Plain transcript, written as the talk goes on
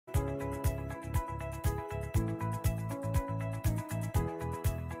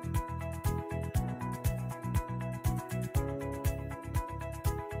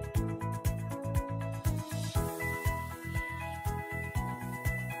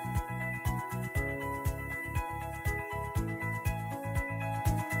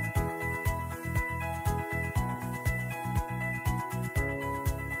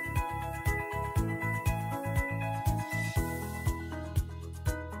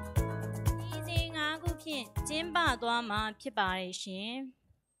ဖြင့်ကျင်းပသွားမှာဖြစ်ပါတယ်ရှင်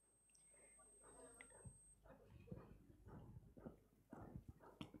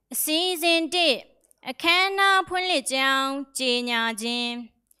အစီအစဉ်1အခမ်းအနားဖွင့်လှစ်ကြောင်းကြေညာခြင်း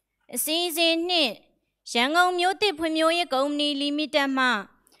အစီအစဉ်2ရန်ကုန်မြို့သစ်ဖွံ့ဖြိုးရေးကုမ္ပဏီလီမိတက်မှ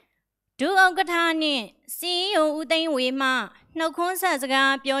ဒုဥက္ကဋ္ဌနှင့် CEO ဦးသိန်းဝေမှနှုတ်ခွန်းဆက်စ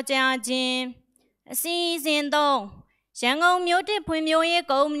ကားပြောကြားခြင်းအစီအစဉ်3ရန်ကုန်မြို့သစ်ဖွံ့ဖြိုးရေး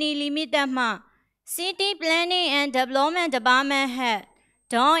ကုမ္ပဏီလီမိတက်မှ City Planning and Development Department Head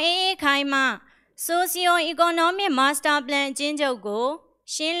ဒေါ်အေးခိုင်မှ Socio-Economic Master Plan အကျဉ်းချုပ်ကို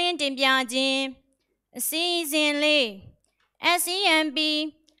ရှင်းလင်းတင်ပြခြင်းအစီအစဉ်4 SEMP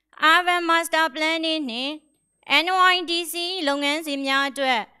Urban Master Planning နှင့် NYDC လုပ်ငန်းစဉ်များအတွ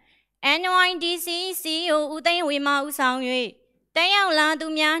က် NYDC CEO ဦးသိန်းဝေမှဦးဆောင်၍တက်ရောက်လာသူ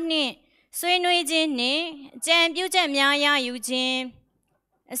များနှင့်ဆွေးနွေးခြင်းနှင့်အကြံပြုချက်များရယူခြင်း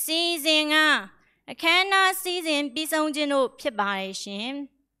အစီအစဉ်ကအခမ်းအနားစီစဉ်ပြီးဆုံးခြင်းတို့ဖြစ်ပါတယ်ရှင်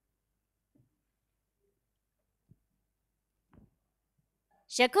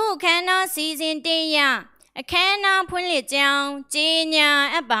ယခုအခမ်းအနားစီစဉ်တင်ရအခမ်းအနားဖွင့်လှစ်ကြောင်းကြေညာ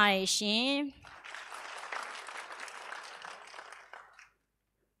အပ်ပါတယ်ရှင်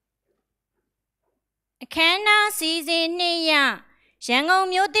အခမ်းအနားစီစဉ်နှစ်ရရန်ကုန်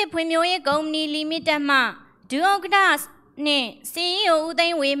မြို့သစ်ဖွံ့ဖြိုးရေးကုမ္ပဏီလီမိတက်မှဒုဥက္ကဋ္ဌနှင့် CEO ဦးသိ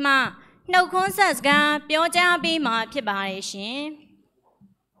န်းဝေမှနှုတ်ခွန်းဆက်စကားပြောကြားပေးမှာဖြစ်ပါတယ်ရှင်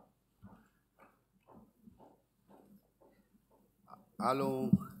အားလုံး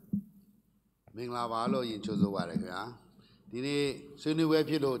မင်္ဂလာပါလို့ယဉ်ချိုဆိုပါရခင်ဗျာဒီနေ့ဆွေးနွေးပွဲ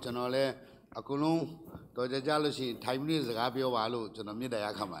ဖြစ်လို့ကျွန်တော်လည်းအကုန်လုံးတော်ကြလို့ရှိရင်ထိုင်ပြီးစကားပြောပါလို့ကျွန်တော်မြစ်တ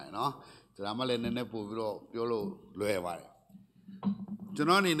ရားခံပါတယ်နော်ဒါမှလည်းနည်းနည်းပို့ပြီးတော့ပြောလို့လွယ်ပါတယ်ကျွန်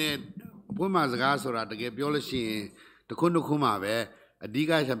တော်အနေနဲ့အပွင့်မှာစကားဆိုတာတကယ်ပြောလို့ရှိရင်တစ်ခုတစ်ခုမှပဲအဓိ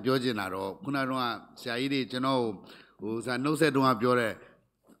ကချက်ပြောချင်တာတော့ခုနကတော့ဆရာကြီးတွေကျွန်တော်ဟိုနှုတ်ဆက်တုန်းကပြောတဲ့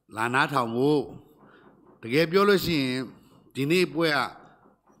လာနာထောင်ဖို့တကယ်ပြောလို့ရှိရင်ဒီနေ့ပွဲက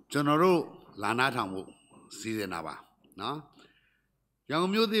ကျွန်တော်တို့လာနာထောင်ဖို့စီစဉ်တာပါနော်ရန်ကု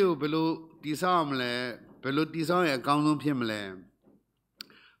န်မြို့သေးကိုဘယ်လိုတည်ဆောက်ရမလဲဘယ်လိုတည်ဆောက်ရင်အကောင်းဆုံးဖြစ်မလဲ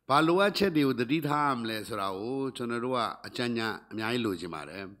ဘာလိုအပ်ချက်တွေကိုတတိထားရမလဲဆိုတာကိုကျွန်တော်တို့ကအကြံဉာဏ်အများကြီးလိုချင်ပါ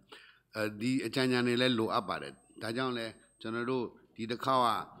တယ်ဒီအကြံဉာဏ်တွေလည်းလိုအပ်ပါတယ်ဒါကြောင့်လည်းကျွန်တော်တို့ဒီတစ်ခါက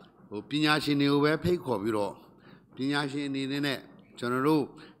ဟိုပညာရှင်တွေကိုပဲဖိတ်ခေါ်ပြီးတော့ပညာရှင်အနေနဲ့ကျွန်တော်တို့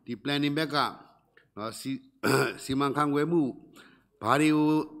ဒီ planning ဘက်ကနော်စီမံခန့်ခွဲမှုဘာတွေကို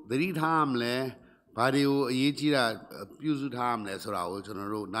သတိထားရမလဲဘာတွေကိုအရေးကြီးတာပြုစုထားရမလဲဆိုတာကိုကျွန်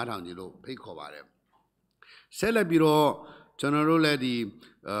တော်တို့နားထောင်ကြည့်လို့ဖိတ်ခေါ်ပါတယ်ဆက်လက်ပြီးတော့ကျွန်တော်တို့လည်းဒီ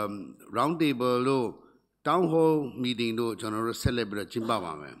round table လို့ town hall meeting တို့ကျွန်တော်တို့ဆက်လက်ပြီးတော့ကျင်းပ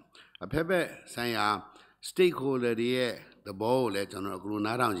ပါမယ်အဖက်ဖက်ဆိုင်ရာ stakeholder တွေရဲ့သဘောကိုလည်းကျွန်တော်အခု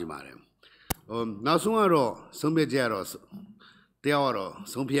နားထောင်ကြည့်ပါတယ်နောက်ဆုံးကတော့ဆုံးဖြတ်ချက်ကတော့တရားကတော့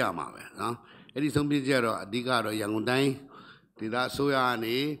ဆုံးဖြတ်ရမှာပဲနော်အဲ့ဒီဆုံးဖြတ်ချက်ကတော့အဓိကတော့ရန်ကုန်တိုင်းဒေသအစိုးရက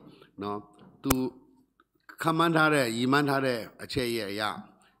နေနော်သူခန့်မှန်းထားတဲ့ရည်မှန်းထားတဲ့အချက်ရဲ့အရာ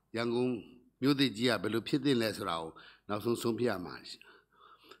ရန်ကုန်မြို့သစ်ကြီးကဘယ်လိုဖြစ်သင့်လဲဆိုတာကိုနောက်ဆုံးဆုံးဖြတ်ရမှာ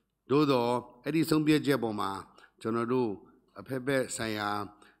သို့တော့အဲ့ဒီဆုံးဖြတ်ချက်ပေါ်မှာကျွန်တော်တို့အဖက်ဖက်ဆိုင်ရာ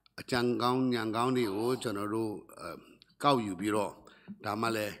အကြံကောင်းဉာဏ်ကောင်းတွေကိုကျွန်တော်တို့ကောက်ယူပြီးတော့ဒါမှ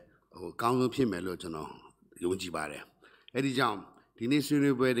လည်းဟိုကောင်းဆုံးဖြစ်မယ်လို့ကျွန်တော်ယုံကြည်ပါတယ်အဲ့ဒီကြောင့်ဒီနေ့ဆွေး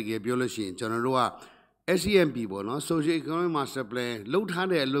နွေးပွဲတကယ်ပြောလို့ရှိရင်ကျွန်တော်တို့က SEMP ပေါ့နော် Social Economic Master Plan လုပ်ထား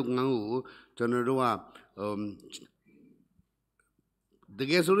တဲ့အလုပ်ငန်းကိုကျွန်တော်တို့ကတ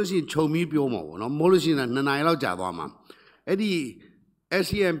ကယ်ဆိုလို့ရှိရင်ခြုံပြီးပြောမှာပေါ့နော်မဟုတ်လို့ရှိရင်2နာရီလောက်ကြာသွားမှာအဲ့ဒီ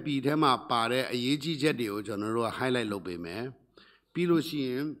SEMP ထဲမှာပါတဲ့အရေးကြီးချက်တွေကိုကျွန်တော်တို့က highlight လုပ်ပေးမယ်ပြီးလို့ရှိ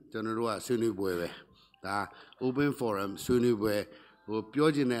ရင်ကျွန်တော်တို့ကဆွေးနွေးပွဲပဲဒါ open forum ဆွေးနွေးပွဲဟိုပြော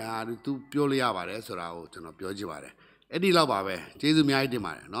ချင်တဲ့အားသူပြောလို့ရပါတယ်ဆိုတာကိုကျွန်တော်ပြောချင်ပါတယ်အဲ့ဒီလောက်ပါပဲကျေးဇူးအများကြီးတင်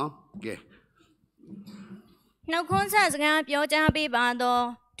ပါတယ်နော်ကဲနှုတ်ခွန်းဆက်စကားပြောကြားပေးပါတော့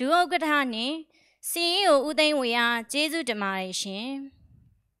ဒုဥက္ကဋ္ဌနှင့် CEO ဦးသိန်းဝေအားကျေးဇူးတင်ပါတယ်ရှင်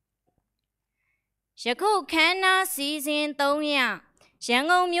ယခုခမ်းနားစီစဉ်3ရရန်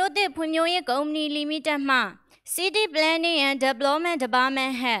ကုန်မြို့သစ်ဖွံ့ဖြိုးရေးကုမ္ပဏီလီမိတက်မှ City Planning and Development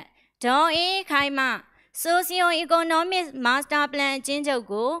Department Head ဒေါ်အေးခိုင်မှ Socio-Economic Master Plan အကျဉ်းချုပ်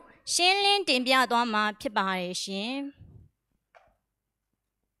ကိုရှင်းလင်းတင်ပြသွားမှာဖြစ်ပါတယ်ရှင်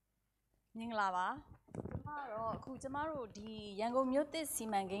မင်္ဂလာပါအခုကျမတို့ဒီရန်ကုန်မြို့သစ်စီ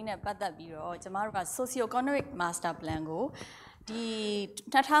မံကိန်းနဲ့ပတ်သက်ပြီးတော့ကျမတို့က Socio-Economic Master Plan ကိုဒီ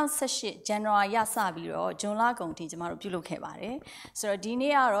2018 January ရစပြီးတော့ဇွန်လကုန်ထိကျမတို့ပြုလုပ်ခဲ့ပါတယ်ဆိုတော့ဒီ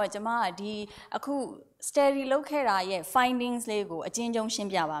နေ့ကတော့ကျမကဒီအခု study လုပ်ခဲ့တာရဲ့ findings လေးကိုအကျဉ်းချုပ်ရှင်း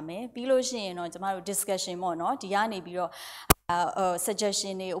ပြပါမယ်ပြီးလို့ရှိရင်တော့ကျမတို့ discussion ပေါ့နော်ဒီကနေပြီးတော့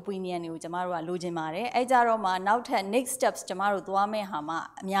suggestion တွေ opinion တွေကိုကျမတို့ကလိုချင်ပါတယ်။အဲကြတော့မှနောက်ထပ် next steps ကျမတို့သွားမယ့်ဟာမှာ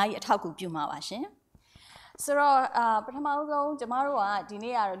အများကြီးအထောက်အကူပြုမှာပါရှင်။ဆိုတော့ပထမဆုံးကျမတို့ကဒီ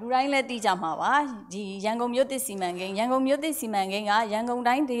နေ့ကတော့လူတိုင်းလည်းသိကြမှာပါဒီရန်ကုန်မြို့သစ်စီမံကိန်းရန်ကုန်မြို့သစ်စီမံကိန်းကရန်ကုန်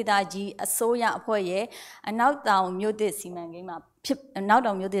တိုင်းဒေသကြီးအစိုးရအဖွဲ့ရဲ့အနောက်တောင်မြို့သစ်စီမံကိန်းမှာအနောက်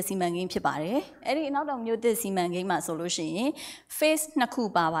တောင်မြို့သစ်စီမံကိန်းဖြစ်ပါတယ်အဲ့ဒီအနောက်တောင်မြို့သစ်စီမံကိန်းမှာဆိုလို့ရှိရင် phase 2ခု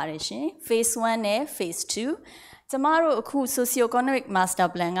ပါပါတယ်ရှင် phase 1နဲ့ phase 2ကျမတို့အခု socio-economic master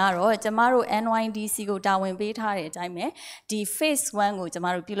plan ကတော့ကျမတို့ NYDC ကိုတာဝန်ပေးထားတဲ့အတိုင်းပဲဒီ phase 1ကိုကျမ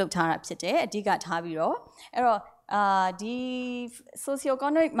တို့ပြုလုပ်ထားတာဖြစ်တယ်အဓိကထားပြီးတော့အဲ့တော့ဒီ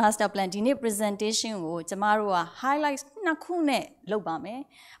socio-economic master plan ဒီနေ့ presentation ကိုကျမတို့က highlights နှစ်ခုနဲ့လုပ်ပါမယ်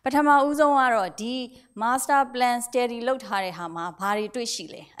ပထမဦးဆုံးကတော့ဒီ master plan study လုပ်ထားတဲ့ဟာမှာဘာတွေတွေ့ရှိ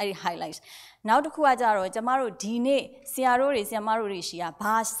လဲအဲ့ဒီ highlights နောက်တစ်ခုကကြတော့ကျမတို့ဒီနေ့ဆရာတို့တွေဆရာမတို့တွေရှိတာ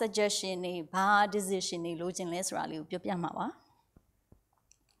ဘာ suggestion တွေဘာ decision တွေလိုချင်လဲဆိုတာလေးကိုပြောပြမှာပါ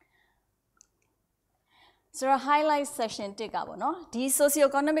ဆိုတော့ highlight section 1ကပေါ့နော်ဒီ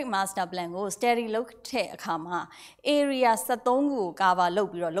socio-economic master plan ကို study လုပ်တဲ့အခါမှာ area 73ခုကို cover လုပ်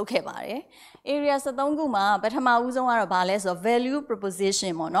ပြီးတော့လုပ်ခဲ့ပါတယ် area 73ခုမှာပထမဦးဆုံးကတော့ဘာလဲဆိုတော့ value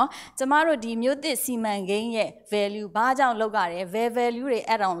proposition ပေါ့နော်ကျမတို့ဒီမြို့သစ်စီမံကိန်းရဲ့ value ဘာကြောင့်လုပ်ရတယ် value တွေ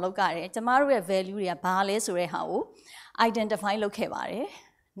add on လုပ်ရတယ်ကျမတို့ရဲ့ value တွေကဘာလဲဆိုတဲ့ဟာကို identify လုပ်ခဲ့ပါတယ်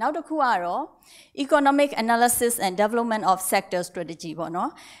နောက်တစ်ခုကတော့ economic analysis and development of sector strategy ပေါ့နော်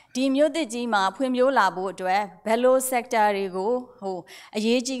ဒီမြို့သစ်ကြီးမှာဖွံ့ဖြိုးလာဖို့အတွက်ဘယ်လို sector တွေကိုအ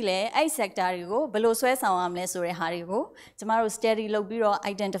ရေးကြီးလဲအဲ့ sector တွေကိုဘယ်လိုဆွဲဆောင်ရမလဲဆိုတဲ့ဟာတွေကိုကျမတို့ study လုပ်ပြီးတော့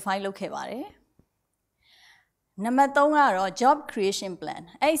identify လုပ်ခဲ့ပါတယ်နံပါတ်3ကတော့ job creation plan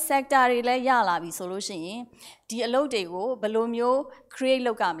အဲ့ sector တွေလည်းရလာပြီဆိုလို့ရှိရင်ဒီအလုပ်တွေကိုဘယ်လိုမျိုး create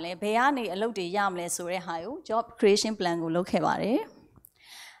လုပ်ရမလဲဘယ်ကနေအလုပ်တွေရမလဲဆိုတဲ့ဟာကို job creation plan ကိုလုပ်ခဲ့ပါတယ်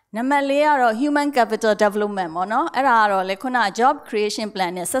နံပါတ်4ကတော့ human capital development ပေါ့နော်အဲ့ဒါကတော့လေခုန job creation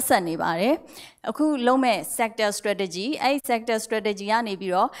plan နဲ့ဆက်ဆက်နေပါတယ်အခုလုံးမဲ့ sector strategy အဲ့ sector strategy ကနေ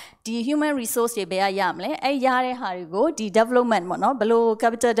ပြီးတော့ဒီ human resource တွေဘယ်ရမလဲအဲ့ရတဲ့ဟာတွေကိုဒီ development ပေါ့နော်ဘယ်လို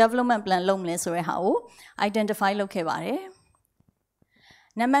capital development plan လုပ်မလဲဆိုတဲ့ဟာကို identify လုပ်ခဲ့ပါတယ်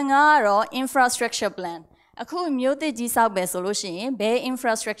နံပါတ်5ကတော့ infrastructure plan အခုမြို့သစ်ကြီးဆောက်ပဲဆိုလို့ရှိရင်ဘယ်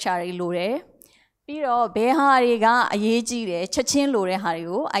infrastructure တွေလိုတယ်ပြီးတော့ဘယ်ဟာတွေကအရေးကြီးတယ်ချက်ချင်းလိုတဲ့ဟာတွေ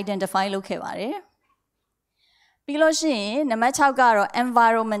ကို identify လုပ်ခဲ့ပါတယ်ပြီးလို့ရှိရင်နံပါတ်6ကတော့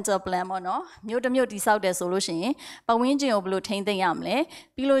environmental plan ပေါ့နော်မြို့တစ်မြို့တည်ဆောက်တယ်ဆိုလို့ရှိရင်ပတ်ဝန်းကျင်ကိုဘယ်လိုထိန်းသိမ်းရမလဲ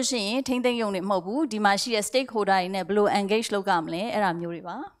ပြီးလို့ရှိရင်ထိန်းသိမ်းရုံနဲ့မဟုတ်ဘူးဒီမှာရှိတဲ့ stakeholder တွေနဲ့ဘယ်လို engage လုပ်ရမလဲအဲ့ဒါမျိုးတွေ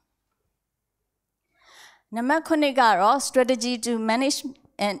ပါနံပါတ်9ကတော့ strategy to manage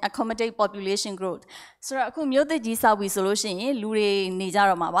and accommodate population growth ဆိုတော့အခုမြို့သစ်ကြီးဆောက်ပြီဆိုလို့ရှိရင်လူတွေနေကြ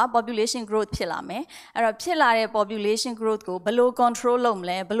တော့မှာပါ population growth ဖြစ်လာမယ်အဲ့တော့ဖြစ်လာတဲ့ population growth ကိုဘယ်လို control လုပ်မ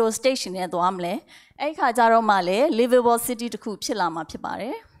လဲဘယ်လို station နဲ့သွားမလဲအဲ့ခါကျတော့မှလေ livable city တစ်ခုဖြစ်လာမှာဖြစ်ပါတ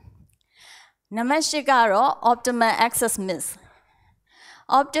ယ်နံပါတ်10ကတော့ optimal access mix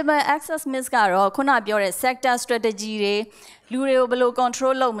optimal access mix ကတော့ခုနပြောတဲ့ sector strategy တွေလူတွေကိုဘယ်လို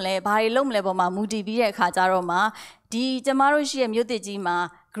control လုပ်မလဲဘာတွေလုပ်မလဲပေါ်မှာမူတည်ပြီးတဲ့အခါကျတော့မှဒီကျမတို့ရှိရဲ့မြို့သစ်ကြီးမှာ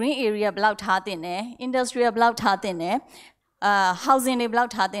green area ဘယ်လောက်ထားတင်တယ် industrial ဘယ်လောက်ထားတင်တယ်housing တွေဘယ်လော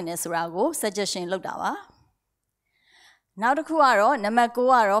က်ထားတင်တယ်ဆိုတာကို suggestion လုပ်တာပါနောက်တစ်ခုကတော့နံပါတ်9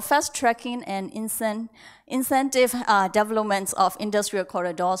ကတော့ fast tracking and incentive developments of industrial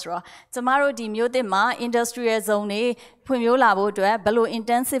corridors ဆိုတော့ကျမတို့ဒီမြို့သစ်မှာ industrial zone တွေဖွံ့ဖြိုးလာဖို့အတွက်ဘယ်လို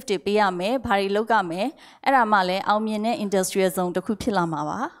intensive တွေပေးရမယ်ဘာတွေလုပ်ရမယ်အဲ့ဒါမှလည်းအောင်မြင်တဲ့ industrial zone တစ်ခုဖြစ်လာမှာ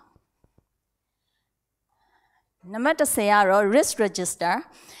ပါနံပါတ်10ကတော့ risk register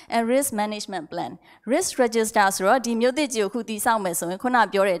and risk management plan risk register ဆိုတော့ဒီမြို့သစ်ကြီးကိုခုတည်ဆောက်မယ်ဆိုရင်ခုန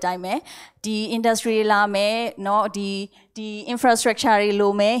ပြောတဲ့အတိုင်းပဲဒီ industry လာမယ်เนาะဒီ infrastructure တွေ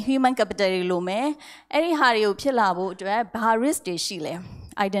လိုမယ် human capital တွေလိုမယ်အဲ့ဒီဟာတွေကိုဖြစ်လာဖို့အတွက်ဘာ risk တွေရှိလဲ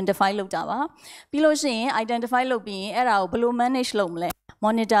identify လုပ်တာပါပြီးလို့ရှိရင် identify လုပ်ပြီးရင်အဲ့ဒါကိုဘယ်လို manage လုပ်မလဲ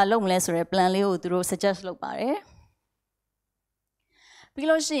monitor လုပ်မလဲဆိုတဲ့ plan လေးကိုသူတို့ suggest လုပ်ပါတယ်ပြီး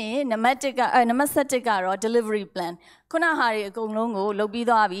လို့ရှိရင်နံပါတ်7ကတော့ delivery plan ခုနဟာတွေအကုန်လုံးကိုလုပ်ပြီး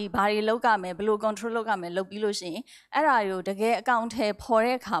သွားပြီဘာတွေလုပ်ရမယ်ဘယ်လို control လုပ်ရမယ်လုပ်ပြီးလို့ရှိရင်အဲ့ဒါတွေကိုတကယ်အကောင့်ထဲပေါ်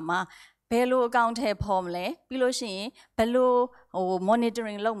တဲ့အခါမှာဘယ်လိုအကောင့်ထဲပေါ်မလဲပြီးလို့ရှိရင်ဘယ်လို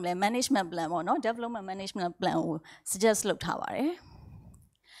monitoring လုပ်မလဲ management plan ပေါ့နော် development management plan ကို suggest လုပ်ထားပါတယ်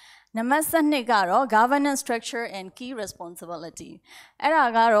နံပါတ်7ကတော့ governance structure and key responsibility အဲ့ဒါ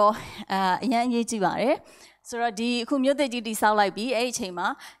ကတော့အရင်အရေးကြီးပါတယ်ဆိုတော့ဒီအခုမြို့သစ်ကြီးတည်ဆောက်လိုက်ပြီးအဲ့ဒီအချိန်မှာ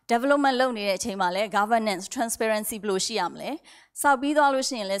development လုပ်နေတဲ့အချိန်မှာလည်း governance transparency ဘယ်လိုရှိရမလဲဆောက်ပြီးသွားလို့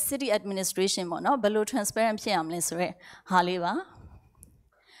ရှိရင်လည်း city administration ပေါ့နော်ဘယ်လို transparent ဖြစ်ရမလဲဆိုတော့ဟာလေးပါ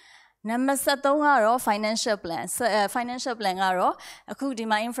Number 3ကတော့ financial plan financial plan ကတော့အခုဒီ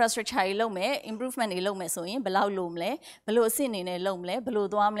မှာ infrastructure တွေလုပ်မယ် improvement တွေလုပ်မယ်ဆိုရင်ဘယ်လောက်လုပ်မလဲဘယ်လိုအဆင့်အနေနဲ့လုပ်မလဲဘယ်လို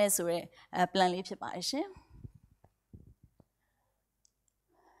သွားမလဲဆိုတဲ့ plan လေးဖြစ်ပါတယ်ရှင်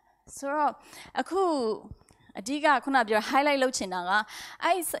ဆိုတော့အခုအဓိကခုနပြော highlight လုပ်ချင်တာက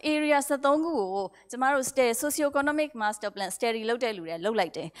အဲ့ area 73ခုကိုကျမတို့ socio economic master plan study လုပ်တဲ့လူတွေလုပ်လို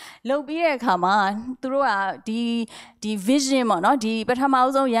က်တယ်လုပ်ပြီးတဲ့အခါမှာသူတို့ကဒီ vision ပေါ့နော်ဒီပထမ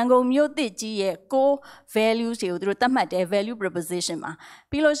ဆုံးရန်ကုန်မြို့သစ်ကြီးရဲ့ core values တွေကိုသူတို့သတ်မှတ်တယ် value proposition မှာ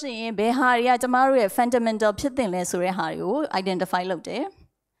ပြီးလို့ရှိရင်ဘယ်ဟာတွေကကျမတို့ရဲ့ fundamental ဖြစ်တင်လဲဆိုတဲ့ဟာတွေကို identify လုပ်တယ်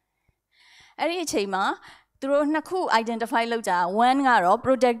အဲ့ဒီအချိန်မှာသူတို့နှစ်ခု identify လုပ်ကြone ကတော့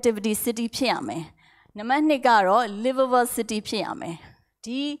productivity city ဖြစ်ရမယ်နံပါတ်2ကတော့ livable city ဖြစ်ရမယ်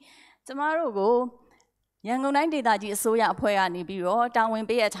ဒီကျမတို့ကိုရန်ကုန်တိုင်းဒေသကြီးအစိုးရအဖွဲ့ကနေပြီးတော့တာဝန်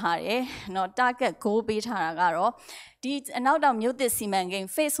ပေးရထားတယ်เนาะ target goal ပေးထားတာကတော့ဒီအနောက်တောင်မြို့သစ်စီမံကိန်း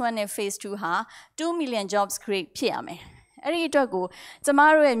phase 1နဲ့ phase 2ဟာ2 million jobs create ဖြစ်ရမယ်အဲ့ဒီအတွက်ကိုကျမ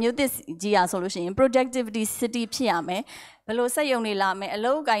တို့ရဲ့မြို့သစ်ကြီးอ่ะဆိုလို့ရှိရင် productivity city ဖြစ်ရမယ်ဘယ်လိုစက်ရုံတွေလာမယ်အ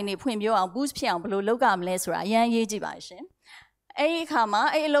လုပ်အကိုင်တွေဖွံ့ဖြိုးအောင် boost ဖြစ်အောင်ဘယ်လိုလုပ်ကြမလဲဆိုတာအရင်ရေးကြည့်ပါရှင်အဲ့ဒီအခါမှာ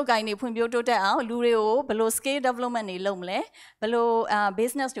အဲ့အလုပ်ကိုင်းတွေဖွံ့ဖြိုးတိုးတက်အောင်လူတွေကိုဘယ်လို scale development တွေလုပ်မလဲဘယ်လို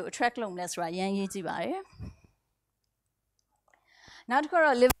business တွေ attract လုပ်မလဲဆိုတာအရင်ရေးကြည့်ပါတယ်နောက်တစ်ခု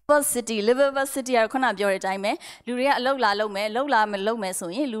တော့ livable city ကခုနပြောတဲ့အတိုင်းပဲလူတွေကအလုပ်လာလုပ်မယ်လုပ်လာမလုပ်မယ်ဆို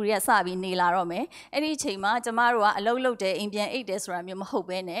ရင်လူတွေကစပြီးနေလာတော့မယ်အဲ့ဒီအချိန်မှာကျမတို့ကအလုပ်လုပ်တယ်အိမ်ပြန်အိတ်တယ်ဆိုတာမျိုးမဟုတ်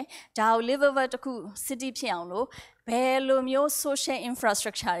ဘဲနဲ့ဒါကို livable တစ်ခု city ဖြစ်အောင်လို့ဘယ်လိုမျိုး social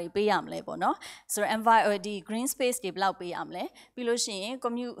infrastructure တွေပေးရမလဲပေါ့နော်ဆိုတော့ဒီ green space တွေဘယ်လောက်ပေးရမလဲပြီးလို့ရှိရင်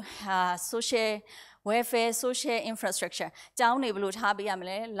commute social welfare social infrastructure ကျောင်းတွေဘယ်လိုထားပေးရမ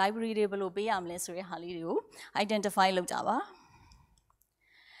လဲ library တွေဘယ်လိုပေးရမလဲဆိုတဲ့ဟာလေးတွေကို identify လုပ်ကြပါ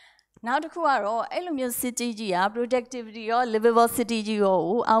နောက်တစ်ခုကတော့အဲ့လိုမျိုး city ကြီးက productivity ရော livable city ကြီးရော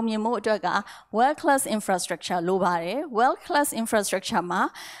အောင်မြင်မှုအတွက်က world class infrastructure လိုပါတယ် world class infrastructure မှာ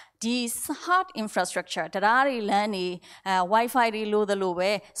ဒီ hard infrastructure တရားတွေလမ်းတွေWi-Fi တွေလိုသလိုပဲ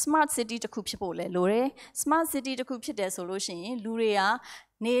smart city တစ်ခုဖြစ်ဖို့လဲလိုတယ် smart city တစ်ခုဖြစ်တယ်ဆိုလို့ရှိရင်လူတွေက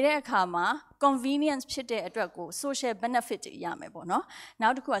နေတဲ့အခါမှာ convenience ဖြစ်တဲ့အတွက်ကို social benefit တွေရမယ်ပေါ့နော်နော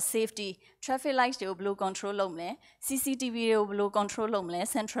က်တစ်ခုက safety traffic lights တွေကိုဘယ်လို control လုပ်မလဲ CCTV တွေကိုဘယ်လို control လုပ်မလဲ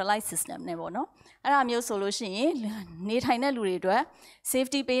centralized system နဲ့ပေါ့နော်အဲ့ဒါမျိုးဆိုလို့ရှိရင်နေထိုင်တဲ့လူတွေအတွက်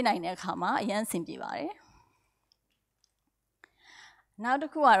safety ပေးနိုင်တဲ့အခါမှာအရန်ဆင်ပြေပါတယ်နောက်တ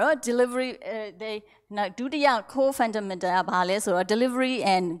စ်ခုကတော့ delivery ဒုတိယ core fundamental ကဘာလဲဆိုတော့ delivery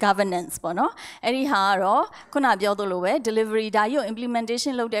and governance ပေါ့နော်အဲ့ဒီဟာကတော့ခုနပြောသလိုပဲ delivery ဒါရုပ်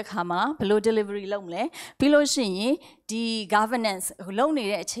implementation လုပ်တဲ့အခါမှာဘယ်လို delivery လုပ်မလဲပြီးလို့ရှိရင်ဒီ governance လုပ်နေ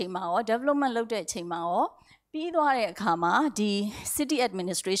တဲ့အချိန်မှာရော development လုပ်တဲ့အချိန်မှာရောပြီးသွားတဲ့အခါမှာဒီ city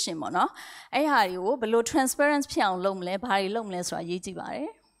administration ပေါ့နော်အဲ့ဟာတွေကိုဘယ်လို transparent ဖြစ်အောင်လုပ်မလဲဘာတွေလုပ်မလဲဆိုတာရေးကြည့်ပါတ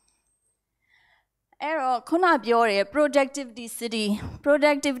ယ်အဲ့တော့ခုနပြောတဲ့ productivity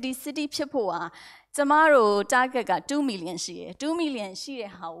city ဖြစ်ဖို့ဟာကျမတို့ target က2 million ရှိတယ်2 million ရှိ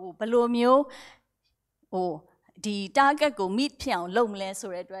တဲ့ဟာကိုဘယ်လိုမျိုးဒီ target ကို meet ဖြစ်အောင်လုပ်မလဲ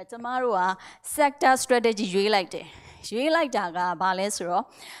ဆိုတဲ့အတွက်ကျမတို့က sector strategy ရွေးလိုက်တယ်ရွေးလိုက်တာကဘာလဲဆိုတော့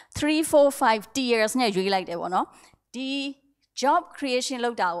3-4-5 tiers နဲ့ရွေးလိုက်တယ်ပေါ့နော်ဒီ job creation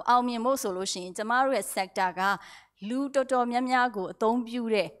လုပ်တာကိုအောင်မြင်ဖို့ဆိုလို့ရှိရင်ကျမတို့ရဲ့ sector ကလူတော်တော်များများကိုအသုံးပြု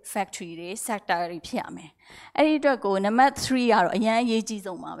တဲ့ factory တွေ sector တွေဖြစ်ရမယ်အဲ့ဒီအတွက်ကိုနံပါတ်3ကတော့အရန်အရေးကြီး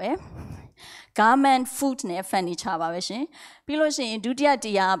ဆုံးပါပဲ garment food နဲ့ furniture ပါပဲရှင်ပြီးလို့ရှိရင်ဒုတိယတ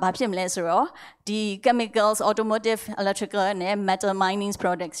ရားဘာဖြစ်မလဲဆိုတော့ဒီ chemicals automotive electrical နဲ့ metal mining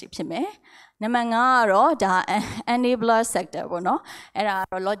products တွေဖြစ်မယ်နံပါတ်5ကတော့ဒါ enabler sector ပေါ့နော်အဲ့ဒါ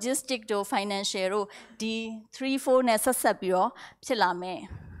တော့ logistic တို့ financial တို့ဒီ3-4နဲ့ဆက်ဆက်ပြီးတော့ဖြစ်လာမယ်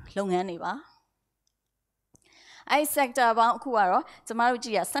လုပ်ငန်းတွေပါအဲ့ sector ပေါင်းအခုကတော့ကျမတို့ကြ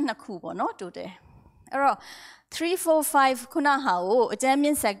ည့်ရ12ခုပေါ့နော် total အဲ့တော့3-4-5ခုနဟာကိုအကြမ်းမြ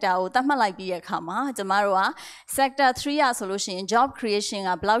င့် sector ကိုသတ်မှတ်လိုက်ပြီးတဲ့အခါမှာကျမတို့က sector 3ရဆိုလို့ရှိရင် job creation က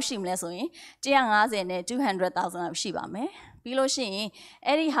ဘယ်လောက်ရှိမလဲဆိုရင်150နဲ့200,000လောက်ရှိပါမယ်ပြီးလို့ရှိရင်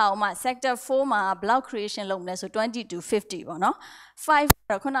အဲ့ဒီဟာမှာ sector 4မှာဘယ်လောက် creation လုပ်မလဲဆို20 to 50ပေါ့နော်5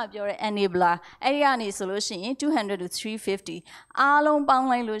တော့ခုနပြောတဲ့ enabler အဲ့ဒီကနေဆိုလို့ရှိရင်200 to 350အားလုံးပေါင်း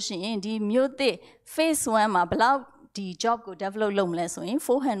လိုက်လို့ရှိရင်ဒီမြို့သစ် phase 1မှာဘယ်လောက်ဒီ job ကို develop လုပ်မလဲဆိုရင်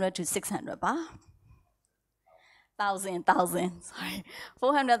400 to 600ပါsorry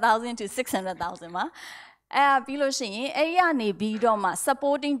 400,000 to 600,000ပါအဲ့ပြီးလို့ရှိရင်အဲ့ရနေပြီးတော့မှ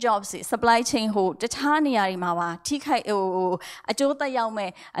supporting jobs တွေ supply chain ဟိုတခြားနေရာတွေမှာပါထိခိုက်အကျိုးသက်ရောက်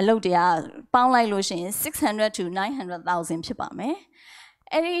မဲ့အလုပ်တွေကပေါင်းလိုက်လို့ရှိရင်600 to 900,000ဖြစ်ပါမယ်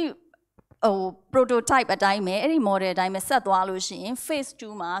အဲ့ဒီprototype အတိုင်းပဲအဲ့ဒီ model အတိုင်းပဲဆက်သွားလို့ရှိရင် phase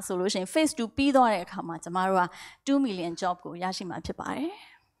 2မှာဆိုလို့ရှိရင် phase 2ပြီးသွားတဲ့အခါမှာကျမတို့က2 million job ကိုရရှိမှာဖြစ်ပါတယ်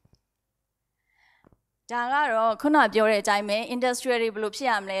ဒါကတော့ခုနပြောတဲ့အတိုင်းပဲ industrial တွေဘယ်လိုဖြစ်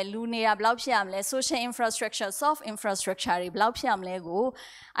ရမလဲလူနေတာဘယ်လောက်ဖြစ်ရမလဲ social infrastructure soft infrastructure တွေဘယ်လောက်ဖြစ်ရမလဲကို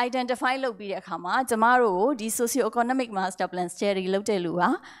identify လုပ်ပြီးတဲ့အခါမှာကျမတို့ကိုဒီ socio economic master plan study လုပ်တဲ့လူက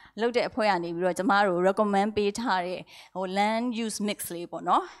လုပ်တဲ့အဖွဲ့ကနေပြီးတော့ကျမတို့ recommend ပေးထားတဲ့land use mix လေးပေါ့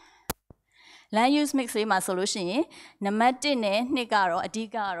နော် land use mix လေးမှာဆိုလို့ရှိရင်နံပါတ်1နဲ့2ကတော့အဓိက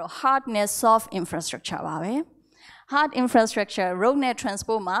ကတော့ hard နဲ့ soft infrastructure ပါပဲ hard infrastructure road နဲ့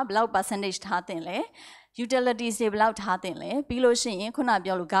transport မှာဘယ်လောက် percentage ထားတင်လဲ utilities တွေဘယ်လောက်ထားတင်လဲပြီးလို့ရှိရင်ခုန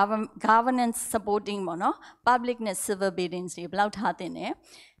ပြောလို့ governance supporting ပေါ့နော် public နဲ့ civil buildings တွေဘယ်လောက်ထားတင်လဲ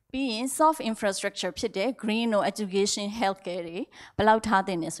ပြီးရင် soft infrastructure ဖြစ်တဲ့ green တို့ education healthcare တွေဘယ်လောက်ထားတ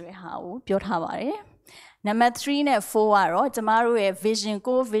င်လဲဆိုတဲ့ဟာကိုပြောထားပါတယ်နံပါတ်3နဲ့4ကတော့ကျမတို့ရဲ့ vision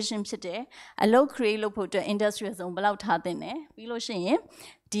core vision ဖြစ်တဲ့အလုပ် create လုပ်ဖို့အတွက် industrial zone ဘယ်လောက်ထားတင်လဲပြီးလို့ရှိရင်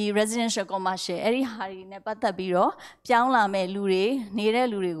ဒီ residential commercial အဲ့ဒီဟာတွေနဲ့ပတ်သက်ပြီးတော့ပြောင်းလာမဲ့လူတွေနေတဲ့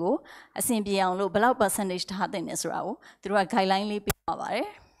လူတွေကိုအဆင်ပြေအောင်လို့ဘယ်လောက် percentage ထားတင်လဲဆိုတာကိုသူတို့က guideline လေးပေးပါပါတယ်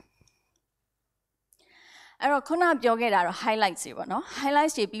အဲ့တော့ခုနပြောခဲ့တာတော့ highlights တွေပေါ့နော်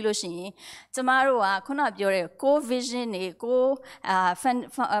highlights တွေပြီးလို့ရှိရင်ကျမတို့ကခုနပြောတဲ့ core vision တွေ core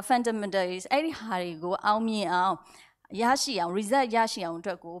fundamentals အဲ့ဒီဟာတွေကိုအောင်မြင်အောင်ရရှိအောင် result ရရှိအောင်အ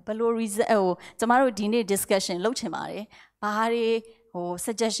တွက်ကိုဘယ်လို result ကျမတို့ဒီနေ့ discussion လုပ်ချင်ပါတယ်ဘာတွေ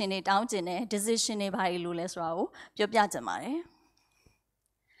suggestion တွေတောင်းကျင်တယ် decision တွေဘာတွေလို့လဲဆိုတာကိုပြောပြချင်ပါတယ်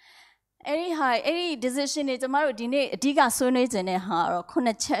အဲ့ဒီ decision တွေကျမတို့ဒီနေ့အဓိကဆွေးနွေးခြင်းတဲ့ဟာတော့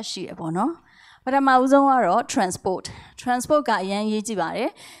9ချက်ရှိရပေါ့နော်ပထမဦးဆုံးကတော့ transport ကအရင်ရေးကြည့်ပါတယ်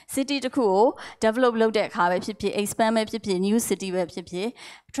city တစ်ခုကို develop လုပ်တဲ့အခါပဲဖြစ်ဖြစ် expand ပဲဖြစ်ဖြစ် new city ပဲဖြစ်ဖြစ်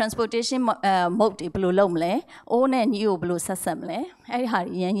transportation mode တွေဘယ်လိုလုပ်မလဲ old နဲ့ new ကိုဘယ်လိုဆက်ဆက်မလဲအဲ့ဒီဟာ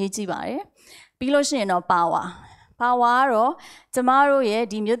တွေအရင်ရေးကြည့်ပါတယ်ပြီးလို့ရှိရင်တော့ power ကတော့ကျမတို့ရဲ့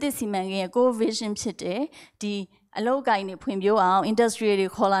ဒီမြို့သစ်စီမံကိန်းရဲ့ core vision ဖြစ်တဲ့ဒီအလုပ်ကိုင်းတွေဖွံ့ဖြိုးအောင် industry တွေ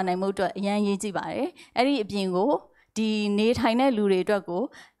ခေါ်လာနိုင်မှုအတွက်အရင်ရေးကြည့်ပါတယ်အဲ့ဒီအပြင်ကိုဒီနေထိုင်တဲ့လူတွေအတွက်ကို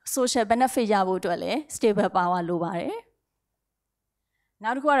social benefit ရဖို့အတွက်လည်း stable power လိုပါတယ်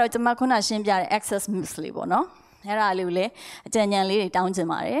နောက်တစ်ခုကတော့ကျွန်မခုနရှင်းပြတဲ့ access mix လေးပေါ့နော်အဲ့ဒါလေးကိုလည်းအကြံဉာဏ်လေးတွေတောင်းချင်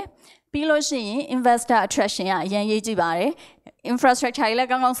ပါတယ်ပြီးလို့ရှိရင် investor attraction ကအရင်ရေးကြည့်ပါတယ် infrastructure တွေလည်း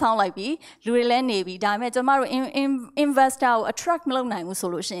ကောင်းကောင်းဆောင်းလိုက်ပြီးလူတွေလည်းနေပြီးဒါပေမဲ့ကျွန်မတို့ investor ကို attract မလုပ်နိုင်ဘူးဆို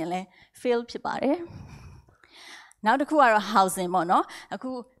လို့ရှိရင်လည်း fail ဖြစ်ပါတယ်နောက်တစ်ခုကတော့ housing ပေါ့နော်အခု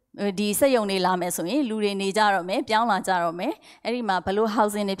ဒီစက်ရုံတွေလာမယ်ဆိုရင်လူတွေနေကြတော့မယ်ပြောင်းလာကြတော့မယ်အဲ့ဒီမှာဘယ်လို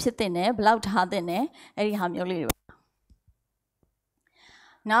housing တွေဖြစ်တင်တယ်ဘယ်လောက်ထားတင်တယ်အဲ့ဒီဟာမျိုးလေးတွေ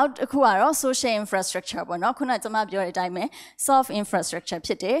နောက်တစ်ခုကတော့ social infrastructure ပေါ့နော်ခုနကကျွန်မပြောတဲ့အတိုင်းပဲ soft infrastructure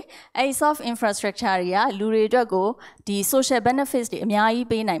ဖြစ်တယ်အဲ့ဒီ soft infrastructure တွေကလူတွေအတွက်ကိုဒီ social benefits တွေအများကြီး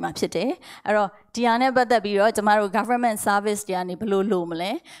ပေးနိုင်မှာဖြစ်တယ်အဲ့တော့ဒီဟာနဲ့ပတ်သက်ပြီးတော့ကျွန်မတို့ government service တွေကနေဘယ်လိုလုပ်မ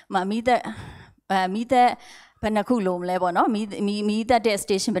လဲမိသက်ဘယ်နှခုလုံးမလဲပေါ့နော်မီးသက်တဲ့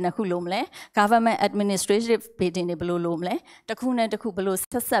station ဘယ်နှခုလုံးမလဲ government administrative building တွေဘယ်လိုလုံးမလဲတစ်ခုနဲ့တစ်ခုဘယ်လို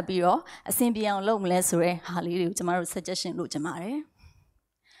ဆက်ပြီးတော့အဆင်ပြေအောင်လုပ်မလဲဆိုတဲ့ဟာလေးတွေကိုကျမတို့ suggestion လုပ်ကြပါတယ်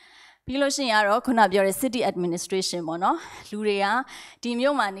ပြီးလို့ရှိရင်ကတော့ခုနပြောတဲ့ city administration ပေါ့နော်လူတွေကဒီ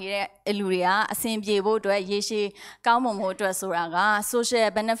မြို့မှာနေတဲ့လူတွေကအဆင်ပြေဖို့အတွက်ရေရှည်ကောင်းမွန်ဖို့အတွက်ဆိုတာက social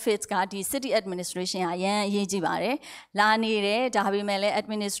benefits ကဒီ city administration ကအရင်အရေးကြီးပါတယ်လာနေတယ်ဒါပေမဲ့လည်း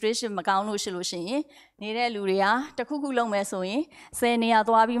administration မကောင်းလို့ရှိလို့ရှိရင်နေတဲ့လူတွေကတစ်ခုခုလုပ်မယ်ဆိုရင်10နေရာ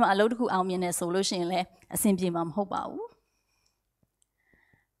သွားပြီးမှအလုပ်တစ်ခုအောင်မြင်တယ်ဆိုလို့ရှိရင်လည်းအဆင်ပြေမှာမဟုတ်ပါဘူး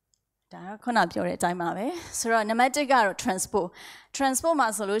ဒါကခုနပြောတဲ့အတိုင်းပါပဲဆိုတော့နံပါတ်1ကတော့ transport မှာ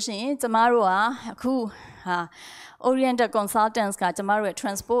ဆိုလို့ရှိရင်ကျမတို့ကအခုOriental Consultants ကကျမတို့ရဲ့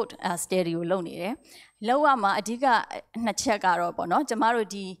transport study ကိုလုပ်နေတယ်လောက်ရမှာအဓိက2ချက်ကတော့ပေါ့နော်ကျမတို့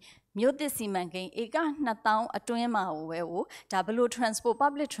ဒီမြို့သစ်စီမံကိန်းဧက2000အတွင်းမှာပဲဒါဘယ်လို transport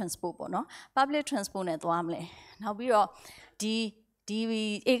public transport ပေါ့နော် public transport နဲ့သွားမလဲနောက်ပြီးတော့ဒီ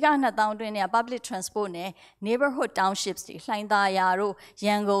ဧက2000အတွင်းနဲ့ public transport နဲ့ neighborhood townships တွေလှိုင်သာယာတို့ရ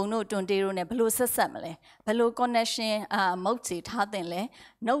န်ကုန်တို့တွန်တေးတို့နဲ့ဘယ်လိုဆက်ဆက်မလဲဘယ်လို connection modes တွေထားတင်လဲ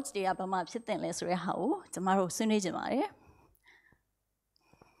notes တွေကဘာမှဖြစ်တင်လဲဆိုတဲ့ဟာကိုကျမတို့ဆွေးနွေးကြပါတယ်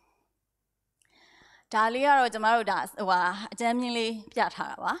ဒါလေးကတော့ကျမတို့ဒါအကြမ်းမြင်လေးပြထား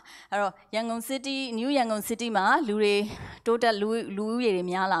တာပါအဲ့တော့ရန်ကုန် city new ရန်ကုန် city မှာလူတွေတိုးတက်လူဦးရေတွေ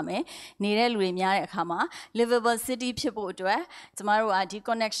များလာမယ်နေတဲ့လူတွေများတဲ့အခါမှာ livable city ဖြစ်ဖို့အတွက်ကျမတို့ကဒီ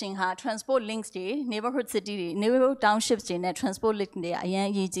connection ဟာ transport links တွေ neighborhood city တွေ neighborhood townships တွေနဲ့ transport link တွေအရင်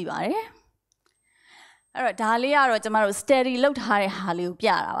အရေးကြီးပါတယ်အဲ့တော့ဒါလေးကတော့ကျမတို့ study လုပ်ထားတဲ့ဟာလေးကိုပြ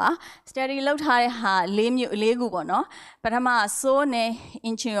တာပါ study လုပ်ထားတဲ့ဟာ၄ခုပေါ့နော်ပထမဆိုးနဲ့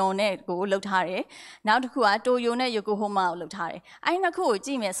Incheon နဲ့ကိုလုပ်ထားတယ်နောက်တစ်ခုက Toyo နဲ့ Yokohama ကိုလုပ်ထားတယ်အဲ့နှစ်ခုကိုကြ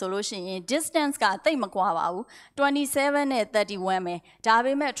ည့်မယ်ဆိုလို့ရှိရင် distance ကတိတ်မကွာပါဘူး27နဲ့31ပဲဒါ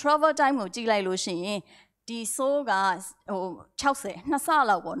ပေမဲ့ travel time ကိုကြည့်လိုက်လို့ရှိရင်ဒီ ဒီဆိုးကဟို60နှစ်ဆ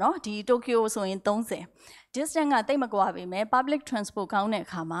လောက်ပေါ့နော်ဒီတိုကျိုဆိုရင်30 distance ကတိတ်မကွာပေမဲ့ public transport ကောင်းတဲ့အ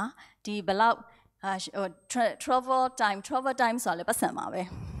ခါမှာဒီဘလောက်travel time ဆိုတာလည်းပတ်စံပါပဲ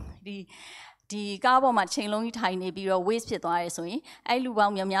ဒီကားပေါ်မှာချိန်လုံးကြီးထိုင်နေပြီးတော့ waste ဖြစ်သွားရဲဆိုရင်အဲ့လူပေါ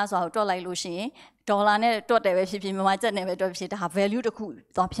င်းများစွာကိုတွက်လိုက်လို့ရှိရင်ဒေါ်လာနဲ့တွက်တယ်ပဲဖြစ်ဖြစ်မြန်မာကျပ်နဲ့ပဲတွက်ဖြစ်ဒါ value တစ်ခု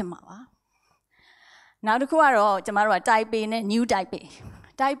သွားဖြစ်မှာပါနောက်တစ်ခုကတော့ကျမတို့က Taipei နဲ့ New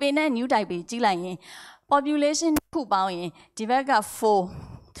Taipei နဲ့ New Taipei ကြီးလိုက်ရင် population ခုပေါင်းရင်ဒီဘက်က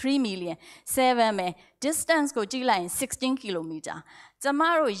3 million 7ပဲ distance ကိုကြည့်လိုက်ရင်16 kilometer ကျမ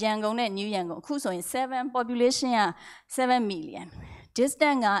တို့ရန်ကုန်နဲ့ New Yangon အခုဆိုရင်7 population က7 million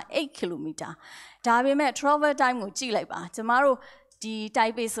distance က8 kilometer ဒါပေမဲ့ travel time ကိုကြည့်လိုက်ပါကျမတို့ဒီ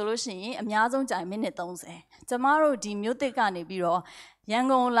Taipei ဆိုလို့ရှိရင်အများဆုံးကြာမိနစ်30ကျမတို့ဒီမြို့သစ်ကနေပြီးတော့ရန်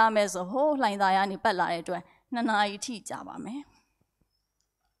ကုန်လာမယ်ဆိုဟိုးလှိုင်သာယာနေပတ်လာတဲ့အတွက်2နာရီထိကြာပါမယ်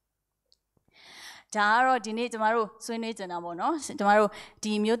ဒါကတော့ဒီနေ့ကျမတို့ဆွေးနွေးကြတာပေါ့နော်ကျမတို့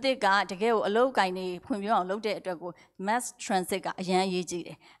ဒီမြို့သစ်ကတကယ်ကိုအလုပ်ကိုင်နေဖွံ့ဖြိုးအောင်လုပ်တဲ့အတွက်ကို mass transit ကအရန်အရေးကြီးတ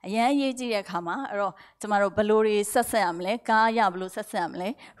ယ်အရန်အရေးကြီးတဲ့အခါမှာအဲ့တော့ကျမတို့ဘယ်လိုတွေဆက်ဆက်ရမလဲကားရဘယ်လိုဆက်ဆက်ရမလဲ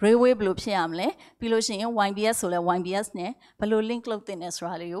railway ဘယ်လိုဖြစ်ရမလဲပြီးလို့ရှိရင် YBS ဆိုလဲ YBS နဲ့ဘယ်လို link လုပ်တင်နေဆို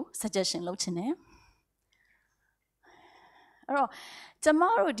တာလေးကို suggestion လုပ်ချင်တယ်အဲ့တော့ကျမ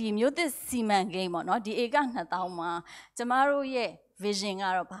တို့ဒီမြို့သစ်စီမံကိန်းပေါ့နော်ဒီဧက2000မှာကျမတို့ရဲ့ vision က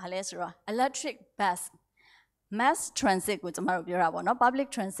တော့ဘာလဲဆိုတော့ electric bus mass transit ကိုကျမတို့ပြောတာပေါ့နော် public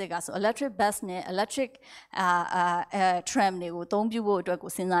transit ကဆို electric bus နဲ့ electric tram တွေကိုအသုံးပြုဖို့အတွက်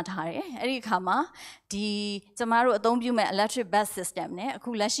ကိုစဉ်းစားထားတယ်အဲ့ဒီအခါမှာဒီကျမတို့အသုံးပြုမဲ့ electric bus system နဲ့အ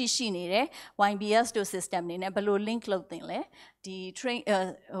ခုလက်ရှိနေတဲ့ YBS တို့ system တွေနဲ့ဘယ်လို link လုပ်တင်လဲဒီ train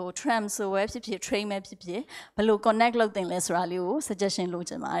tram ဆိုဝဲဖြစ်ဖြစ် train ပဲဖြစ်ဖြစ်ဘယ်လို connect လုပ်တင်လဲဆိုတာလေးကို suggestion လုပ်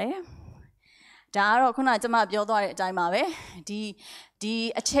ချင်ပါတယ်ဒါကတော့ခုနကျမပြောသွားတဲ့အတိုင်းပါပဲဒီ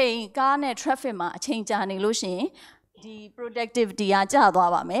အချိန်ကားနဲ့ traffic မှာအချိန်ကြာနေလို့ရှိရင်ဒီ productivity ကကျ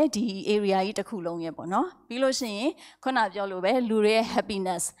သွားပါမယ်ဒီ area ကြီးတစ်ခုလုံးရဲ့ပေါ့နော်ပြီးလို့ရှိရင်ခုနပြောလို့ပဲလူတွေရဲ့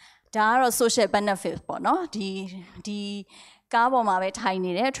happiness ဒါကတော့ social benefit ပေါ့နော်ဒီကားပေါ်မှာပဲထိုင်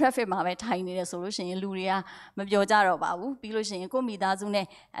နေတယ် traffic မှာပဲထိုင်နေတယ်ဆိုလို့ရှိရင်လူတွေကမပြောကြတော့ပါဘူးပြီးလို့ရှိရင်ကိုယ့်မိသားစုနဲ့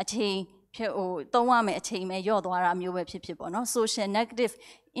အချိန်သုံးရမယ်အချိန်ပဲယော့သွားတာမျိုးပဲဖြစ်ပေါ့နော် social negative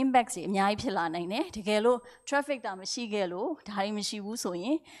impact တွေအများကြီးဖြစ်လာနိုင်တယ်တကယ်လို့ traffic တာမရှိခဲ့လို့ဒါတွေမရှိဘူးဆိုရ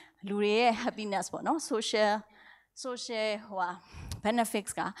င်လူတွေရဲ့ happiness ပေါ့နော် social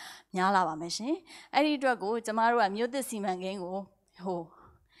benefits ကများလာပါမယ်ရှင်အဲ့ဒီအတွက်ကိုကျမတို့ကမြို့သစ်စီမံကိန်းကို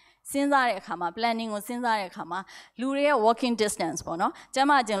စဉ်းစားတဲ့အခါမှာ planning ကိုစဉ်းစားတဲ့အခါမှာလူတွေရဲ့ walking distance ပေါ့နော်ကျ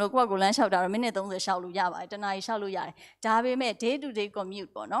မကျင်လို့ကိုယ့်ကိုလမ်းလျှောက်တာတော့မိနစ်30လျှောက်လို့ရပါတယ်တနားရီလျှောက်လို့ရတယ်ဒါပေမဲ့ day to day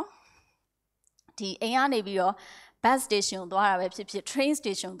commute ပေါ့နော်ဒီအိမ်ကနေပြီးတော့ bus station သွားတာပဲဖြစ်ဖြစ် train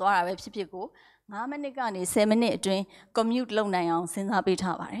station သွားတာပဲဖြစ်ဖြစ်ကို9မိနစ်ကနေ10မိနစ်အတွင်း commute လုပ်နိုင်အောင်စဉ်းစားပေး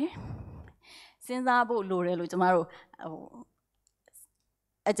ထားပါတယ်စဉ်းစားဖို့လိုတယ်လို့ကျမတို့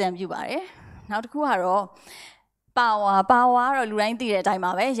အကြံပြုပါတယ်နောက်တစ်ခုကတော့ power ကတော့လူတိုင်းသိတဲ့အတိုင်း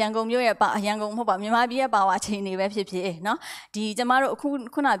ပါပဲရန်ကုန်မြို့ရဲ့ရန်ကုန်မဟုတ်ပါမြန်မာပြည်ရဲ့ power အချိန်တွေပဲဖြစ်ဖြစ်เนาะဒီကျမတို့အခု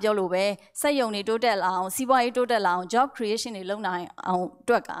ခုနပြောလို့ပဲစက်ရုံတွေတိုးတက်လာအောင်စီးပွားရေးတိုးတက်လာအောင် job creation တွေလုပ်နိုင်အောင်အ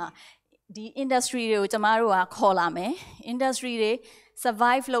တွက်ကဒီ industry တွေကိုကျမတို့ကခေါ်လာမယ် industry တွေ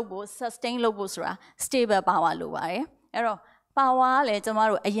survive လုပ်ဖို့ sustain လုပ်ဖို့ဆိုတာ stable power လိုပါတယ်အဲ့တော့ power ကလည်းကျမ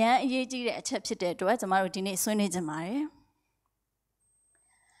တို့အရန်အရေးကြီးတဲ့အချက်ဖြစ်တဲ့အတွက်ကျမတို့ဒီနေ့ဆွေးနွေးကြပါတယ်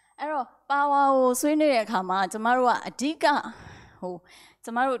အဲ့တော့ power ကိုဆွေးနွေးတဲ့အခါမှာကျမတို့ကအဓိကကျ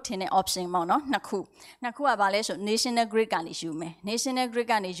မတို့ထင်တဲ့ option ပေါ့နော်နှစ်ခုကဘာလဲဆို national grid ကနေယူမယ် national grid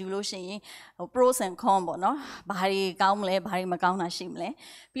ကနေယူလို့ရှိရင်pros and cons ပေါ့နော်ဘာတွေကောင်းမလဲဘာတွေမကောင်းတာရှိမလဲ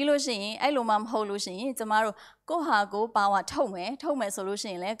ပြီးလို့ရှိရင်အဲ့လိုမှမဟုတ်လို့ရှိရင်ကျမတို့ကိုယ့်ဟာကိုယ် power ထုတ်မယ်ဆိုလို့ရှိ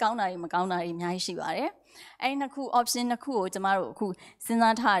ရင်လည်းကောင်းတာတွေမကောင်းတာတွေအများကြီးရှိပါတယ်အဲ့နှစ်ခု option နှစ်ခုကိုကျမတို့အခုစဉ်း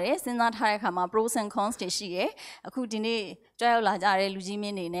စားထားတဲ့အခါမှာ pros and cons တွေရှိတယ်အခုဒီနေ့ကြွရောက်လာကြတဲ့လူကြီးမ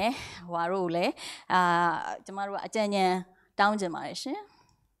င်းတွေနဲ့ဟိုဟာတို့လည်းကျမတို့ကအကြံဉာဏ်တောင်းကြပါတယ်ရှင်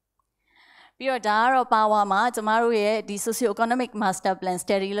ပြီးတော့ဒါကတော့ power မှာကျမတို့ရဲ့ဒီ socio economic master plan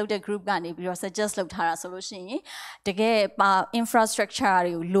study လုပ်တဲ့ group ကနေပြီးတော့ suggest လုပ်ထားတာဆိုလို့ရှိရင်တကယ် infrastructure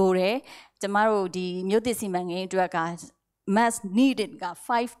တွေကိုလိုတယ်ကျမတို့ဒီမြို့သစ်စီမံကိန်းအတွက်က mass needed က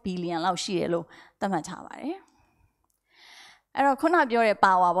5 billion လောက်ရှိတယ်လို့သတ်မှတ်ထားပါတယ်အဲ့တော့ခုနပြောတဲ့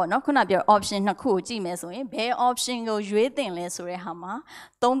power ပေါ့နော်ခုနပြော option နှစ်ခုကိုကြည့်မယ်ဆိုရင်ဘယ် option ကိုရွေးသင့်လဲဆိုတဲ့ဟာမှာ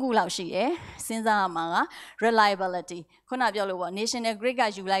3ခုလောက်ရှိတယ်စဉ်းစားရမှာက reliability ခုနပြောလို့ပေါ့ national grid က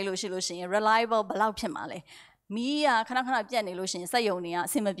ယူလိုက်လို့ရှိရင် reliable ဘယ်လောက်ဖြစ်မှာလဲမီးကခဏပြတ်နေလို့ရှိရင်စက်ရုံတွေကအ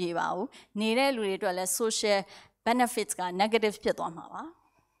ဆင်မပြေပါဘူးနေတဲ့လူတွေအတွက်လည်း social benefits က negative ဖြစ်သွားမှာပါ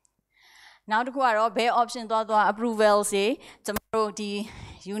နောက်တစ်ခုကတော့ဘယ် option သွား approval စီကျမတို့ဒီ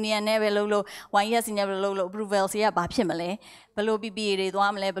union နဲ့ပဲလုပ်လို့ YES နဲ့ပဲလုပ်လို့ approval စီကဘာဖြစ်မလဲဘယ်လို PPA တွေ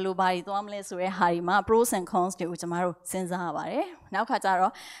သွားမလဲဘယ်လိုဘာတွေသွားမလဲဆိုတဲ့ဟာဒီမှာ pros and cons တွေကိုကျမတို့စဉ်းစားရပါတယ်နောက်ခါကျ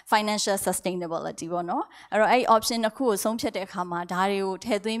တော့ financial sustainability ပေါ့နော်အဲ့တော့အဲ့ option တစ်ခုကိုဆုံးဖြတ်တဲ့အခါမှာဒါတွေကိုထ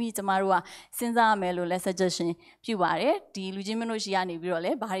ည့်သွင်းပြီးကျမတို့ကစဉ်းစားရမယ်လို့လည်း suggestion ပြုပါတယ်ဒီလူချင်းမတို့ရှိကနေပြီးတော့လ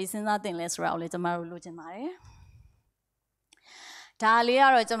ည်းဘာတွေစဉ်းစားသင့်လဲဆိုတာကိုလည်းကျမတို့လိုချင်ပါတယ်ဒါလေးက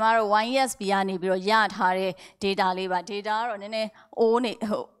တော့ကျမတို့ YESB ကနေပြီးတော့ရထားတဲ့ data လေးပါ data ကတော့နည်းနည်း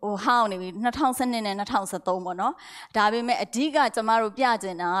ဟောင်းနေပြီ2012နဲ့2013ပေါ့နော်ဒါပေမဲ့အဓိကကျမတို့ပြချ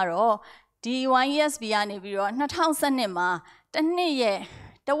င်တာကတော့ဒီ YESB ကနေပြီးတော့2012မှာတစ်နှစ်ရဲ့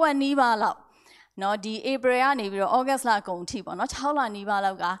တဝက်နီးပါးလောက်နော်ဒီ April ကနေပြီးတော့ August လကုန်ထိပေါ့နော်6လနီးပါး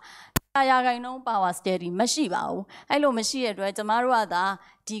လောက်ကရာခိုင်နှုန်း power steady မရှိပါဘူးအဲ့လိုမရှိတဲ့အတွက်ကျမတို့ကသာ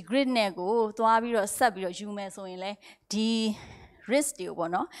ဒီ grid နဲ့ကိုသွားပြီးတော့ဆက်ပြီးတော့ယူမယ်ဆိုရင်လေဒီ risk တွေ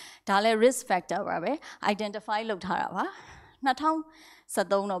ပေါ့နော်ဒါလည်း risk factor ပါပဲ identify လုပ်ထားတာပါ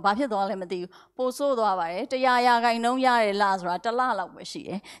2013တော့ဘာဖြစ်သွားလဲမသိဘူးပိုဆိုးသွားပါတယ်100ရာခိုင်နှုန်းရတယ်လားဆိုတာတစ်လလောက်ပဲရှိတ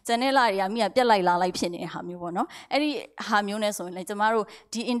ယ်ကျန်တဲ့လတွေကမိကပြက်လိုက်လာလိုက်ဖြစ်နေတဲ့ဟာမျိုးပေါ့နော်အဲ့ဒီဟာမျိုးနဲ့ဆိုရင်လည်းကျမတို့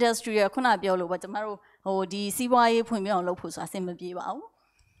ဒီ industry ရခုနပြောလို့ပေါ့ကျမတို့ဒီစီးပွားရေးဖွံ့ဖြိုးအောင်လုပ်ဖို့ဆိုတာအဆင်မပြေပါဘူး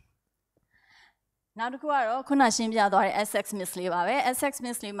နောက်တစ်ခုကတော့ခုနရှင်းပြသွားတဲ့ SX miss လေးပါပဲ SX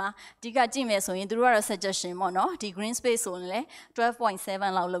miss လေးမှာအဓိကကြည့်မယ်ဆိုရင်သူတို့ကတော့ suggestion ပေါ့နော်ဒီ green space ဆိုရင်လည်း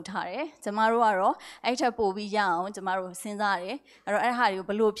 12.7 လောက်လောက်ထားတယ်ကျမတို့ကတော့အဲ့ထက်ပိုပြီးရအောင်ကျမတို့စဉ်းစားရတယ်အဲ့တော့အဲ့ဟာတွေကို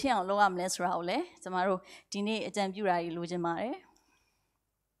ဘယ်လိုဖြစ်အောင်လုပ်ရမလဲဆိုတာကိုလည်းကျမတို့ဒီနေ့အကြံပြုတာတွေလိုချင်ပါတယ်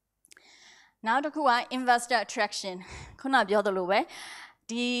နောက်တစ်ခုက investor attraction ခုနပြောသလိုပဲ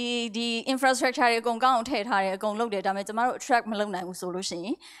ဒီ infrastructure တွေအကုန်ကောင်းအောင်ထည့်ထားတယ်အကုန်လုပ်တယ်ဒါပေမဲ့ကျမတို့ attract မလုပ်နိုင်ဘူးဆိုလို့ရှိရ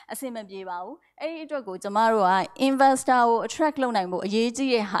င်အဆင်မပြေပါဘူးအဲ့ဒီအတွက်ကိုကျမတို့က investor ကို attract လုပ်နိုင်ဖို့အရေး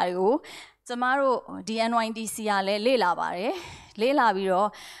ကြီးတဲ့ဟာတွေကိုကျမတို့ဒီ NYDC ကလည်းလေ့လာပါတယ်လေ့လာပြီးတော့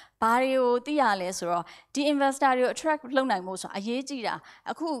ဘာတွေကိုသိရလဲဆိုတော့ဒီ investor တွေကို attract လုပ်နိုင်ဖို့ဆိုတာအရေးကြီးတာ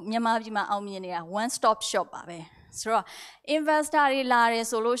အခုမြန်မာပြည်မှာအောင်မြင်နေတာ one stop shop ပါပဲဆိုတော့ investor တွေလာတယ်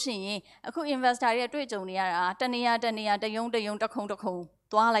ဆိုလို့ရှိရင်အခု investor တွေတွေ့ကြုံနေရတာတနေရာတယုံတခုံ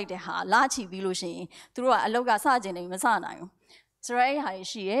သွားလိုက်တဲ့ဟာလာချီပြီးလို့ရှိရင်သူတို့ကအလောက်ကစကျင်နေမစနိုင်ဘူးဆိုတော့အဲ့ဒီဟာ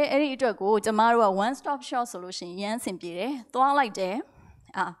ရှိရဲအဲ့ဒီအတွက်ကိုကျမတို့က one stop shop ဆိုလို့ရှိရင်ရမ်းစင်ပြေတယ်သွားလိုက်တယ်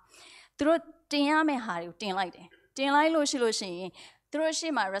သူတို့တင်ရမယ့်ဟာတွေကိုတင်လိုက်တယ်တင်လိုက်လို့ရှိရင်သူတို့ရှိ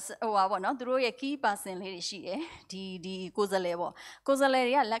မှပေါ့နော်သူတို့ရဲ့ key person လေးတွေရှိတယ်ဒီကိုယ်စားလှယ်ပေါ့ကိုယ်စားလှယ်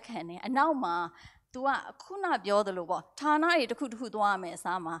တွေကလက်ခံတယ်အနောက်မှာသူကခုနပြောသလိုပေါ့ဌာနတွေတစ်ခုသွားရမယ်အ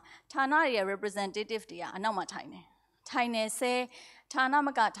စားမှာဌာနတွေရဲ့ representative တွေကအနောက်မှာထိုင်နေဆဲဌာနမ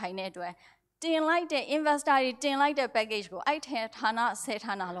ကထိုင်တဲ့အတွက်တင်လိုက်တဲ့ investor တွေတင်လိုက်တဲ့ package ကိုအဲ့ထဲဌာန10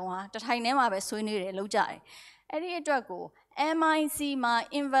ဌာနလုံးဟာတစ်ထိုင်ထဲမှာပဲဆွေးနွေးတယ်လုပ်ကြတယ်အဲ့ဒီအတွက်ကို MIC မှာ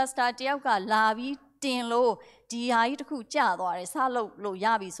investor တယောက်ကလာပြီးတင်လို့ဒီဟာကြီးတစ်ခုကျသွားတယ်စလို့ရ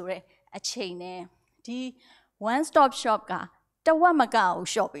ပြီဆိုတော့အချိန်နဲ့ဒီ one stop shop ကတဝက်မကအောင်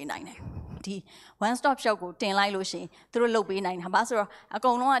shop ပေးနိုင်တယ်ဒီ one stop shop ကိုတင်လိုက်လို့ရှိရင်သူတို့လုပ်ပေးနိုင်တာဘာဆိုတော့အ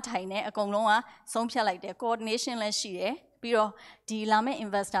ကုန်လုံးကထိုင်နေအကုန်လုံးကဆုံးဖြတ်လိုက်တယ် coordination လည်းရှိတယ်ပြီးတော့ဒီလာမယ့်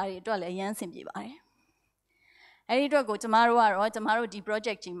investor တွေအတွက်လည်းအရန်ဆင်ပြေပါတယ်အဲ့ဒီအတွက်ကိုကျမတို့ဒီ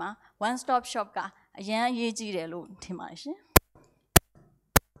project ကြီးမှာ one stop shop ကအရန်အရေးကြီးတယ်လို့ထင်ပါတယ်ရှင်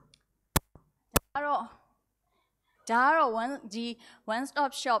ဒါကတော့ one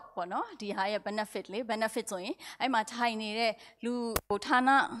stop shop ပေါ့နော်ဒီဟာရဲ့ benefit ဆိုရင်အဲ့မှာထိုင်နေတဲ့လူဌာန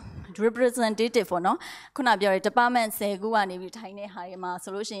representative ပေါ့နော်ခုနပြောတဲ့ department 10ခုကနေပြီးထိုင်တဲ့ဟာတွေမှာ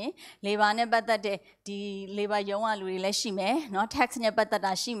ဆိုလို့ရှိရင် labor နဲ့ပတ်သက်တဲ့ဒီ labor ရုံးကလူတွေလည်းရှိမယ်နော် tax နဲ့ပတ်သက်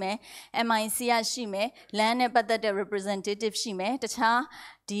တာရှိမယ် MIC ကရှိမယ် land နဲ့ပတ်သက်တဲ့ representative ရှိမယ်တခြား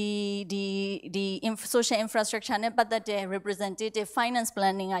ဒီ social infrastructure နဲ့ပတ်သက်တဲ့ representative finance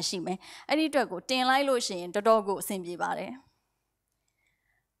planning ကရှိမယ်အဲ့ဒီအတွက်ကိုတင်လိုက်လို့ရှိရင်တော်တော်ကိုအဆင်ပြေပါတယ်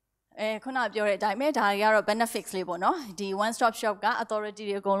ခုနပြောတဲ့အတိုင်းပဲဒါတွေကတော့ benefits လေးပေါ့နော်ဒီ one stop shop က authority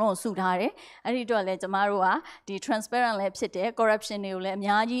တွေအကုန်လုံးကိုစုထားတယ်အဲ့ဒီအတွက်လည်းကျမတို့ကဒီ transparent လည်းဖြစ်တယ် corruption တွေကိုလည်းအ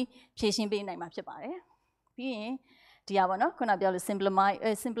များကြီးဖြေရှင်းပေးနိုင်မှာဖြစ်ပါတယ်ပြီးရင်ဒီပါနော်ခုနပြောလို့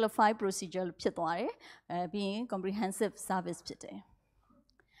simplify procedure ဖြစ်သွားတယ်ပြီးရင် comprehensive service ဖြစ်တယ်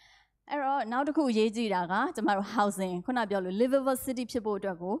အဲ့တော့နောက်တစ်ခုအရေးကြီးတာကကျမတို့ housing ခုနပြောလို့ livable city ဖြစ်ဖို့အတွ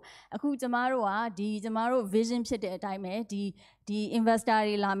က်ကိုအခုကျမတို့ကကျမတို့ vision ဖြစ်တဲ့အတိုင်းပဲဒီ investor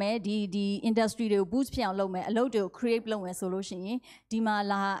တွေလာမယ်ဒီ industry တွေကို boost ဖြစ်အောင်လုပ်မယ်အလုပ်တွေကို create လုပ်မယ်ဆိုလို့ရှိရင်ဒီမှာ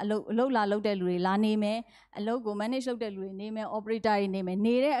အလုပ်လုပ်တဲ့လူတွေလာနေမယ်အလုပ်ကို manage လုပ်တဲ့လူတွေနေမယ် operator တွေနေမယ်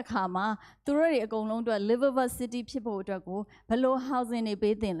နေတဲ့အခါမှာသူတို့တွေအကုန်လုံးအတွက် livable city ဖြစ်ဖို့အတွက်ကိုဘယ်လို housing တွေ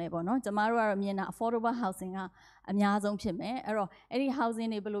ပေးတင်လဲပေါ့နော်ကျမတို့ကတော့မြင်တာ affordable housing ကအများဆုံးဖြစ်မယ်အဲ့တော့အဲ့ဒီ housing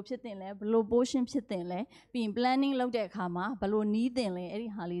တွေဘယ်လိုဖြစ်တင်လဲဘယ်လို portion ဖြစ်တင်လဲပြီးရင် planning လုပ်တဲ့အခါမှာဘယ်လိုနီးတင်လဲအဲ့ဒီ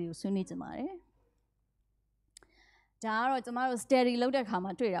ဟာလေးတွေကိုဆွေးနွေးကြပါတယ် ဒါကတော့ကျမတို့ steady လုပ်တဲ့ခါ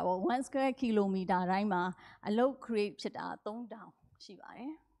မှာတွေ့တာပေါ့1 square kilometer တိုင်းမှာအလုပ် create ဖြစ်တာ3000ရှိပါတ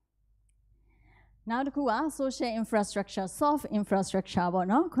ယ်နောက်တစ်ခုက social infrastructure soft infrastructure ပေါ့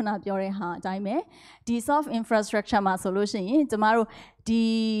နော်ခုနပြောတဲ့ဟာအတိုင်းပဲဒီ soft infrastructure မှာဆိုလို့ရှိရင်ကျမတို့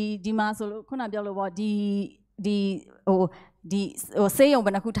ဒီမှာဆိုလို့ခုနပြောလို့ပေါ့ဒီစေးရုံဘ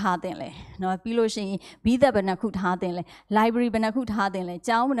ယ်နှခုထားတင်လဲเนาะပြီးလို့ရှိရင်ဘီးသက်ဘယ်နှခုထားတင်လဲ library ဘယ်နှခုထားတင်လဲ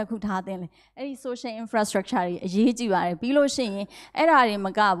ကျောင်းဘယ်နှခုထားတင်လဲအဲ့ဒီ social infrastructure တွေအရေးကြီးပါတယ်ပြီးလို့ရှိရင်အဲ့ဒါတွေမ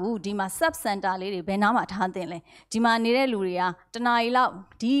ကဘူးဒီမှာ sub center လေးတွေဘယ်နားမှာထားတင်လဲဒီမှာနေတဲ့လူတွေကတနားရီလောက်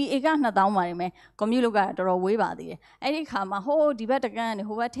ဒီဧက2000ပါနေမယ် commute လုပ်ရတာတော်တော်ဝေးပါသေးတယ်အဲ့ဒီခါမှာဟိုးဒီဘက်တကန်းကနေ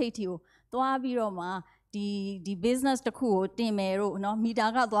ဟိုဘက်ထိပ်ထီကိုသွားပြီးတော့မှဒီ business တစ်ခုကိုတင်မယ်တို့เนาะမီတာ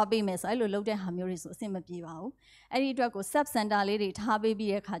ကသွားပေးမယ်ဆိုအဲ့လိုလုပ်တဲ့ဟာမျိုးတွေဆိုအဆင်မပြေပါဘူးအဲ့ဒီအတွက်ကို sub center လေးတွေထားပေး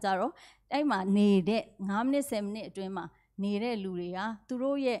ပြီးတဲ့ခါကျတော့အဲ့မှာနေတဲ့9မိနစ်10မိနစ်အတွင်းမှာနေတဲ့လူတွေကသူ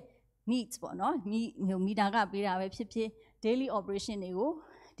တို့ရဲ့ needs ပေါ့เนาะမီတာကပေးတာပဲဖြစ်ဖြစ် daily operation တွေကို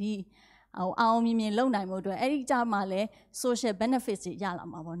ဒီအောင်မြင်လုပ်နိုင်မှုအတွက်အဲ့ဒီကြမှာလဲ social benefits တွေရလာ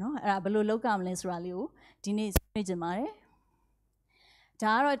မှာပေါ့เนาะအဲ့ဒါဘယ်လိုလုပ်ကြမလဲဆိုတာလေးကိုဒီနေ့ဆွေးနွေးကြပါတယ်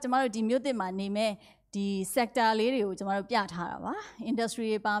ဒါကတော့ကျမတို့ဒီမြို့သစ်မှာနေမဲ့ဒီ sector လေးတွေကိုကျမတို့ပြထားတာပါ industry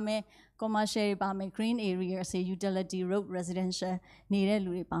တွေပါမယ် commercial တွေပါမယ် green area တွေ utility road residential နေတဲ့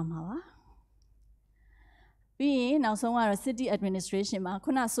လူတွေပါမှာပါပြီးရင်နောက်ဆုံးကတော့ city administration မှာခု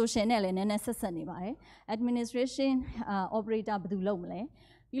န social နဲ့လည်းနည်းနည်းဆက်ဆက်နေပါတယ် administration operator ဘယ်သူလုပ်မလဲ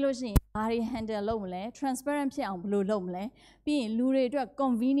ပြီးလို့ရှိရင်ဘာတွေ handle လုပ်မလဲ transparent ဖြစ်အောင်ဘယ်လိုလုပ်မလဲပြီးရင်လူတွေအတွက်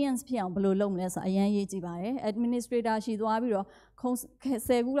convenience ဖြစ်အောင်ဘယ်လိုလုပ်မလဲဆိုတာအရင်ရေးကြည့်ပါတယ် administrator ရှိသွားပြီးတော့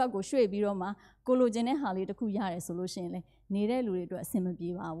10ခုလောက်ကိုရွှေ့ပြီးတော့မှကိုလိုချင်တဲ့ဟာလေးတစ်ခုရတယ်ဆိုလို့ရှိရင်လေနေတဲ့လူတွေအတွက်အဆင်မပြေ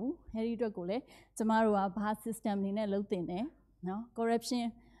ပါဘူးအဲဒီအတွက်ကိုလည်းကျမတို့ကဘာ system တွေနဲ့လုပ်တင်တယ်နော် corruption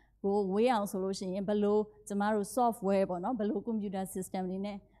ကိုဝေးအောင်ဆိုလို့ရှိရင်ဘယ်လိုကျမတို့ software ပေါ့နော်ဘယ်လို computer system တွေ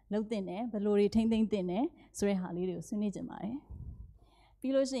နဲ့လုပ်တင်တယ်ဘယ်လိုတွေထိမ့်သိမ့်တင်တယ်ဆိုတဲ့ဟာလေးတွေကိုဆွေးနွေးကြပါတယ်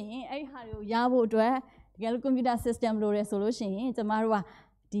ပြီးလို့ရှိရင်အဲ့ဒီဟာတွေကိုရဖို့အတွက်တကယ်လို့ computer system လိုတယ်ဆိုလို့ရှိရင်ကျမတို့က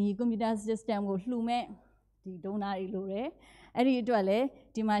ဒီ computer system ကိုလှူမဲ့ဒီ donor တွေလိုတယ်အဲ့ဒီအတွက်လည်း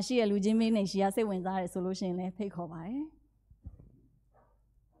ဒီမှာရှိရလူချင်းမင်းတွေရှိရစိတ်ဝင်စားတယ်ဆိုလို့ရှိရင်လည်းဖိတ်ခေါ်ပါတယ်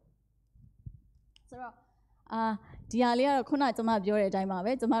ဆိုတော့ဒီဟာလေးကတော့ခုနကျမပြောတဲ့အတိုင်းပါ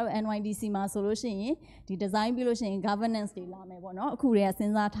ပဲကျမတို့ NYDC မှာဆိုလို့ရှိရင်ဒီ design ပြီးလို့ရှိရင် governance တွေလာမယ်ပေါ့နော်အခုတည်းကစ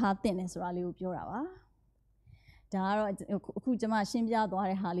ဉ်းစားထားတင်တယ်ဆိုတာလေးကိုပြောတာပါဒါကတော့အခုကျမရှင်းပြသွား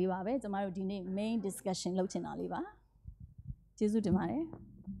တဲ့ဟာလေးပါပဲကျမတို့ဒီနေ့ main discussion လုပ်ချင်တာလေးပါကျေးဇူးတင်ပါတယ်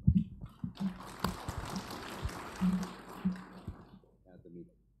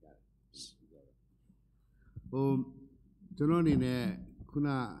ကျွန်တော်အနေနဲ့ခုန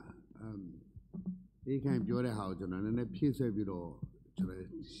အေးခိုင်ပြောတဲ့ဟာကိုကျွန်တော်နည်းနည်းဖြည့်ဆွဲပြီးတော့ကျွန်တော်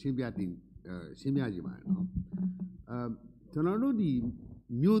ရှင်းပြကြည့်ပါတယ်နော်ကျွန်တော်တို့ဒီ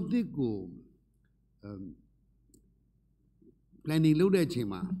မြို့သစ်ကို planning လုပ်တဲ့အချိန်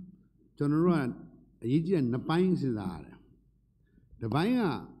မှာကျွန်တော်တို့ကအရေးကြီးတဲ့နှစ်ပိုင်းစဉ်းစားရတယ်တစ်ပိုင်းက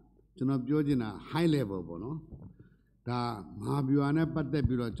ကျွန်တော်ပြောချင်တာ high level ပေါ့နော်ဒါမဟာဗျူဟာနဲ့ပတ်သက်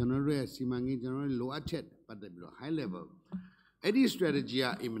ပြီးတော့ကျွန်တော်တို့ရဲ့စီမံကိန်းကျွန်တော်တို့လိုအပ်ချက်ပတ်သက်ပြီးတော့ high level အဲ့ဒီ strategy က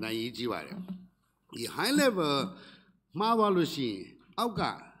အင်မတန်ရေးကြီးပါတယ်ဒီ high level မှားသွားလို့ရှိရင်အောက်က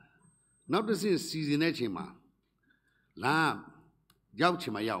နောက်တစ်ဆင့်စီစဉ်တဲ့အချိန်မှာလာရောက်ချ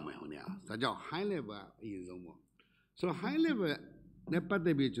င်မှရောက်မယ်ဟိုနေရာဒါကြောင့် high level အရင်ဆုံးပေါ့ဆိုတော့ high level နဲ့ပတ်သ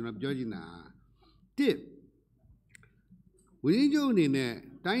က်ပြီးကျွန်တော်ပြောချင်တာတစ်ဝင်းကျုံအနေနဲ့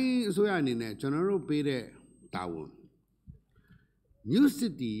တိုင်းအစိုးရအနေနဲ့ကျွန်တော်တို့ပေးတဲ့တာဝန် New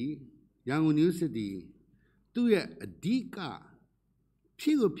City Yangon New City သူ့ရဲ့အဓိကဖြ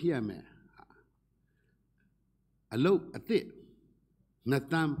စ်ရမယ်အလုပ်အသစ်နှစ်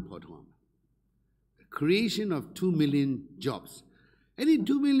တန်းပေါ်ထွန်း creation of 2 million jobs အဲ့ဒီ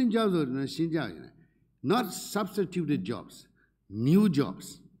2 million jobs ကိုကျွန်တော်ရှင်းကြရင် not substituted jobs new jobs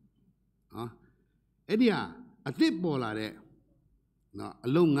အဲ့ဒီဟာအသစ်ပေါ်လာတဲ့နော်အ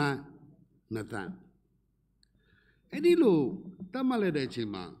လုပ်ငန်းနှစ်တန်းအဲ့ဒီလိုတတ်မှတ်လိုက်တဲ့အချိန်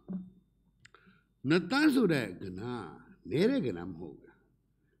မှာနှစ်တန်းဆိုတဲ့ကဏ္ဍနေတဲ့ကဏ္ဍမဟုတ်ဘူး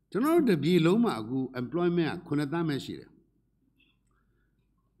ကျွန်တော်တို့တပြည်လုံးမှာအခု employment က9တန်းပဲရှိတယ်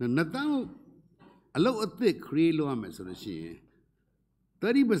နှစ်တန်းအလုပ်အသစ် create လုပ်ရမယ်ဆိုလို့ရှိရင်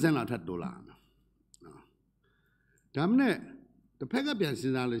 30% လောက်ထပ်တိုးလာမယ်နော်ဒါမှနဲ့တစ်ဖက်ကပြန်စ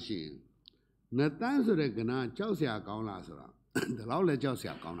ဉ်းစားလို့ရှိရင်နှစ်တန်းဆိုတဲ့ကဏ္ဍကြောက်စရာကောင်းလားဆိုတော့ဒီလောက်လည်းကြောက်စ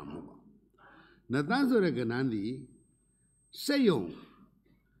ရာကောင်းတာမဟုတ်ပါဘူးနှစ်တန်းဆိုတဲ့ကဏ္ဍဒီစက်ယုံ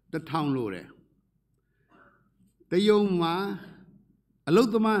1000လို့တယ်တယုံမှာအလုတ်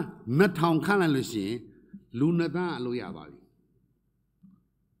သမား2000ခန့်လိုက်လို့ရှိရင်လူနှစ်တန်းအလုပ်ရပါပြီ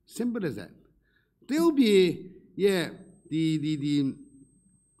simple as that တရုတ်ပြည်ရဲ့ဒီ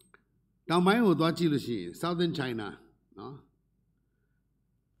တောင်ပိုင်းကိုသွားကြည့်လို့ရှိရင် Southern China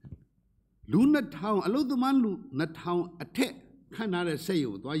Luna town, a lot of man, not town, a tech, can't say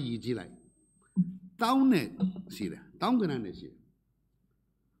you, do I easy like. Town it, see there, town can see.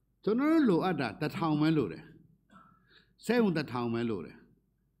 So no low at that town my lord. Say on the town my lord.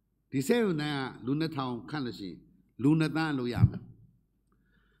 The same now, Luna town can't see, Luna dan lo yam.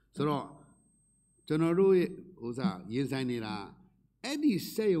 So, General Oza, yes, I need a Eddie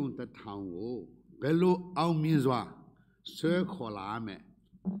say on the town, below our means wa, circle army,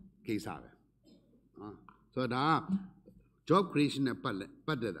 case of it. So, the job creation a better,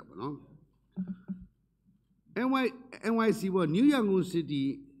 no? NYC was New Yangon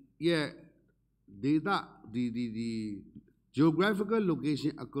City, yeah, data, the geographical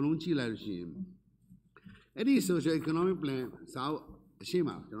location, a Colonchi Larshim. Eddie social economic plan, South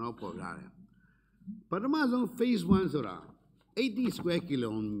Shima, General Pogara. But Amazon phase 1 sora 80 square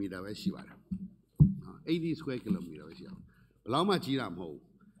kilometer 80 square kilometer ဘယ်လောက်မှကြီးတာမဟုတ်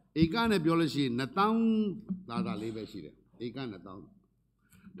ဧကနဲ့ပြောလို့ရှိရင်2000သာသာလေးပဲရှိတယ်ဧက2000ဒါ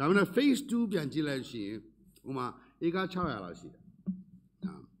ပေမဲ့ phase 2ပြန်ကြည့်လိုက်ရှိရင်ဟိုမှာဧက600လောက်ရှိတယ်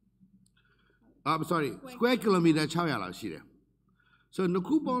sorry square kilometer 600လောက်ရှိတယ်ဆိုတော့နှစ်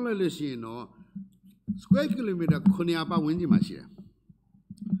ခုပေါင်းလိုက်လို့ရှိရင်တော့ square kilometer 900ပတ်ဝန်းကျင်မှာရှိတယ်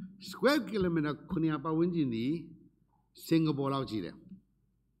Square kilometer 900ပတ်ဝန်းကျင်ဒီစင်ကာပူလောက်ကြီးတယ်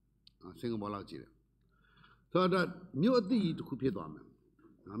စင်ကာပူလောက်ကြီးတယ်ဆိုတော့မြို့အသစ်ကြီးတစ်ခုဖြစ်သွားမယ်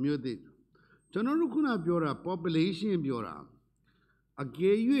မြို့အသစ်ကျွန်တော်တို့ခုနပြောတာ population ပြောတာအက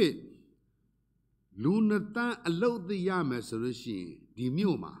ယ်၍လူနှစ်သန်းအလုပ်သိရမယ်ဆိုလို့ရှိရင်ဒီ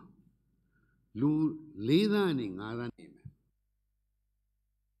မြို့မှာလူ4သန်းနဲ့5သန်းနေမယ်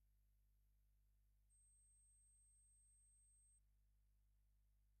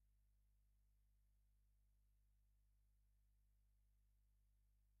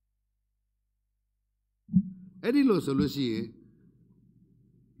အဲ့ဒီလိုဆိုလို့ရှိရင်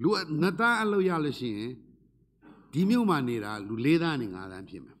လူနှစ်သားအလုပ်ရလို့ရှိရင်ဒီမြို့မှာနေတာလူ4သန်းနဲ့5သန်း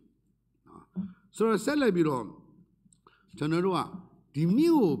ဖြစ်မယ်ဆိုတော့ဆက်လက်ပြီးတော့ကျွန်တော်တို့ကဒီ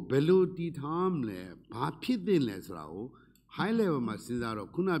မြို့ကိုဘယ်လိုတည်ထားမလဲဘာဖြစ်သင့်လဲဆိုတာကို high level မှာစဉ်းစားတော့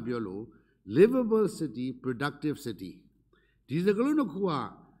ခုနပြောလို့ livable city productive city ဒီစကားလုံးတစ်ခုက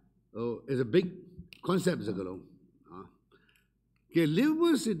is a big concept စကားလုံးကဲ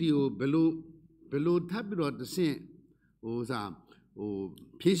livable city ကိုဘယ်လိုထပ်ပြီးတော့တဆင့်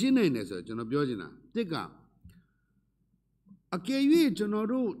ဖြည့်ရှင်းနိုင်တယ်ဆိုတော့ကျွန်တော်ပြောချင်တာတစ်ကအကယ်၍ကျွန်တော်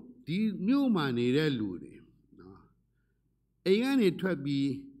တို့ဒီမြို့မှာနေတဲ့လူတွေအိမ်ကနေထွက်ပြီး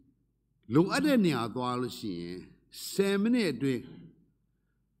လုံအပ်တဲ့နေရာသွားလို့ရှိရင်10မိနစ်အတွင်း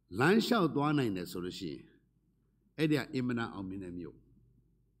လမ်းလျှောက်သွားနိုင်တယ်ဆိုလို့ရှိရင်အဲ့ဒီကအင်မတန်အောင်မြင်တဲ့မြို့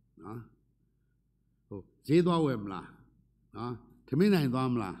ဈေးသွားဝယ်မလားထမင်းနိုင်သွား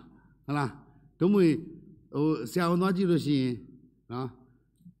မလားဟုတ်လားတို့မွေဆရာဝန်သွားကြည့်လို့ရှိရင်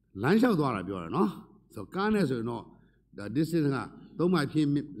လမ်းလျှောက်သွားတာပြောတာဆိုကားနဲ့ဆိုရင်တော့ဒါ distance က3မိုင်ဖြစ်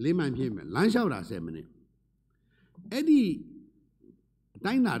4မိုင်ဖြစ်မယ်လမ်းလျှောက်တာ10မိနစ်အဲ့ဒီအ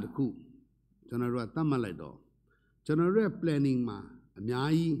တိုင်းတာတစ်ခုကျွန်တော်တို့ကသတ်မှတ်လိုက်တော့ကျွန်တော်တို့ရဲ့ planning မှာအများ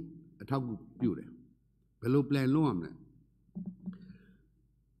ကြီးအထောက်အကူပြုတယ်ဘယ်လို plan လုပ်ရမလဲ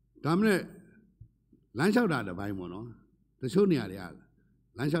ဒါမှမဟုတ်လမ်းလျှောက်တာတစ်ပိုင်းပေါ့နော်တချို့နေရာတွေက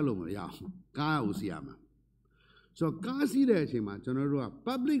လမ်းလျှောက်လို့မရဘူးကားကိုစီရမှာဆိုတော့ကားစီးတဲ့အချိန်မှာကျွန်တော်တို့က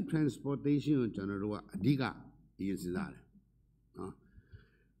public transportation ကိုကျွန်တော်တို့ကအဓိကအရင်စဉ်းစားတယ်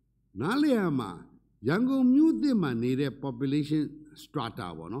နားလည်ရမှာရန်ကုန်မြို့သစ်မှာနေတဲ့ population strata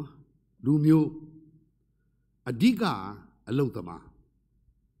ပေါ့နော်လူမျိုးအဓိကအလုပ်သမား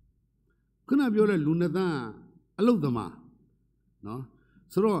ခုနပြောတဲ့လူနှစ်သန်းအလုပ်သမား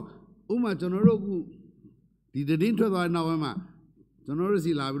ဆိုတော့ဥပမာကျွန်တော်တို့အခုဒီတည်င်းထွက်သွားတဲ့နောက်ပိုင်းမှာကျွန်တော်တို့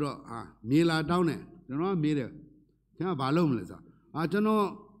စီလာပြီးတော့မြေလာတောင်းတယ်ကျွန်တော်ကမေးတယ်ခင်ဗျာဘာလုပ်မလဲဆိုတော့ကျွန်တော်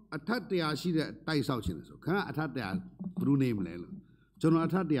အထက်100ရှိတဲ့တိုက်ဆောက်ခြင်းလဲဆိုခင်ဗျာအထက်100ဘယ်လိုနေမလဲလို့ကျွန်တော်အ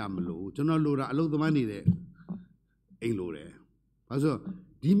ထက်100မလို့ကျွန်တော်လိုတာအလုပ်သမားနေတဲ့အိမ်လိုတယ်ဘာလို့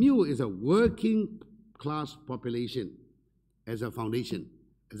ဒီမြို့ is a working class population as a foundation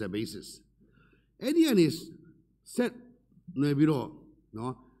as a basis အဲ့ဒီကနေ set နေပြီးတော့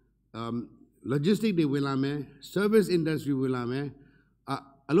logistics တွေဝင်လာမယ် service industry ဝင်လာမယ်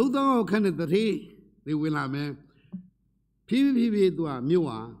အလုပ်သမားခန့်တဲ့တတိတွေဝင်လာမယ်ဖြည်းဖြည်းသူကမြို့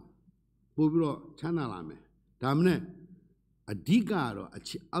ဟာပို့ပြီးတော့ချမ်းသာလာမယ်ဒါမှမဟုတ်အဓိကကတော့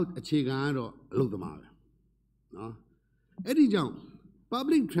အခြေခံကတော့အလုပ်သမားပဲအဲ့ဒီကြောင့်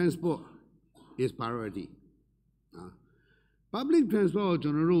public transport is priority public transport ကိုကျွ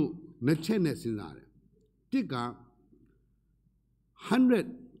န်တော်တို့နှစ်ချက်နဲ့စဉ်းစားတယ်တစ်က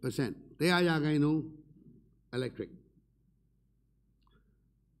 100% တရားရခိုင်နှုန်း electric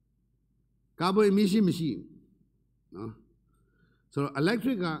carbon emission မရှိ နော်ဆိုတော့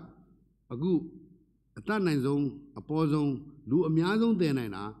electric ကအခုအတတ်နိုင်ဆုံးအပေါ်ဆုံးလူအများဆုံးတင်နို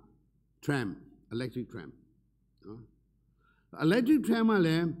င်တာ tram electric tram နော် electric tram ကလ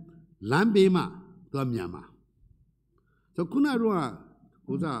ည်းလမ်းဘေးမှာသူကမြန်မှာဆိုခုနကတော့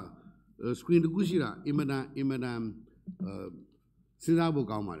ဟိုစား screen တခုရှိတာအင်မတန်စဉ်းစားဖို့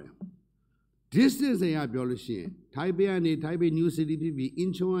ကောင်းပါတယ် distance ရပြောလို့ရှိရင် Taipei ကနေ Taipei New City ဖြစ်ပြီး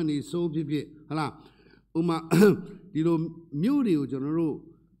Incheon ကနေ Seoul ဖြစ်ဖြစ်ဟုတ်လားဥမာဒီလိုမြို့တွေကိုကျွန်တော်တို့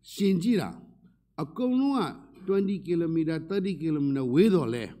ရှင်ကြည့်တာအကုန်လုံးက20 km 30 km ဝေးတော့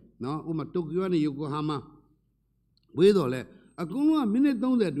လဲနော်ဥမာတိုကျိုကနေ Yokohama ဝေးတော့လဲအကုန်လုံးကမိနစ်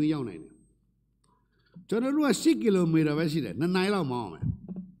30အတွင်းရောက်နိုင်တယ်ကျွန်တော်တို့က10 km ပဲရှိတယ်2 နိုင်လောက်မောင်းအောင်မယ်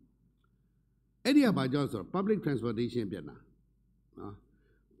အဲ့ဒီကဘာကြောင့်ဆိုတော့ public transportation ပြတ်တာနော်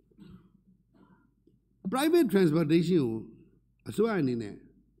private transportation ကိုအစိုးရအနေနဲ့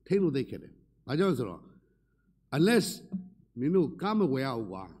ထိန်းလို့သိခဲ့တယ်ဘာကြောင့်ဆိုတော့ unless မင်းတို့ကားမဝယ်ရဘူး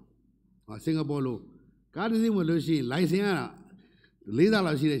ကွာစင်ကာပူလိုကားတစ်စီးဝယ်လို့ရှိရင် license ရတာ4 လ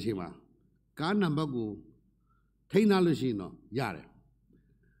လောက်ရှိတဲ့အချိန်မှာကားနံပါတ်ကိုထိန်းထားလို့ရှိရင်တော့ရတယ်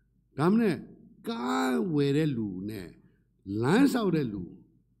ဒါမှမဟုတ်ကားဝယ်တဲ့လူနဲ့လမ်းဆောက်တဲ့လူ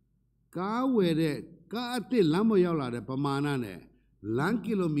ကားဝယ်တဲ့ကားအသစ်လမ်းပေါ်ရောက်လာတဲ့ပမာဏနဲ့လမ်း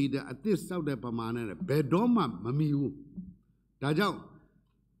ကီလိုမီတာအသစ်ဆောက်တဲ့ပမာဏနဲ့ဘယ်တော့မှမမီဘူးဒါကြောင့်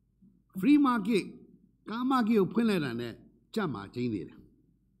free market ကား market ကိုဖွင့်လိုက်တာနဲ့ကြက်မှာကျင်းနေတယ်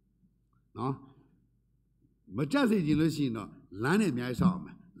နော်မကြက်စေချင်လို့ရှိရင်တော့လမ်းနဲ့အများကြီးဆောက်အောင်မ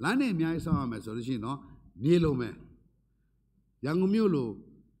ယ်လမ်းနဲ့အများကြီးဆောက်အောင်မယ်ဆိုလို့ရှိရင်တော့မြေလုံးမယ်ရန်ကုန်မြို့လို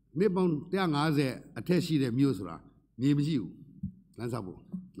နှစ်ပေါင်း150အထက်ရှိတဲ့မြို့ဆိုတာမြေမရှိဘူးလမ်းဆောက်ဖို့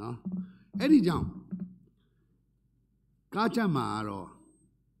နော်အဲ့ဒီကြောင့်ကားချက်မှာတော့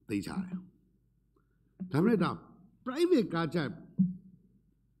သိချတယ်ဒါပေမဲ့ဒါ private ကားချက်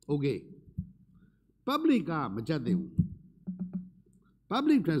okay public ကမကြက်သေးဘူး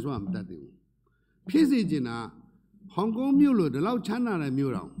public transport မတတ်သေးဘူးဖြစ်စေချင်တာဟောင်ကောင်မြို့လိုဒီလောက်ချမ်းသာတဲ့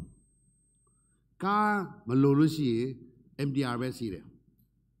မြို့တောင်ကားမလိုလို့ရှိရင် MTR ပဲစီးတယ်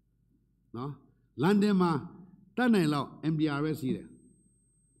နော်လန်ဒန်မှာတတ်နိုင်လောက် MTR ပဲစီးတယ်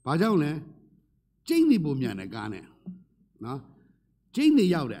ဘာကြောင့်လဲကျိန်းနေပုံမြန်တဲ့ကားနဲ့နော်ကျိန်းနေ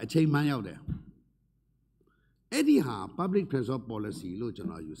ရောက်တယ်အချိန်မှန်းရောက်တယ်အဲ့ဒီဟာ public transport policy လို့ကျွန်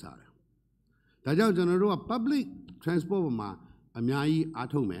တော်ယူဆတယ်ဒါကြောင့်ကျွန်တော်တို့က public transport ပေါ်မှာအများကြီးအား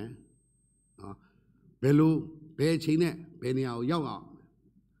ထုတ်မယ်နော်ဘယ်အချိန်နဲ့ဘယ်နေရာကိုရောက်အောင်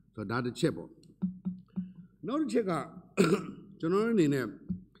ဆိုတော့ဒါတစ်ချက်ပေါ့နောက်တစ်ချက်ကကျွန်တော်အနေနဲ့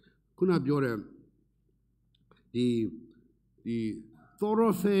ခုနပြောတဲ့ဒီ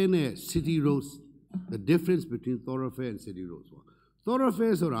thoroughfare နဲ့ city roads the difference between thoroughfare and city roads ပေါ့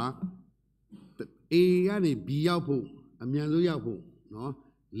thoroughfare ဆိုတာ A ကနေ B ရောက်ဖို့အမြန်ဆုံးရောက်ဖို့နော်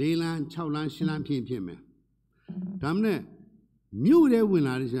4 လမ်း6 လမ်း10 လမ်းဖြစ်မယ်ဒါမှမဟုတ်မြို့ထဲဝင်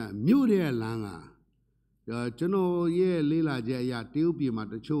လာတဲ့ချိန်မြို့ထဲလမ်းကကျွန်တော်ရဲ့လေးလာချက်အရာတရုတ်ပြည်မှာ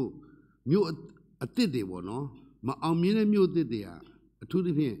တချို့မြို့အသစ်တွေပေါ့နော်မအောင်မြင်တဲ့မြို့အသစ်တွေကအထူးသ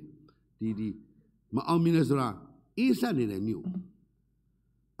ဖြင့်ဒီမအောင်မြင်တဲ့ဆိုတာအေးဆက်နေတဲ့မြို့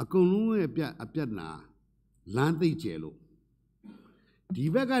အကုန်လုံးရဲ့အပြတ်နာလမ်းသိပ်ကျယ်လို့ဒီ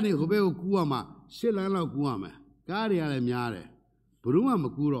ဘက်ကနေဟိုဘက်ကိုကူးရမှာ10 လမ်းလောက်ကူးရမယ်ကားတွေကလည်းများတယ်ဘယ်သူမှမ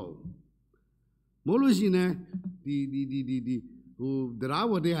ကူးတော့ဘူးမို့လို့ရှိရင်ဒီဟိုတရား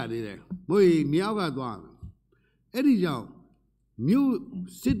ဝတ်တဲ့ဟာတွေတယ်မို့မြောက်ကသွားအဲ့ဒီကြောင့်မြို့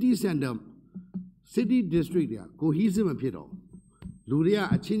city center city district တွေက cohesive မဖြစ်တော့လူတွေက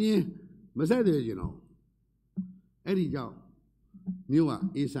အချင်းချင်းမဆက်သွယ်ကြတော့အဲ့ဒီကြောင့်မြို့က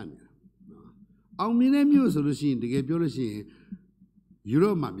အေးဆက်နေတာအောင်မြင်တဲ့မြို့ဆိုလို့ရှိရင်တကယ်ပြောလို့ရှိရင်ယူ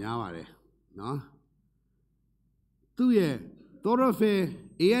ရိုပမှာများပါတယ်နော်သူ့ရဲ့ thoroughfare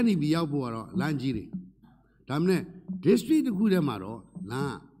ANB ရောက်ဖို့ကတော့လမ်းကြီးတယ်ဒါမှမဟုတ် district တစ်ခုထဲမှာတော့လ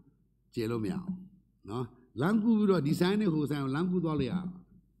မ်းကျယ်လို့မရအောင်နော်လမ်းကူးပြီးတော့ဒီဆိုင်နဲ့ဟိုဆိုင်ကိုလမ်းကူးသွားလိုက်ရအောင်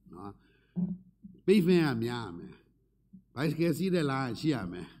နော်ပိတ်ဖင်ကများရမယ်ဘိုက်စကယ်စီးတဲ့လမ်းရှိရ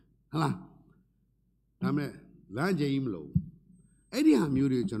မယ်ဟုတ်လားဒါပေမဲ့လမ်းကျယ်ကြီးမလို့အဲ့ဒီဟာ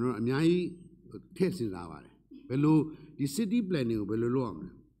မျိုးတွေကျွန်တော်တို့အများကြီးထည့်စဉ်းစားပါတယ်ဘယ်လိုဒီ city planning ကိုဘယ်လိုလုပ်အောင်လဲ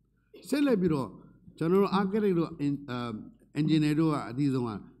ဆက်လက်ပြီးတော့ကျွန်တော်တို့ architect တို့engineer တို့ကအဒီဆုံး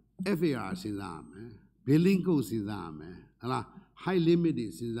က FAR စဉ်းစားရမယ် building code စဉ်းစားရမယ်ဟုတ်လား high limit တွေ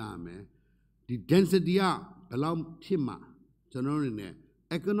စဉ်းစားရမယ်ဒီ density ကဘယ်လောက်ဖြစ်မှကျွန်တော်တို့အနေနဲ့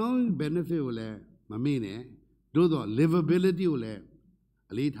economic benefit ကိုလည်းမမေ့နဲ့တို့တော့ livability ကိုလည်း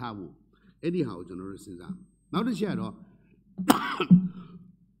အလေးထားဖို့အဲ့ဒီဟာကိုကျွန်တော်တို့စဉ်းစားနောက်တစ်ချက်ကတော့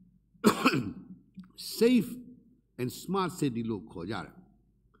safe and smart city လို့ခေါ်ကြတယ်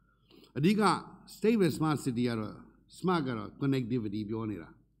အဓိက safe and smart city ကတော့ smart ကတော့ connectivity ပြောနေတာ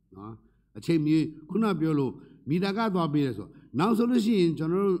နော်အချိန်မြေခုနပြောလို့ မိတာကသွားပေးတယ်ဆိုနောက်ဆိုလို့ရှိရင်ကျွ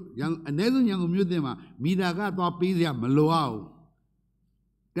န်တော်တို့အနည်းဆုံးရန်ကုန်မြို့တင်မှာမိတာကသွားပေးစရာမလိုအောင်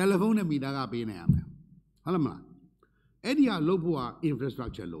တယ်လီဖုန်းနဲ့မိတာကပေးနိုင်ရမယ်ဟုတ်လားမလားအဲ့ဒီဟာလုပ်ဖို့က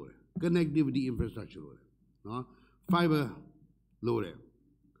infrastructure လိုတယ် connectivity infrastructure လိုတယ်နော် fiber လိုတယ်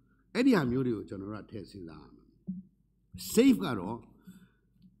အဲ့ဒီဟာမျိုးတွေကိုကျွန်တော်တို့ထည့်စဉ်းစားရမယ် safe ကတော့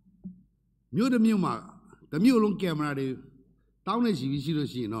မြို့တစ်မြို့မှာတစ်မြို့လုံးကင်မရာတွေတောင်းနေရှိပြီးရှိလို့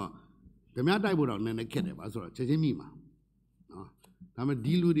ရှိရင်တော့ဓမြတိုက်ဖို့တော့နည်းနည်းခက်တယ်ပါဆိုတော့ချက်ချင်းမိမှာနော်ဒါပေမဲ့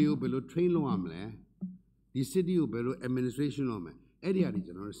ဒီလူတွေကိုဘယ်လို train လုပ်ရမလဲဒီ city ကိုဘယ်လို administration လုပ်မလဲအဲ့ဒီဟာတွေ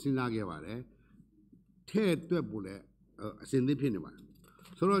ကျွန်တော်တို့စဉ်းစားခဲ့ပါတယ်ထဲ့တွက်ဖို့လည်းအစဉ်သင့်ဖြစ်နေပါတယ်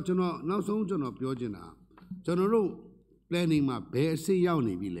ဆိုတော့ကျွန်တော်နောက်ဆုံးကျွန်တော်ပြောချင်တာကျွန်တော်တို့ planning မှာဘယ်အစိရောက်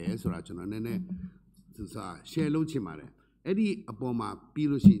နေပြီလဲဆိုတာကျွန်တော်နည်းနည်းshare လုပ်ချင်ပါတယ်အဲ့ဒီအပေါ်မှာပြီး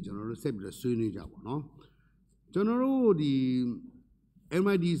လို့ရှိရင်ကျွန်တော်တို့ဆက်ပြီးတော့ဆွေးနွေးကြပါတော့ကျွန်တော်တို့ဒီ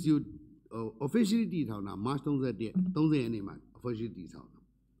MIDC officially တည်ထောင်တာ March 30ရက်နေ့မှာ officially တည်ထောင်တာ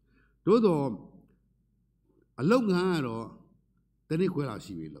တို့တော့အလုပ်ငန်းကတော့တနည်းခွဲလောက်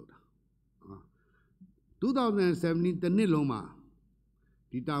ရှိပြီလောက်တာ2017တနှစ်လုံးမှာ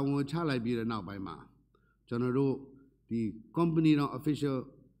ဒီတာဝန်ချလိုက်ပြီးတဲ့နောက်ပိုင်းမှာကျွန်တော်တို့ဒီ company တော့ official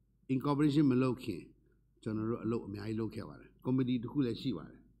incorporation မလုပ်ခင်ကျွန်တော်တို့အလုပ်အများကြီးလုပ်ခဲ့ပါတယ် committee တစ်ခုလည်းရှိပါ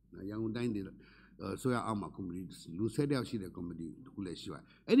တယ်ရန်ကုန်တိုင်းတွေဆိုရအောင်မှာ committee လူ10ယောက်ရှိတဲ့ committee တစ်ခုလည်းရှိပါတယ်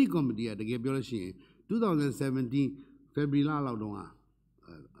အဲ့ဒီ committee ကတကယ်ပြောလို့ရှိရင်2017 February လောက်တုန်းက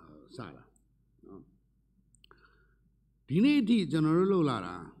စလာနော်ဒီနေ့အထိကျွန်တော်တို့လုပ်လာ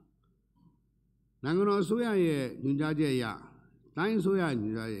တာနိုင်ငံတော်အစိုးရရဲ့ညွှန်ကြားချက်အရတိုင်းအစိုးရညွှ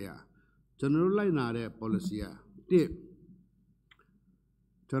န်ကြားချက်အရကျွန်တော်တို့လိုက်နာတဲ့ policy ကတစ်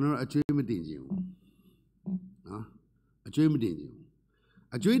ကျွန်တော်တို့အကျွေးမတင်ခြင်းဘူးနော်အကျွေးမတင်ခြင်းဘူး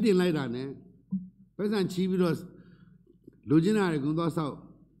အကျွေးတင်လိုက်တာ ਨੇ ပတ်စံချီးပြီးတော့လူချင်းတာတွေကုန်းသွားဆောက်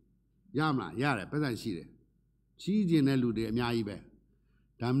ရမလားရတယ်ပတ်စံရှိတယ်ချီးခြင်းတဲ့လူတွေအများကြီးပဲ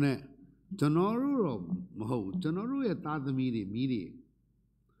ဒါမှမဟုတ်ကျွန်တော်တို့တော့မဟုတ်ဘူးကျွန်တော်တို့ရဲ့သားသမီးတွေမိတွေ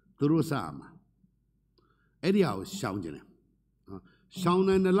သူတို့စားမှာအဲ့ဒီဟာကိုရှောင်ခြင်းတယ်နော်ရှောင်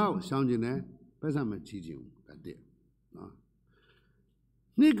နိုင်တဲ့လောက်ရှောင်ခြင်းတယ်ပတ်စံမချီးခြင်းဘူးဒါတည်းနော်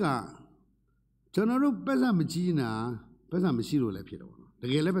နှစ်ကကျွန်တော်တို့ပတ်စံမချီးနေတာပတ်စံမရှိလို့လည်းဖြစ်တော့နော်တ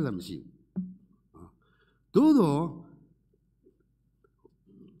ကယ်လည်းပတ်စံမရှိဘူးသို့တော့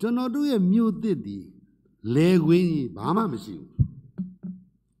ကျွန်တော်တို့ရဲ့မြို့သစ်ဒီလေခွင်းကြီးဘာမှမရှိဘူး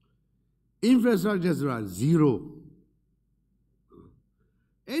infrastructure ဆိုတာ zero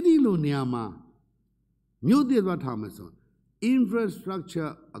အဲ့ဒီလိုနေရာမှာမြို့သစ်သွားထားမယ်ဆို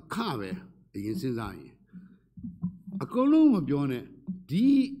infrastructure အခပဲအရင်စဉ်းစားရင်အကုန်လုံးမပြောနဲ့ဒီ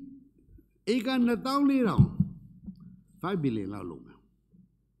ဧက2400 5 billion လောက်လုံးမယ်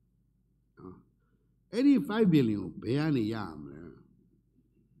အဲ့ဒီ5 billion ကိုဘယ်ကနေရမလဲ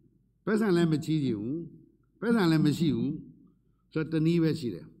ပတ်စံလည်းမချီးကြည့်ဘူးပတ်စံလည်းမရှိဘူးဆိုတော့တနည်းပဲရှိ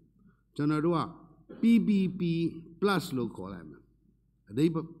တယ်ကျွန်တော်တို့က PPP plus လို့ခေါ်လိုက်မယ်အဓိက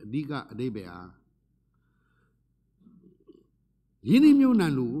အဓိပ္ပာယ်ဟာယင်းဒီမျိုးနံ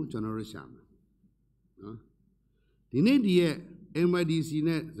လို့ကျွန်တော်တို့ရှာမယ်နော်ဒီနေ့ဒီရဲ့ MIDC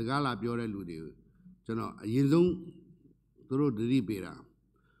နဲ့စကားလာပြောတဲ့လူတွေကိုကျွန်တော်အရင်ဆုံးသူတို့ဒတိပေးတာ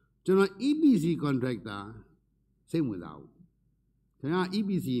ကျွန်တော် EPC contractor စိတ်ဝင်စားဘူးခင်ဗျာ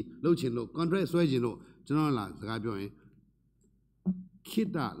EPC လုပ်ချင်လို့ contract ဆွဲချင်လို့ကျွန်တော်လာစကားပြောရင်ခိ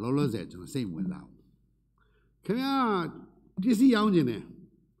တလောလောဆယ်ကျွန်တော်စိတ်ဝင်စားဘူးခင်ဗျာပစ္စည်းရောင်းချင်တယ်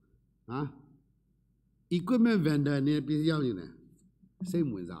ဟာ equipment vendor နဲ့ပစ္စည်းရောင်းချင်တယ်စိတ်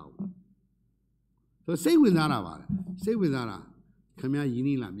ဝင်စားဘူးဆိုစိတ်ဝင်စားတာပါလေစိတ်ဝင်စားတာခင်ဗျာယင်း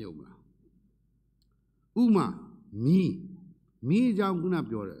နီလာမြုပ်မလားဥမာမီးအကြောင်းခုန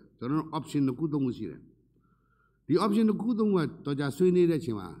ပြောတယ်ကျွန်တော် option တစ်ခုသုံးခုရှိတယ်ဒီ option တစ်ခုသုံးခုကတော့ကြာဆွေးနေတဲ့အ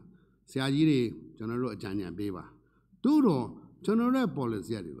ချိန်မှာဆရာကြီးတွေကျွန်တော်တို့အကြံဉာဏ်ပေးပါတို့တော့ကျွန်တော်တို့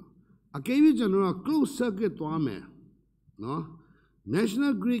policy တွေတော့အကယ်၍ကျွန်တော်တို့ close circuit သွားမယ်နော်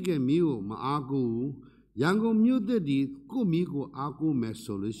national grid ကမီးကိုမအားကိုးရန်ကုန်မြို့သစ်ဒီကိုမီးကိုအားကိုးမယ်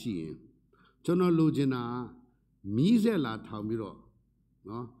ဆိုလို့ရှိရင်ကျွန်တော်လိုချင်တာမီးဆက်လာထောင်ပြီးတော့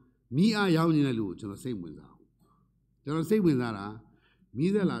နော်မီးအားရောင်းနေတဲ့လူကိုကျွန်တော်စိတ်ဝင်စားကျွန်တော်စိတ်ဝင်စားတာ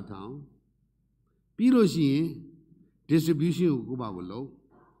မီးဆက်လာထောင်ပြီးလို့ရှိရင် distribution ကိုပါကိုလုပ်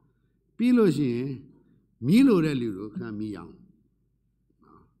ပြီးလို့ရှိရင်မီးလိုတဲ့လူတို့ခံမီးရောင်း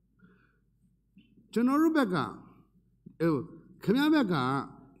ကျွန်တော်တို့ဘက်ကခင်ဗျားဘက်က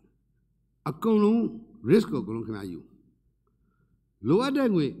အကုန်လုံး risk ကိုအကုန်လုံးခင်ဗျားယူလိုအပ်တဲ့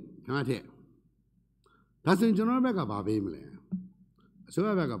ငွေခင်ဗျားထက်ဒါဆိုရင်ကျွန်တော်ဘက်ကဘာပေးမလဲအစိုးရ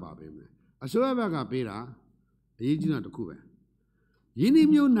ဘက်ကဘာပေးမလဲအစိုးရဘက်ကပေးတာအရေးကြီးတာတစ်ခုပဲယင်းဒီ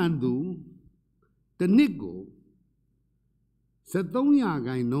မျိုးနန်သူတစ်နှစ်ကို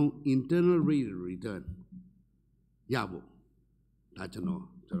73% internal rate of return Yabu. That's no,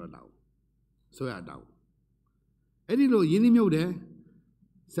 now. So I doubt. Eddie Lo Yinimode,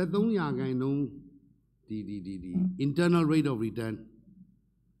 Satung Yaga, no, the internal rate of return.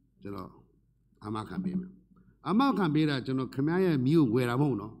 Amakan be. Amakan be that, Kamaya Mew where I'm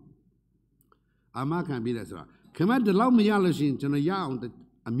on. Amakan be that, sir. Command the Lam Yalashin, Yawn,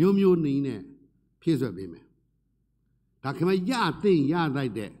 a Mew Nine, piece of him. That come a yard thing, yard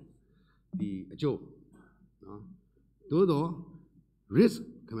like that. The joke. Dodo, risk,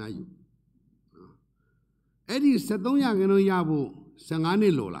 come at you. Eddie Satoya Gano Yabu, Sangani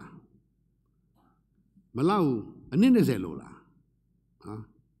Lola. Malau, an innocent Lola.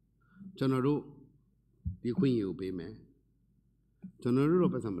 General, the Queen you pay me. General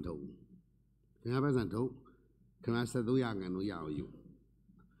Pesamato. Can have a santo? Can I say to young and yao you?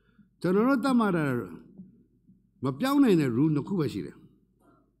 General Tamara, Mapiana in a room no Kubashire.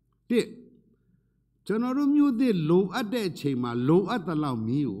 Did General Mew did low at that chamber, low at the low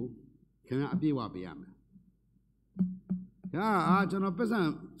meal. Can I be what beyond? Yeah, General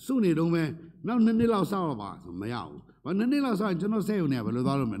Pesan soon it over. Now Nanilla saw about Mayao. But Nanilla saw General say never,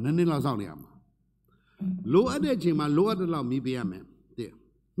 Nanilla saw him. Low at that chamber, low at the low me beyond. There.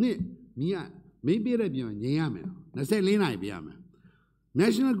 Mia, maybe a beyond Yaman. I say Lena beyond.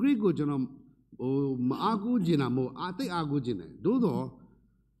 National Greek, General Magu Jinamo, I think Agujine. Dodo.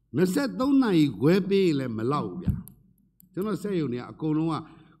 Naset don't I Webby le Malaubia. Do not say you near a Konoa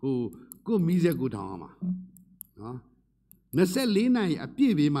who go Misa good hama. Naselina a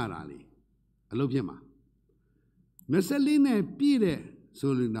Pibi Marali. I love him. Naselina Pire,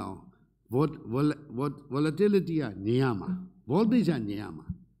 so now. What volatility are Niama. Voltage and Niama.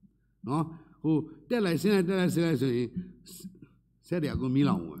 No? Who tell I say, said I go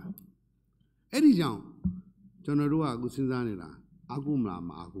Milan. Eddie John, Jonarua Gusinanida. Agumla,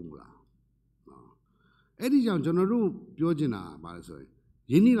 Agumla. Eddie John, Jonaru, Piogina, Balasoy.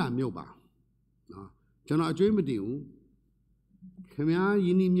 Yinila Mioba. Jonah Dreamedu. Kamia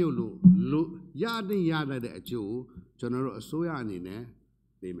Yini Mulu, Yarding Yada de Jew, Jonaru Soyanine,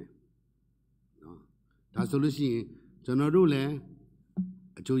 Bime. That's the Lucy, Jonarule,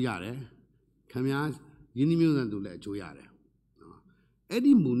 a Joyare. Kamia Yini Mulan do let Joyare.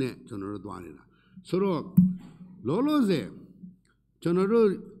 Eddie Mune, Jonaru Dwanina. So, Loloze.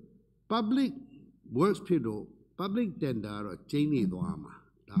 General public works pedo, public tender or chainy doama,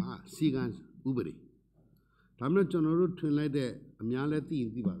 da, Sigans Uberi. Tamna General twin like the Amialati in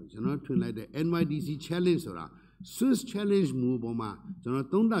Diva, General twin like the NYDC challenge or Swiss challenge move boma, General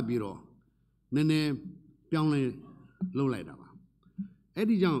Tonda Biro, Nene Pianle low light.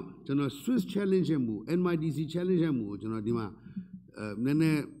 Eddie John, General Swiss challenge move, NYDC challenge move, General Dima,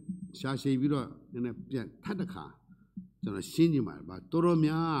 Nene Shashe Biro, Nene Tataka. Senior, but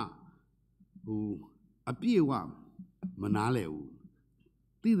Toromia, who appear one, Manale,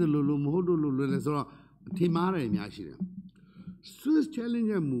 Tida Lulu, Modu, Timara, Yashira. Swiss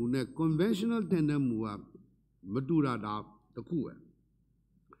challenger moon, conventional tender move, Madura da, the Kua.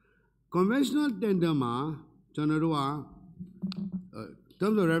 Conventional tender ma, Janarua,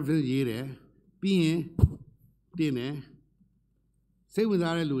 terms of reference year, being dinner, say with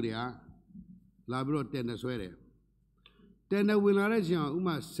Luria, Labro tender sweater. Then I will not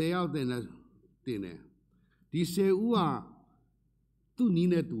Uma say out dinner. This say Ua tu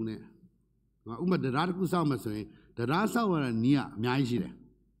Nina Tune. Uma the Radical Summer saying the Rasa were near Miajire.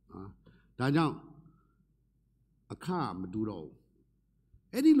 Tajam a car Maduro.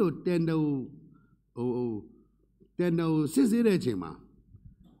 Eddie lo tendo Sisire Chima.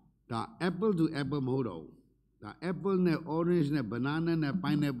 The apple to apple modo. The apple ne orange ne banana ne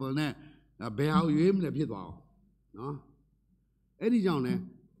pineapple ne a bear you him the people. No? Eddie John,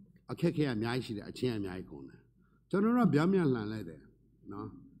 a cake a miashi, a chain miacon. General Biamian land like that.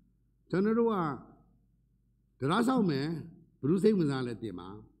 No? General, the Rasa me, Bruce was on the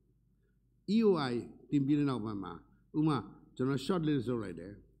tema. EOI, Tim Billion of Mama, Uma, General short little right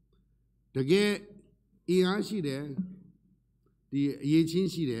there. The gay Iashi there, the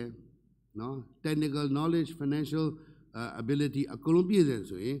Yachin there, no? Technical knowledge, financial ability, a Colombian,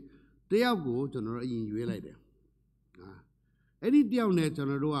 so they are go, General in you like that. Any down there,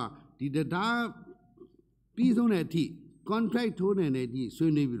 General, did the da piece on a tea, contract to an tea,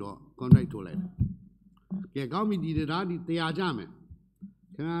 soon they will contract to let. Gagami did the daddy, they are jamming.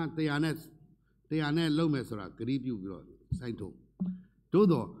 Can they are not lomas or a grief you sign to.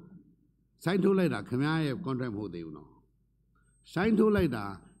 Todo sign to later, can I have contract who they know? Sign to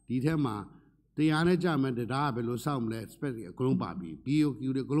later, Ditema, they are not jamming the da below some, especially a Columbabi,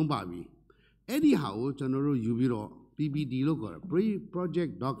 BOQ the Columbabi. Anyhow, General Jubilo. PBD local,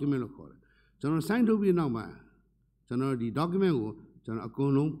 pre-project document local. General signed to be now, ကျွန်တော်ဒီ document ကိုကျွန်တော်အကု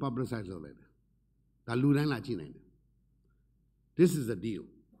န်လုံး publicize လုပ်လိုက်တယ်ဒါလူတိုင်းလာကြည့်နိုင်တယ် this is a deal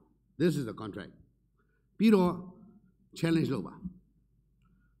this is a contract ပြီးတော့ challenge လုပ်ပါ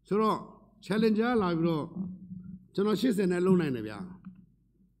ဆိုတော့ challenger လာပြီးတော့ကျွန်တော်80နဲ့လုံးနိုင်တယ်ဗျာ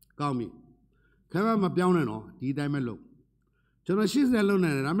ကောင်းပြီခင်ဗျားမပြောင်းနဲ့နော်ဒီအတိုင်းပဲလုပ်ကျွန်တော်80နဲ့လုံး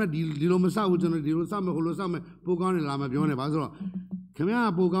နိုင်တယ်ဒါပေမဲ့ဒီလိုမဆောက်ဘူးကျွန်တော်ဒီလိုဆောက်မယ်ဟိုလိုဆောက်မယ်ပိုကောင်းတယ်လာမပြောနဲ့ဘာဆိုတော့ခင်ဗျားက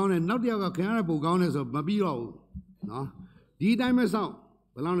ပိုကောင်းတယ်နောက်တစ်ယောက်ကခင်ဗျားကပိုကောင်းတယ်ဆိုမပြီးတော့ဘူးနော်ဒီအတိုင်းပဲဆောက်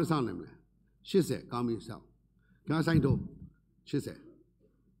ဘယ်လောက်နဲ့ဆောက်နိုင်မလဲ80ကောင်းပြီဆောက်ခင်ဗျားဆိုင်ထုတ်80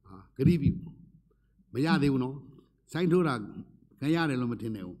ဟာဂရိပြီမရသေးဘူးနော်ဆိုင်ထိုးတာခင်ရတယ်လို့မထ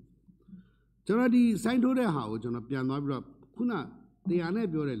င်နဲ့ဘူးကျွန်တော်ဒီဆိုင်ထိုးတဲ့ဟာကိုကျွန်တော်ပြန်သွားပြီးတော့ခုနတရားနဲ့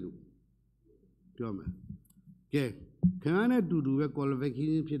ပြောတဲ့လူပြောမယ်ကဲခင်ဗျားနဲ့တူတူပဲ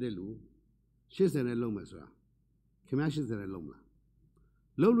qualification ဖြစ်တဲ့လူ80နဲ့လုံးမယ်ဆိုတာခင်ဗျား80နဲ့လုံးမလား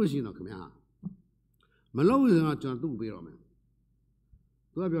လုံးလို့ရှိရင်တော့ခင်ဗျားမလုံးဘူးဆိုတော့ကျွန်တော်သူ့ပေးတော့မယ်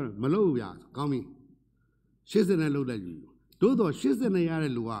သူကပြောတယ်မလုံးဘူးဗျာကောင်းပြီ80နဲ့လုံးတဲ့လူတို့တော့80နဲ့ရ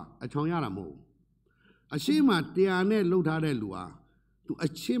တဲ့လူကအချောင်ရတာမဟုတ်ဘူးအရှိမတရားနဲ့လှုပ်ထားတဲ့လူဟာသူအ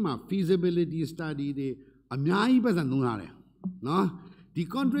ချင်းမှာ feasibility study တွေအများကြီးပတ်စံသုံးထားတယ်နော်ဒီ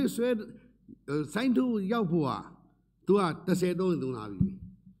contract ဆွဲ sign to ရောက်ဖို့ဟာသူက30သုံးထားပြီ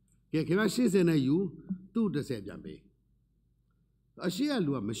ကဲခင်ဗျာ80နဲ့ယူသူ့30ပြန်ပေးအရှိက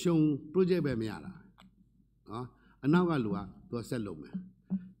လူကမရှုံ project ပဲမရတာနော်အနောက်ကလူကသူကဆက်လုပ်မယ်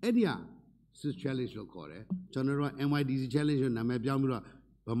အဲ့ဒီက Swiss challenge လို့ခေါ်တယ်ကျွန်တော်တို့က NYDC challenge ကိုနာမည်ပြောင်းပြီးတော့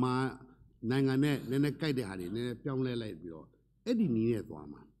ဗမာနိုင်ငံနဲ့နည်းနည်းကြိုက်တဲ့ဟာတွေနည်းနည်းပြောင်းလဲလိုက်ပြီးတော့အဲ့ဒီနည်းနဲ့သွား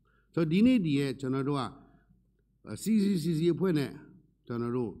မှာဆိုတော့ဒီနေ့ဒီရဲ့ကျွန်တော်တို့က CCCC အဖွဲ့နဲ့ကျွန်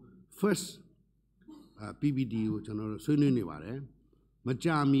တော်တို့ first PPT ကိုကျွန်တော်တို့ဆွေးနွေးနေပါတယ်မ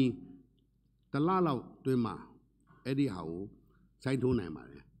ကြာမီတစ်လလောက်တွင်းမှာအဲ့ဒီဟာကိုစိုင်းထိုးနိုင်ပါ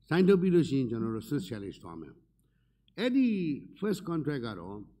တယ်စိုင်းထိုးပြီးလို့ရှိရင်ကျွန်တော်တို့ Swiss challenge သွားမယ်အဲ့ဒီ first contract က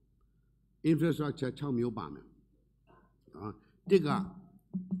တော့ infrastructure 6မျိုးပါမယ်နော်တစ်က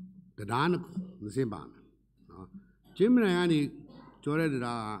တရားမစင်ပါမယ်နော်ကျင်းမနိုင်ကနေကျော်တဲ့တ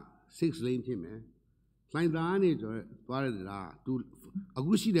ရားက6 lane ဖြစ်မယ်လိုင်းသားကနေကျော်သွားတဲ့တရားအ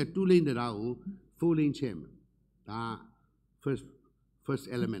ခုရှိတဲ့2 lane တရားကို4 lane ချဲ့မယ်ဒါ first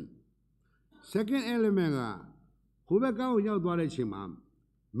element second element ကဟိုဘက်ကောင်းကိုရောက်သွားတဲ့အချိန်မှာ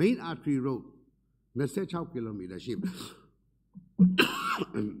main artery road 26 km ရှိမယ်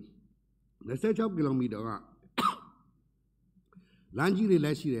26 km ကလမ်းကြီးတွေလ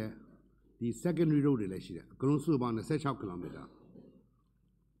ည်းရှိတယ်ဒီ secondary road တွေလည်းရှိတယ်အကုန်လုံးစုပေါင်း26 km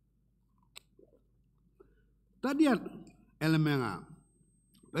တတိယ element က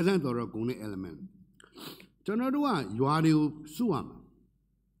ပတ်စံတော်ကုန်တဲ့ element ကျွန်တော်တို့ကရွာတွေကိုစုရမှာ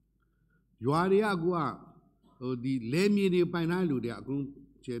ရွာတွေကဟိုဒီလဲမြေတွေပိုင်ထားလူတွေအကုန်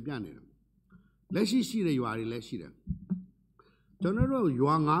ခြေပြနေတယ်လက်ရှိတဲ့ရွာတွေလည်းရှိတယ်ကျွန်တော်တို့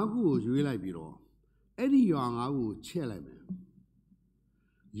ရွာ9ခုကိုရွေးလိုက်ပြီးတော့အဲ့ဒီရွာ9ခုကိုချဲ့လိုက်မယ်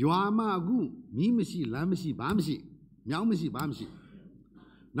ရွာမှာအခုမီးမရှိလမ်းမရှိဘာမရှိမြောင်းမရှိဘာမရှိ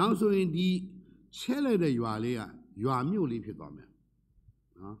နောက်ဆိုရင်ဒီချဲ့လိုက်တဲ့ရွာလေးကရွာမြို့လေးဖြစ်သွားမယ်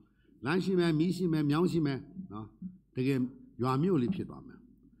နော်လမ်းရှိမယ်မီးရှိမယ်မြောင်းရှိမယ်နော်တကယ်ရွာမြို့လေးဖြစ်သွားမယ်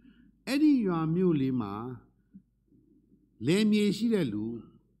အဲ့ဒီရွာမြို့လေးမှာလယ်မြေရှိတဲ့လူ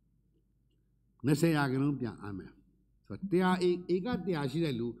20ရာခိုင်နှုန်းပြန်အမ်းမယ်ဆိုတော့ဧက100ရှိ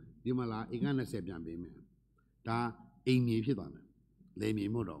တဲ့လူဒီမှာလာဧက20ပြန်ပေးမယ်ဒါအိမ်မြေဖြစ်သွားမယ်လယ်မြေ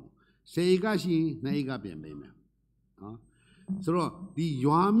မဟုတ်တော့ဘူး10ဧကရှိရင်2ဧကပြန်ပေးမယ်နော်ဆိုတော့ဒီ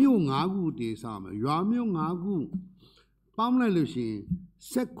ရွာမြို့9ခုတည်ဆောက်မယ်ရွာမြို့9ခုပေါင်းလိုက်လို့ရှိရင်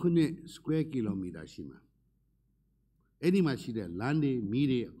18 square kilometer ရှိမှာအဲ့ဒီမှာရှိတဲ့လမ်းတွေမီး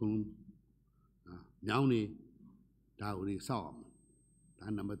တွေအကုန်မြောင်းတွေဒါကိုတွေဆောက်အောင်ဒါ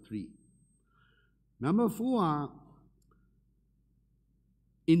number 3 number 4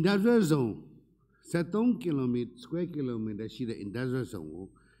 industrial zone 73 square kilometer ရှိတဲ့ industrial zone ကို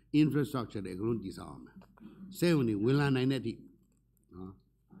infrastructure တွေအကုန်လုံးတည်ဆောက်အောင်စက်ရုံတွေဝင်လာနိုင်တဲ့အထိနော်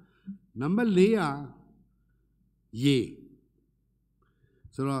number 4ရေ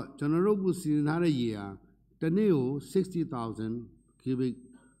ဆိုတော့ကျွန်တော်တို့ကစီစဉ်ထားတဲ့ရေဟာတစ်နေ့ကို 60,000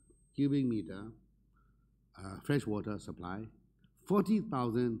 cubic meter fresh water supply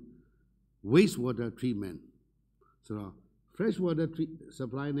 40,000 waste water treatment ဆိုတော့ fresh water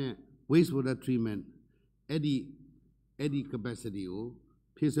supply နဲ့ waste water treatment အဲ့ဒီ capacity ကို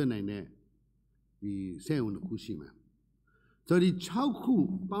ဖြည့်စွက်နိုင်တဲ့ဒီစက်ရုံတစ်ခုရှိမှာဆိုတော့ဒီ6ခု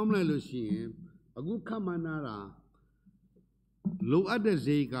ပေါင်းလိုက်လို့ရှိရင်အခုခန့်မှန်းတာလိုအပ်တဲ့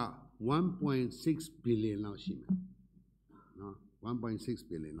ဈေးက 1.6 billion လောက်ရှိမှာနော်1.6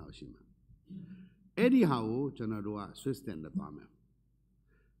 billion လောက်ရှိမှာအဲ့ဒီဟာကိုကျွန်တော်တို့က Swiss standard သွားမယ်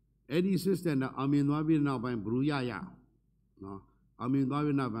Any system that I mean, why we now by Bruya, no, I mean, why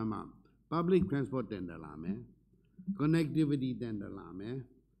we now by public transport tender lame, connectivity tender lame,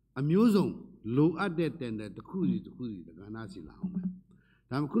 amusing, low at that tender, the Kuri, the Ganasi lame.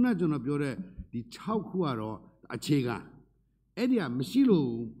 Tam Kuna John of your the Chaukuaro, a chega, Edia,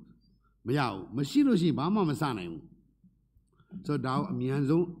 Machilo, Miao, Machilo, she, Bama Masana. So now,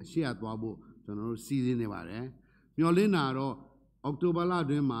 Mianzo, she at Wabo, General season about eh. Miolina, October la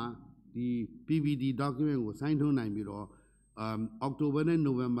Dema, the PVD document was signed on 9 bureau, October and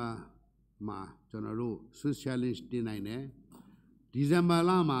November, ma, General, Swiss challenge 9, December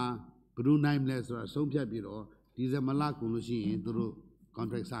lama, Peru 9 less or Sompia bureau, December la Kulushi, through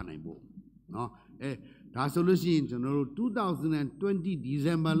contract Sanabo. No, that's solution, General 2020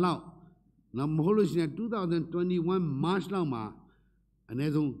 December law. Now, Moholution 2021 March Lama, and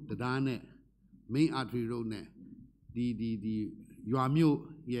as on the Dane, main artery road, the Yuamu,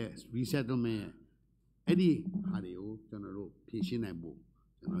 yes, resettlement, Eddie Hadio, General Patient and Book,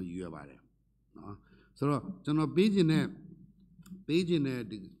 General you about it. So, General Beijing,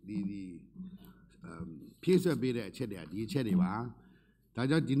 the piece of bit at Chedia, the Chediva,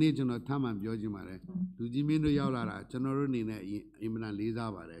 Taja General Taman Biojimare, to Jimino Yalara, General Nina, Imran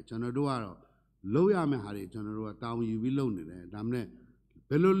Liza, General Duaro, Loya Mahari, General Town, you will loan it, Damne,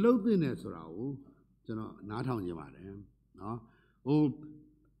 Bello Lotiness or General Nathon Yamare, no? Oh,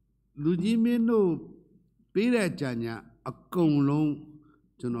 Lujimino, Pira Janya, a cone long,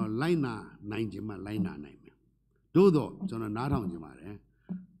 General Lina, 90 Lina name. Dodo, General Nathon Yamare,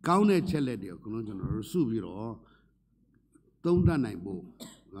 Kaune Cheledio, General Subiro. Don't done nine bow,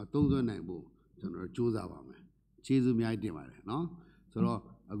 don't do nine bow, General Josava, Chase me idea, no? So,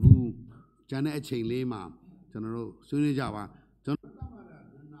 a goo, Janet Chain Lema, General Sunijava,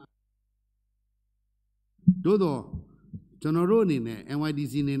 Dodo, General Nine,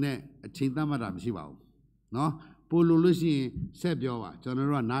 NYDC Nine, a Chintamadam Shivao, no? Polo Lucy, Sebioa,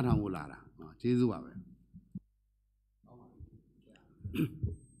 General Nathan Ulara, Jesu.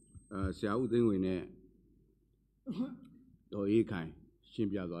 Xiao Ding Win. တော့အေးခိုင်ရှင်း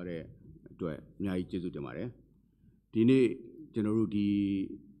ပြသွားတဲ့အတွက်အများကြီးကျေးဇူးတင်ပါတယ်ဒီနေ့ကျွန်တော်တို့ဒီ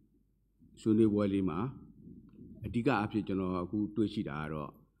ဆွေးနွေးပွဲလေးမှာအဓိကအဖြစ်ကျွန်တော်အခုတွေ့ရှိတာက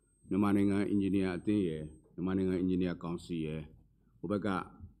တော့မြန်မာနိုင်ငံအင်ဂျင်နီယာအသင်းရယ်မြန်မာနိုင်ငံအင်ဂျင်နီယာကောင်စီရယ်ဟိုဘက်က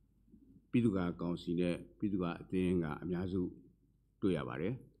ပြည်သူ့ကောင်စီနဲ့ပြည်သူ့အသင်းကအများစုတွေ့ရပါတ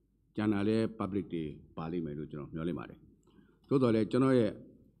ယ်ကျန်တာလည်း public တွေပါလိမ့်မယ်လို့ကျွန်တော်မျှော်လင့်ပါတယ်သို့တော်လည်းကျွန်တော်ရဲ့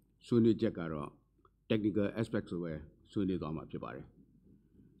ဆွေးနွေးချက်ကတော့ technical aspect ဆိုပဲဆွေးနွေးသွားမှာဖြစ်ပါတယ်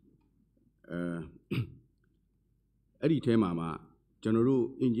အဲ့ဒီထဲမှာကျွန်တော်တို့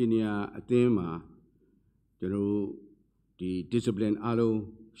engineer အသင်းမှာကျွန်တော်တို့ဒီ discipline အားလုံး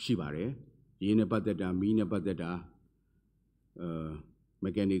ရှိပါတယ်ရေနဲ့ပတ်သက်တာမီးနဲ့ပတ်သက်တာ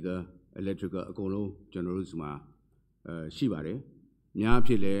mechanical electrical အကုန်လုံးကျွန်တော်တို့ဒီမှာရှိပါတယ်များအ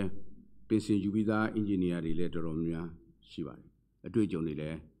ဖြစ်လဲပြင်ဆင်ယူပြီးသား engineer တွေလည်းတော်တော်များရှိပါတယ်အတွေ့အကြုံတွေလ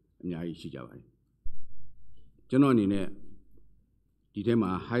ည်းအများကြီးရှိကြပါတယ်ကျွန်တော်အနေနဲ့ဒီထဲမှာ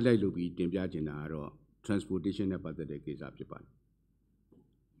highlight လုပ်ပြီးတင်ပြချင်တာကတော့ transportation နဲ့ပတ်သက်တဲ့ကိစ္စဖြစ်ပါတယ်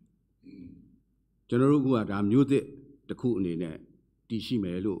ကျွန်တော်တို့ကဒါမျိုးသစ်တစ်ခုအနေနဲ့တည်ရှိမ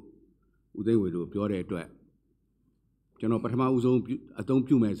ယ်လို့ဦးသိန်းဝေတို့ပြောတဲ့အတွက်ကျွန်တော်ပထမဦးဆုံးအသုံး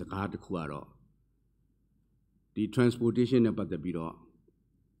ပြုမဲ့စကားတစ်ခုကတော့ဒီ transportation နဲ့ပတ်သက်ပြီးတော့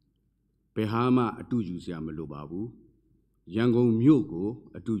ဘယ်ဟာမှအတူယူစရာမလိုပါဘူးရန်ကုန်မြို့ကို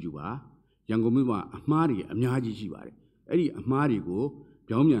အတူယူပါရန်ကုန်မြို့မှာအမှားတွေအများကြီးရှိပါတယ်အဲ့ဒီအမှားတွေကို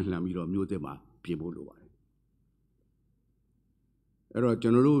ပြောင်းပြန်လှန်ပြီးတော့မြို့သစ်မှာပြင်ဖို့လိုပါတယ်အဲ့တော့ကျွ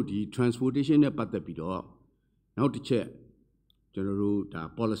န်တော်တို့ဒီ transportation နဲ့ပတ်သက်ပြီးတော့နောက်တစ်ချက်ကျွန်တော်တို့ဒါ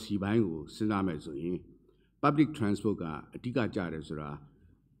policy ဘိုင်းကိုစဉ်းစားမယ်ဆိုရင် public transport ကအဓိကကြတယ်ဆိုတာ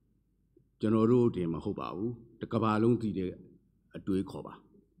ကျွန်တော်တို့တင်မဟုတ်ပါဘူးတစ်ကမ္ဘာလုံးသိတဲ့အတွေးခေါ်ပါ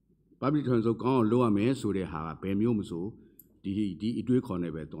public transport ကောင်းအောင်လုပ်ရမယ်ဆိုတဲ့ဟာကဘယ်မျိုးမဆိုဒီအတွေးခေါ်နေ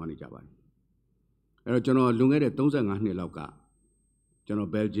ပဲတွားနေကြပါတယ်အဲ့တော့ကျွန်တော်လွန်ခဲ့တဲ့35နှစ်လောက်ကကျွန်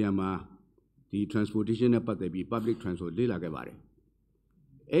တော် Belgium မှာဒီ transportation နဲ့ပတ်သက်ပြီး public transport လေ့လာခဲ့ပါတယ်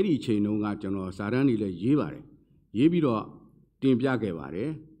အဲ့ဒီအချိန်တုန်းကကျွန်တော်စာတမ်းတွေလည်းရေးပါတယ်ရေးပြီးတော့တင်ပြခဲ့ပါတယ်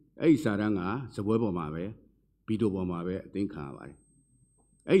အဲ့ဒီစာတမ်းကစပွဲပေါ်မှာပဲဗီဒီယိုပေါ်မှာပဲအသိခံရပါတယ်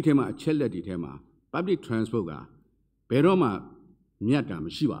အဲ့ဒီထဲမှာအချက်လက်တွေထဲမှာ public transport ကဘယ်တော့မှမြတ်တာမ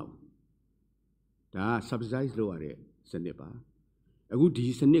ရှိပါဘူးဒါ subsidize လုပ်ရတဲ့စနစ်ပါအခုဒီ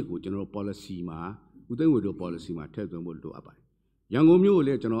စနစ်ကိုကျွန်တော် policy မှာဦးသိန်းဝေတို့ policy မှာထည့်သွင်းဖို့လိုအပ်ပါတယ်ရန်ကုန်မြို့ကိုလ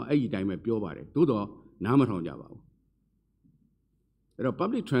ည်းကျွန်တော်အဲ့ဒီအတိုင်းပဲပြောပါတယ်သို့တော့နားမထောင်ကြပါဘူးအဲ့တော့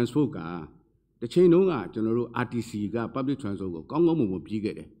public transport ကတစ်ချိန်လုံးကကျွန်တော်တို့ RTC က public transport ကိုကောင်းကောင်းမွန်မွန်ပြီး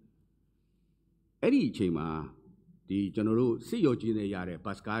ခဲ့တယ်အဲ့ဒီအချိန်မှာဒီ ဒီကျွန်တော်တို့စစ်ရောကြီးနဲ့ရတဲ့ဘ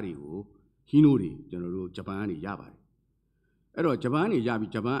တ်စကားတွေကိုဟီနိုတွေကျွန်တော်တို့ဂျပန်ကနေရပါတယ်အဲ့တော့ဂျပန်ကနေရ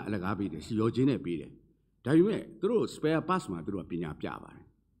ပြီးဂျပန်အလကားပေးတယ်စီရောကြီးနဲ့ပေးတယ်ဒါပေမဲ့သူတို့ spare parts မှာသူတို့ကပညာပြပါတယ်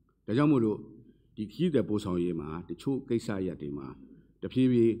ဒါကြောင့်မို့လို့ဒီခီးတဲ့ပို့ဆောင်ရေးမှာတချို့ကိစ္စရပ်တွေမှာတဖြည်း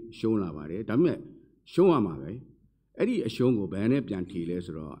ဖြည်းရှုံးလာပါတယ်ဒါပေမဲ့ရှုံးရမှာပဲအဲ့ဒီအရှုံးကိုဘယ်နဲ့ပြန်ထီလဲ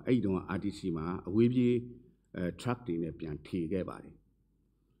ဆိုတော့အဲ့ဒီတော့ RTC မှာအဝေးပြေးtruck တွေနဲ့ပြန်ထီခဲ့ပါတယ်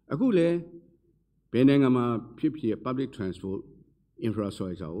အခုလဲဘယ်နိုင်ငံမှာဖြစ်ဖြစ် public transport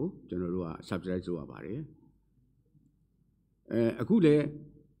infrastructure ကိုကျွန်တော်တို့က subsidize လုပ်ရပါတယ်အခုလဲ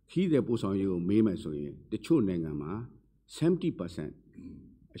ခီးတဲ့ပို့ဆောင်ရေးကိုမေးမယ်ဆိုရင်တချို့နိုင်ငံမှာ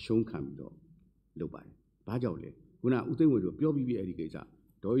 70% အရှုံးခံပြီးတော့လုပ်ပါတယ်ဘာကြောင့်လဲခုနဦးသိန်းဝေတို့ပြောပြီးပြီအဲ့ဒီကိစ္စ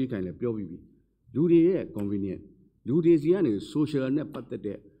ဒေါ်ကြီးခိုင်လည်းပြောပြီးပြီလူတွေရဲ့ convenient လူတွေစီကနေ social နဲ့ပတ်သက်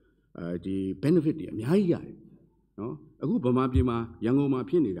တဲ့ဒီ benefit တွေအများကြီးရတယ်နော်အခုဗမာပြည်မှာရန်ကုန်မှာ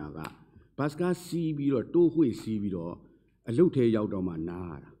ဖြစ်နေတာကဘတ်စကားစီးပြီးတော့တိုးဝှေ့စီးပြီးတော့အလုတ်ထဲရောက်တော့မှနား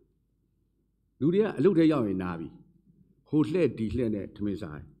ရတာလူတွေကအလုတ်ထဲရောက်ရင်နားပြီဟိုလှဲ့ဒီလှဲ့နဲ့ထမင်း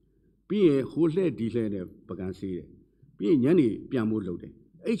စားပြီးရင်ဟိုလှဲ့ဒီလှဲ့နဲ့ပကံဆေးတယ်ပြီးရင်ညနေပြန်ဖို့လုပ်တယ်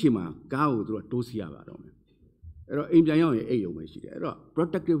အဲ့ချိန်မှာကားကိုသူကတိုးစီးရပါတော့မယ်အဲ့တော့အိမ်ပြန်ရောက်ရင်အိမ်ရုံပဲရှိတယ်အဲ့တော့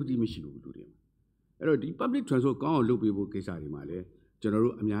productivity မရှိဘူးလူတွေအဲ့တော့ဒီ public transport ကောင်းအောင်လုပ်ပေးဖို့ကိစ္စတွေမှာလည်းကျွန်တော်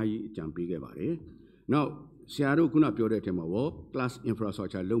တို့အများကြီးအကြံပေးခဲ့ပါတယ်နောက်ဆရာတို့ခုနပြောတဲ့အထက်မှာ world class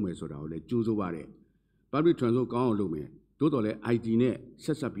infrastructure လုပ်မယ်ဆိုတာကိုလည်းကြိုးစိုးပါတယ် public transport ကောင်းအောင်လုပ်မယ်တိုးတော်လဲ IT နဲ့ဆ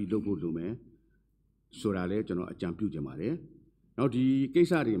က်ဆက်ပြီးလုပ်ဖို့လုပ်မယ်ဆိုတာလည်းကျွန်တော်အကြံပြုချင်ပါတယ်နောက်ဒီကိစ္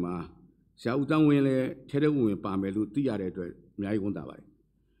စတွေမှာဆရာဦးတန်းဝင်းလည်းထဲထဲဝင်ပါမယ်လို့သိရတဲ့အတွက်အများကြီးဝန်တာပါတယ်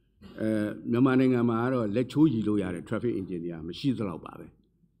မြန်မာနိုင်ငံမှာကတော့လက်ချိုးရည်လို့ရတဲ့ traffic engineer မရှိသလောက်ပါပဲ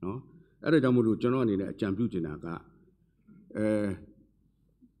နော်အဲ့ဒါကြောင့်မို့လို့ကျွန်တော်အနေနဲ့အကြံပြုချင်တာက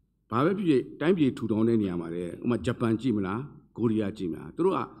ဘာပဲဖြစ်ဖြစ်တိုင်းပြည်ထူထောင်တဲ့နေရာမှာလေဥပမာဂျပန်ကြည့်မလားကိုရီးယားကြည့်မလားသူ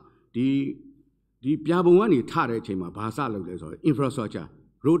တို့ကဒီပြာပုံကနေထတဲ့အချိန်မှာဘာစလုပ်လဲဆိုတော့ infrastructure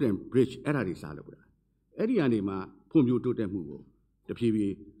road and bridge အဲ့ဒါတွေစလုပ်တာအဲ့ဒီကနေမှဖွံ့ဖြိုးတိုးတက်မှုကိုတဖြည်းဖြ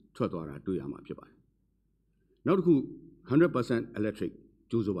ည်းထွက်သွားတာတွေ့ရမှာဖြစ်ပါတယ်နောက်တစ်ခု 100% electric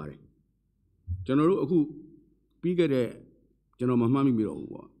ကြိုးစိုးပါတယ်ကျွန်တော်တို့အခုပြီးခဲ့တဲ့ကျွန်တော်မမှတ်မိတော့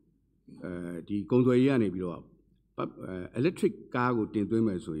ဘူးပေါ့ဒီကုန်သွယ်ရေးကနေပြီးတော့electric ကားကိုတင်သွင်းမ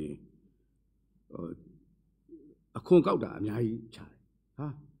ယ်ဆိုရင်အခွန်ကောက်တာအများကြီးချတယ်ဟာ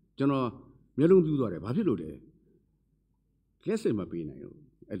ကျွန်တော်မျက်လုံးပြူးသွားတယ်ဘာဖြစ်လို့လဲ classic မပေးနိုင်ဘူး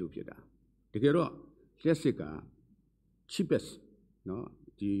အဲ့လိုဖြစ်တာတကယ်တော့ classic က cheapest เนาะ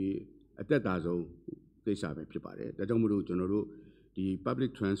ဒီအသက်သာဆုံးကိစ္စပဲဖြစ်ပါတယ်ဒါကြောင့်မလို့ကျွန်တော်တို့ဒီ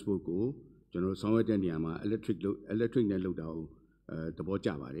public transport ကိုကျွန်တော်ဆောင်ရွက်တဲ့နေရာမှာ electric နဲ့လုပ်တာကိုသဘောကျ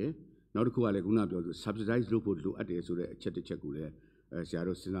ပါတယ်နောက်တစ်ခုကလည်းခုနပြောဆို subsidize လုပ်ဖို့လိုအပ်တယ်ဆိုတဲ့အချက်တစ်ချက်ကိုလည်းဆရာ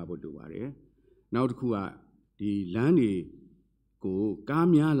တို့စဉ်းစားဖို့လိုပါတယ်နောက်တစ်ခုကဒီလမ်းတွေကိုကား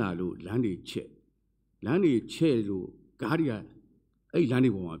များလာလို့လမ်းတွေချဲ့လို့ကားတွေကအဲ့လမ်း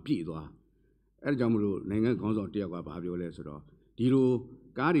တွေပေါ်မှာပြည့်သွားအဲ့ဒါကြောင့်မလို့နိုင်ငံခေါင်းဆောင်တယောက်ကဘာပြောလဲဆိုတော့ဒီလို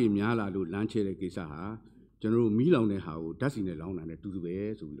ကားတွေများလာလို့လမ်းချဲ့တဲ့ကိစ္စဟာကျွန်တော်တို့မီးလောင်တဲ့ဟာကိုဓာတ်ဆီနဲ့လောင်တာနဲ့တူတူပဲ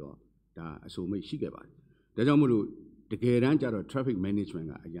ဆိုပြီးတော့ဒါအဆိုမိတ်ရှိခဲ့ပါတယ်ဒါကြောင့်မလို့တကယ်တမ်းကျတော့ traffic management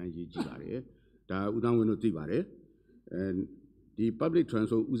ကအရင်ရေးကြည့်ပါတယ်ဒါဦးသောင်းဝင်းတို့သိပါတယ်ဒီ public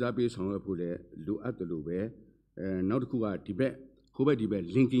transport ဦးစားပေးဆောင်ရွက်ဖို့လည်းလိုအပ်တယ်လို့ပဲနောက်တစ်ခုကဒီဘက်ဟိုဘက်ဒီဘက်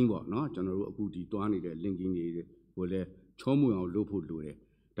linking ပေါ့နော်ကျွန်တော်တို့အခုဒီတွားနေတဲ့ linking တွေကိုလည်းချောမွေ့အောင်လုပ်ဖို့လိုတယ်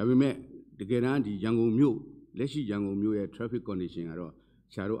ဒါပေမဲ့တကယ်တမ်းဒီရန်ကုန်မြို့လက်ရှိရန်ကုန်မြို့ရဲ့ traffic condition ကတော့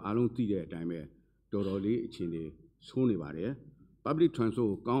ဆရာတို့အားလုံးသိတဲ့အတိုင်းပဲတော်တော်လေးအခြေအနေဆိုးနေပါတယ် public transport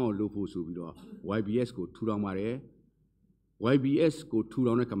ကိုကောင်းအောင်လုပ်ဖို့ဆိုပြီးတော့ YBS ကိုထူထောင်ပါတယ် YBS ကိုထူ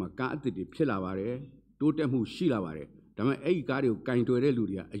ထောင်တဲ့အခါမှာကားအသစ်တွေဖြစ်လာပါတယ်တိုးတက်မှုရှိလာပါတယ်ဒါပေမဲ့အဲ့ဒီကားတွေကိုကင်တွယ်တဲ့လူ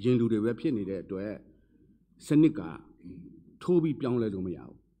တွေကအရင်လူတွေပဲဖြစ်နေတဲ့အတွက်စနစ်ကထိုးပြီးပြောင်းလဲလို့မရ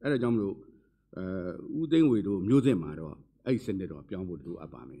ဘူးအဲ့ဒါကြောင့်မလို့ဦးသိန်းဝေတို့မျိုးစစ်မှာတော့အဲ့ဒီစနစ်တော့ပြောင်းဖို့လိုအ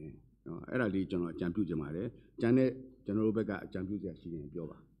ပ်ပါမယ်နော်အဲ့ဒါလေးကျွန်တော်အကြံပြုချင်ပါတယ်ကျန်တဲ့ကျွန်တော်တို့ဘက်ကအကြံပြုစရာရှိရင်ပြော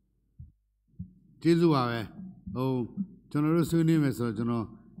ပါကျေးဇူးပါပဲကျွန်တော်တို့ဆွေးနွေးမယ်ဆိုတော့ကျွန်တော်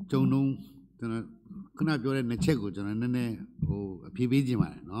ဂျုံတုံးကျွန်တော်ခုနပြောတဲ့နှစ်ချက်ကိုကျွန်တော်နည်းနည်းအဖြေပေးခြင်းပါ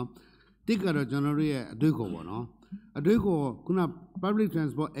တယ်နော်တစ်ကတော့ကျွန်တော်တို့ရဲ့အတွေ့အခေါ်ပေါ့နော်အတွေ့အခေါ်ခုန public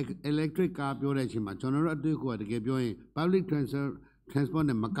transport electric car ပြောတဲ့အချိန်မှာကျွန်တော်တို့အတွေ့အခေါ်တကယ်ပြောရင် public transport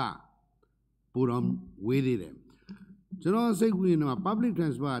နဲ့မကပိုတော့ဝေးသေးတယ်ကျွန်တော်စိတ်ကူးရင်တော့ public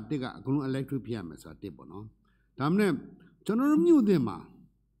transport တစ်ကအကုန်လုံး electric ဖြစ်ရမယ်ဆိုတာတစ်ပေါ့နော်ဒါမှမဟုတ်ကျွန်တော်တို့မြို့တင်မှာ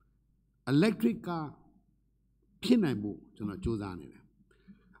electric car ဖြစ်နိုင်ဖို့ကျွန်တော်စူးစမ်းနေတယ်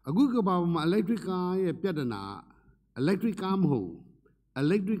အခုကဘာမှာ electric car ရဲ့ပြဿနာ electric car မဟုတ်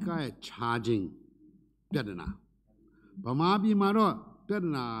electric car ရဲ့ charging ပြဿနာဗမာပြည်မှာတော့ပြဿ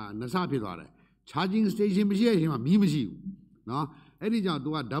နာနှစ်ဆဖြစ်သွားတယ် charging station မရှိတဲ့အချိန်မှာမီးမရှိဘူးเนาะအဲ့ဒီကြောင့် तू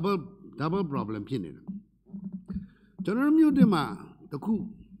က double problem ဖြစ်နေတယ် ကျွန်တော်မြို့တင်မှာတခု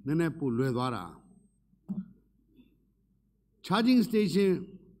နည်းနည်းပိုလွယ်သွားတာ charging station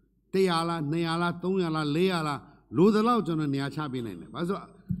 100လား200လား300လား400လားလိုသလောက်ကျွန်တော်နေရာချပေးနိုင်တယ်ဘာလို့ဆို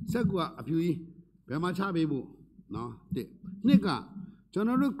ဆက်ကအဖြူကြီးဘယ်မှာချပေးဖို့နော်တစ်နှစ်ကကျွန်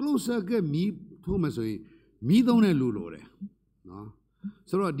တော်တို့ close circuit မီးထိုးမှဆိုရင်မီးသုံးတဲ့လူလိုတယ်နော်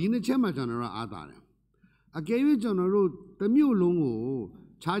ဆိုတော့ဒီနှစ်ချက်မှာကျွန်တော်တို့အားသာတယ်အကယ်၍ကျွန်တော်တို့တစ်မြို့လုံးကို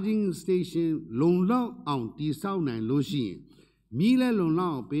charging station လုံလောက်အောင်တည်ဆောက်နိုင်လို့ရှိရင်မီးလည်းလုံလော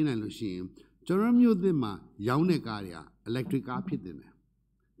က်အောင်ပေးနိုင်လို့ရှိရင်ကျွန်တော်မြို့သစ်မှာရောင်းတဲ့ကားတွေက electric car ဖြစ်နေတယ်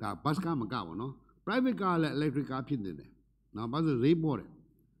ဒါ bus ကမကပါနော် private car လည်း electric car ဖြစ်နေတယ်နော်ဘာလို့ rate ပေါ်တယ်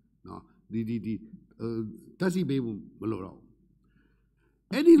နော်ဒီတက်စီပေးဖို့မလိုတော့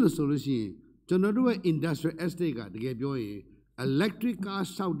အဲ့ဒီလို့ဆိုလို့ရှိရင်ကျွန်တော်တို့ရဲ့ industrial estate ကတကယ်ပြောရင် electric car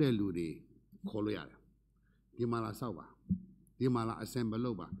ဆောက်တဲ့လူတွေခေါ်လို့ရတယ်ဒီမှာလာဆောက်ပါဒီမှာလာ assemble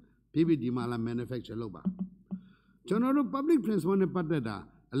လုပ်ပါပြီးဒီမှာလာ manufacture လုပ်ပါကျွန်တော်တို့ public transport နဲ့ပတ်သက်တာ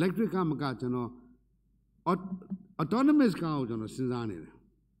electric car မကကျွန်တော် autonomous car ကိုကျွန်တော်စဉ်းစားနေတယ်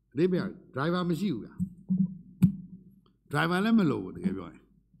အဓိပ္ပာယ် driver မရှိဘူးလား driver လည်းမလိုဘူးတကယ်ပြောရင်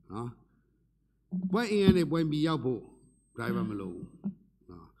နော်ဘွဲ့အင်းနဲ့ဘွဲ့ပြီးရောက်ဖို့ driver မလိုဘူး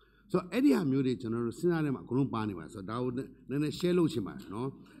နော်ဆိုတော့အဲ့ဒီဟာမျိုးတွေကျွန်တော်တို့စဉ်းစားနေမှာအကုန်လုံးပါနေပါဆိုတော့ဒါကိုနည်းနည်း share လုပ်ချင်ပါတယ်နော်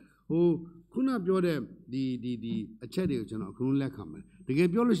ဟိုခုနပြောတဲ့ဒီအချက်တွေကိုကျွန်တော်အကုန်လုံးလက်ခံမယ်တကယ်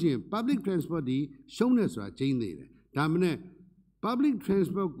ပြောလို့ရှိရင် public transport ဒီရှုံးနေဆိုတာကျင်းနေတယ်ဒါမှမဟုတ် public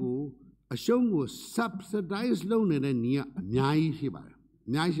transport ကိုအရှုံးကို subsidize လုပ်နေတဲ့နေရာအများကြီးရှိပါတယ်အ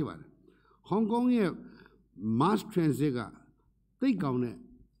များကြီးရှိပါတယ် Hong Kong ရဲ့ mass transit ကတိတ်ကောင်းတဲ့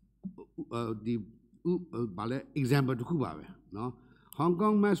ဒီဘာလဲ example တစ်ခုပါပဲเนาะ Hong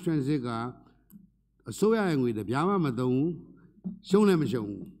Kong mass transit ကအစိုးရရဲ့ငွေတပြားမှမသုံးဘူးရှုံးလည်းမရှုံး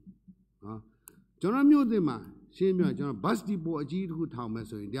ဘူးเนาะကျွန်တော်မြို့သစ်မှာရှင်းပြကျွန်တော် bus depot အကြီးတစ်ခုထောင်မယ်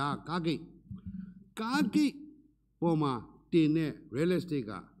ဆိုရင်ဒါကားဂိတ်ပေါ်မှာတင်တဲ့ real estate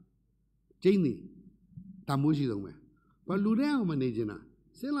ကကျင်းနေတမိုးရှိဆုံးပဲဘာလူတဲ့အောင်မနေချင်တာ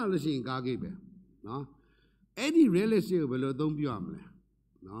ဆင်းလာလို့ရှိရင်ကားဂိတ်ပဲเนาะအဲ့ဒီ real estate ကိုဘယ်လိုအသုံးပြုရမလဲ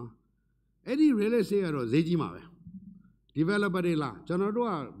เนาะအဲ့ဒီ real estate ကတော့ဈေးကြီးမှာပဲ developer တွေလားကျွန်တော်တို့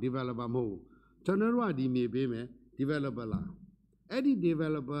က developer မဟုတ်ဘူးကျွန်တော်တို့ကဒီမြေပေးမယ် developer လားအဲ့ဒီ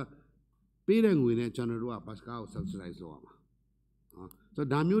developer ပေးတဲ့ငွေနဲ့ကျွန်တော်တို့က bus car ကို subsidize လုပ်ရမှာနော်ဆိုတော့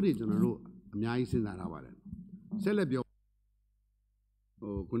ဒါမျိုးတွေကျွန်တော်တို့အများကြီးစဉ်းစားထားပါတယ်ဆက်လက်ပြော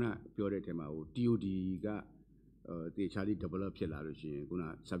ဟိုခုနပြောတဲ့အထက်မှာဟို TOD ကတေချာလေး develop ဖြစ်လာလို့ရှိရင်ခုန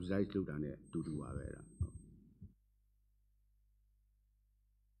subsidize လုပ်တာနဲ့တူတူပါပဲအဲ့ဒါ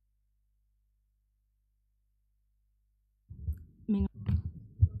မင်္ဂ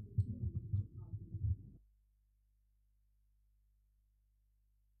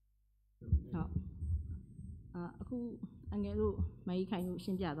အခုအငယ်တို့မကြီးခိုင်တို့ရှ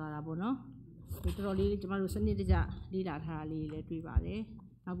င်းပြသွားတာပေါ့နော်ဒီတော်တော်လေးကျမတို့စနစ်တကျလေ့လာထားတာလေးလည်းတွေ့ပါတယ်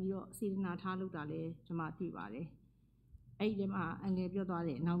နောက်ပြီးတော့စေတနာထားလုပ်တာလည်းကျမတွေ့ပါတယ်အဲ့ဒီထဲမှာအငယ်ပြောသွား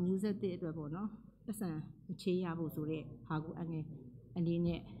တဲ့နောက်မျိုးဆက်တဲ့အတွက်ပေါ့နော်ပတ်စံမချေးရဖို့ဆိုတဲ့ဟာကိုအငယ်အနေ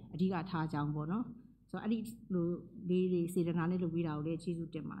နဲ့အဓိကထားကြအောင်ပေါ့နော်ဆိုတော့အဲ့ဒီလိုလေးတွေစေတနာနဲ့လုပ်ပြီးတာကိုလည်းကျေး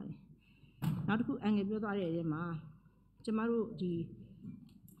ဇူးတင်ပါတယ်နောက်တစ်ခုအငယ်ပြောသွားတဲ့ထဲမှာကျမတို့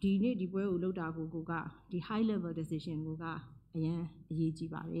ဒီနေ့ဒီပွဲကိုလုပ်တာကိုကဒီ high level decision ကိုကအရန်အရေး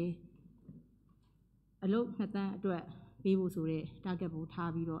ကြီးပါတယ်အလုပ်နှစ်တန်းအတွက်ပေးဖို့ဆိုတဲ့ target ကို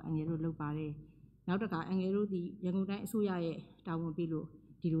ထားပြီးတော့အငယ်တို့လုပ်ပါတယ်နောက်တစ်ခါအငယ်တို့ဒီရန်ကုန်တိုင်းအစိုးရရဲ့တာဝန်ပေးလို့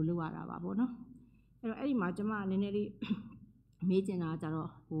ဒီလိုလုပ်ရတာပါပေါ့နော်အဲ့ဒီမှာကျမနည်းနည်းလေးမေးချင်တာကြတော့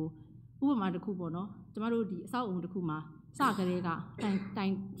ဟိုဥပမာတစ်ခုပေါ့နော်ကျမတို့ဒီအဆောက်အုံတစ်ခုမှာစကလေးကတို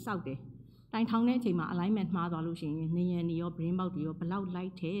င်ဆောက်တယ်တိုင်ထောင်တဲ့အချိန်မှာ alignment မှားသွားလို့ရှိရင်နေရန်တွေရော brain box တွေရောဘလောက်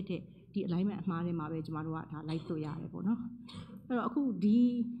light တဲ့ဒီ alignment အမှားတွေမှာပဲကျမတို့ကဒါ light တွေ့ရတယ်ပေါ့နော်အဲ့တော့အခုဒီ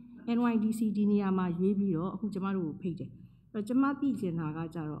NYDC ဒီနေရာမှာရွေးပြီးတော့အခုကျမတို့ကိုဖိတ်တယ်အဲ့တော့ကျမသိချင်တာက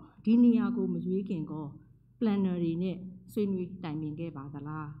ကြတော့ဒီနေရာကိုမရွေးခင်ကော planner တွေနဲ့ဆွေးနွေးတိုင်ပင်ခဲ့ပါသ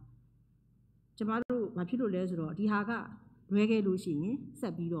လားကျမတို့ဘာဖြစ်လို့လဲဆိုတော့ဒီဟာကလွဲခဲ့လို့ရှိရင်ဆ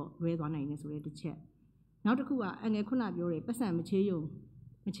က်ပြီးတော့လွဲသွားနိုင်တယ်ဆိုတဲ့တစ်ချက်နောက်တစ်ခုကအငယ်ခုနပြောတယ်ပတ်စံမချေးရ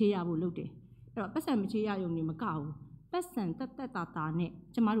ဖို့လုပ်တယ်အဲ့တော့ပတ်စံမချေးရရုံနဲ့မကဘူးပတ်စံတက်တာနဲ့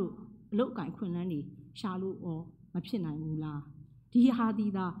ကျမတို့အလုပ်အကင်ခွင့်လန်းတွေရှာလို့ရောမဖြစ်နိုင်ဘူးလားဒီဟာဒီ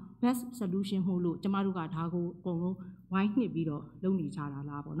သာ best solution မို့လို့ကျမတို့ကဒါကိုအကုန်လုံးဝိုင်းနှစ်ပြီးတော့လုပ်နေကြတာ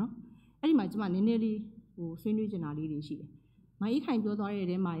လားပေါ့နော်အဲ့ဒီမှာကျမနည်းနည်းလေးဟိုဆွေးနွေးချင်တာလေးတွေရှိတယ်မအေးခိုင်ပြောသွားတဲ့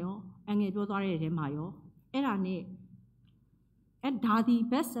တဲမှာရောအငယ်ပြောသွားတဲ့တဲမှာရောအဲ့ဒါနဲ့ဒါဒီ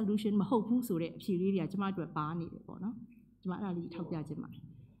best solution မဟုတ်ဘူးဆိုတဲ့အဖြေလေးတွေကကျမတို့ပါနေတယ်ပေါ့နော်ကျမအဲ့ဒါလေးထောက်ပြခြင်းပါတယ်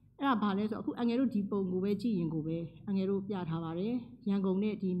အဲ့ဒါဘာလဲဆိုတော့အခုအငယ်တို့ဒီပုံကိုပဲကြည့်ရင်ကိုပဲအငယ်တို့ပြထားပါတယ်ရန်ကုန်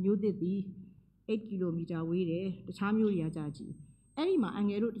နဲ့ဒီမြို့သစ်ဒီ8 ကီလိုမီတာဝေးတယ်တခြားမြို့တွေကကြာကြည့်အဲ့ဒီမှာအင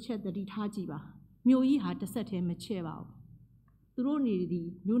ယ်တို့တစ်ချက်သတိထားကြည့်ပါ မျိုးကြီးဟာတစ်ဆက်တည်းမချဲ့ပါ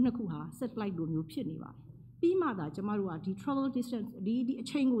ဘူးသူတို့နေဒီမျိုးနှစ်ခုဟာ satellite လိုမျိုးဖြစ်နေပါတယ်ပြီးမှသာကျမတို့ကဒီ travel distance ဒီ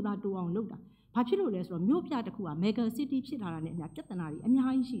အချိန်ကိုသာတိုးအောင်လုပ်တာဘာဖြစ်လို့လဲဆိုတော့မြို့ပြတစ်ခုက mega city ဖြစ်လာတာနဲ့အများပြဿနာတွေ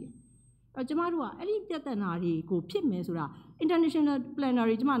အများကြီးရှိတယ်အဲ့ကျမတို့ကအဲ့ဒီပြဿနာတွေကိုဖြစ်မယ်ဆိုတာ international planner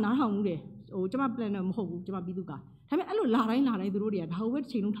တွေကျမနားထောင်မှုတယ်ဟိုကျမ planner မဟုတ်ဘူးကျမပြည်သူကဒါပေမဲ့အဲ့လိုလာတိုင်းသူတို့တွေကဒါကိုပဲ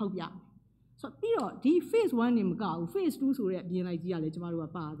တစ်ချိန်လုံးထောက်ပြဆိုတော့ပြီးတော့ဒီ phase 1နေမကဘူး phase 2ဆိုတဲ့အပြင်လိုက်ကြီးကလည်းကျမတို့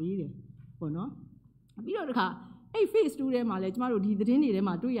ကပါသေးတယ်ပေါ့နော်ပြီးတော့တခါအဲ့ phase 2ထဲမှာလည်းကျမတို့ဒီသတင်းတွေထဲ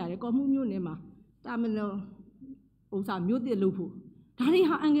မှာတွေ့ရတယ်ကော်မှုမျိုးနယ်မှာတာမနောဥစားမျိုးတစ်လို့ဖို့ဒါတွေ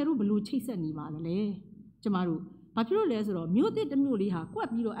ဟာအန်ဂယ်တို့ဘလို့ချိတ်ဆက်နေပါသလဲကျမတို့ဘာဖြစ်လို့လဲဆိုတော့မျိုးတစ်တစ်မျိုး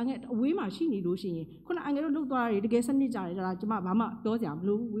လေးဟာကွက်ပြီးတော့အန်ဂယ်အဝေးမှာရှိနေလို့ရှိရင်ခုနအန်ဂယ်တို့လှုပ်သွားတာတွေတကယ်စနစ်ကြတယ်ဒါကျမဘာမှပြောစရာမ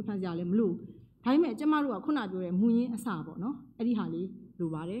လိုဘူးဝေဖန်စရာလည်းမလိုဒါပေမဲ့ကျမတို့ကခုနပြောတဲ့မူရင်းအစပေါ့နော်အဲ့ဒီဟာလေးလို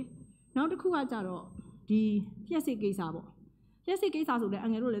ပါတယ်နောက်တစ်ခုကကြတော့ဒီလျှက်စစ်ကိစ္စပေါ့လျှက်စစ်ကိစ္စဆိုလည်းအ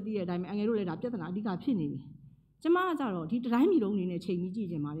န်ဂယ်တို့လည်းသိတဲ့အတိုင်းပဲအန်ဂယ်တို့လည်းဒါပြဿနာအဓိကဖြစ်နေပြီကျမကကြတော့ဒီတိုင်းပြည်လုံးအနေနဲ့ချိန်ပြီးကြ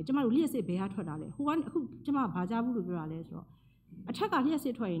ည့်ကြပါလေကျမတို့လျှက်စစ်ဘယ်ကထွက်တာလဲဟိုကအခုကျမဘာကြားဘူးလို့ပြောတာလဲဆိုတော့အထက်ကလျှက်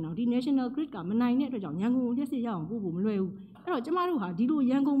စစ်ထွက်ရင်တော့ဒီ national grid ကမနိုင်တဲ့အတွက်ကြောင့်ရန်ကုန်ကိုလျှက်စစ်ရအောင်ပို့ဖို့မလွယ်ဘူးအဲ့တော့ကျမတို့ဟာဒီ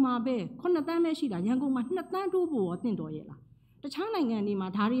လိုရန်ကုန်မှာပဲ9 တန်းပဲရှိတာရန်ကုန်မှာ2 တန်းတိုးဖို့ရောတင့်တော်ရဲ့လားတခြားနိုင်ငံတွေ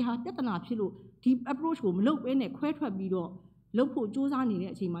မှာဒါတွေဟာပြဿနာဖြစ်လို့ဒီ approach ကိုမလုပ်ဘဲနဲ့ခွဲထွက်ပြီးတော့လုပ်ဖို့စူးစမ်းနေတဲ့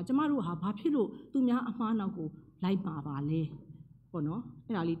အချိန်မှာကျမတို့ဟာဘာဖြစ်လို့သူများအမှားနောက်ကိုလိုက်ပါလဲပေါ့နော်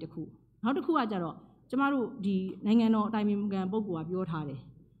အဲ့ဒါလေးတစ်ခုနောက်တစ်ခုကကြတော့ကျမတို့ဒီနိုင်ငံတော်အတိုင်ပင်ခံပုဂ္ဂိုလ်ကပြောထားတယ်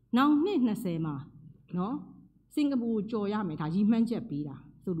။နောက်နှစ်20မှာနော်စင်ကာပူကြော်ရမယ်ဒါရည်မှန်းချက်ပေးတာ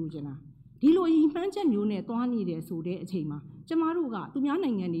ဆိုလို့ကျင်တာဒီလိုရည်မှန်းချက်မျိုးနဲ့သွားနေတယ်ဆိုတဲ့အချိန်မှာကျမတို့ကသူများ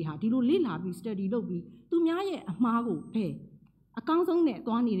နိုင်ငံတွေဟာဒီလိုလေ့လာပြီး study လုပ်ပြီးသူများရဲ့အမှားကိုဖယ်အကောင်းဆုံးနဲ့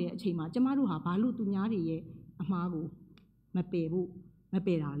သွားနေတဲ့အချိန်မှာကျမတို့ဟာဘာလို့သူများတွေရဲ့အမှားကိုမ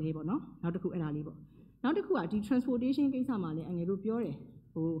ပယ်တာလဲပေါ့နော်နောက်တစ်ခုအဲ့ဒါလေးပေါ့နောက်တစ်ခုကဒီ transportation ကိစ္စမှာလည်းအငယ်တို့ပြော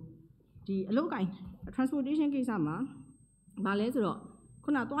တယ်ဟိုဒီအလုပ်ကိုင်း transportation ကိစ္စမှာဘာလဲ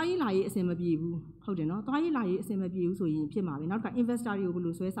ဆိုတော့ခုနသွားရေးလာရေးအဆင်မပြေဘူးဟုတ်တယ်နော်သွားရေးလာရေးအဆင်မပြေဘူးဆိုရင်ဖြစ်မှာပဲနောက်တစ်ခါ investor တွေကို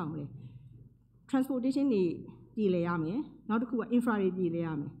ဘယ်လိုဆွဲဆောင်မလဲ transportation တွေပြည်လဲရမယ်နောက်တစ်ခုက infra တွေပြည်လဲရ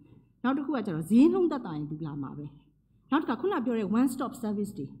မယ်နောက်တစ်ခုကကျတော့ဈေးနှုန်းသက်သာရင်ပြီးလာမှာပဲနောက်တစ်ခါခုနပြောတဲ့ one stop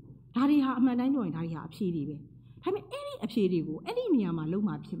service တွေဒါတွေဟာအမှန်တိုင်းပြောရင်ဒါတွေဟာအဖြေတွေပဲဒါပေမဲ့အဲ့ဒီအဖြေတွေကိုအဲ့ဒီနေရာမှာလုံး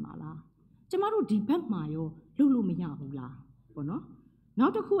မှာဖြစ်မှာလားကျမတို့ဒီဘက်မှာရောလုပ်လို့မရဘူးလားပေါ့နော်နော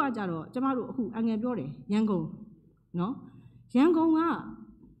က်တစ်ခုကကြတော့ကျမတို့အခုအငယ်ပြောတယ်ရန်ကုန်နော်ရန်ကုန်က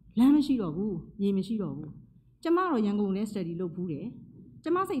လမ်းမရှိတော့ဘူးမြေမရှိတော့ဘူးကျမတော့ရန်ကုန်နဲ့ study လုပ်ဘူးတယ်ကျ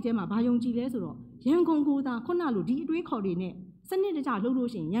မစိတ်ထဲမှာဘာယုံကြည်လဲဆိုတော့ရန်ကုန်ကိုသာခုနလိုဒီအတွေးခေါ်တွေနဲ့စနစ်တကျလုပ်လို့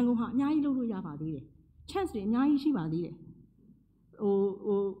ရှိရင်ရန်ကုန်ဟာအများကြီးလုပ်လို့ရပါသေးတယ် chance တွေအများကြီးရှိပါသေး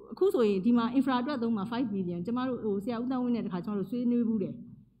တယ်အခုဆိုရင်ဒီမှာ infra အတွက်သုံးမှာ5 billion ကျမတို့ဆရာဦးတန်းဝင်းနဲ့တခါကျမတို့ဆွေးနွေးဘူး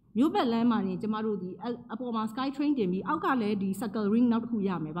တယ်မြို့ဘက်လမ်းမှာနေကျမတို့ဒီအပေါ်မှာ sky train တင်ပြီးအောက်ကလည်းဒီ circle ring နောက်တစ်ခု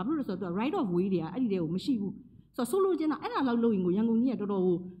ရမယ်ဘာဖြစ်လို့လဲဆိုတော့ right of way တွေကအဲ့ဒီတွေကိုမရှိဘူးဆိုလို့ချင်းတာအဲ့ဒါလောက်လုပ်ရင်ကိုရန်ကုန်ကြီးကတော်တော်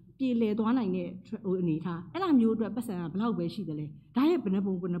ကိုပြေလည်သွားနိုင်တဲ့အနေထားအဲ့ဒါမျိုးအတွက်ပတ်စံကဘယ်လောက်ပဲရှိတယ်လဲဒါရဲ့ဘယ်နှ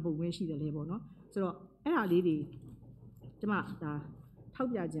ပုံပဲရှိတယ်လဲပေါ့နော်ဆိုတော့အဲ့ဒါလေးတွေကျမဒါ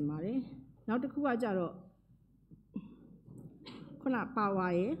ထောက်ပြခြင်းပါတယ်နောက်တစ်ခုကကြတော့ခုန power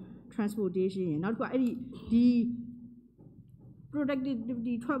ရယ် transportation ရယ်နောက်တစ်ခုကအဲ့ဒီ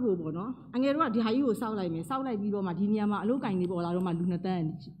productivity ထွက်ဖို့ပေါ့နော်အငယ်တို့ကဒီဟာကြီးကိုစောက်လိုက်မယ်စောက်လိုက်ပြီးတော့မှဒီနေရာမှာအလုပ်ကင်နေပေါ်လာတော့မှလူ2 တန်း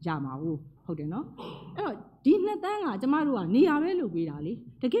ရမှာဟုတ်တယ်နော်အဲ့တော့ဒီ2 တန်းကကျမတို့ကနေရာပဲလုပ်ပေးတာလေ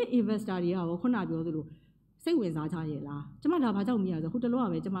တကယ် investor တွေကရောခုနပြောသလိုစိတ်ဝင်စားကြရဲ့လားကျမဒါဘာကြောင့်မရဆိုဟိုတလော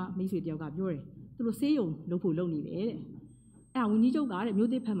ကပဲကျမမိတ်ဆွေတယောက်ကပြောတယ်သူတို့ဆေးရုံလုပ်ဖို့လုပ်နေတယ်တဲ့အဲ့ဒါဝန်ကြီးချုပ်ကတဲ့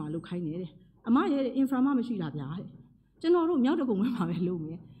မျိုးသစ်ဖက်မှာလုပ်ခိုင်းနေတယ်အမရဲ့ infra မမရှိတာဗျာတဲ့ကျွန်တော်တို့မြောက်တကုံဘက်မှာပဲလုပ်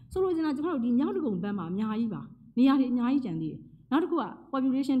မယ်ဆိုလို့ကျင်တာကျမတို့ဒီမြောက်တကုံဘက်မှာအများကြီးပါနေရာတွေအများကြီးကျန်သေးတယ်နောက်တစ်ခုက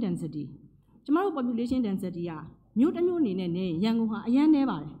population density ကျမတို့ population density ကမြို့တစ်မြို့အနေနဲ့နေရန်ကုန်ဟာအ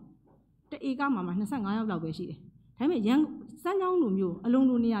ရန်နဲပါတယ်တဧကမှာ25ယောက်လောက်ပဲရှိတယ်ဒါပေမဲ့စမ်းချောင်းလိုမျိုး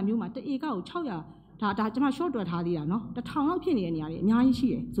အလုံးလိုနေရာမျိုးမှာတဧကကို600ဒါကျမ short တွက်ထားသေးတာနော်1000လောက်ဖြစ်နေတဲ့နေရာတွေအများကြီး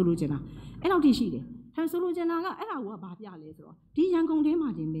ရှိတယ်ဆိုလို့ကျင်တာအဲ့လောက်ထိရှိတယ်ဒါဆိုလို့ကျင်တာကအဲ့ဒါကဘာပြလဲဆိုတော့ဒီရန်ကုန်ထဲမှာ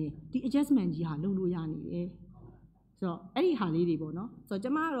တင်ပဲဒီ adjustment ကြီးဟာလုပ်လို့ရနေတယ်ဆိုတော့အဲ့ဒီဟာလေးတွေပေါ့နော်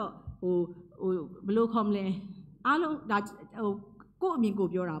ဆိုတော့ကျမကတော့ဟိုဘယ်လိုခေါ်မလဲအားလုံးဒါကိုယ့်အမြင်ကို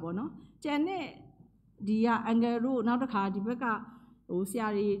ပြောတာပေါ့နော်ကျန်တဲ့ဒီကအန်ဂယ်တို့နောက်တစ်ခါဒီဘက်က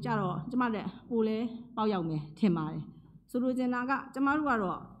ဆရာတွေကြတော့ကျမလည်းပိုလဲပေါက်ရောက်မယ်ထင်ပါတယ်ဆိုလိုချင်တာကကျမတို့က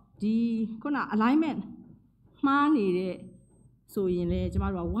တော့ဒီခုန alignment မှားနေတဲ့ဆိုရင်လေကျမ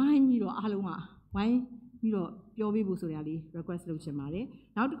တို့ကဝိုင်းပြီးတော့အားလုံးကဝိုင်းပြီးတော့ပြောပေးဖို့ဆိုရလေး request လုပ်ချင်ပါ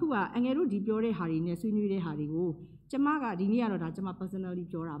တယ်နောက်တစ်ခုကအန်ဂယ်တို့ဒီပြောတဲ့ဟာတွေနဲ့ဆွေးနွေးတဲ့ဟာတွေကိုကျမကဒီနေ့ကတော့ဒါကျမ personally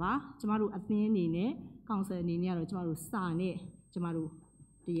ပြောတာပါကျမတို့အသင်းအနေနဲ့ council အနေနဲ့ကတော့ကျမတို့စာနဲ့ကျမတို့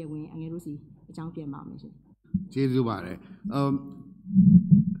တရားဝင်အငယ်တို့စီအကြောင်းပြန်ပါမယ်ရှင်ကျေးဇူးပါတယ်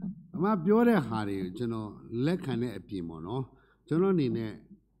အမ嘛表的哈哩，就喏来看那一边嘛喏，就喏你呢，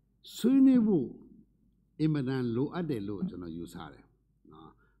水泥部，一般咱路阿的路就喏有啥嘞？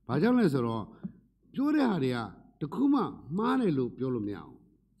啊，把将来说咯，表的哈哩啊，这苦嘛马的路表了没有？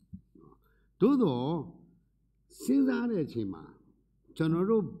多多，现在的钱嘛，就喏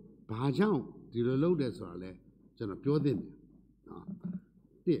路把将这个路的说嘞，就喏表的呢，啊，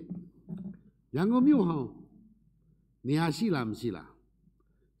对，阳光庙哈，你还是啦，不是啦？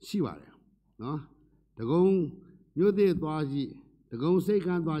是吧嘞，啊，这个庙的多少？这个谁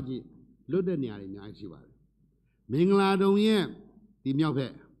干多少？路的年里面是吧嘞？明拉东耶的庙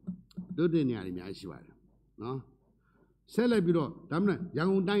牌，路的年里面是吧嘞？啊，谁来比如咱们呢？阳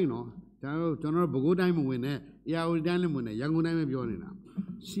光单喏，咱那不够单门呢，要单的门呢，阳光单门标的呢，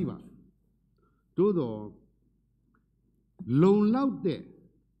是吧？多多龙老的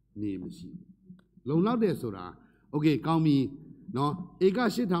你们是，龙老的说啦 ，OK， 高米。喏，一个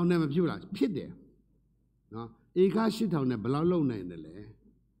石头呢，么漂啦，撇的，喏，一个石头呢，不老老难的嘞，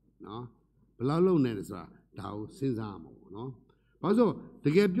喏，不老老难的是吧？到身上么，喏，把说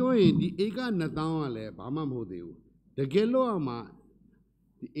这个表演的一个那当下嘞，爸妈冇得，这个老嘛，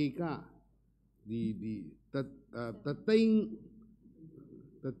一个，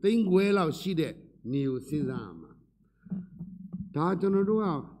顶过老师的，你有身上嘛？他就那种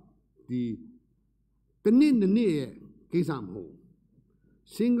啊，年的年。给啥么？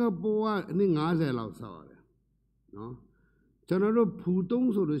新加坡啊，你50老少的，喏，就那种普通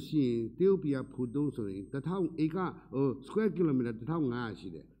说的是，丢比啊普通说的，但他一个square kilometer，他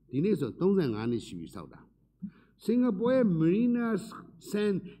50的，今年说东山50是少的。新加坡的 Marina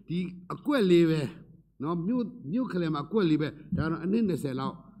Sand 的过里边，喏，没可能嘛过里边，然后你那些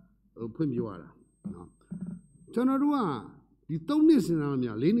老分别完了，喏，就那种啊，你东年身上没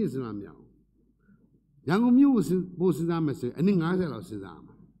有，西年身上没有。然后没有是不是咱们说，你50老身上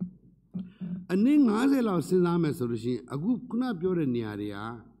嘛？你50老身上嘛，说的是，可那表的年的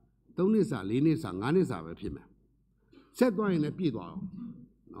呀，东年啥，西年啥，5年啥不拼嘛？这多人来比多少？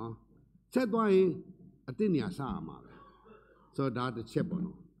啊，这多人对年啥嘛？所以他的切不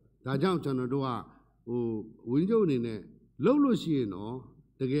喏，大家讲那多啊，温州人呢，老老些喏，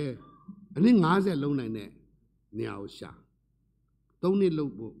这个你50老人呢，年好下，东年老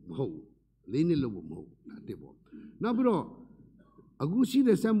不好。里年路不好，对不？那不咯？古时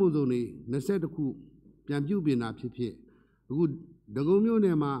的生活中呢，那些的苦，变就变那皮，那个庙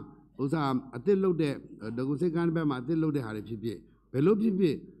呢嘛，我说这路的，那个谁干的嘛，这路的还是皮，别路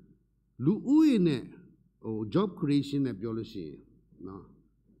皮，路外呢，job creation 呢，表了些，喏，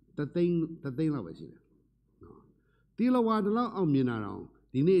他等了不是的，喏，第二话的老奥米那样，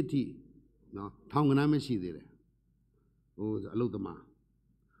第二天，喏，他们那么是的嘞，路的嘛。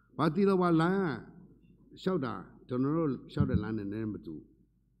把第二话蓝，晓得，就那种晓得蓝的那么多，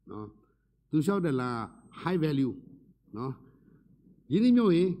啊，都晓得啦 ，high value， 啊，一定要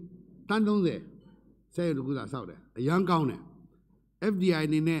为单东的，在这个啥少的，阳高呢 ，FDI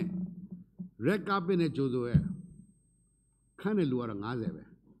呢，red carpet 呢就做哎，看那路啊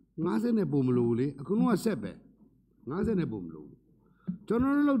50呢不么路嘞，可能10呗，50呢不么路，就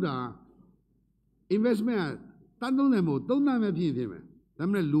那种路的 investment 单东的么，东南面偏嘛。咱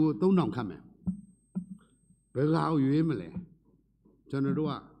们的路东南看没？别个好远么嘞？就那多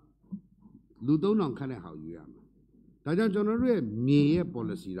啊，路东南看的好远嘛。大家就那多面也包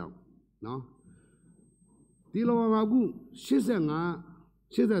了西上，喏。第二话股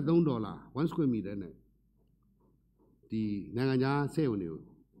，$63啦，1 square meter 呢。第那个家7年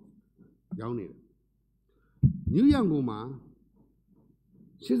，2年。New Yangon嘛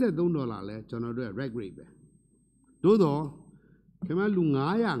，$63啦嘞，就那多 red grape 呗，多。他们路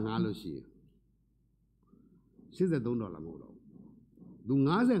5了些，$63没了，路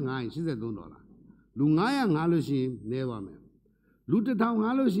55$63了，路5了些哪方面？路这头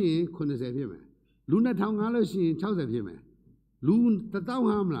5了些可能谁偏没？路那头5了些超谁偏没？路这头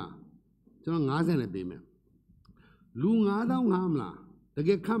5了，就50来偏没？路5头5了，这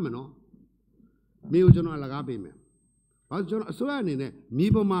个看没喏？没有就那那个偏没？而就所以呢，米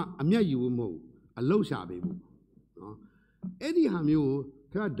不嘛，没有么？老下偏么？啊？哎，你还没有？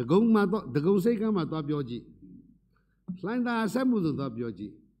他德工谁干嘛多标记？南大3步都多标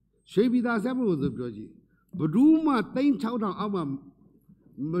记，水皮大3步都标记。不如嘛，等超长啊嘛，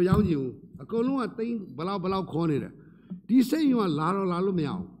没要求，高龙啊等不老看的了。第三样拉了没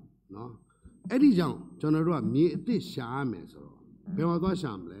有？啊，哎，你讲那说米得下面是咯，别话多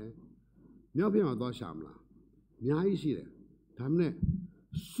下面嘞，苗别话多下面啦，米还一些嘞，他们呢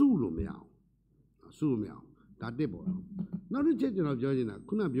数了没有？数了没有？打对不？那你这就那标准了，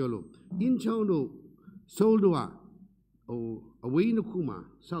可能标了，印象路、收入啊， အဝေးတစ်ခုမှာ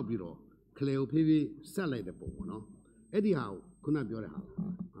စောက်ပြီးတော့ခလေကိုဖြည်းဖြည်းဆက်လိုက်တဲ့ပုံပေါ့နော်အဲ့ဒီဟာကိုခုနပြောတဲ့ဟာ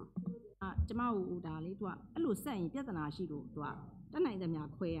ကျမတို့ဒါလေးသူကအဲ့လိုဆက်ရင်ပြဿနာရှိလို့သူကတက်နိုင်တဲ့များ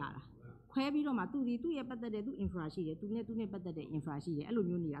ခွဲရတာခွဲပြီးတော့မှသူရဲ့ပတ်သက်တဲ့သူ infra ရှိတယ်သူနဲ့ပတ်သက်တဲ့ infra ရှိတယ်အဲ့လို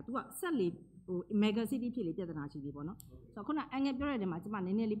မျိုးနေတာသူကဆက်လေmega city ဖြစ်လေပြဿနာရှိသေးပေါ့နော်ဆိုတော့ခုနအန်ငယ်ပြောတဲ့နေရာမှာကျမန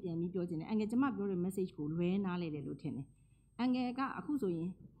ည်းနည်းလေးပြန်ပြီးပြောချင်တယ်အန်ငယ်ကျမပြောတဲ့ message ကိုလွဲနားလဲတယ်လို့ထင်တယ်အန်ငယ်ကအခုဆိုရင်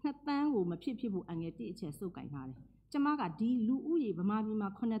2 သန်းကိုမဖြစ်ဖို့အန်ငယ်1 အချက်စုပ်ကင်ထားတယ်ကျမကဒီလူဦးရေဗမာပြည်မှာ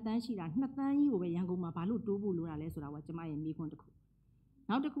9 သန်းရှိတာ2 သန်းကြီးကိုပဲရန်ကုန်မှာဘာလို့တိုးဖို့လိုတာလဲဆိုတာကကျမရဲ့မိခွန်းတစ်ခု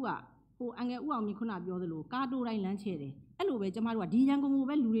နောက်တစ်ခုကအငယ်ဥအောင်မြခုနပြောသလိုကားတိုးတိုင်းလမ်းချဲတယ်အဲ့လိုပဲကျမတို့ကဒီရန်ကုန်ကို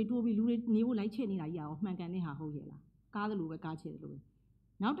ပဲလူတွေတိုးပြီးလူတွေနေဖို့လိုက်ချဲနေတာကြီးအောင်မှန်ကန်တဲ့ဟာဟုတ်ရဲ့လားကားသလိုပဲကားချဲတယ်လို့ပဲ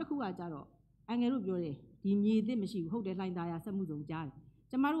နောက်တစ်ခုကကြတော့အငယ်တို့ပြောတယ်ဒီမြေသစ်မရှိဘူးဟုတ်တယ်လှိုင်းသားရဆက်မှုစုံကြားတယ်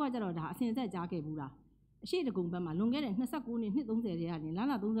ကျမတို့ကကြတော့ဒါအစင်ဆက်ကြားခဲ့ဘူးလားအရှိတကုံဘက်မှာလွန်ခဲ့တဲ့29နှစ်30တဲ့ကနေလမ်း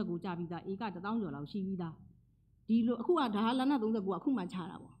လာ39ကြာပြီးသားဧက1000ကျော်လောက်ရှိပြီးသားဒီလိုအခုကဒါလမ်းလာ39ကအခုမှချ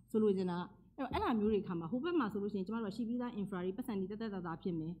တာပေါ့ဆိုလိုချင်တာအဲ့ဒါမျိုးတွေခါမှာဟိုဘက်မှာဆိုလို့ရှိရင်ကျမတို့ကရှိပြီးသား infra တွေပတ်စံတွေတက်တာဖြ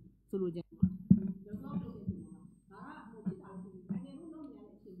စ်မယ်ဆိုလိုချင်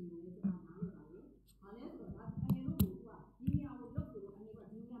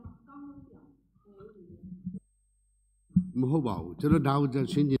မဟုတ်ပါဘူးကျွန်တော်ဒါကို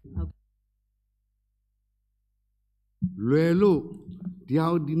ရှင်းချင်လွယ်လို့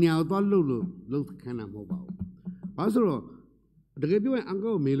ဒီနေရာကိုသွားလို့ခံတာမဟုတ်ပါဘူးဘာလို့ဆိုတော့တကယ်ပြောရင်အန်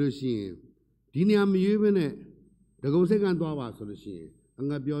ကောကိုမေးလို့ရှိရင်ဒီနေရာမရွေးဘဲနဲ့ဒဂုံစိတ်ကန်သွားပါဆိုလို့ရှိရင်အ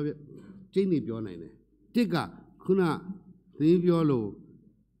ငါပြောကျိန်းနေပြောနိုင်တယ်တစ်ကခုနသင်ပြောလို့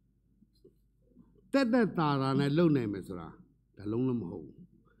တက်တာနဲ့လုံနိုင်မယ်ဆိုတာဒါလုံးလုံးမဟုတ်ဘူး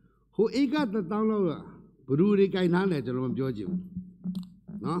ဟိုဧက1000လောက်ကဘ누구တွေကြိုင်ထားတယ်ကျွန်တော်မပြောချင်ဘူး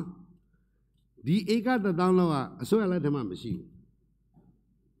နော်ဒီဧက1000လောက်ကအစိုးရလက်ထက်မှာမရှိဘူး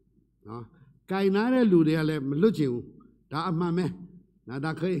နော်ကြိုင်ထားတဲ့လူတွေကလည်းမလွတ်ချင်ဘူးဒါအမှန်ပဲ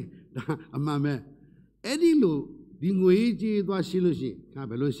ဒါခေဒါအမှန်ပဲအဲ့ဒီလိုဒီငွေကြီးသွားရှင်းလို့ရှိရင်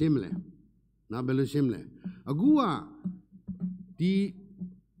ဘယ်လိုရှင်းမလဲနော်ဘယ်လိုရှင်းမလဲအခုကဒီ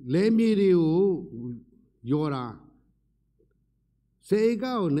လဲမြေတွေကိုယောတာစေ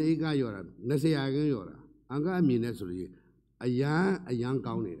ကော2 ဧကယောတာ20 ရာခိုင်ယောတာအင်္ဂအမြင်နဲ့ဆိုလို့အရန်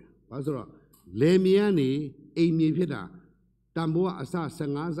ကောင်းနေတယ်ဘာလို့ဆိုတော့လဲမြေကနေအိမ်မြေဖြစ်တာတန်ဖိုးကအစ15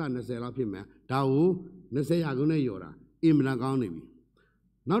 20လောက်ဖြစ်မယ်ဒါကို20 ရာခိုင်နဲ့ယောတာအင်မတန်ကောင်းနေပြီ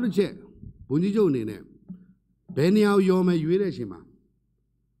နောက်တစ်ချက်ဘုန်းကြီးချုပ်အနေနဲ့ဘယ်နေရာကိုယောမယ်ရွေးတဲ့အချိန်မှာ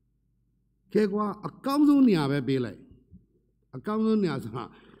ခဲကွာအကောင်းဆုံးနေရာပဲပေးလိုက်အကောင်းဆုံးနေရာဆိုတာ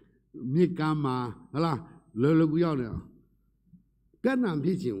မြစ်ကမ်းမှာဟလားလောကူရောက်နေအောင်ပြတ်နာဖြ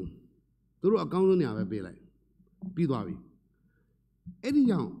စ်ချင်ဘူးသူတို့အကောင်းဆုံးနေရာပဲပေးလိုက်ပြီးသွားပြီအဲ့ဒီ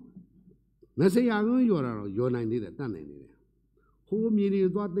ကြောင့်20 ရာခိုင်ယောတာတော့ယောနိုင်သေးတယ်တတ်နိုင်သေးတယ်ဟိုမြေတွေ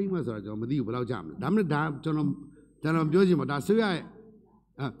သွားသိမ့်မှဆိုတာကျွန်တော်မသိဘူးဘယ်လောက်ကြမလဲဒါမှမဟုတ်ဒါကျွန်တော်ပြောချင်ပါဒါဆိုရရဲ့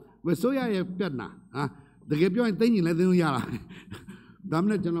ဆိုရရဲ့ပြတ်နာဟာတကယ်ပြောရင်သိမ့်ရင်လည်းသိလို့ရလားဒါ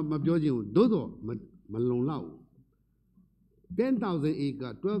မှမဟုတ်ကျွန်တော်မပြောချင်ဘူးသို့တော့မလုံလောက်ဘူး10,000 acre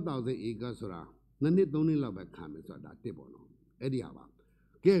 12,000 acre ဆိုတာ2 နှစ် 3 နှစ်လောက်ပဲခံမယ်ဆိုတာဒါတစ်ပေါ့နော်အဲ့ဒီဟာပါ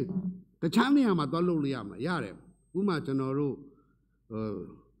ကဲတခြားနေရာမှာသွားလုပ်လို့ရမှာရတယ်ဥပမာကျွန်တော်တို့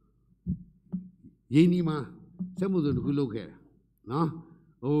ရင်းဒီမှာစက်မှုစုံတစ်ခုလုပ်ခဲ့တယ်နော်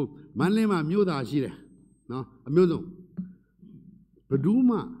ဟိုမန္တလေးမှာမြို့သားရှိတယ်နော်အမျိုးစုံဘယ်သူ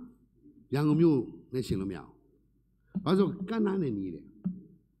မှရန်ကုန်မြို့နဲ့ရှင်လို့မရဘူးဘာလို့ကန်းနာနဲ့နေတယ်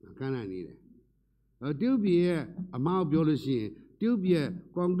ကန်းနာနေတယ်တရုတ်ပြည်ရဲ့အမားပြောလို့ရှိရင်တရုတ်ပြည်ရဲ့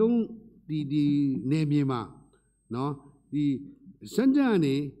ကွမ်တုံးဒီနယ်မြေမှာနော်ဒီစန်းကြံ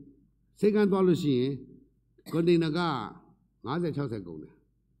နေစိတ်ကန်းသွားလို့ရှိရင်ကွန်တိန်နာက50-60ကုန်တယ်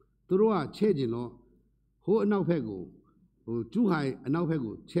သူတို့ကချဲ့ကျင်တော့ဟိုအနောက်ဘက်ကိုဟိုကျူးဟိုင်အနောက်ဘက်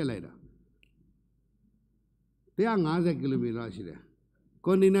ကိုချဲ့လိုက်တာ150 ကီလိုမီတာရှိတယ်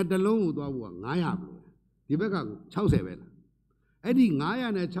ကွန်တိန်နာတစ်လုံးကိုသွားဖို့က900ပဲဒီဘက်က60ပဲလားအဲ့ဒီ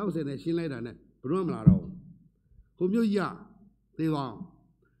900နဲ့60နဲ့ရှင်းလိုက်တာနဲ့ဘယ်တော့မှမလာတော့ဘူးဟိုမျိုးကြီးကသေသွားအောင်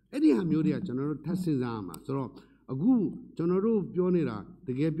အဲ့ဒီဟာမျိုးတွေကကျွန်တော်တို့ထပ်စဉ်းစားရမှာဆိုတော့အခုကျွန်တော်တို့ပြောနေတာတ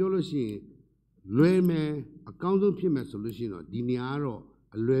ကယ်ပြောလို့ရှိရင်လွယ်မယ်အကောင်းဆုံးဖြစ်မယ်ဆိုလို့ရှိရင်တော့ဒီနေရာကတော့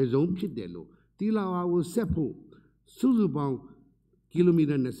အလွယ်ဆုံးဖြစ်တယ်လို့တီလာဝါကိုဆက်ဖို့စုစုပေါင်းကီလိုမီ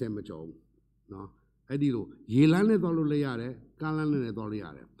တာ20မကျော်ဘူးနော်အဲ့ဒီလိုရေလမ်းနဲ့သွားလို့လည်းရတယ်ကားလမ်းနဲ့သွားလို့ရ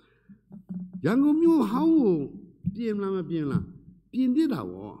တယ်ရန်ကုန်မြို့ဟောင်းကိုပြင်လားမပြင်လားပြင်ပြတာ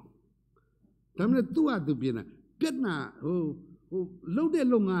ဗောဒါမှမဟုတ်သူ့ဟာသူပြင်တာပြက်နာဟိုလှုပ်တဲ့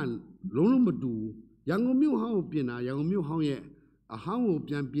လုပ်ငန်းလုံးမတူရန်ကုန်မြို့ဟောင်းကိုပြင်တာရန်ကုန်မြို့ဟောင်းရဲ့အဟောင်းကို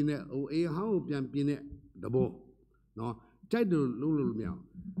ပြန်ပြင်တဲ့ဟိုအေးဟောင်းကိုပြန်ပြင်တဲ့သဘောနော်ကြိုက်တယ်လို့မရအောင်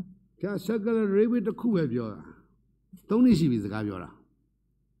ကျဆက်ကလရေးဝေးတစ်ခုပဲပြောတာ3 နှစ်ရှိပြီစကားပြောတာ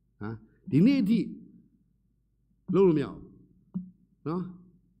ဟမ်ဒီနေ့အထိ လုံးလို့မရဘူးနော်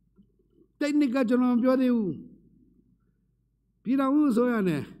technique ကကျွန်တော်ပြောသေးဘူးပြည်တော်မှုဆိုရ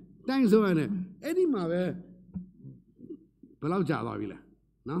တယ်တိုင်းဆိုရတယ်အဲ့ဒီမှာပဲဘယ်လောက်ကြာသွားပြီလဲ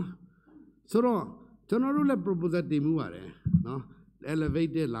နော်ဆိုတော့ကျွန်တော်တို့လည်း proposal တင်မှုပါတယ်နော်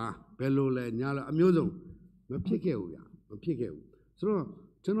elevated လားဘယ်လိုလဲညာလားအမျိုးစုံမဖြစ်ခဲ့ဘူးဗျာမဖြစ်ခဲ့ဘူးဆိုတော့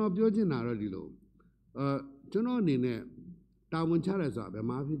ကျွန်တော်ပြောချင်တာတော့ဒီလိုကျွန်တော်အနေနဲ့တာဝန်ချရဲဆိုတာဘယ်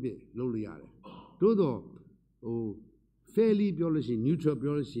မှာဖြစ်ဖြစ်လုပ်လို့ရတယ်သို့တော့ဟို fairly ပြောလို့ရှိရင် neutral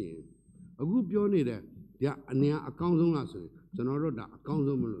ပြောလို့ရှိရင်အခုပြောနေတဲ့ဒီအနေအကောင်းဆုံးလားဆိုရင်ကျွန်တော်တို့ဒါအကောင်း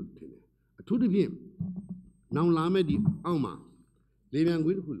ဆုံးမလို့ထင်တယ်အထူးသဖြင့်နောင်လာမဲ့ဒီအောက်မှာလေပြန်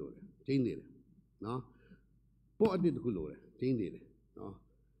ခွေးတစ်ခုလိုတယ်ကျင်းနေတယ်နော်ပေါ့အတစ်တစ်ခုလိုတယ်ကျင်းနေတယ်နော်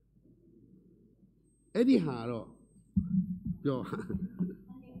အဲ့ဒီဟာတော့ပြော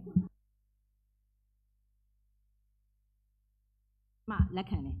လက်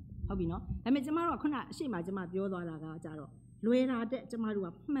ခံတယ်ဟုတ်ပြီနော်ဒါပေမဲ့ကျမတို့ကခုနအရှိမကျမပြောသွားတာကကြတော့လွယ်တာတဲ့ကျမတို့က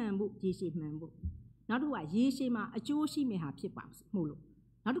မှန်ဖို့ရေရှည်မှန်ဖို့နောက်တစ်ခုကရေရှည်မှာအကျိုးရှိမယ့်ဟာဖြစ်ပါမို့လို့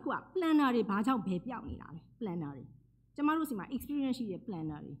နောက်တစ်ခုက planner တွေဘာကြောင့်ဘယ်ပြောက်နေတာလဲ planner တွေကျမတို့စီမှာ experience ရှိတဲ့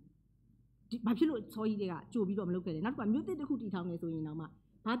planner တွေဒီဘာဖြစ်လို့စောကြီးတွေကကြိုပြီးတော့မလုပ်ခဲ့လဲနောက်တစ်ခုကမြို့သစ်တစ်ခုတည်ထောင်နေဆိုရင်တော့မှ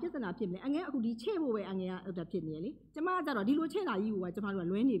ဘာပြဿနာဖြစ်မလဲအငယ်အခုဒီချဲ့ဖို့ပဲအငယ်ကဖြစ်နေရလေကျမကကြတော့ဒီလိုချဲ့တာကြီးကကျမတို့က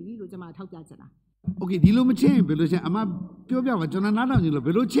လွဲနေပြီလို့ကျမထောက်ပြချင်တာโอเคဒီလိုမချင်ဘယ်လိုချင်အမပြောပြပါကျွန်တော်နားထောင်ကြည့်လို့ဘ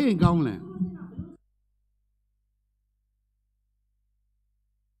ယ်လိုချင်ကောင်းလဲ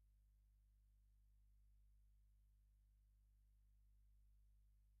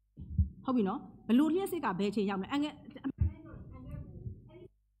ဟုတ်ပြီနော်ဘယ်လိုလျှက်စစ်ကဘယ်ချိန်ရောက်မလဲအင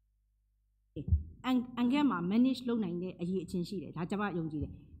ယ်မှာ manage လုပ်နိုင်တဲ့အရေးအချင်းရှိတယ်ဒါကျမယုံကြည်တ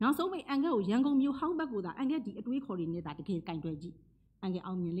ယ်နောက်ဆုံးပိတ်အငယ်ကိုရန်ကုန်မြို့ဟောင်းဘက်ကိုသာအငယ်ဒီအတွေးခေါ်တွေနဲ့သာတကယ်ကင်တွယ်ကြည့်အငယ်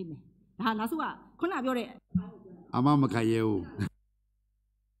အောင်မြင်လိမ့်မယ်ဒါဟာနောက်ဆုံးကခုနပြောတဲ့အမမခိုင်ရဲဘူး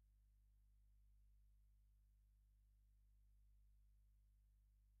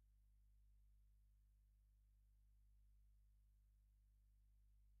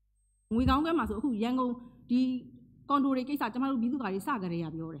ငွေကောင်းကဲမှာဆိုအခုရန်ကုန်ဒီကွန်ဒိုတွေကိစ္စကျမတို့ပြည်သူ့ကားတွေစကြရ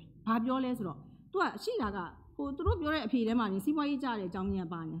ပြောတယ်ဘာပြောလဲဆိုတော့သူကရှိတာကဟိုသူတို့ပြောတဲ့အဖေထဲမှာနေစီးပွားရေးကြတဲ့အကြောင်းကြီး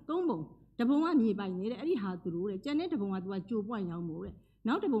ပါနေသုံးပုံတပုံကမြေပိုင်နေတဲ့အဲ့ဒီဟာသူတို့တဲ့ကျန်တဲ့တပုံကသူကကြိုပွိုင်ရောက်မို့တဲ့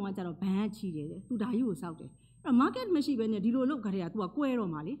နောက်တပုံကကျတော့ဘန်းချီတယ်တဲ့သူဒါကြီးကိုစောက်တယ်အဲ့တော့ market မရှိဘဲနဲ့ဒီလိုလုပ်ကြတဲ့ကသူကကွဲ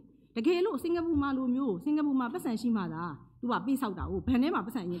တော့မှာလေတကယ်လို့စင်ကာပူမှာလိုမျိုးစင်ကာပူမှာပတ်စံရှိမှသာသူကပေးဆောက်တာကိုဘန်ထဲမှာပ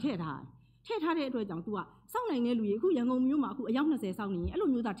တ်စံရင်ထည့်ထားတဲ့အတွက်ကြောင့် तू ကစောင့်နိုင်တဲ့လူကြီးအခုရန်ကုန်မြို့မှာအခုအယောက်20စောင့်နေရင်အဲ့လို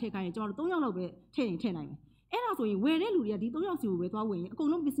မျိုးသာထည့်ခိုင်းရင်ကျွန်တော်တို့3ယောက်လောက်ပဲထည့်နိုင်မယ်အဲ့ဒါဆိုရင်ဝယ်တဲ့လူတွေကဒီ3ယောက်စီကိုပဲသွားဝင်ရင်အကုန်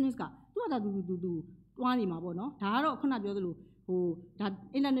လုံး business ကသူကသာသူတွားနေမှာပေါ့နော်ဒါကတော့ခုနပြောသလိုဟိုဒါ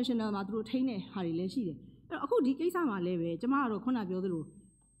international မှာသူတို့ထိန်းတဲ့ဟာတွေလည်းရှိတယ်အဲ့တော့အခုဒီကိစ္စမှာလည်းပဲကျမကတော့ခုနပြောသလို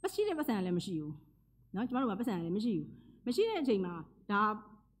ရှိတဲ့ပတ်စံလည်းမရှိဘူးနော်ကျမတို့ကပတ်စံလည်းမရှိဘူးမရှိတဲ့အချိန်မှာဒါ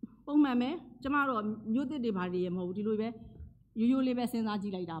ပုံမှန်ပဲကျမတို့မြို့သစ်တွေဘာတွေရမဟုတ်ဘူးဒီလိုပဲရိုးရိုးလေးပဲစဉ်းစားကြ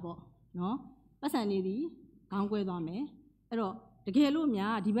ည့်လိုက်တာပေါ့နော်ပတ်စံနေသည်ခေါင်းကွဲသွားမယ်အဲ့တော့တကယ်လို့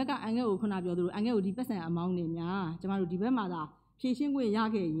များဒီဘက်ကအန်ငယ်ကိုခုနပြောသလိုအန်ငယ်ကိုဒီပတ်စံအမောင်းနေများကျမတို့ဒီဘက်မှာသာဖြည့်ရှင်းခွင့်ရ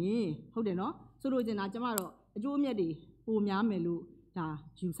ခဲ့ရင်ဟုတ်တယ်နော်ဆိုလိုချင်တာကျမတော့အကျိုးအမြတ်တွေပိုများမယ်လို့ဒါ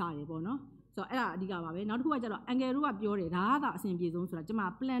ယူဆတယ်ပေါ့နော်ဆိုတော့အဲ့ဒါအဓိကပါပဲနောက်တစ်ခုကကျတော့အန်ငယ်တို့ကပြောတယ်ဒါကအဆင်ပြေဆုံးဆိုတာကျမ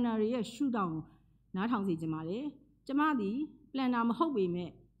planner တွေရဲ့ shoot down ကိုနားထောင်စီချင်ပါတယ်ကျမဒီ planner မဟုတ်ပေမဲ့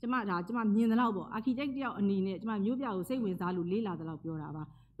ကျမမြင်သလောက်ပေါ့ architect တယောက်အနေနဲ့ကျမမျိုးပြကိုစိတ်ဝင်စားလို့လေးလာသလောက်ပြောတာပါ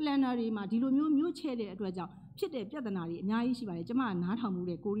planner တွေမှာဒီလိုမျိုးချဲ့တဲ့အတွက်ကြောင့်ဖြစ်တဲ့ပြဿနာတွေအများကြီးရှိပါတယ်ကျမကနားထောင်မှု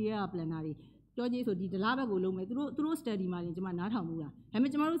တဲ့ကိုရီးယား planner တွေပြောကြည့်ဆိုဒီဒလားဘက်ကိုလုံးမယ်သူတို့ study မှာလည်းကျမနားထောင်မှုတာဒါပေ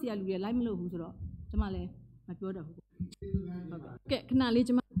မဲ့ကျမတို့စီကလူတွေ like မလုပ်ဘူးဆိုတော့ကျမလည်းမပြောတတ်ဘူးဟုတ်ကဲ့ခဏလေး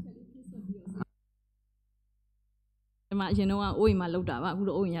ကျမအရင်တော့အိုးအိမ်မှာလောက်တာပါအခု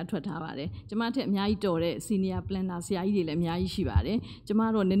တော့အိုးအိမ်ရထွက်ထားပါတယ်ကျမထက်အများကြီးတော်တဲ့ senior planner ဆရာကြီးတွေလည်းအများကြီးရှိပါတယ်ကျမ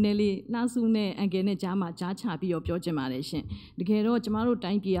တော့နည်းနည်းလေးလှစုနဲ့အန်ကယ်နဲ့ကြားမှာကြားချပြီးတော့ပြောချင်ပါတယ်ရှင်တကယ်တော့ကျမတို့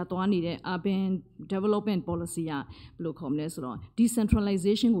တိုင်းပြည်ကသွားနေတဲ့ urban development policy ကဘယ်လိုခေါ်မလဲဆိုတော့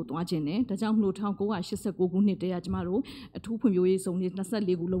decentralization ကိုသွားခြင်းတယ်ဒါကြောင့်မလို့1989ခုနှစ်တည်းကကျမတို့အထူးဖွံ့ဖြိုးရေးစုံတွေ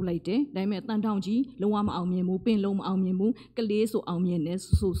24ခုလုပ်လိုက်တယ်ဒါပေမဲ့တန်တောင်ကြီးလုံးဝမအောင်မြင်ဘူးပင်လုံးမအောင်မြင်ဘူးကလေးဆိုအောင်မြင်တယ်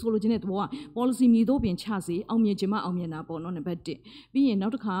ဆိုလိုချင်တဲ့သဘောက policy မြေတို့ပင်ချစေအောင်မြင်ခြင်းမအောင်မြင်တာပေါ့နော်နံပါတ်1ပြီးရင်နော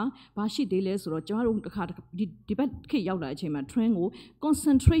က်တစ်ခါဘာရှိသေးလဲဆိုတော့ကျမတို့တစ်ခါဒီဘက်ခေတ်ရောက်လာတဲ့အချိန်မှာ trend ကို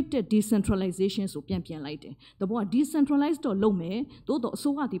concentrated decentralization ဆိုပြန်လိုက်တယ်သဘောက decentralized တော့လုပ်မယ်သို့တော့အ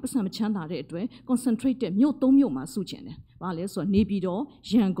စိုးရဒီပတ်စံမချမ်းသာတဲ့အတွက် concentrated မြို့3မြို့မှာစုချင်တယ်ဘာလဲဆိုတော့နေပြည်တော်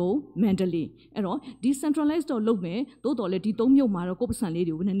ရန်ကုန်မန္တလေးအဲ့တော့ decentralized တော့လုပ်မယ်သို့တော်လည်းဒီ3မြို့မှာတော့ကိုယ်ပတ်စံလေး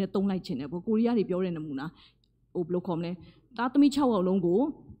တွေကိုနည်းနည်းသုံးလိုက်ချင်တယ်ပေါ့ကိုရီးယားတွေပြောတဲ့နမူနာဟိုဘယ်လိုခေါ်မလဲသားသမီး6ယောက်လုံးကို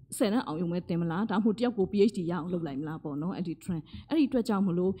10နဲ့အောင်ရုံပဲတင်မလားဒါမှမဟုတ်တယောက်ကို PhD ရအောင်လုပ်လိုက်မလားပေါ့နော်အဲ့ဒီ trend အဲ့ဒီအတွက်ကြောင့်မ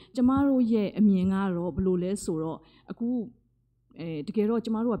လို့ကျမတို့ရဲ့အမြင်ကတော့ဘယ်လိုလဲဆိုတော့အခု တကယ်တော့ကျ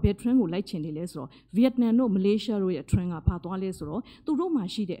မတို့ကဘယ် trend ကိုလိုက်ချင်နေလဲဆိုတော့ Vietnam တို့ Malaysia တို့ရဲ့ trend ကဘာသွားလဲဆိုတော့သူတို့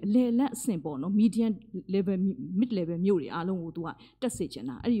မှာရှိတဲ့အလေလက်အဆင့်ပေါ့နော် medium level mid level မြို့တွေအားလုံးကိုသူကတက်စေချင်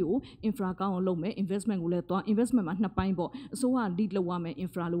တာအဲ့ဒီကို infra ကောင်းအောင်လုပ်မယ် investment ကိုလည်းသွား investment မှာနှစ်ပိုင်းပေါ့အစိုးရ lead လုပ်ရမယ်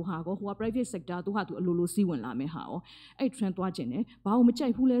infra လို့ဟာကောဟိုက private sector သူဟာသူအလိုလိုစီးဝင်လာမယ်ဟာရောအဲ့ trend သွားချင်တယ်ဘာလို့မကြို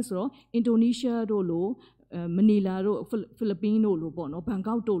က်ဘူးလဲဆိုတော့ Indonesia တို့လို့မနီလာတို့ဖိလစ်ပင်းတို့လို့ပေါ့နော်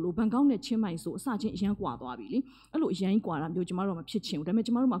ဘန်ကောက်တို့လို့ဘန်ကောက်နဲ့ချင်းမိုင်ဆိုအစချင်းအရန်ကွာသွားပြီလေအဲ့လိုအရန်ကွာတာမျိုးကျမတို့မဖြစ်ချင်ဘူးဒါပေ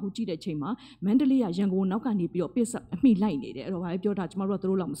မဲ့ကျမတို့မှအခုကြည့်တဲ့အချိန်မှာမန္တလေးကရန်ကုန်နောက်ကနေပြီးတော့ပစ်ဆက်အမိလိုက်နေတယ်အဲ့တော့ဘာပဲပြောတာကျမတို့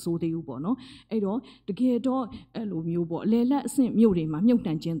ကတို့လောက်မစိုးသေးဘူးပေါ့နော်အဲ့တော့တကယ်တော့အဲ့လိုမျိုးပေါ့အလေလက်အဆင့်မြို့တွေမှာမြုပ်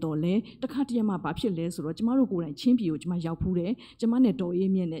တန်ခြင်းတော့လဲတခါတည်းမှာဘာဖြစ်လဲဆိုတော့ကျမတို့ကိုယ်တိုင်ချင်းပြည်ကိုကျမရောက်ဖူးတယ်ကျမနဲ့တော်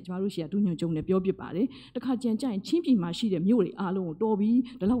အေးမြင့်နဲ့ကျမတို့ရှီကတူးညွန့်ကျုံနဲ့ပြောပြပါတယ်တခါကြံကြရင်ချင်းပြည်မှာရှိတဲ့မြို့တွေအားလုံး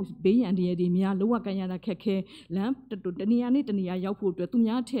ကိုတော်ပြီးဒါလောက်ဘေးရန်တရတွေများလောကကန်ရတာခက်ခဲလမ်းတနေရာနဲ့တနေရာရောက်ဖို့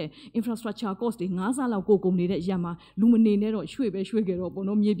အတွက်သူများထက် infrastructure cost တွေ9ဆလောက်ကိုကုန်နေတဲ့အရာမှာလူမနေနဲ့တော့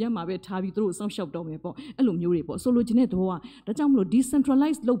ရွှေ့ကြတော့ပေါ့နော်မြေပြန့်မှာပဲထားပြီးသူတို့စောင့်ရှောက်တော့မယ်ပေါ့အဲ့လိုမျိုးတွေပေါ့ဆိုလိုချင်တဲ့သဘောကဒါကြောင့်မလို့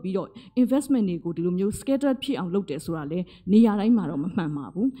decentralize လုပ်ပြီးတော့ investment တွေကိုဒီလိုမျိုး scattered ဖြစ်အောင်လုပ်တယ်ဆိုတာလေနေရာတိုင်းမှာတော့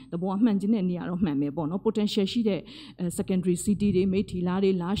မမှန်ပါဘူးသဘောကမှန်ခြင်းတဲ့နေရာတော့မှန်မယ်ပေါ့နော် potential ရှိတဲ့ secondary city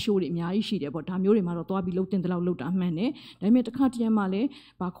တွေမိထီလာတွေလာရှိုးတွေအများကြီးရှိတယ်ပေါ့ဒါမျိုးတွေမှာတော့သွားပြီးလုပ်တင်တဲ့လောက်လုပ်တာမှန်တယ်ဒါပေမဲ့တစ်ခါတည်းမှာလ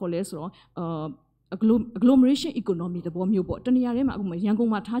ည်းဘာခေါ်လဲဆိုတော့agglomeration economy သဘောမျိုးပေါ့တနေရာထဲမှာအခု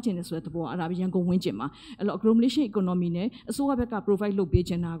ရန်ကုန်မှာထားခြင်းနဲ့ဆိုတဲ့သဘောအဲ့ဒါပဲရန်ကုန်ဝင်းကျင်မှာအဲ့တော့ agglomeration economy နဲ့အစိုးရဘက်က provide လုပ်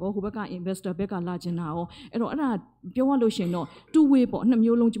ပေးခြင်းတာကောဟိုဘက်က investor ဘက်ကလာခြင်းတာရောအဲ့တော့အဲ့ဒါပြောရလို့ရှိရင်တော့ two way ပေါ့နှစ်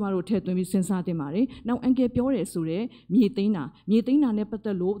မျိုးလုံးကျမတို့ထည့်သွင်းပြီးစဉ်းစားတင်ပါတယ်နောက်အန်ကယ်ပြောတယ်ဆိုတော့မြေသိန်းတာနဲ့ပတ်သ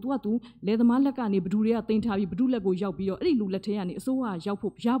က်လို့သူလယ်သမားလက်ကနေဘဒူတွေကသိမ်းထားပြီးဘဒူလက်ကိုရောက်ပြီးတော့အဲ့ဒီလူလက်ထဲကနေအစိုးရရောက်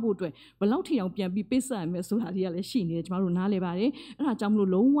ဖို့ရဖို့အတွက်ဘယ်လောက်ထိအောင်ပြန်ပြီးပေးဆက်ရမယ်ဆိုတာတွေကလည်းရှိနေတယ်ကျမတို့နားလည်ပါတယ်အဲ့ဒါကြောင့်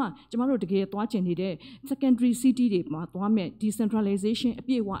မလို့လုံးဝကျမတို့တကယ်သွားချင်နေတဲ့ secondary city တွေမှာသွားမယ် decentralization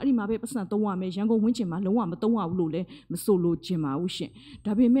အပြည့်အဝအဲ့ဒီမှာပဲပတ်စံသုံးရမယ်ရန်ကုန်ဝင်းကျင်မှာလုံးဝမသုံးရဘူးလို့လည်းမဆိုလိုချင်ပါ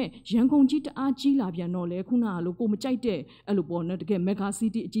ဘူးရှင်ဒါပေမဲ့ရန်ကုန်ကြီးတအားကြီးလာပြန်တော့လေခုနကလိုကိုမကြိုက်တဲ့အဲ့လိုပေါ့နော်တကယ် mega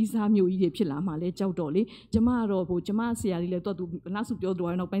city အကြီးစားမျိုးကြီးတွေဖြစ်လာမှလည်းကြောက်တော့လေကျမကတော့ကျမဆရာကြီးလည်းသူ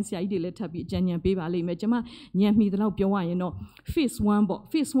နောက်စုပြောသွားရင်နောက်ပိုင်းဆရာကြီးတွေလည်းထပ်ပြီးအကြံဉာဏ်ပေးပါလိမ့်မယ်ကျမညံမိသလောက်ပြောရရင်တော့ phase 1 ပေါ့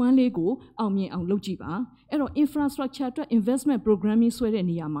phase 1 လေးကိုအောင်မြင်အောင်လုပ်ကြည့်ပါအဲ့တော့ infrastructure အတွက် investment programming ဆွဲတဲ့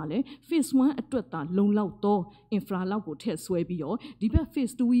နေရာမှာလည်း phase 1 အတွက်သာလုံလောက်တော့ infra လောက်ကိုထည့်ဆွဲပြီးတော့ဒီဘက်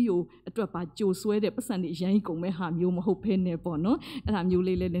phase 2 ကိုအတွက်ပါကြိုဆွဲတဲ့ပတ်စံတွေအရင်ကုန်မဲ့ဟာမျိုးမဟုတ်ဘဲနဲ့ပေါ့နော်အဲ့ဒါမျိုး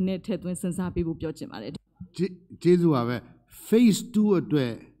လေးလည်းနည်းနည်းထည့်သွင်းစဉ်းစားပေးဖို့ပြောချင်ပါတယ်ကျေးဇူးပါပဲ phase 2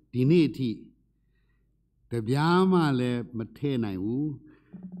 အတွက်ဒီနေ့အထိတပြားမှလည်းမထည့်နိုင်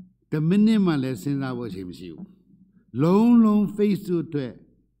ဘူးတမိနစ်မှလည်းစဉ်းစားဖို့အချိန်မရှိဘူးလုံး phase 2 အတွက်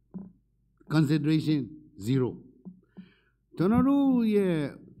consideration 0ကျွန်တော်တို့ရဲ့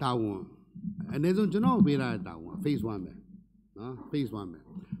တာဝန်အနည်းဆုံးကျွန်တော်ပေးရတဲ့တာဝန် phase 1 ပဲနော် phase 1 ပဲ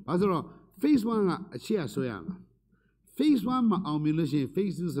ဘာလို့ဆိုတော့ phase 1 ကအရှိအဆွဲရမှာ phase 1 မှာအောင်မြင်လို့ရှိရင်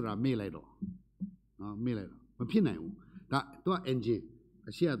phase 2 ဆိုတာမေ့လိုက်တော့နော်မေ့လိုက်တော့မဖြစ်နိုင်ဘူးဒါသူက engine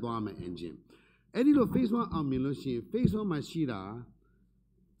အရှိအသွားမယ် engine အဲ့ဒီလို phase 1 အောင်မြင်လို့ရှိရင် phase 1 မှာရှိတာ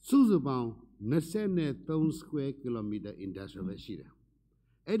စုစုပေါင်း23 square kilometer industrial ပဲရှိတယ်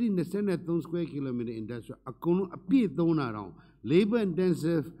အဲ့ဒီ23 square kilometer industrial အကုန်လုံးအပြည့်သုံးတာတော့ labor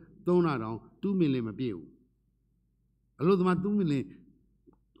intensive သုံးတာတော့2 million မပြည့်ဘူးအလို့သမား2 million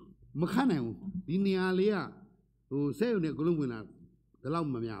မခန့်နိုင်ဘူးဒီနေရာလေးကဟိုစက်ရုံနဲ့အကုန်လုံး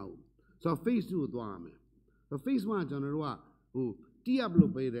ဝင်လာဒါတော့မများဘူးဆိုတော့ phase 2 ကိုသွားရမယ်ဆိုတော့ phase 1 ကျွန်တော်တို့ကဟို tee up လု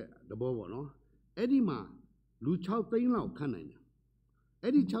ပ်ပေးတဲ့သဘောပေါ့နော်အဲ့ဒီမှာလူ6သိန်းလောက်ခန့်နိုင်တယ်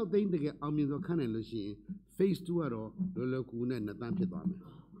အဲ့ဒီ6သိန်းတကယ်အောင်မြင်စွာခန့်နိုင်လို့ရှိရင် phase 2 ကတော့လောလောကူနဲ့2တန်းဖြစ်သွား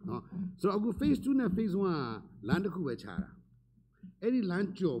မယ်နော်ဆိုတော့အခု phase 2 နဲ့ phase 1 ကလမ်းတစ်ခုပဲခြားတာအဲ့ဒီလ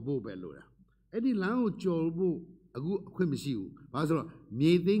မ်းကျော်ဖို့ပဲလို့တာအဲ့ဒီလမ်းကိုကျော်ဖို့အခုအခွင့်မရှိဘူးဘာလို့ဆိုတော့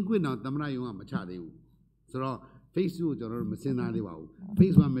မြေသိမ်းခွင့်တော့သမရယုံကမချသေးဘူးဆိုတော့ phase 2 ကိုကျွန်တော်တို့မစင်စားသေးပါဘူး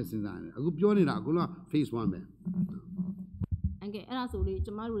phase 1 ပဲစင်စားတယ်အခုပြောနေတာအခုက phase 1 ပဲအန်ကဲအဲ့ဒါ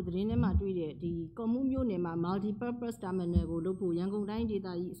ဆိုလေကျမတို့သတင်းထဲမှာတွေ့တဲ့ဒီကော်မှုမျိုးနယ်မှာ multi purpose terminal ကိုလုပ်ဖို့ရန်ကုန်တိုင်းဒေ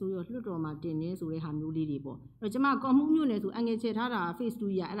သကြီးအစိုးရလွှတ်တော်မှာတင်နေဆိုတဲ့ဟာမျိုးလေးတွေပေါ့အဲ့တော့ကျမကော်မှုမျိုးနယ်ဆိုအန်ကဲချေထားတာ phase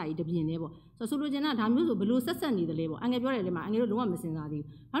 2 ရအဲ့ဒါကြီးတပြင်းနေပေါ့ဆိုလိုချင်တာဒါမျိုးဆိုဘယ်လိုဆက်ဆက်နေတယ်လဲပေါ့အန်ကဲပြောတယ်လေမှာအန်ကဲတို့လုံးဝမစင်စားသေး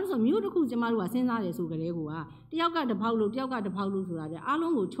ဘူးဘာလို့ဆိုမျိုးတစ်ခုကျမတို့ကစဉ်းစားတယ်ဆိုကြတဲ့ကိုကတယောက်ကတစ်ပေါက်လို့တယောက်ကတစ်ပေါက်လို့ဆိုတာတဲ့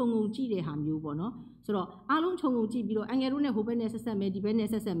အားလုံးကိုခြုံငုံကြည့်တဲ့ဟာမျိုးပေါ့နော်ဆိုတော့အားလုံးခြုံငုံကြည့်ပြီးတော့အန်ကဲတို့နဲ့ဟိုဘက်နဲ့ဆက်ဆက်မယ်ဒီဘက်နဲ့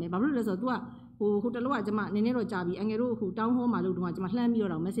ဆက်ဆက်မယ်ဘာလို့လဲဆိုတော့ तू ကဟိုတလောကကျမနည်းနည်းတော့ကြာပြီအန်ကဲတို့ဟိုတောင်းဟောမှာလို့တော့ကျမလှမ်းပြီး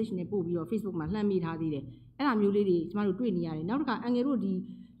တော့ message နဲ့ပို့ပြီးတော့ Facebook မှာလှမ်းမိထားသေးတယ်အဲ့ဒါမျိုးလေးတွေကျမတို့တွေ့နေရတယ်နောက်တစ်ခါ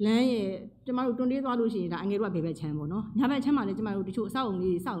အန်ကဲတို့ဒီလမ်းရဲ့ကျမတို့တွန်းတေးသွားလို့ရှိရင်ဒါအန်ကဲတို့ကဘယ်ဘက်ချမ်းပေါ့နော်ညာဘက်ချမ်းမှာလည်းကျမတို့တချို့အဆောက်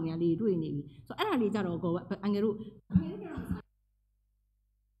အုံလေးတွေစောင့်နေရလေးတွေတွေ့နေပြီဆိုတော့အဲ့ဒါလေးကြတော့ကိုအန်ကဲတို့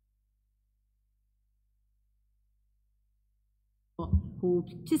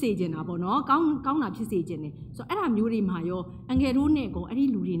ဖြစ်စေချင်တာပေါ့နော်ကောင်းတာဖြစ်စေချင်တယ်ဆိုတော့အဲ့ဒါမျိုးတွေမှာရောအငယ်တို့နဲ့ကိုအဲ့ဒီ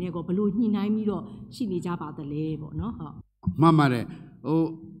လူတွေနဲ့ကိုဘယ်လိုညှိနှိုင်းပြီးတော့ရှိနေကြပါသလဲပေါ့နော်ဟုတ်မှန်ပါတယ်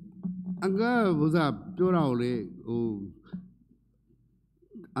အငယ်ဘုရားပြောတာကိုလေ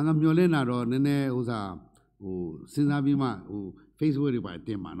အငယ်မျောလင့်တာတော့နည်းနည်းစဉ်းစားပြီးမှFacebook တွေပါတ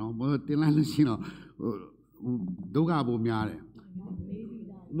င်ပါနော်တင်လိုက်လို့ရှိရင်တော့ဒုက္ခပိုများတယ်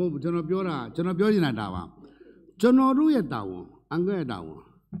မဟုတ်ကျွန်တော်ပြောချင်တာပါကျွန်တော်တို့ရဲ့တာဝန်အငယ်ရဲ့တာဝန်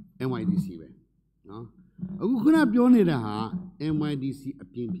NYDC ပဲနော်အခုခုနပြောနေတာဟာ NYDC အ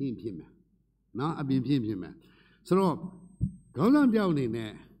ပြင်ဖြစ်မယ်နော်အပြင်ဖြစ်မယ်ဆိုတော့ခေါင်းဆောင်ပြောင်းအနေ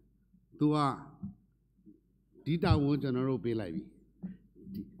နဲ့ तू ကဒီတာဝန်ကျွန်တော်တို့ပေးလိုက်ပြီ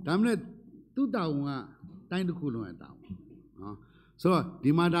ဒါမှမဟုတ်သူ့တာဝန်ကတိုင်းတစ်ခုလုံးရဲ့တာဝန်နော်ဆိုတော့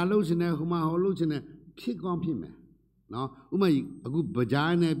ဒီမှာဒါလှုပ်ရှင်နေဟိုမှာဟောလှုပ်ရှင်နေဖြစ်ကောင်းဖြစ်မယ်နော်ဥမာအခုဗ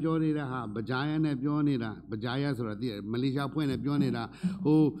ကြားနဲ့ပြောနေတာဟာဗကြားရနဲ့ပြောနေတာဗကြားရဆိုတော့တည်မလေးရှားဖွင့်နဲ့ပြောနေတာ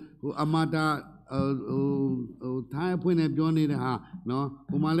ဟိုအမတာထိုင်းဖွင့်နဲ့ပြောနေတာဟာနော်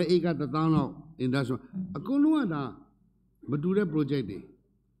ဟိုမှာလည်းအိတ်က1000လောက် industry အကုန်လုံးကဒါမတူတဲ့ project တွေ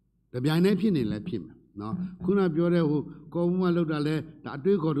တပြိုင်တည်းဖြစ်နေလဲဖြစ်မယ်နော်ခုနပြောတဲ့ကော်မူကလောက်တာလဲဒါအ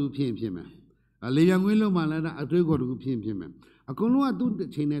တွေးခေါ်တူဖြစ်မယ်လေယာဉ်ငွေးလုံးမှလည်းဒါအတွေးခေါ်တူဖြစ်မယ်အကုန်လုံးကသူ့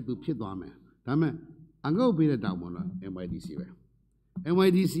အချိန်နဲ့သူဖြစ်သွားမယ်ဒါပေမဲ့အငုတ်ပေးတဲ့တောင်ပေါ်တော့ NYDC ပဲ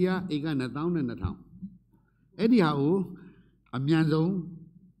NYDC ကအိတ်က2000နဲ့2000အဲ့ဒီဟာကိုအမြန်ဆုံး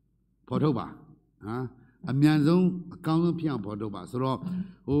ဖော်ထုတ်ပါအမြန်ဆုံးအကောင်းဆုံးဖြစ်အောင်ဖော်ထုတ်ပါဆိုတော့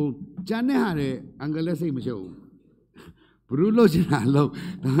ကြမ်းတဲ့ဟာတွေအင်္ဂလိပ်စိတ်မရှုပ်ဘူးဘယ်လိုလုပ်ချင်တာလုပ်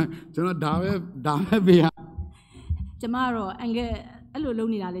ကျွန်တော်ဒါပဲပေးရကျမတော့အင်္ဂလိပ်အဲ့လိုလု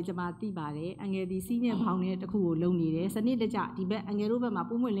ပ်နေတာလေကျမသိပါတယ်အငယ်ဒီစီးနဲ့ဘောင်းနဲ့တခုကိုလုပ်နေတယ်စနစ်တကျဒီဘက်အငယ်တို့ဘက်မှာ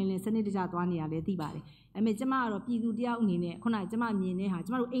ပုံမွင့်လင်းလင်းစနစ်တကျသွားနေရလဲသိပါတယ်အဲ့မဲ့ကျမကတော့ပြည်သူတယောက်အနေနဲ့ခုနကကျမမြင်တဲ့ဟာကျ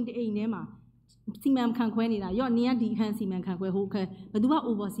မတို့အိမ်တအိမ်ထဲမှာစီမံခန့်ခွဲနေတာရော့နင်းကဒီအခန်းစီမံခန့်ခွဲဟိုအခန်းဘယ်သူက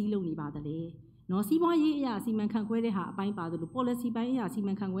oversee လုပ်နေပါသလဲနော်စီးပွားရေးအရာစီမံခန့်ခွဲတဲ့ဟာအပိုင်းပါတယ်လို့ policy ပိုင်းအရာစီ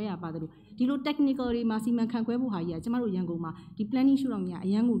မံခန့်ခွဲရပါတယ်လို့ဒီလို technical တွေမှာစီမံခန့်ခွဲဖို့ဟာကြီးကကျမတို့ရန်ကုန်မှာဒီ planning ရှုထောင့်ကြီးကအ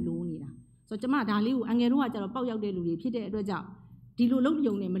ရန်ကိုလိုးနေတာဆိုတော့ကျမဒါလေးကိုအငယ်တို့ကကျတော့ပေါက်ရောက်တဲ့လူတွေဖြစ်တဲ့အတွက်ကြောင့်ဒီလိုလုပ်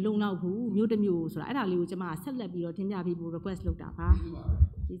ရုံနဲ့မလုံတော့ဘူးမျိုးတစ်မျိုးဆိုတာအဲ့ဒါလေးကိုကျမဆက်လက်ပြီးတော့တင်ပြပေးဖို့ request လုပ်တာပါ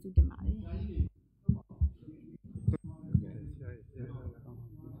ကျေးဇူးတင်ပါတယ်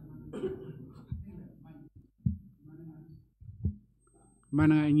မန္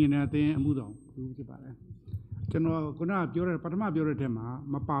တလေးအင်ဂျင်နီယာတင်အမှုဆောင်လူဖြစ်ပါတယ်ကျွန်တော်ခုနကပြောတဲ့ပထမပြောတဲ့ထဲမှာ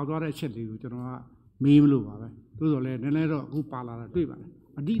မပါသွားတဲ့အချက်လေးကိုကျွန်တော်ကမေးမလို့ပါပဲသို့တော်လည်းနည်းနည်းတော့အခုပါလာတာတွေ့ပါတယ်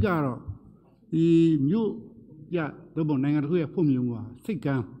အဓိကတော့ဒီမြို့ရတော့ဘုံနိုင်ငံတစ်ခုရဲ့ဖွံ့ဖြိုးမှုဟာစိတ်က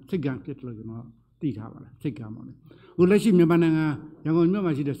န်းဖြစ်တယ်လို့ကျွန်တော်သိထားပါတယ်စိတ်ကန်းပါလေဟိုလက်ရှိမြန်မာနိုင်ငံရန်ကုန်မြို့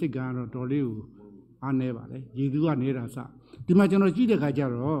မှာရှိတဲ့စိတ်ကန်းကတော့တော်လေးကိုအားနေပါလေရည်သူကနေတာစဒီမှာကျွန်တော်ကြည့်တဲ့ခါကျ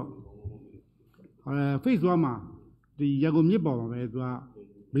တော့Facebook မှာဒီရန်ကုန်မြစ်ပေါ်မှာပဲသူက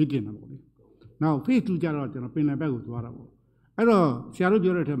မေးတင်တာပေါ့လေနောက် Facebook ကျတော့ကျွန်တော်ပင်လယ်ဘက်ကိုသွားတာပေါ့အဲ့တော့ဆရာတို့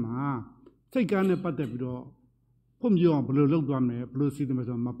ပြောတဲ့အထက်မှာစိတ်ကန်းနဲ့ပတ်သက်ပြီးတော့ဖွံ့ဖြိုးအောင်ဘယ်လိုလုပ်သွားမလဲဘယ်လိုစီစဉ်မလဲ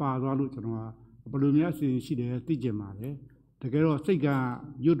ဆိုတော့မပါသွားလို့ကျွန်တော်ကဘယ်လိုများအစီအစဉ်ရှိတယ်သိကြမှာလေတကယ်တော့စိတ်က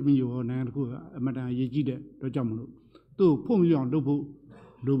ရုပ်တမီရောနိုင်ငံတစ်ခုအမတန်အရေးကြီးတဲ့တော့ကြောင့်မလို့သူ့ဖွံ့ဖြိုးအောင်လုပ်ဖို့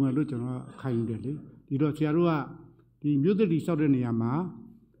လိုမယ်လို့ကျွန်တော်ခိုင်းတယ်လေဒီတော့ဆရာတို့ကဒီမြို့သစ်တီဆောက်တဲ့နေရာမှာ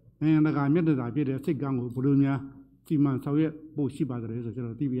နိုင်ငံတကာမြတ်တာဖြစ်တဲ့စိတ်ကန်းကိုဘယ်လိုများစီမံဆောင်ရွက်ဖို့ရှိပါတယ်ဆိုကျွန်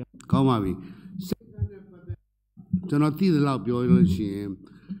တော်သိပြရကောင်းပါပြီကျွန်တော်သိသလောက်ပြောလို့ရှိရင်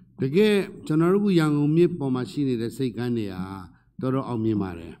တကယ်ကျွန်တော်တို့ကရန်ကုန်မြို့ပေါ်မှာရှိနေတဲ့စိတ်ကန်းတွေဟာတော်တော်အောင်မြင်ပါ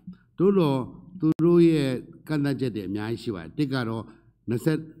တယ်တို့တော့သူတို့ရဲ့ကန့်သတ်ချက်တွေအများကြီးရှိပါတယ်တစ်ကတော့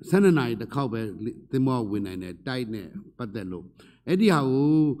12နာရီတစ်ခေါက်ပဲသင်္ဘောဝင်နိုင်တယ်တိုက်နဲ့ပတ်သက်လို့အဲ့ဒီဟာ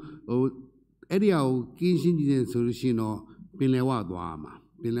ကိုကင်းရှင်းကြည့်တယ်ဆိုလို့ရှိရင်တော့ပင်လယ်ဝသွားမှာ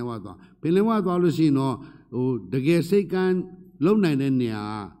ပင်လယ်ဝသွားလို့ရှိရင်တော့တကယ်စိတ်ကန်းလုံနိုင်တဲ့နေရာ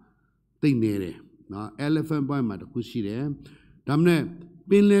သိနေတယ်နော် elephant point မှာတခုရှိတယ်ဒါမှမဟုတ်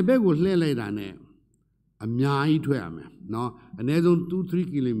ပင်လယ်ဘက်ကိုလှည့်လိုက်တာနဲ့အများကြီးထွက်ရမယ်နော်အနည်းဆုံး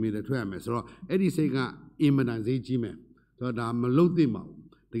 2-3 km ထွက်ရမယ်ဆိုတော့အဲ့ဒီစိတ်ကအင်မတန်ဈေးကြီးမယ်ဆိုတော့ဒါမလုံသင့်ပါဘူး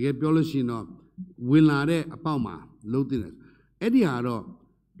တကယ်ပြောလို့ရှိရင်တော့ဝင်လာတဲ့အပေါက်မှာလုံသင့်တယ်အဲ့ဒီဟာတော့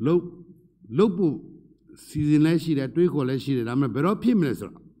လုံဖို့စီစဉ်လည်းရှိတယ်တွေးခေါ်လည်းရှိတယ်ဒါပေမဲ့ဘယ်တော့ဖြစ်မလဲဆို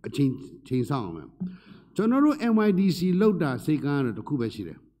တော့အချိန်ဆောင်အောင်မယ်ကျွန်တော်တို့ NYDC လောက်တာစိတ်ကန်းကတော့တစ်ခုပဲရှိတ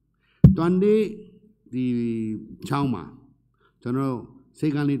ယ်တွန်ဒီဒီချောင်းမှာကျွန်တော်စိ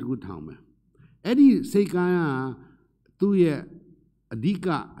တ်ကန်းလေးတစ်ခုထောင်မယ်အဲ့ဒီစိတ်ကန်းကသူ့ရဲ့အဓိက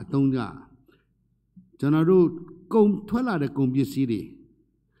အသုံးကြကျွန်တော်တို့ကုန်ထွက်လာတဲ့ကုန်ပစ္စည်းတွေ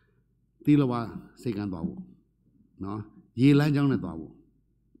တီလဝါစိတ်ကန်းသွားဖို့နော်ရေလမ်းကြောင်းနဲ့သွားဖို့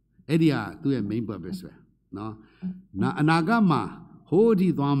အဲ့ဒီကသူ့ရဲ့ main purpose ပဲနော်အနာဂတ်မှာဟိုးအထိ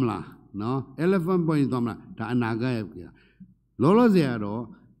သွားမလားနော် elephant point သွားမလားဒါအနာဂတ်ရဲ့ လောလောဆယ်ကတော့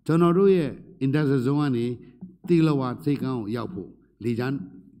ကျွန်တော်တို့ရဲ့ intersection ကနေတီလဝါစိတ်ကန်းကိုရောက်ဖို့လေချမ်း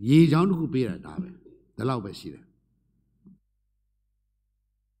ရေချောင်းတစ်ခုပေးတာဒါပဲဒီလောက်ပဲရှိတယ်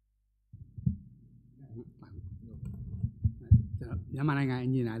မြန်မာနိုင်ငံအ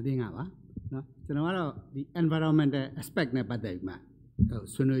င်ဂျင်နီယာအသင်းကပါနော်ကျွန်တော်ကတော့ဒီ environmental aspect နဲ့ပတ်သက်ပြီးမှ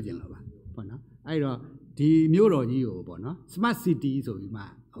ဆွေးနွေးခြင်းလို့ပါပေါ့နော်အဲ့တော့ဒီမြို့တော်ကြီးကိုပေါ့နော် smart city ဆိုပြီးမှ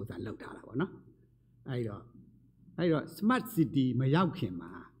ဥစ္စာလောက်ထားတာပေါ့နော်အဲ့တော့ smart city မရောက်ခင်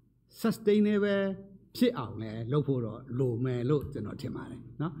မှာ sustainable ဖြစ်အောင်လဲလုပ်ဖို့တော့လိုမယ်လို့ကျွန်တော်ထင်ပါတယ်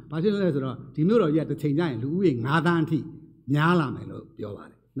နော်ဘာဖြစ်လို့လဲဆိုတော့ဒီမြို့တော်ကြီးကတစ်ချိန်ကျရင်လူဦးရေ9 သန်းအထိများလာမယ်လို့ပြောပါ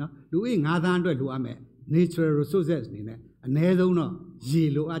တယ်နော်လူဦးရေ9 သန်းအတွက်လိုအပ်မယ် natural resources အနေနဲ့အနည်းဆုံးတော့ရေ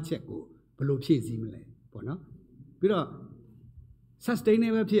လိုအပ်ချက်ကိုဘယ်လိုဖြည့်ဆည်းမလဲပေါ့နော်ပြီးတော့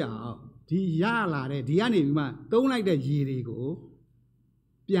sustainable ဖြစ်အောင်ဒီရလာတဲ့ဒီကနေပြီးမှသုံးလိုက်တဲ့ရေတွေကို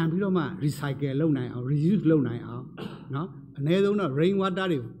ပြန်ပြီးတော့မှ recycle လုပ်နိုင်အောင် reuse လုပ်နိုင်အောင်နော်အနည်းဆုံးတော့ rain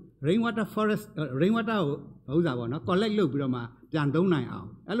water forest rain water ကိုဥစ္စာပေါ့နော် collect လုပ်ပြီးတော့မှပြန်သုံးနိုင်အောင်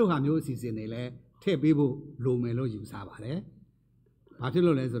အဲ့လိုဟာမျိုးအစီအစဉ်တွေလည်းထည့်ပေးဖို့လိုမယ်လို့ယူဆပါတယ်ဘာဖြစ်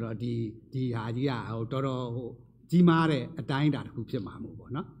လို့လဲဆိုတော့ဒီဟာကြီးကဟိုတော်တော်ဟိုကြီးမားတဲ့အတိုင်းအတာတစ်ခုဖြစ်မှာမို့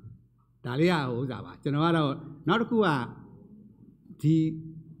ပေါ့နော်ဒါလေးကဟိုဥစ္စာပါကျွန်တော်ကတော့နောက်တစ်ခုကဒီ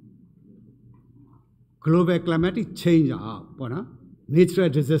global climatic change ကြောင့်ပေါ့နော် natural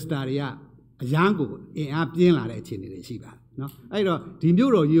disaster တွေကအရန်ကိုအင်အားပြင်းလာတဲ့အခြေအနေတွေရှိပါတယ်နော်အဲ့တော့ဒီ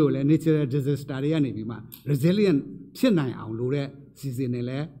မြို့တော်ကြီးကိုလည်း natural disaster တွေကနေပြီးမှ resilient ဖြစ်နိုင်အောင်လိုတဲ့စီစဉ်တွေ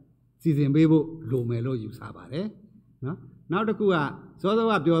လည်းစီစဉ်ပေးဖို့လိုမယ်လို့ယူဆပါတယ်နော်နောက်တစ်ခုကစောစော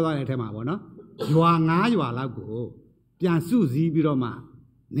ကပြောသွားတဲ့အထက်မှာပေါ့နော်ရွာ9 ရွာလောက်ကိုပြန်စုစည်းပြီးတော့မှ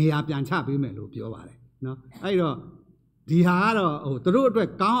နေရာပြန်ချပေးမယ်လို့ပြောပါတယ်နော်အဲ့တော့ဒီဟာကတော့ဟိုသူတို့အတွက်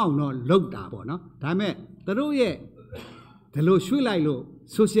ကောင်းအောင်တော့လုပ်တာပေါ့နော်ဒါပေမဲ့သူတို့ရဲ့ဒီလိုရွှေ့လိုက်လို့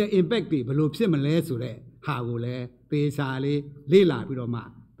social impact တွေဘယ်လိုဖြစ်မလဲဆိုတဲ့ဟာကိုလည်းပေစာလေးလေ့လာပြီးတော့မှ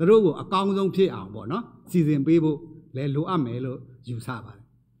သူတို့ကိုအကောင်းဆုံးဖြစ်အောင်ပေါ့နော်စီစဉ်ပေးဖို့လည်းလိုအပ်မယ်လို့ယူဆပါတယ်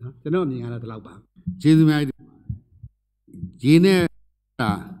နော်ကျွန်တော်အမြင်ကတော့ဒီလောက်ပါကျေးဇူးများရေနဲ့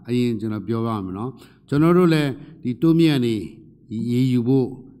အရင်ကျွန်တော်ပြောပါမယ်နော်ကျွန်တော်တို့လည်းဒီတိုးမြတ်နေရေယူဖို့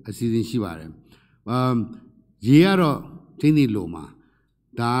အစီအစဉ်ရှိပါတယ်ရေကတော့ထိန်းသိမ်းလို့မှာ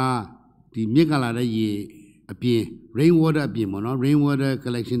ဒါဒီမြစ်ကလာတဲ့ရေအပြင် rain water အပြင်ပေါ့နော် rain water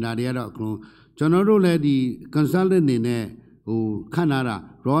collection ဒါတွေကတော့အကုန်ကျွန်တော်တို့လည်းဒီ consultant နေနဲ့ဟိုခန့်ထားတာ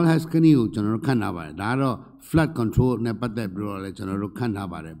Royal Haskini ကိုကျွန်တော်တို့ခန့်ထားပါတယ်ဒါကတော့ flood control နဲ့ပတ်သက်ပြီးတော့လည်းကျွန်တော်တို့ခန့်ထား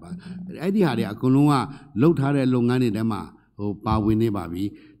ပါတယ်အဲ့ဒီဟာတွေအကုန်လုံးကလှုပ်ထားတဲ့လုပ်ငန်းတွေထဲမှာဟိုပါဝင်နေပါပြီ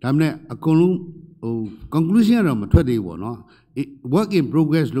ဒါမှမဟုတ်အကုန်လုံးဟို conclusion ကတော့မထွက်သေးဘူးပေါ့နော် work in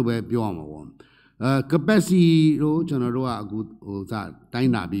progress လို့ပဲပြောရမှာပေါ့capacity လို့ကျွန်တော်တို့ကအခုဟိုစတို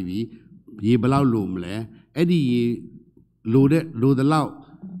င်းတာပြီးပြီရေဘယ်လောက်လိုမလဲအဲ့ဒီရေလိုတဲ့လောက်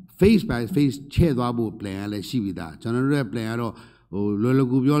face by face ချဲ့သွားဖို့ plan ကလည်းရှိပြီသားကျွန်တော်တို့ရဲ့ plan ကတော့ဟိုလွယ်လွယ်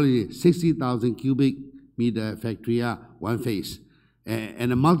ကူပြောလို့ 60,000 cubic meter factory က one phase and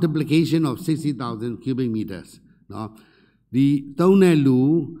a multiplication of 60,000 cubic meters နော်ဒီသုံးတဲ့လူ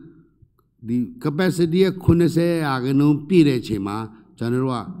ဒီ capacity က90ရာခိုင်နှုန်းပြည့်တဲ့အချိန်မှာကျွန်တော်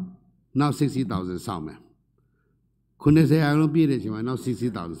တို့ကနောက် 60,000 ဆောက်မယ်90ရာခိုင်နှုန်းပြည့်တဲ့အချိန်မှာနောက်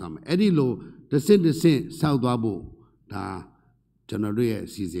 60,000 ဆောက်မယ်အဲ့ဒီလိုတစ်ဆင့်ဆောက်သွားဖို့ဒါကျွန်တော်တို့ရဲ့အ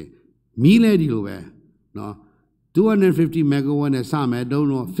စီအစဉ်မီးလဲဒီလိုပဲနော်250 megawatt နဲ့စမယ်တုံး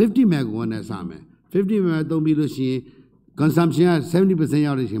တော့50 megawatt နဲ့စမယ်50 megawatt သုံးပြီးလို့ရှိရင် consumption က 70%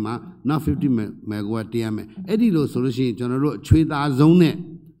 ရောက်တဲ့အချိန်မှာနောက်50 megawatt တင်ရမယ်အဲ့ဒီလိုဆိုလို့ရှိရင်ကျွန်တော်တို့အချွေသားဆုံးနဲ့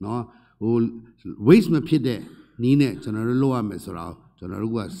နော်ဟို waste မဖြစ်တဲ့နီးနဲ့ကျွန်တော်တို့လုပ်ရမယ်ဆိုတော့ကျွန်တော်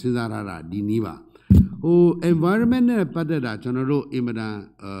တို့ကစဉ်းစားထားတာဒီနီးပါဟို environment နဲ့ပတ်သက်တာကျွန်တော်တို့အင်မတန်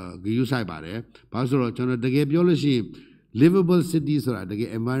ဂရုစိုက်ပါတယ်ဘာလို့ဆိုတော့ကျွန်တော်တကယ်ပြောလို့ရှိရင် livable city ဆိုတာတကယ်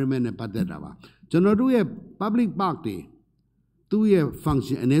environment နဲ့ပတ်သက်တာပါကျွန်တော်တို့ရဲ့ public park တွေသူ့ရဲ့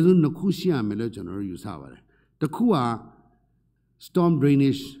function အနည်းဆုံး2ခုရှိရမယ်လို့ကျွန်တော်တို့ယူဆပါတယ်တစ်ခုက storm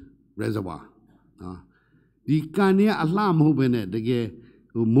drainage reservoir နော်ဒီကန်တွေကအလှမဟုတ်ဘဲနဲ့တကယ်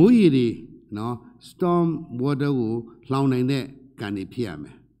ဟိုမိုးရေတွေနော် storm water ကိုလှောင်နိုင်တဲ့ကန်တွေဖြစ်ရမ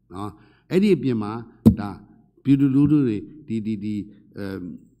ယ်နော်အဲ့ဒီအပြင်မှာဒါ beautiful တွေဒီ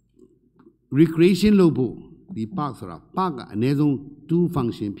recreation လုပ်ဖို့ဒီ park ဆိုတာ park ကအနည်းဆုံး2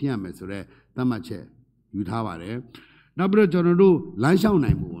 function ဖြစ်ရမယ်ဆိုတော့သတ်မှတ်ချက်ယူထားပါတယ်နောက်ပြီးတော့ကျွန်တော်တို့လမ်းလျှောက်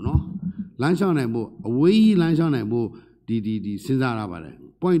နိုင်ဖို့နော်လမ်းလျှောက်နိုင်ဖို့အဝေးကြီးလမ်းလျှောက်နိုင်ဖို့ဒီစဉ်းစားရပါတယ်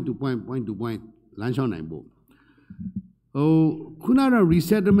point to point လမ်းလျှောက်နိုင်ဖို့ဟိုခုနကတော့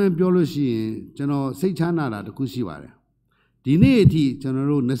resettlement ပြောလို့ရှိရင်ကျွန်တော်စိတ်ချမ်းသာတာတခုရှိပါတယ်ဒီနေ့အထိကျွန်တော်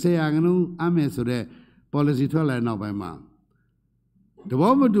တို့20ရာခိုင်နှုန်းအမယ်ဆိုတော့ policy ထွက်လာတဲ့နောက်ပိုင်းမှာတ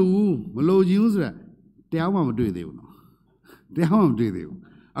ဘောမတူဘူးမလိုချင်ဘူးဆိုတာတရားမှမတွေ့သေးဘူးနော်တရားမှမတွေ့သေးဘူး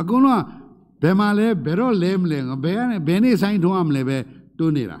အကုန်လုံးက Bemale, Bero Lemling, Benny Saint Homlebe,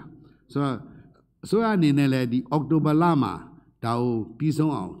 Tunira. So I need the October Lama, Tao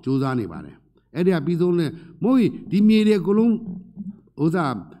Pison, Josani Bane. Edia Pizone, Moi, the media column,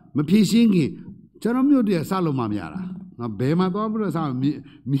 Oza, Mapishingi, Charamio de Salomamiara. Bema Dobra,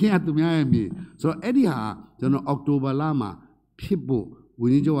 me at to me. So Edia, October Lama, people, we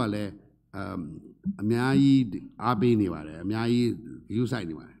need to ale, Miai Abini, Miai use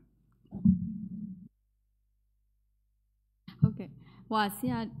anywhere. Okay. ဟိုဆ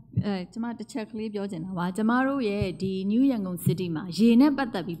ရာကျမတစ်ချက်ကလေးပြောချင်တာပါကျမတို့ရဲ့ဒီ New Yangon City မှာရေနဲ့ပတ်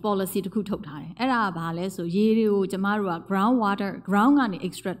သက်ပြီး policy တစ်ခုထုတ်ထားတယ်အဲ့ဒါကဘာလဲဆိုရေတွေကိုကျမတို့က ground ကနေ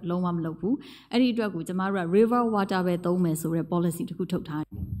extract လုံးဝမလုပ်ဘူးအဲ့ဒီအတွက်ကိုကျမတို့က river water ပဲသုံးမယ်ဆိုတဲ့ policy တစ်ခုထုတ်ထားတ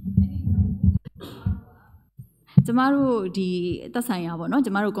ယ်ကျမတို့ဒီသက်ဆိုင်ရာပေါ့နော်ကျ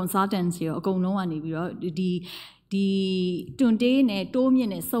မတို့ consultants တွေရောအကုန်လုံးကနေပြီးတော့ဒီတွန်တေးနဲ့တိုးမြ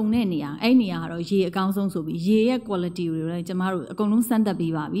င့်နဲ့စုံတဲ့နေရာအဲ့နေရာကတော့ရေအကောင်းဆုံးဆိုပြီးရေရဲ့ quality တွေကိုလည်းကျမတို့အကုန်လုံးစမ်းသပ်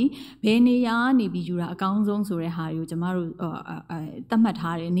ပြီးပါပြီဘယ်နေရာကနေပြီးယူတာအကောင်းဆုံးဆိုတဲ့ဟာတွေကိုကျမတို့သတ်မှတ်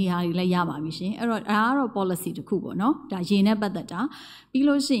ထားတဲ့နေရာတွေလည်းရပါပြီရှင်အဲ့တော့ဒါကတော့ policy တစ်ခုပေါ့နော်ဒါရေနဲ့ပတ်သက်တာပြီး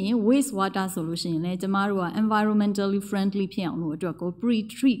လို့ရှိရင် waste water ဆိုလို့ရှိရင်လည်းကျမတို့က environmentally friendly ဖြစ်အောင်လို့အတွက်ကို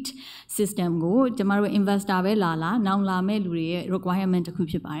pre-treat system ကိုကျမတို့ investor ပဲလာနောင်လာမဲ့လူတွေရဲ့ requirement တစ်ခု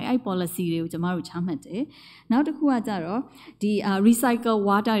ဖြစ်ပါတယ်အဲ့ policy တွေကိုကျမတို့ချမှတ်တယ်နောက်တစ်ခုကကြတော့ဒီ recycle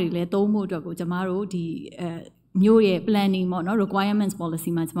water တွေလည်းသုံးဖို့အတွက်ကိုကျမတို့ဒီမျိုးရဲ့ planning ပေါ့နော် requirements policy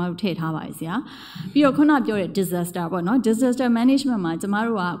မှာကျမတို့ထည့်ထားပါတယ်ဆရာပြီးတော့ခုနပြောတဲ့ disaster ပေါ့နော် disaster management မှာကျမ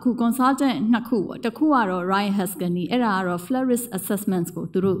တို့ကအခု consultant နှစ်ခုပေါ့တစ်ခုကတော့ Ryan Haskani အဲ့ဒါကတော့ flood risk assessments ကို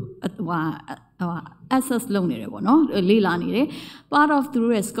သူတို့assess လုပ်နေတယ်ပေါ့နော်လေ့လာနေတယ် part of သူ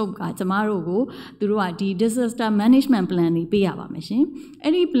တို့ရဲ့ scope ကကျမတို့ကိုသူတို့ကဒီ disaster management plan တွေပေးရပါမယ်ရှင်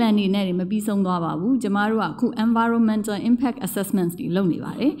အဲ့ဒီ plan တွေနဲ့မပြီးဆုံးသွားပါဘူးကျမတို့ကအခု environmental impact assessments တွေလုပ်နေ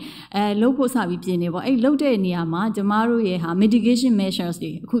ပါတယ်လုပ်ဖို့စပြီးပြင်နေပေါ့အဲ့လုပ်တဲ့နေရာမှာကျမတို့ရဲ့ဟာ mitigation measures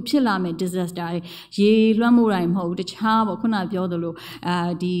တွေအခုဖြစ်လာမယ့် disaster တွေရေလွှမ်းမိုးတိုင်းမဟုတ်ဘူးတခြားပေါ့ခုနပြောသလို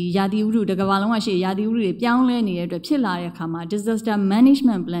ဒီရာသီဥတုတစ်ကမ္ဘာလုံးကရှိရာသီဥတုတွေပြောင်းလဲနေတဲ့အတွက်ဖြစ်လာတဲ့အခါမှာ disaster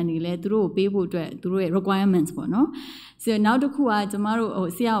management plan တွေလည်းသူတို့ကိုပေးဖို့အတွက်သူတို့ရဲ့ requirements ပေါ့နော်ဆိုတော့နောက်တစ်ခုကကျမတို့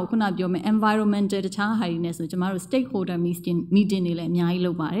ဆရာကိုခုနပြောမယ် environmental တခြားဟာတွေနဲ့ဆိုကျမတို့ stakeholder meeting တွေလည်းအများကြီး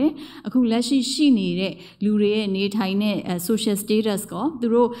လုပ်ပါတယ်အခုလက်ရှိနေတဲ့လူတွေရဲ့နေထိုင်တဲ့ social status ကိုသူ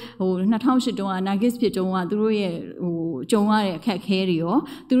တို့2008တုန်းက Nagis ဖြစ်တုန်းကသူတို့ရဲ့ကြုံရတဲ့အခက်အခဲတွေရော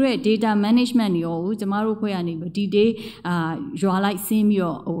သူတို့ရဲ့ data management တွေရောကျမတို့ဖွဲ့ရနေပြီးဒီ day ရွာလိုက်ဆင်းပြီး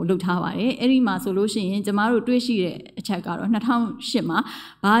တော့လုပ်ထားပါတယ်အဲ့ဒီမှာဆိုလို့ရှိရင်ကျမတို့တွေ့ရှိတဲ့အချက်ကတော့2008မှာ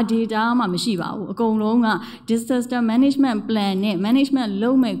ဘာ data မှမရှိပါဘူးအကုန်လုံးက disaster management plan နဲ့ management လု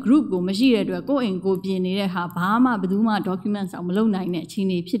ပ်မဲ့ group ကိုမရှိတဲ့အတွက်ကိုယ့်အိမ်ကိုပြင်နေတဲ့ဟာဘာမှဘယ်သူမှ document ဆောင်မလုပ်နိုင်တဲ့အခြေအ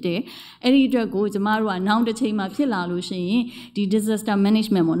နေဖြစ်တယ်အဲ့ဒီအတွက်ကိုကျမတို့ကနောက်တစ်ချိန်မှာဖြစ်လာလို့ရှိရင်ဒီ disaster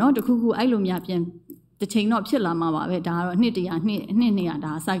management ပေါ့နော်တခုခုအဲ့လိုများပြန်တစ်ချိန်တော့ဖြစ်လာမှာပါပဲဒါကတော့နှစ်200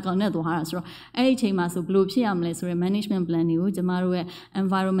ဒါ cycle နဲ့သွားတာဆိုတော့အဲ့ဒီချိန်မှာဆိုဘယ်လိုဖြစ်ရမလဲဆိုရယ် management plan တွေကိုကျမတို့ရဲ့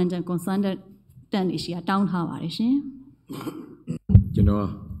environmental consultant တွေရှိတောင်းထားပါတယ်ရှင်ကျွန်တော်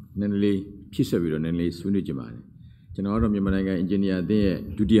နည်းနည်းလေးဖြစ်ဆက်ပြီးတော့နည်းနည်းလေးဆွေးနွေးကြပါမယ်ကျွန်တော်ကတော့မြန်မာနိုင်ငံ engineer အသင်းရဲ့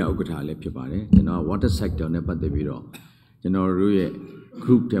ဒုတိယဥက္ကဋ္ဌလည်းဖြစ်ပါတယ်ကျွန်တော် water sector နဲ့ပတ်သက်ပြီးတော့ကျွန်တော်တို့ရဲ့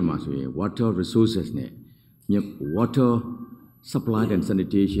group ထဲမှာဆိုရင် water resources နဲ့ water supply and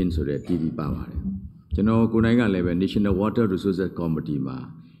sanitation ဆိုတဲ့ TV ပါပါတယ်ကျွန်တော်ကိုယ်တိုင်ကလည်းပဲ National Water Resources Committee မှာ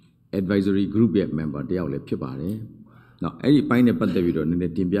advisory group ရဲ့ member တယောက်လည်းဖြစ်ပါတယ်။နော်အဲ့ဒီအပိုင်းနဲ့ပတ်သက်ပြီးတော့နည်းန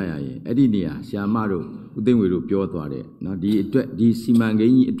ည်းတင်ပြရရင်အဲ့ဒီနေရာဆရာမတို့ဦးသိန်းဝေတို့ပြောသွားတဲ့နော်ဒီအတွက်ဒီစီမံကိ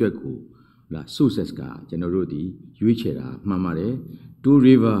န်းကြီးအတွက်ကိုလား sources ကကျွန်တော်တို့ဒီရွေးချယ်တာမှန်ပါတယ်။ Two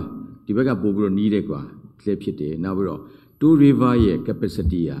River ဒီဘက်ကပို့ပြီးတော့နီးတဲ့ကွာလည်းဖြစ်တယ်။နောက်ပြီးတော့ Two River ရဲ့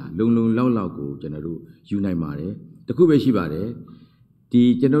capacity ဟာလုံလောက်ကိုကျွန်တော်တို့ယူနိုင်ပါတယ်။တခုပဲရှိပါတယ်။ဒီ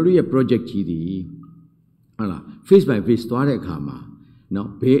ကျွန်တော်တို့ရဲ့ project ကြီးဒီဟုတ်လား face by face သွားတဲ့အခါမှာနော်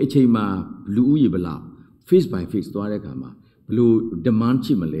ဘယ်အချိန်မှာလူဦးရေဘလောက် face by face သွားတဲ့အခါမှာဘယ်လို demand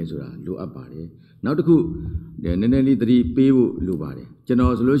ရှိမလဲဆိုတာလိုအပ်ပါတယ်နောက်တစ်ခုနည်းနည်းလေးသတိပေးဖို့လိုပါတယ်ကျွန်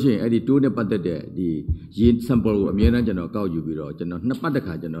တော်ဆိုလို့ရှိရင်အဲ့ဒီတိုးနဲ့ပတ်သက်တဲ့ဒီရေ sample ကိုအများအားကျွန်တော်ကောက်ယူပြီးတော့ကျွန်တော်နှစ်ပတ်တစ်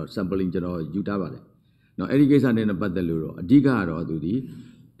ခါကျွန်တော် sampling ကျွန်တော်ယူထားပါတယ်နော်အဲ့ဒီကိစ္စနဲ့ပတ်သက်လို့တော့အဓိကကတော့သူဒီ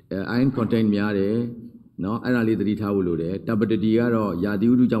iron content များတယ်နော်အဲ့ဒါလေးသတိထားဖို့လိုတယ် turbidity ကတော့ရာသီ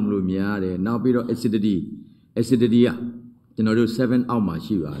ဥတုကြောင့်မလို့များတယ်နောက်ပြီးတော့ acidity ကကျွန်တော်တို့7အောက်မှာ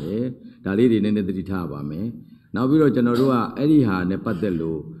ရှိပါတယ်ဒါလေးတွေနည်းနည်းသတိထားပါမယ်နောက်ပြီးတော့ကျွန်တော်တို့ကအဲ့ဒီဟာနဲ့ပတ်သက်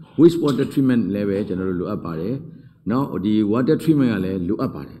လို့ waste water treatment လည်းပဲကျွန်တော်တို့လိုအပ်ပါတယ်နော်ဒီ water treatment ကလည်းလိုအ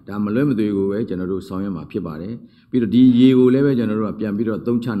ပ်ပါတယ်ဒါမလွဲမသွေကိုပဲကျွန်တော်တို့ဆောင်ရွက်မှာဖြစ်ပါတယ်ပြီးတော့ဒီရေကိုလည်းပဲကျွန်တော်တို့ကပြန်ပြီးတော့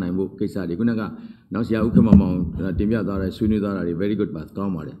သုံးချနိုင်ဖို့ကိစ္စတွေခုနကနောက်ဆရာဦးခင်မောင်တင်ပြသွားတဲ့ဆွေးနွေးသွားတာတွေ very good ပါကော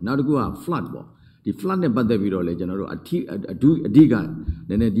င်းပါတယ်နောက်တစ်ခုက flood ပေါ့ ဒီ flood နဲ့ပတ်သက်ပြီးတော့လေကျွန်တော်တို့အဓိက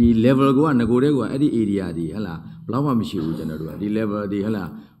နည်းနည်းဒီ level ကငကိုတဲ့ကအဲ့ဒီ area ဒီဟလာဘလောက်မှမရှိဘူးကျွန်တော်တို့ကဒီ level ဒီဟ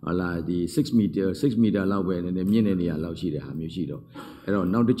လာဒီ6 meter လောက်ပဲနည်းနည်းမြင့်တဲ့နေရာလောက်ရှိတဲ့ဟာမျိုးရှိတော့အဲ့တော့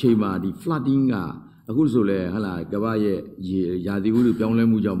နောက်တစ်ချိန်မှာဒီ flooding ကအခုဆိုလဲဟလာကမ္ဘာရဲ့ရာသီဥတုပြောင်းလဲ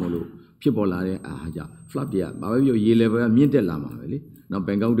မှုကြောင့်မလို့ဖြစ်ပေါ်လာတဲ့အားကြောင့် flood တွေကဘာပဲပြောရေ level ကမြင့်တက်လာမှာပဲလေနောက်ဘ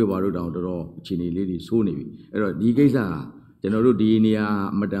န်ကောက်တွေဘာလို့တောင်တော်တော်အခြေအနေလေးတွေဆိုးနေပြီအဲ့တော့ဒီကိစ္စကကျွန်တော်တို့ဒီနေရာ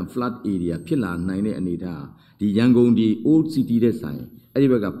အမတန် flood area ဖြစ်လာနိုင်တဲ့အနေအထားဒီရန်ကုန်ဒီ old city တဲ့ဆိုင်အဲ့ဒီ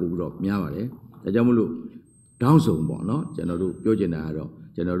ဘက်ကပို့ပြီးတော့များပါတယ်ဒါကြောင့်မလို့တောင်းဆုံးပေါ့နော်ကျွန်တော်တို့ပြောချင်တာကတော့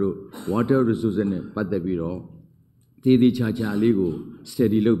ကျွန်တော်တို့ water resources နဲ့ပတ်သက်ပြီးတော့တည်တည်ချာချာလေးကို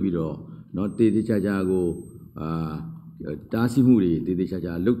steady လုပ်ပြီးတော့เนาะတည်တည်ချာချာကိုတားဆီးမှုတွေတည်တည်ချာ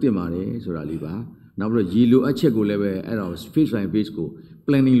ချာလုပ်တင်ပါတယ်ဆိုတာလေးပါနောက်ပြီးတော့ရေလိုအပ်ချက်ကိုလည်းပဲအဲ့တော့ phase by phase ကို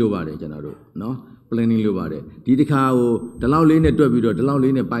planning လုပ်ပါတယ်ကျွန်တော်တို့เนาะ planning လုပ်ပါတယ်ဒီတစ်ခါဟိုဒီလောက်လေးနဲ့တွက်ပြီးတော့ဒီလောက်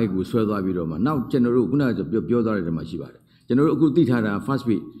လေးနဲ့ပိုက်ကိုဆွဲသွားပြီးတော့မှနောက်ကျွန်တော်တို့ခုနကပြောသွားတဲ့နေရာမှာရှိပါတယ်ကျွန်တော်တို့အခုသိထားတာ first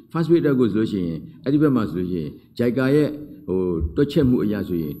week တက်ကိုဆိုလို့ရှိရင်အဲ့ဒီဘက်မှာဆိုလို့ရှိရင် JICA ရဲ့ဟိုတွက်ချက်မှုအရာ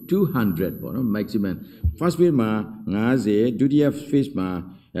ဆိုရင်200ပေါ့နော် maximum first week မှာ50ဒုတိယ phase မှာ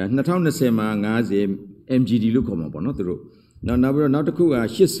2020မှာ50 MGD လို့ခေါ်မှာပေါ့နော်သူတို့နောက်ပြီးတော့နောက်တစ်ခုက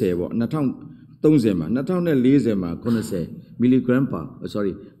80ပေါ့2030မှာ2040မှာ90 milligram per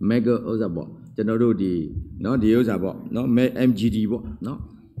sorry mega ဥစ္စာပေါ့ကျွန်တော်တို့ဒီเนาะဒီဥစ္စာပေါ့เนาะ MGD ပေါ့เนาะ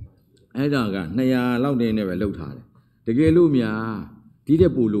အဲ့ဒါက200လောက်နဲ့ပဲလောက်ထားတယ်တကယ်လို့များဒီ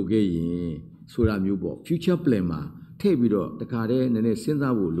တဲ့ပို့လို့ခဲ့ရင်ဆိုတာမျိုးပေါ့ future plan မှာထည့်ပြီးတော့တခါတည်းနည်းနည်းစဉ်း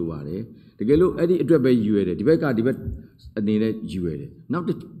စားဖို့လိုပါတယ်တကယ်လို့အဲ့ဒီအတွက်ပဲယူရတယ်ဒီဘက်အနေနဲ့ယူရတယ်နောက်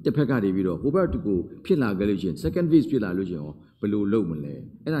တစ်ဖက်ကနေပြီးတော့ဟိုဘက်ကိုဖြစ်လာကြလို့ရှိရင် second phase ဖြစ်လာလို့ရှိရင်ဘယ်လိုလုပ်မလဲ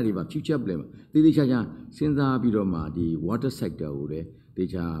အဲ့ဒါတွေပါ future plan မှာတည်တည်ချာချာစဉ်းစားပြီးတော့မှဒီ water sector ကိုလည်းတေ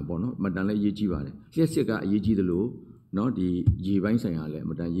ချာပေါ့နော်မတန်လည်းအရေးကြီးပါတယ်လျှက်စစ်ကအရေးကြီးသလိုเนาะဒီရေပိုင်းဆိုင်ရာလည်း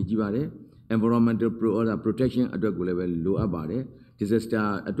မတန်အရေးကြီးပါတယ် environmental protection အတွက်ကိုလည်းပဲလိုအပ်ပါတယ် disaster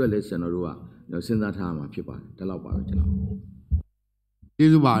အတွက်လည်းကျွန်တော်တို့ကစဉ်းစားထားမှာဖြစ်ပါတယ်ဒါလောက်ပါပဲကျွန်တော်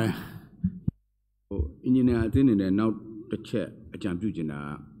ကျေးဇူးပါတယ်ဟို engineer အသင်းနေတဲ့နောက်တစ်ချက်အကြံပြုချင်တာ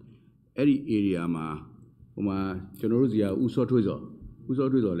အဲ့ဒီ area မှာဟိုမှာကျွန်တော်တို့စီကဥစောထွေး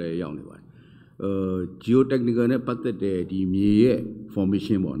စောလည်းရောက်နေပါတယ်geotechnical နဲ့ပတ်သက်တဲ့ဒီမြေရဲ့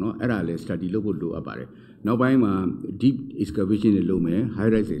formation ပေါ့နော်အဲ့ဒါလည်း study လုပ်ဖို့လိုအပ်ပါတယ်နောက်ပိုင်းမှာ deep excavation တွေလုပ်မယ်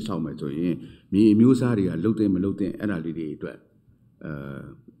high rise တွေဆောက်မယ်ဆိုရင်မြေအမျိုးအစားတွေကလုတ်တင်မလုတ်တင်အဲ့ဒါလေးတွေအတွက်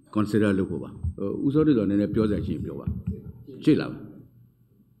consider လုပ်ဖို့ပါဥစောတွေတော့နည်းနည်းပြောစရာရှိရင်ပြောပါရှေ့လာ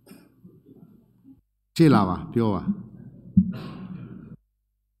ပါပြောပါ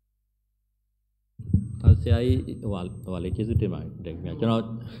ဆရာကြီးဟိုလေးကျေးဇူးတင်ပါတယ်ခင်ဗျာကျွန်တော်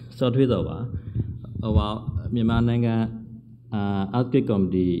စောထွေးတော်ပါမြန်မာနိုင်ငံ Earthquake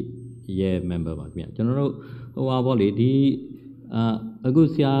Committee ရဲ့ member ပါခင်ဗျာကျွန်တော်တို့ပေါ့လေဒီအခု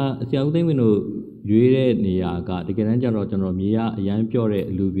ဆရာဦးသိန်းဝင်းတို့ရွေးတဲ့နေရာကတကယ်တမ်းကျတော့ကျွန်တော်မြေကအရန်ပြောတဲ့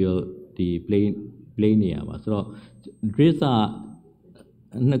alluvial ဒီ plain နေရာပါဆိုတော့ risk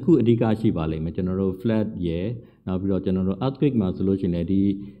နှစ်ခုအဓိကရှိပါလိမ့်မယ်ကျွန်တော်တို့ flood ရဲ့နောက်ပြီးတော့ကျွန်တော်တို့ earthquake မှာဆိုလို့ရှိရင်လည်းဒီ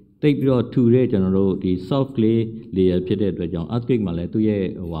တိတ်ပြီးတော့ထူတဲ့ကျွန်တော်တို့ဒီ soft clay layer ဖြစ်တဲ့အတွက်ကြောင့် earthquake မှာလည်းသူ့ရဲ့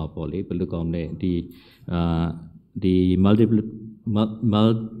ပေါ့လေဘယ်လိုကောင်းလဲဒီ multi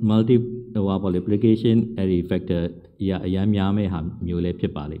ပေါ့လေ application area factor အရန်များမဲ့ဟာမျိုးလည်းဖြ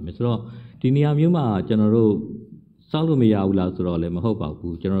စ်ပါလိမ့်မယ်ဆိုတော့ဒီနေရာမျိုးမှာကျွန်တော်တို့စောက်လို့မရဘူးလားဆိုတော့လည်းမဟုတ်ပါ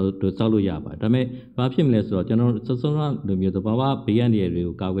ဘူးကျွန်တော်တို့စောက်လို့ရပါတယ်ဒါပေမဲ့ဘာဖြစ်မလဲဆိုတော့ကျွန်တော်စောစောလိုမျိုးသဘာဝဘေးရန်တွေ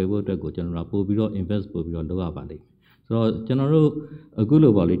ကိုကာကွယ်ဖို့အတွက်ကိုကျွန်တော်ပို့ပြီးတော့ invest ပို့ပြီးတော့လုပ်ရပါလိမ့်ဆိုတော့ကျွန်တော်တို့အခု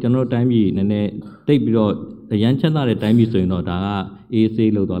လိုပေါ့လေကျွန်တော်တိုင်းပြည်နည်းနည်းတိတ်ပြီးတော့အရန်ချမ်းသာတဲ့တိုင်းပြည်ဆိုရင်တော့ဒါက AC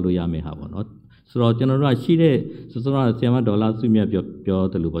လောက်သွားလို့ရမယ်ဟာပေါ့နော်ဆိုတော့ကျွန်တော်တို့ကရှိတဲ့စောစောဆီယမဒေါ်လာစုမြတ်ပြော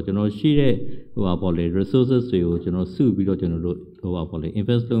တယ်လို့ပေါ့ကျွန်တော်ရှိတဲ့ပေါ့လေ resources တွေကိုကျွန်တော်စုပြီးတော့ကျွန်တော်တို့ပေါ့လေ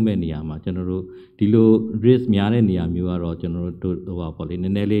invest လုပ်မဲ့နေရာမှာကျွန်တော်တို့ဒီလို risk များတဲ့နေရာမျိုးကတော့ကျွန်တော်တို့ပေါ့လေန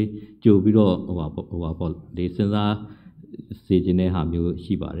ည်းနည်းလေးကြိုပြီးတော့ပေါ့လေစဉ်းစားစေခြင်းတဲ့ဟာမျိုး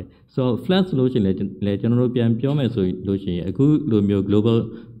ရှိပါတယ်ဆိုတော့ flood ဆိုလို့ရှိရင်လည်းကျွန်တော်တို့ပြန်ပြောမယ်ဆိုလို့ရှိရင်အခုလိုမျိုး global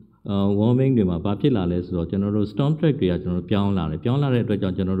warming တွေမှာဘာဖြစ်လာလဲဆိုတော့ကျွန်တော်တို့ storm track တွေကကျွန်တော်တို့ပြောင်းလာတဲ့အတွက်ကြော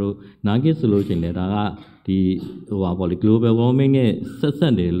င့်ကျွန်တော်တို့နာဂစ်ဆိုလို့ရှိရင်လည်းဒါကဒီပေါ့လေ global warming နဲ့ဆ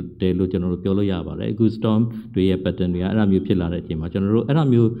က်နေတယ်လို့ကျွန်တော်တို့ပြောလို့ရပါတယ်အခု storm တွေရဲ့ pattern တွေကအဲ့ဒါမျိုးဖြစ်လာတဲ့အချိန်မှာကျွန်တော်တို့အဲ့ဒါ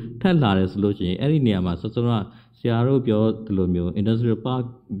မျိုးထပ်လာတယ်ဆိုလို့ရှိရင်အဲ့ဒီနေရာမှာစောစောကဆရာတို့ပြောသလိုမျိုး industrial park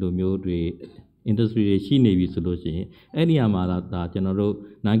လိုမျိုးတွေ industry တွေရှိနေပြီဆိုလို့ရှိရင်အဲ့ဒီနေရာမှာဒါကျွန်တော်တို့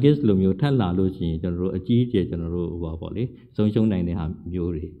nuggets လိုမျိုးထပ်လာလို့ရှိရင်ကျွန်တော်တို့အကြီးအကျယ်ကျွန်တော်တို့ပေါ့လေဆုံးရှုံးနိုင်တဲ့ဟာ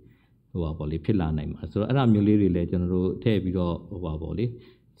မျိုးတွေပေါ့လေဖြစ်လာနိုင်မှာဆိုတော့အဲ့ဒါမျိုးလေးတွေလည်းကျွန်တော်တို့ထည့်ပြီးတော့ပေါ့လေ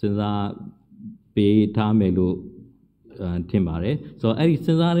စဉ်းစားပေးထားမယ်လို့ထင်ပါတယ်ဆိုတော့အဲ့ဒီစ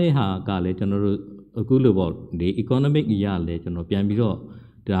ဉ်းစားတဲ့ဟာကလည်းကျွန်တော်တို့အခုလိုပေါ့ဒီ economic အရာလည်းကျွန်တော်ပြန်ပြီးတော့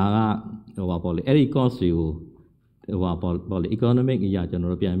ဒါကဟိုပါပေါ့လေအဲ့ဒီ cost တွေကိုဟိုပါပေါ့လေ economic အရာကျွန်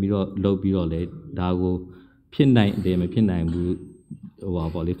တော်တို့ပြန်ပြီးတော့လုပ်ပြီးတော့လေဒါကိုဖြစ်နိုင်တယ်မဖြစ်နိုင်ဘူးဟိုပါ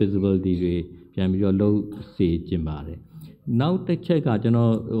ပေါ့လေ feasibility တွေပြန်ပြီးတော့လုပ်စေချင်ပါတယ်နောက်တစ်ချက်ကကျွန်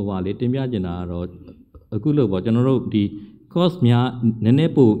တော်ဟိုပါလေတင်ပြချင်တာကတော့အခုလို့ပေါ့ကျွန်တော်တို့ဒီ cost များနည်းန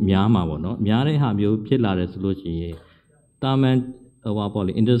ည်းပိုများမှာပေါ့နော်များတဲ့ဟာမျိုးဖြစ်လာတယ်ဆိုလို့ရှိရင်တာမန်ဟိုပါပေါ့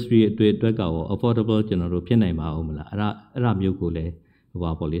လေ industry အတွက်ကရော affordable ကျွန်တော်တို့ဖြစ်နိုင်ပါဦးမလားအဲ့ဒါမျိုးကိုလည်းဟို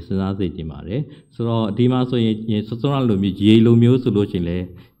ပါပေါ့လေစဉ်းစားစေချင်ပါတယ်ဆိုတော့ဒီမှာဆိုရင်စောစောလိုမျိုးရေလိုမျိုးဆိုလို့ရှိရင်လည်း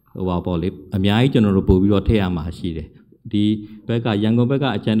ဟိုပါပေါ့လေအများကြီးကျွန်တော်တို့ပို့ပြီးတော့ထည့်ရမှာရှိတယ်ဒီဘက်ကရန်ကုန်ဘက်က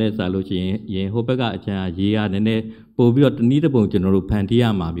အချမ်းတဲ့စားလို့ရှိရင်ဟိုဘက်ကအချမ်းရေကနည်းနည်းပို့ပြီးတော့တနည်းတစ်ပုံကျွန်တော်တို့ဖန်တီးရ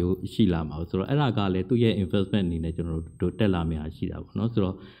မှာမျိုးရှိလာမှာဆိုတော့အဲ့ဒါကလည်းသူ့ရဲ့ investment အနေနဲ့ကျွန်တော်တို့တက်လာမှာရှိတာပေါ့နော်ဆို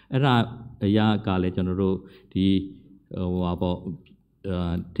တော့အဲ့ဒါအရာကလည်းကျွန်တော်တို့ဒီဟိုပါပေါ့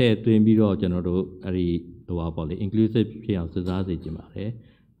ထည့်သွင်းပြီးတော့ကျွန်တော်တို့အဲ့ဒီဟိုပါပေါ့လေ inclusive ဖြစ်အောင်စဉ်းစားစေချင်ပါတယ်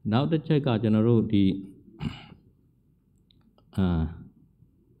နောက်တစ်ချက်ကကျွန်တော်တို့ဒီ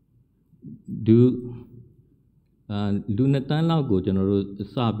လူနှစ်တန်းလောက်ကိုကျွန်တော်တို့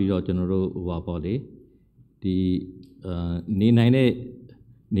စပြီးတော့ကျွန်တော်တို့ဟိုပါပေါ့လေဒီနေနိုင်တဲ့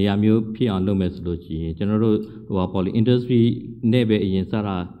နေရာမျိုးဖြစ်အောင်လုပ်မယ်ဆိုလို့ရှိရင်ကျွန်တော်တို့ဟိုပါပေါ့လေ industry နဲ့ပဲအရင်စ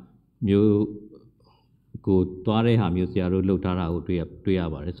တာမျိုးကိုတွားတဲ့ဟာမျိုးဆရာတို့လုပ်ထားတာကိုတွေ့ရ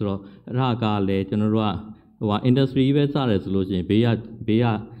ပါတယ်ဆိုတော့အဲ့ဒါကလည်းကျွန်တော်တို့ကဟိုဟာ industry ပဲစတယ်ဆိုလို့ရှိရင်ဘေးက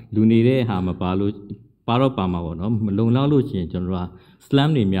လူနေတဲ့ဟာမပါလို့ပါတော့ပါမှာပေါ့နော်မလုံလောက်လို့ရှိရင်ကျွန်တော်တို့က slam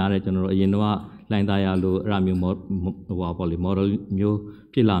တွေများတယ်ကျွန်တော်တို့အရင်တော့လိုင်းသားရလို့အဲ့ဒါမျိုးဟိုဟာပေါ့လေ model မျိုး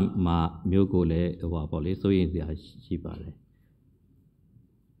ဖြစ်လာမှာမျိုးကိုလည်းဟိုဟာပေါ့လေစိုးရိမ်စရာရှိပါတယ်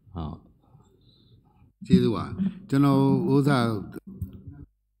ဟုတ်ကျေးဇူးပါကျွန်တော်ဥ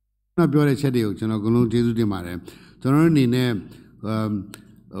စားပြောတဲ့ချက်တွေကိုကျွန်တော်အကုန်လုံးကျေးဇူးတင်ပါတယ်ကျွန်တော်အနေနဲ့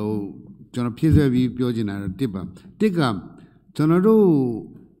ဟိုကျွန်တော်ဖြည့်ဆွဲပြီးပြောချင်တာတော့တစ်ကကျွန်တော်တို့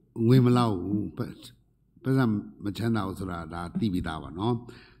ငွေမလောက်ဘူးပတ်စံမချမ်းသာဘူးဆိုတာဒါသိပြီးသားပါနော်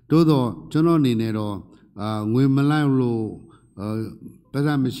သို့တော့ကျွန်တော်အနေနဲ့တော့ငွေမလောက်လို့ပတ်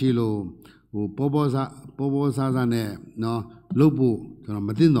စံမရှိလို့ဟိုပေါ်ပေါ်ဆာနဲ့နော်လှုပ်ဖို့ကျွန်တော်မ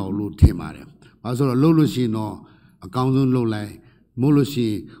သိတော့လို့ထင်ပါတယ်ဘာလို့ဆိုတော့လှုပ်လို့ရှိရင်တော့အကောင်းဆုံးလှုပ်လိုက်မို့လို့ရှိ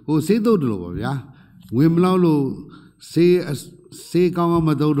ရင်ဟိုစေးတုတ်တယ်လို့ပေါ့ဗျာငွေမလောက်လို့စေးကောင်းမ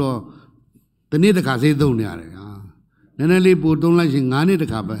တုတ်တော့တနေ့တစ်ခါစေးတုတ်နေရတယ်ဟာနည်းနည်းလေးပို့တုံးလိုက်ရှင်9နှစ်တ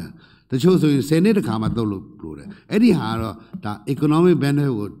စ်ခါပဲတချို့ဆိုရင်10နှစ်တစ်ခါမှတုတ်လို့တယ်အဲ့ဒီဟာကတော့ဒါ economic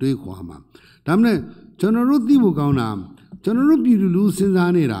benefit ကိုတွေးခွာမှာဒါမှမဟုတ်ကျွန်တော်တို့သိဖို့ကောင်းတာကျွန်တော်တို့ပြည်သူလူစဉ်း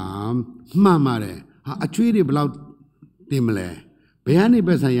စားနေတာမှန်ပါတယ်ဟာအချွေးတွေဘယ်လောက်တင်မလဲဘယ်ကနေပ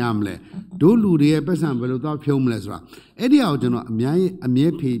တ်စံရမလဲတို့လူတွေရဲ့ပတ်စံဘယ်လိုတော့ဖြုံးမလဲဆိုတာအဲ့ဒီအောင်ကျွန်တော်အမြဲ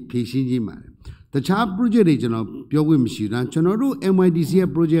ဖြည့်ရှင်းခြင်းပါတယ်တခြား project တွေကျွန်တော်ပြောခွင့်မရှိဘူးကျွန်တော်တို့ MYDC ရဲ့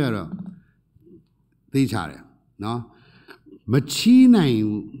project ကတော့သိချတယ်နော်မချီးနိုင်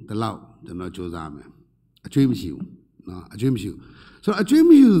ဘူးဒီလောက်ကျွန်တော်စူးစမ်းမယ်အချွေးမရှိဘူးနော်အချွေးမရှိဘူးဆိုတော့အချွေးမ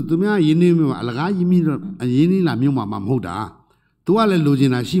ရှိဘူးသူများရင်းနှီးမျိုးအလကားရင်းနှီးတော့ရင်းနှီးလာမျိုးမှာမဟုတ်တာသူကလည်းလိုချ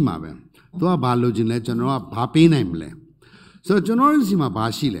င်တာရှိမှာပဲသူကဘာလိုချင်လဲကျွန်တော်ကဘာပေးနိုင်မလဲဆိုတော့ကျွန်တော်တို့စီမှာဘာ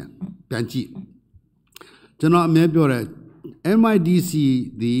ရှိလဲပြန်ကြည့်ကျွန်တော်အမြဲပြောတယ် MIDC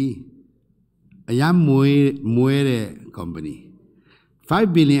ဒီအရမွေးတဲ့ company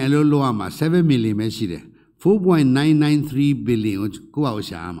 5 billion အလို့လောက်မှာ7 million ပဲရှိတယ်4.993 billion ကိုယ့်အ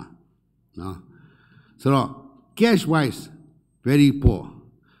ရှာမှာနော်ဆိုတော့ cash wise very poor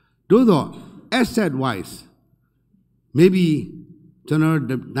တို့တော့ asset wise maybe ကျွန်တော်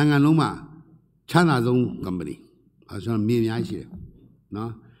နိုင်ငံလုံးမှာချမ်းသာဆုံး company ကျွန်တော်မြေအများကြီးရှိတယ်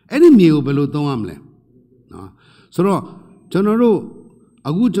နော်အဲ့ဒီမြေကိုဘယ်လိုသုံးရမလဲနော်ဆိုတော့ကျွန်တော်တို့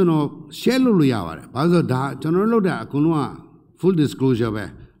အခုကျွန်တော် share လုပ်လို့ရပါတယ်ဘာလို့ဆိုတော့ဒါကျွန်တော်လုပ်တာအကုန်လုံးက full disclosure ပဲ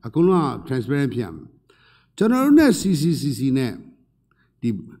အကုန်လုံးက transparent ဖြစ်ရမယ်ကျွန်တော်တို့နဲ့ CCCC နဲ့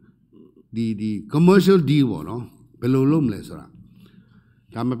ဒီ commercial deal ပေါ့နော်ဘယ်လိုလုပ်မလဲဆိုတာ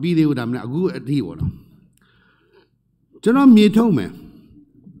ဒါမပြီးသေးဘူးဒါမှမဟုတ်အခုအထိပေါ့နော်ကျွန်တော်မြေထုတ်မယ်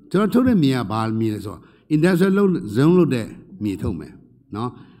ကျွန်တော်ထုတ်တဲ့မြေကဘာမြေလဲဆိုတော့ industrial zone လုပ်တဲ့မြေထုတ်မယ်နော်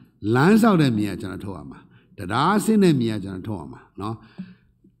လမ်းဆောက်တဲ့မြေကကျွန်တော်ထုတ်ရမှာတရားဆင်းတဲ့မြေကကျွန်တော်ထုတ်ရမှာနော်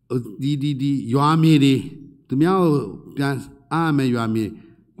ဒီရွာမြေတွေသူများကိုပြန်အားမယ်ရွာမြေ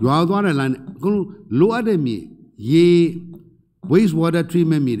ရွာသွားတဲ့လမ်းအကုန်လုံးလိုအပ်တဲ့မြေရေ waste water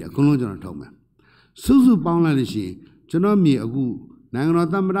treatment မြေတွေအကုန်လုံးကျွန်တော်ထုတ်မယ်စုစုပေါင်းလိုက်လို့ရှိရင်ကျွန်တော်မြေအခုနိုင်ငံတော်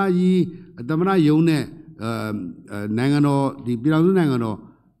သမ္မတကြီးသမ္မတယုံနဲ့နိုင်ငံတော်ဒီပြည်တော်စုနိုင်ငံတော်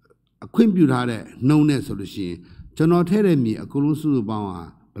အခွင့်ပြုထားတဲ့နှုံနဲ့ဆိုလို့ရှိရင်ကျွန်တော်ထည့်တဲ့မြေအကုန်လုံးစုစုပေါင်းဟာ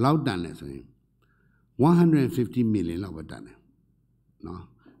ဘယ်လောက်တန်လဲဆိုရင်150 million လောက်ပဲတန်တယ်နော်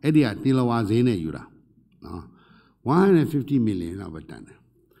အဲ့ဒီကတီလဝါဈေးနဲ့ယူတာနော်150 million လောက်ပဲတန်တယ်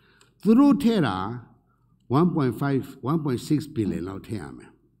သူတို့ထည့်တာ1.6 billion လောက်ထည့်ရမ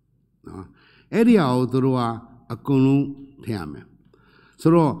ယ် နော်အဲ့ဒီဟာကိုသူတို့ကအကုန်လုံးထည့်ရမယ်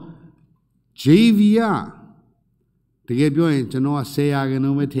ဆိုတော့ JV ကတကယ်ပြောရင်ကျွန်တော်က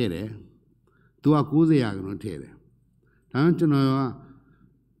10%ပဲထည့်တယ်သူက90%ထည့်တယ်ဒါကြောင့်ကျွန်တော်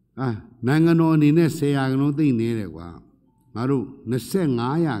ကနိုင်ငံတော်အနေနဲ့10%သိနေတယ်ကွာငါတို့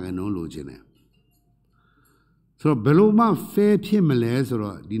25%လိုချင်တယ်ဆိုတော့ဘယ်လိုမှ fair ဖြစ်မလဲဆို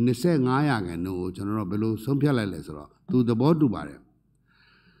တော့ဒီ25%ကိုကျွန်တော်တို့ဘယ်လိုဆုံးဖြတ်လိုက်လဲဆိုတော့သူသဘောတူပါတယ်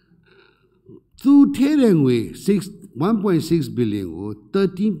သူထဲတဲ့ငွေ1.6 billion ကို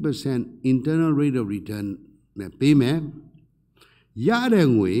 13% internal rate of return နဲ့ပေးမယ်ရတဲ့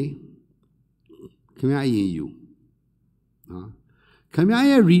ငွေခင်ဗျားအရင်ယူနော်ခင်ဗျား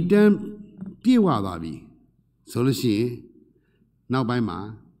ရဲ့ return ပြည့်ဝသွားပြီဆိုလို့ရှိရင်နောက်ပိုင်းမှာ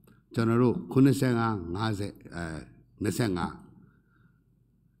ကျွန်တော်တို့85 50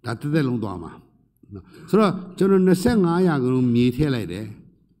 25ဒါတစ်သက်လုံးသွားမှာနော်ဆိုတော့ကျွန်တော်25%မြေထည့်လိုက်တယ်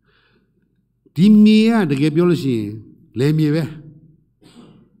ဒီမြေကတကယ်ပြောလို့ရှိရင်လယ်မြေပဲ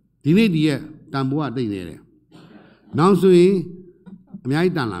ဒီနေ့ဒီရဲ့တန်ဖိုးကတိတ်နေတယ်နောက်ဆိုရင်အများ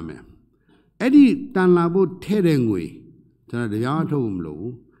ကြီးတန်လာမယ်အဲ့ဒီတန်လာဖို့ထည့်တဲ့ငွေကျွန်တော်တရားထုတ်ဖို့မလို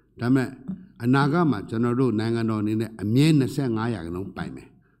ဘူးဒါပေမဲ့အနာဂတ်မှာကျွန်တော်တို့နိုင်ငံတော်အနေနဲ့အမြဲ25%ပိုင်မယ်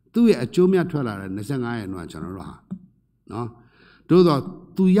သူ့ရဲ့အကျိုးမြတ်ထွက်လာတဲ့25%ကကျွန်တော်တို့ဟာနော်တို့တော့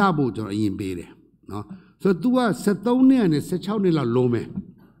သူရဖို့ကျွန်တော်အရင်ပေးတယ်နော်ဆိုတော့ तू က73နှစ်နဲ့16နှစ်လောက်လုံးမယ်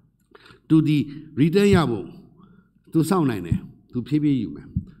သူဒီ return ရဖို့ तू စောင့်နိုင်တယ် तू ဖြည်းဖြည်းယူမယ်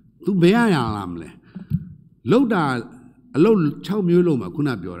तू ဘယ်ရလာမလဲလောက်တာအလုပ်6မျိုးလုံးမှာခုန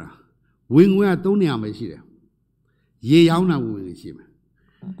ပြောတာဝင်ငွေက3နေရာပဲရှိတယ်ရေရောင်းတာဝင်ငွေရှိမယ်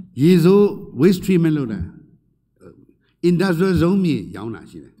ရေစိုး waste treatment လုပ်တာ industrial zone မြေရောင်းတာ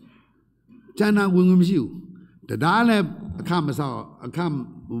ရှိတယ်ကျန်တာဝင်ငွေမရှိဘူးတရားလည်းအခမဆောက်အခ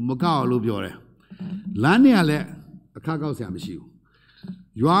မကောက်လို့ပြောတယ်လမ်းတွေကလည်းအခကောက်ဆရာမရှိဘူး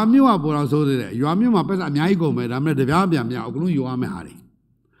ရွာမြို့ကပေါ်တော့ဆိုသေးတယ်ရွာမြို့မှာပတ်စံအများကြီးကုန်မယ်ဒါပေမဲ့တပြားပြန်မရအကုန်လုံးယူရမယ်ဟာတွေ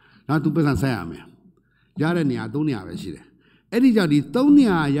နောက် तू ပတ်စံဆက်ရမယ်ရတဲ့နေရာ3နေရာပဲရှိတယ်အဲ့ဒီကြောင့်ဒီ3နေ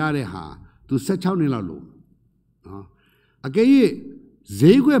ရာရတဲ့ဟာ तू 16နှစ်လောက်လို့နော်အကယ်၍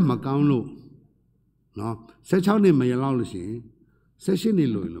ဈေးကွက်မကောင်းလို့နော်16နှစ်မရလောက်လို့ရှိရင်16နှစ်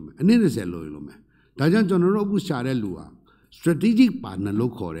လို့မယ်အနည်း20လို့မယ်ဒါကြောင့်ကျွန်တော်တို့အခုရှာတဲ့လူဟာ strategic partner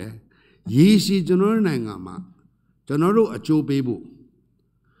လို့ခေါ်တယ်ရေရှည်ကျွန်တော်တို့နိုင်ငံမှာကျွန်တော်တို့အကျိုးပေးဖို့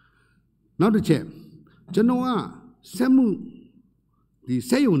နောက်တစ်ချက်ကျွန်တော်ကစက်မှုဒီ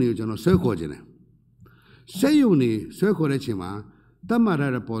စက်ယုံတွေကိုကျွန်တော်ဆွဲခေါ်ခြင်းတယ်စက်ယုံတွေဆွဲခေါ်တဲ့ချိန်မှာတတ်မှတ်ရ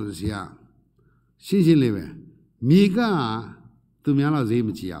တဲ့ policy ကရှင်းရှင်းလေးပဲမြေကသူများတော့ဈေးမ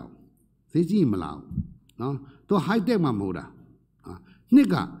ကြည့်အောင်ဈေးကြည့်မလားနော်သူ high tech မှာမဟုတ်တာနှစ်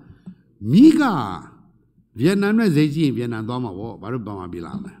ကမိကဗီယက်နမ်နဲ့ဈေးကြည့်ရင်ဗီယက်နမ်သွားမှာပေါ့ဘာလို့ဘာမှပြ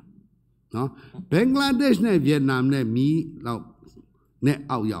လာမယ်နော်ဘင်္ဂလားဒေ့ရှ်နဲ့ဗီယက်နမ်နဲ့မီလောက်နဲ့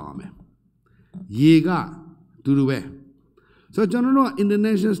အောက်ရောက်အောင်မယ်ရေကတူတူပဲဆိုတော့ကျွန်တော်တို့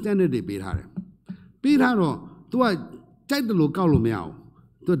international standard တွေပေးထားတယ်ပေးထားတော့ तू ကကြိုက်တယ်လို့ကောက်လို့မရဘူး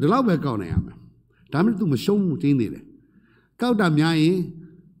तू ဒီလောက်ပဲကောက်နိုင်ရမယ်ဒါမှမဟုတ် तू မရှုံးဘူးတင်းနေတယ်ကောက်တာများရင်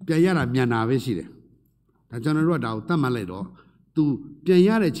ပြန်ရတာမြန်တာပဲရှိတယ်ဒါကျွန်တော်တို့ကဒါကိုတတ်မှတ်လိုက်တော့ तू ပြန်ရ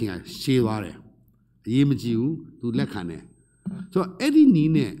တဲ့ချိန်ကရှည်သွားတယ်အရေးမကြီးဘူး तू လက်ခံတယ်ဆိုတော့အဲ့ဒီ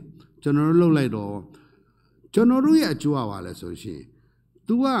နီးနဲ့ကျွန်တော်တို့လှုပ်လိုက်တော့ကျွန်တော်တို့ရဲ့အကျိုးအဝါလဲဆိုရှင်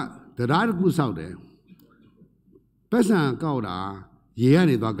तू ကတရားတစ်ခုစောက်တယ်ပတ်စံကောက်တာရေက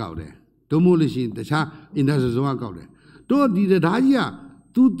နေသွားကောက်တယ်တို့မို့လို့ရှိရင်တခြား industrial zone ကကောက်တယ်တို့ဒီတရားကြီးက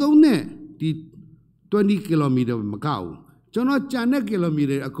तू သုံးတဲ့ဒီ20 km မကောက်ဘူးကျွန်တော်ကြံတဲ့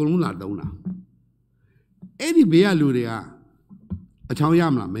kilometer အကုန်လုံးလာသုံးတာအဲ့ဒီဘေးကလူတွေကအချောင်းရ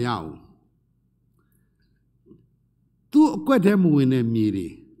မလားမရဘူးသူ့အကွက်ထဲမဝင်တဲ့မြေတွေ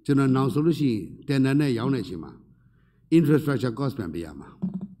ကျွန်တော်နောက်ဆိုလို့ရှိရင်တန်တန်နဲ့ရောင်းနေချိန်မှာ infrastructure cost ပြန်ပေးရမှာ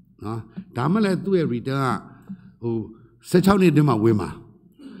နော်ဒါမှလည်းသူ့ရဲ့ return ကဟို16နှစ်တည်းမှဝင်မှာ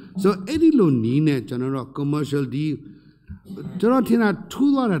ဆိုအဲ့ဒီလိုနီးနဲ့ကျွန်တော်တို့ commercial deal ကျွန်တော်ထင်တာ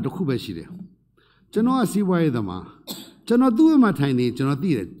ထူးသွားတာတစ်ခုပဲရှိတယ်ကျွန်တော်ကစီးပွားရေးသမားကျွန်တော်သူ့ဘက်မှာထိုင်နေကျွန်တော်သိ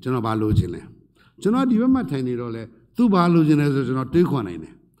တယ်ကျွန်တော်ဘာလိုချင်လဲကျွန်တော်ဒီဘက်မှာထိုင်နေတော့လဲသူ့ဘာလိုချင်လဲဆိုကျွန်တော်တွေးခွန်နိုင်တ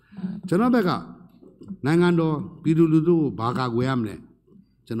ယ်ကျွန်တော်ဘက်ကနိုင်ငံတော်ပြည်သူလူထုကိုဘာကာကွယ်ရမလဲ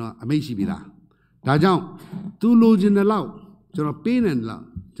ကျွန်တော်အမိတ်ရှိပြီလားဒါကြောင့်သူလိုချင်တဲ့လောက်ကျွန်တော်ပေးနေတယ်လောက်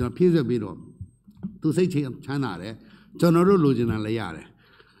ကျွန်တော်ဖြည့်ဆွက်ပြီးတော့သူစိတ်ချမ်းသာတယ်ကျွန်တော်တို့လိုချင်တာလည်းရတယ်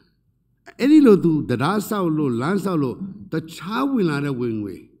အဲ့ဒီလိုသူတရားဆောက်လို့လမ်းဆောက်လို့တခြားဝင်လာတဲ့ဝင်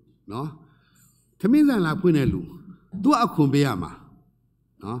ငွေနော်သမင်းဆိုင်လာဖွင့်တဲ့လူသူအခွန်ပေးရမှာ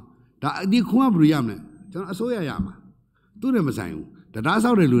နော်ဒါဒီခွန်ကဘယ်လိုရမလဲကျွန်တော်အစိုးရရမှာသူလည်းမဆိုင်ဘူးတရား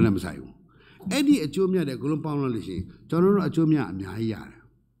ဆောက်တဲ့လူလည်းမဆိုင်ဘူးအဲ့ဒီအကျိုးမြတ်တဲ့ဂလုံးပေါင်းလို့ရှိရင်ကျွန်တော်တို့အကျိုးမြတ်အများကြီးရတယ်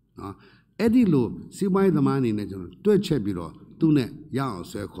နော်အဲ့ဒီလိုစီးပွားရေးသမားအနေနဲ့ကျွန်တော်တွက်ချက်ပြီးတော့ ne yang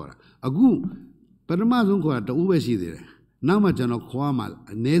swe khora aku parama song khora to be shi de now ma jano khwa ma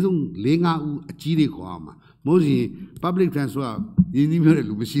ne song 4-5 u a ji de khwa ma mo si public transport yi ni myo de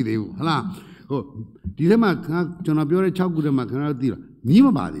lu ma shi de bu hala ho di the ma jano pyo de 6 ခုde ma khana ti lo mi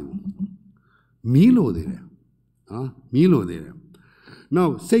ma ba de bu mi lo de ha mi lo de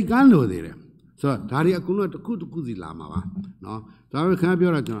now စိတ်ကန်းlo deဆိုတော့ဒါတွေအကုန်လုံးတစ်ခုစီလာမှာပါနော်ဒါပေမဲ့ခင်ဗျား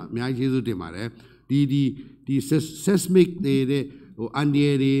ပြောတာကျွန်တော်အများကြီးကျေးဇူးတင်ပါတယ်ဒီ seismic တွေဟိုအန်ဒီ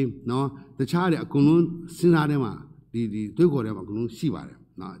တွေနော်တခြားတွေအကုန်လုံးစဉ်းစားထဲမှာဒီတွေးခေါ်ထဲမှာအကုန်လုံးရှိပါတယ်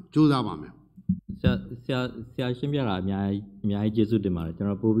နော်စူးစမ်းပါမယ်ဆရာရှင်းပြတာအများကြီးကျေးဇူးတင်ပါတယ်ကျွန်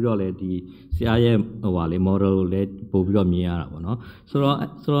တော်ပို့ပြီးတော့လည်းဒီဆရာရဲ့ဟိုပါလေ model ကိုလည်းပို့ပြီးတော့မြင်ရတာပေါ့နော်ဆိုတော့အဲ့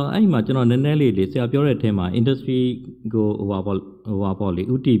ဒီမှာကျွန်တော်နည်းနည်းလေးဆရာပြောတဲ့အထက်မှာ industry ကိုဟိုပါပေါ့လေ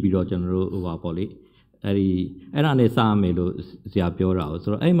ဥတီပြီးတော့ကျွန်တော်တို့ဟိုပါပေါ့လေအဲ့ဒါနဲ့စမယ်လို့ဆရာပြောတာ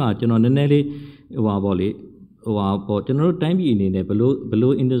ဆိုတော့အဲ့မှာကျွန်တော်နည်းနည်းလေးဟိုပါပေါ့လေဟိုပါပေါ့ကျွန်တော်တို့တိုင်းပြည်အနေနဲ့ဘ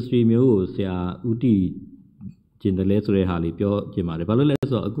လို့ industry မျိုးကိုဆရာဥတီကျင်တယ်လဲဆိုတဲ့ဟာလေးပြောကျင်ပါတယ်ဘာလို့လဲ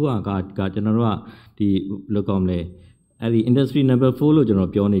ဆိုတော့အခုကကျွန်တော်တို့ကဒီလောကောမလဲအဲ့ဒီ industry number 4လို့ကျွန်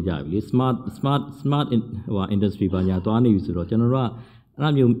တော်ပြောနေကြပြီလေ smart ဟို industry ဘာညာသွားနေပြီဆိုတော့ကျွန်တော်တို့ကအဲ့ဒါ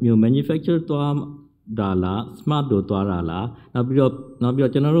မျိုး manufacture သွားဒါလား smart တို့သွားတာလားနောက်ပြီးတော့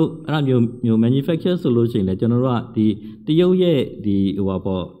ကျွန်တော်တို့အဲ့ဒါမျိုး manufacture ဆိုလို့ရှိရင်လည်းကျွန်တော်တို့ကဒီတရုတ်ရဲ့ဒီဟို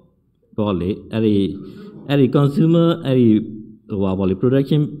ပေါ့လေအဲ့ဒီ consumer အဲ့ဒီဟိုပေါ့လေ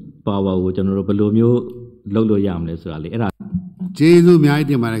production power ကိုကျွန်တော်တို့ဘယ်လိုမျိုးလုပ်လို့ရမလဲဆိုတာလေအဲ့ဒါကျေးဇူးအများကြီး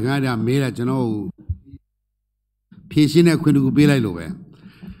တင်ပါတယ်ခင်ဗျာမေးတာကျွန်တော်ဖြည့်ရှင်းတဲ့ခွင့်တကူပေးလိုက်လို့ပဲ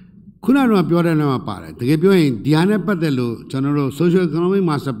ခုနကတော့ပြောတဲ့နေရာမှာပါတယ်တကယ်ပြောရင်ဒီဟာနဲ့ပတ်သက်လို့ကျွန်တော်တို့ social economic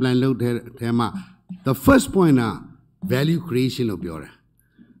master plan လုပ်တဲ့ထဲမှာ the first point က value creation လို့ပြောတယ်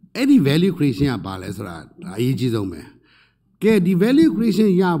အဲ့ဒီ value creation ကဘာလဲဆိုတာအရေးကြီးဆုံးပဲကဲဒီ value creation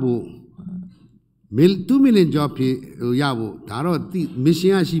ရဖို့2 million job ဖြစ်ရဖို့ဒါတော့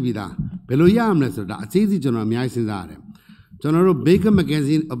mission ရှိပြီသားဘယ်လိုရမလဲဆိုတာအသေးစိတ်ကျွန်တော်အများကြီးစဉ်းစားရတယ်ကျွန်တော်တို့ Baker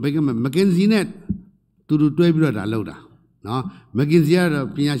McKenzie နဲ့တူတွဲပြီးတော့ဒါလုပ်တာနော် McKenzie ကတော့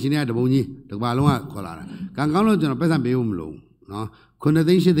ပညာရှင်တွေကတပုံကြီးတစ်ပါလုံးကခေါ်လာတာကံကောင်းလို့ကျွန်တော်ပတ်စံပေးဖို့မလိုဘူးနော်9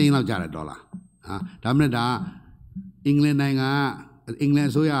 သိန်း8 သိန်းလောက်ကျတယ်ဒေါ်လာဟာဒါမှမဟုတ်ဒါအင်္ဂလန်နိုင်ငံကအင်္ဂလန်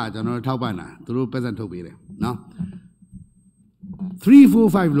အစိုးရကကျွန်တော်တို့ထောက်ပံ့တာသူတို့ပတ်စံထုတ်ပေးတယ်နော်3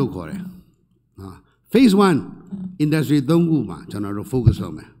 4 5လို့ခေါ်တယ်နော် phase 1 industry 3ခုမှာကျွန်တော်တို့ focus လု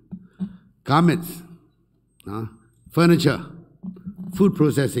ပ်မယ် garments furniture food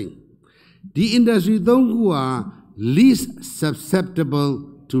processing the industry 3ခုဟာ least susceptible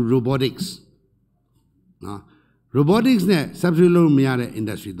to robotics robotics နဲ့ substitute လုပ်မရတဲ့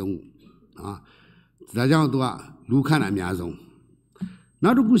industry 3ခုဒါကြောင့်သူကလူခန့်အများဆုံး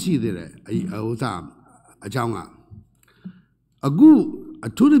နောက်တစ်ခုရှိသေးတယ်ဟိုစားအကြောင်းကအခုအ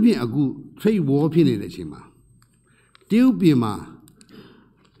ထူးသဖြင့်အခု trade war ဖြစ်နေတဲ့အချိန်မှာတရုတ်ပြည်မှာ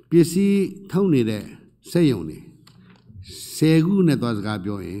ပစ္စည်းထုတ်နေတဲ့စက်ရုံတွေ10ခုနဲ့သွားစကား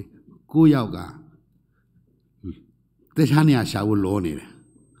ပြောရင်9ယောက်ကတခြားနေရာရှာဖို့လောနေတယ်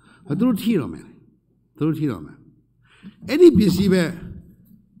သူတို့ထိတော့မယ်အဲ့ဒီပစ္စည်းပဲ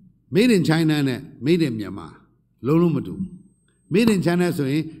made in China နဲ့ made in Myanmar လုံးမတူ made in China ဆို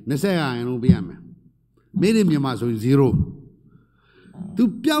ရင်20%လုံးပေးရမယ် made in Myanmar ဆိုရင်0သူ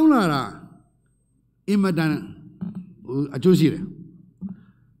ပြောင်းလာတာအင်မတန်အကျိုးရှိတယ်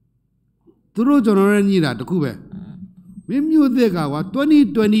သူတို့ကျွန်တော်ရဲ့ညီတာတခုပဲမင်းမျိုးသက်ကကွာ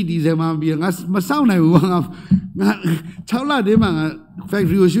2020ဒီဇင်ဘာပြီးငါမစောင့်နိုင်ဘူးငါ6လတည်းမှာငါ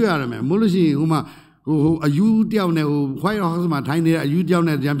factory ကိုရွှေ့ရတယ်မယ်မလို့ရှိရင်ဟိုမှာဟိုအယူတယောက်နဲ့ဟို White House မှာထိုင်နေတဲ့အယူတယောက်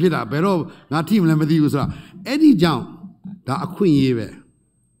နဲ့ကြံဖြစ်တာဘယ်တော့ငါထိမလဲမသိဘူးဆိုတာအဲ့ဒီကြောင့်ဒါအခွင့်အရေးပဲ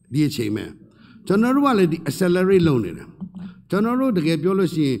ဒီအချိန်မဲ့ကျွန်တော်တို့ကလည်းဒီ accelerate လုပ်နေတယ်ကျွန်တော်တို့တကယ်ပြောလို့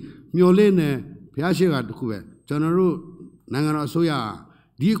ရှိရင်မျော်လင့်နေဘုရားရှိခိုးတခုပဲကျွန်တော်တို့နိုင်ငံတော်အစိုးရ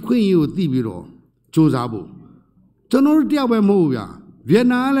ဒီအခွင့်အရေးကိုသိပြီးတော့စူးစမ်းဖို့ကျွန်တော်တို့တယောက်ပဲမဟုတ်ဘူးဗျာဗီယက်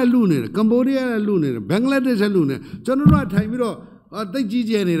နမ်ကလည်းလူနေတယ်ကမ္ဘောဒီးယားလည်းလူနေတယ်ဘင်္ဂလားဒေ့ရှ်လည်းလူနေတယ်ကျွန်တော်တို့ကထိုင်ပြီးတော့တိတ်ကြီး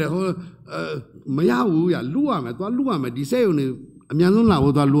ကျယ်နေတယ်ဟိုမရဘူးဗျာလူရမယ်သွားလူရမယ်ဒီစက်ရုံတွေအများဆုံးလာ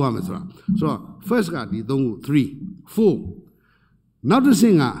ဖို့သွားလူရမယ်ဆိုတာဆိုတော့ first ကဒီ3ခု3 4နောက်တစ်ဆ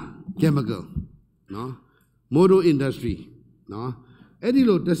င့်က chemical နော် motor industry နော်အဲ့ဒီ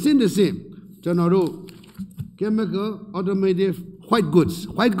လိုတစ်ဆင့်ကျွန်တော်တို့ chemical automotive white goods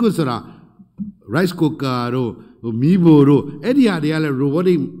ဆိုတာ rice cooker တို့မီးဖိုတို့အဲ့ဒီဟာတွေကလည်း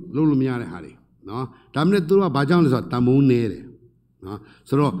robotic လုပ်လို့မရတဲ့ဟာတွေနော်ဒါမှမဟုတ်သူတို့ကဘာကြောင့်လဲဆိုတော့တန်ဖိုးနည်းတယ်နော်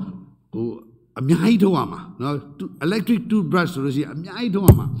ဆိုတော့ဟိုအများကြီးထုတ်ရမှာနော် electric toothbrush ဆိုလို့ရှိရင်အများကြီးထုတ်ရ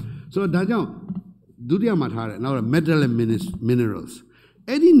မှာဆိုတော့ဒါကြောင့်ဒုတိယမှာထားတယ်နောက်တော့ metal and minerals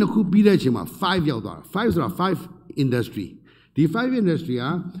အဲ့ဒီနှစ်ခုပြီးတဲ့အချိန်မှာ5ရောက်သွားတာ5ဆိုတာ5 industry ဒီ5 industry က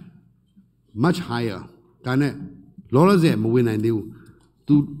much higher ဒါနဲ့ လောလောဆယ်မဝင်နိုင်သေးဘူး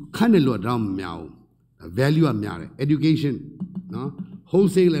သူခန့်တဲ့လို့တော့မများဘူး value ကများတယ် education နော်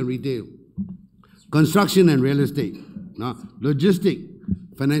wholesale and retail construction and real estate နော် logistic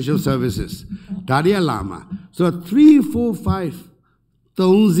financial services ဒါတွေကလာမှာဆိုတော့3 4 5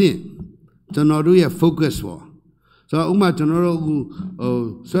 3စဉ်ကျွန်တော်တို့ရဲ့ focus ပေါ့ဆိုတော့ဥပမာကျွန်တော်တို့အခု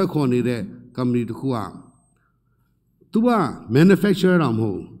ဆွဲခေါ်နေတဲ့ company တစ်ခုကသူက manufacturer တော့မဟု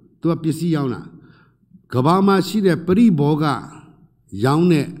တ်ဘူးသူကပစ္စည်းရောင်းတာကမ္ဘာမှာရှိတဲ့ပရိဘောဂရောင်း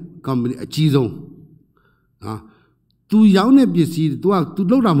တဲ့ company အကြီးဆုံးနော်သူရောင်းတဲ့ပစ္စည်းသူလော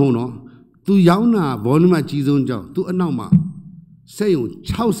က်တာမဟုတ်နော်သူရောင်းတာ volume အကြီးဆုံးကြောင့်သူအနောက်မှာစက်ရုံ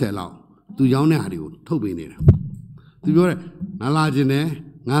60လောက်သူရောင်းတဲ့ဟာတွေကိုထုတ်ပေးနေတာသူပြောတယ်ငါလာခြင်းနဲ့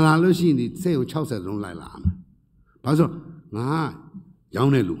ငါလာလို့ရှိရင်ဒီစက်ရုံ60လုံးလိုက်လာမယ်ဘာလို့ငါရော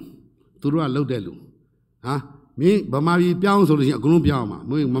င်းတဲ့လူသူတို့ကလုတ်တဲ့လူဟာမင်းဗမာပြည်ပြောင်းဆိုလို့ရှိရင်အကုန်လုံးပြောင်းအော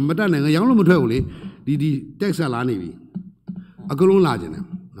င်မတတ်နိုင်ငါရောင်းလို့မထွက်ဘူးလေဒီ tax လာနေပြီအကုန်လုံးလာခြင်းနဲ့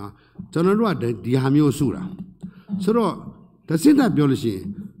နော်ကျွန်တော်တို့ကဒီဟာမျိုးစုတာဆိုတော့တစင်တာပြောလို့ရှိရင်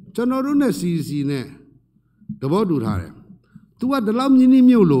ကျွန်တော်တို့နဲ့ CC နဲ့တဘောတူထားတယ်သူကဒီလောက်မြင်း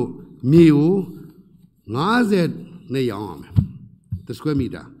မြုပ်လို့မြေကို50နဲ့ရောင်းအောင်မယ်the square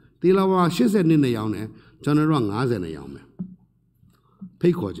meter တေလာဝါ80နဲ့ရောင်းတယ်ကျွန်တော်တို့က50နဲ့ရောင်းမယ်ဖိ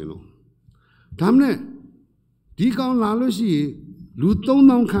တ်ခေါ်ခြင်းလို့ဒါမှနဲ့ဒီကောင်လာလို့ရှိရင်လူ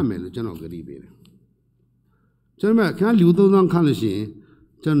3000ခန့်မယ်လို့ကျွန်တော်ကတိပေးတယ်ကျွန်တော်ခင်ဗျာလူ3000ခန့်လို့ရှိရင်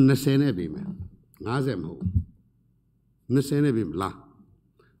ကျွန်တော်20နဲ့ပေးမယ်50မဟုတ်20နဲ့ပေးမလား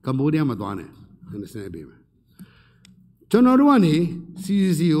ကမ္ဘောဒီးယားမှာသွားနေ20နဲ့ပေးမယ်ကျွန်တော်တို့ကနေ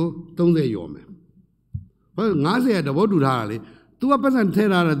CCC ကို30ရောမယ်ဘာ50တဘောတူထားတာလေ तू ကပတ်စံထဲ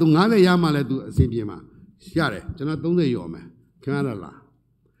ထားတယ် तू 50ရမှလဲ तू အဆင်ပြေမှာရတယ်ကျွန်တော်30ရောမယ်ခင်ဗျားလား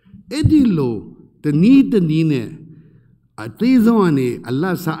အဲ့ဒီလိုတနည်းနဲ့အသေးဆုံးကနေအလ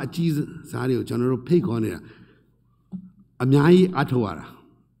တ်စားအကြီးစားတွေကိုကျွန်တော်တို့ဖိတ်ခေါ်နေတာအများကြီးအထောက်ရတာ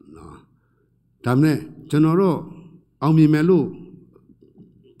နော်ဒါမဲ့ကျွန်တော်တို့အောင်မြင်မယ်လို့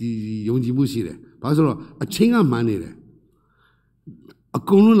ဒီယုံကြည်မှုရှိတယ်ဘာလို့ဆိုတော့အချင်းကမှန်းနေတယ်အ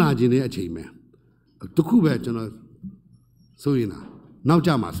ကုန်လုံးလာခြင်းတဲ့အချိန်ပဲတခုပဲကျွန်တော်ဆိုရင်နောက်ကြ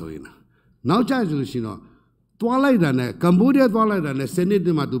မှာဆိုရင်နောက်ကြဆိုလို့ရှိရင်တော့သွားလိုက်တာနဲ့ကမ္ဘောဒီးယားသွားလိုက်တာနဲ့စနစ်တ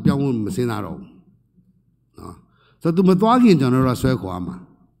ည်းမှာသူပြောင်းဖို့မစင်သားတော့ဘူးနော်ဆိုတော့သူမသွားခင်ကျွန်တော်တို့ဆွဲခေါ်အောင်မှာ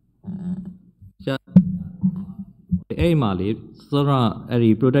အဲ့မှာလေဆိုတော့အဲ့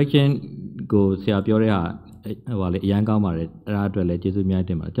ဒီ production ကိုဆရာပြောတဲ့ဟာဟိုလေအရန်ကောင်းပါတယ်အဲ့ဒါအတွက်လည်းကျေးဇူးများတ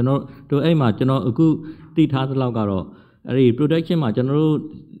င်ပါတယ်ကျွန်တော်တို့အဲ့မှာကျွန်တော်အခုသိထားသလောက်ကတော့အဲ့ဒီ production မှာကျွန်တော်တို့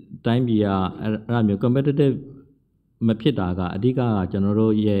တိုင်းပြည်ကအဲ့ဒါမျိုး competitive မဖြစ်တာကအဓိကကကျွန်တော်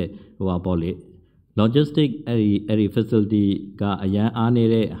တို့ရဲ့ဟိုပါပေါ့လေ logistic အဲ့ဒီ facility ကအရန်အားနေ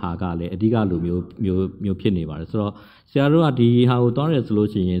တဲ့ဟာကလည်းအဓိကလိုမျိုးဖြစ်နေပါတယ်ဆိုတော့ဆရာတို့ကဒီဟာကိုတောင်းရဆိုလို့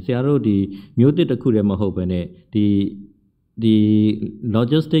ရှိရင်ဆရာတို့ဒီမျိုးတစ်ခုတည်းမဟုတ်ဘဲနဲ့ဒီ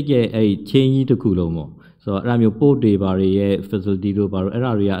logistic ရဲ့အဲ့ chain ကြီးတစ်ခုလုံးပေါ့ဆိုတော့အဲ့ဒါမျိုး port တွေဘာတွေရဲ့ facility တို့ဘာလို့အဲ့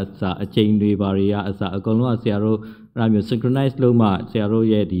ဒါတွေကအစအချိန်တွေဘာတွေကအစအကုန်လုံးကဆရာတို့အဲ့ဒါမျိုး synchronize လုပ်မှဆရာတို့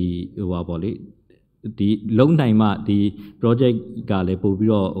ရဲ့ဒီဟိုပါပေါ့လေဒီလုံးနိုင်မှဒီ project ကလည်းပို့ပြီး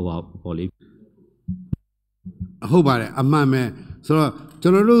တော့ဟိုပါပေါ့လေဟုတ်ပါတယ်အမှန်ပဲဆိုတော့ကျွ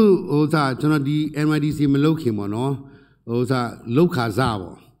န်တော်တို့ဟိုစားကျွန်တော်ဒီ NYDC မလုပ်ခင်ပေါ့နော်ဟိုစားလောက်ခါစား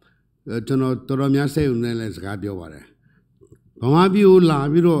ပေါ့ကျွန်တော်တော်များစိတ်ုံနဲ့လည်းစကားပြောပါတယ်ဗမာပြည်ကိုလာ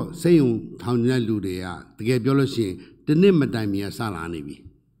ပြီးတော့စိတ်ုံထောင်နေတဲ့လူတွေကတကယ်ပြောလို့ရှိရင်တစ်နှစ်မတိုင်မီစလာနေပြီ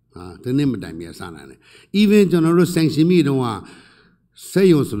ဟာတစ်နှစ်မတိုင်မီစလာနေ even ကျွန်တော်တို့ sanction မိတုန်းကစိ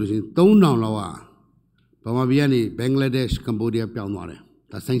တ်ုံဆိုလို့ရှိရင်3000လောက်ကဗမာပြည်ကနေဘင်္ဂလားဒေ့ရှ်ကမ္ဘောဒီးယားပြောင်းသွားတယ်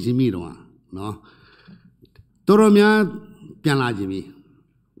ဒါ sanction မိတုန်းကနော်တော်များပြန်လာခြင်းပြီ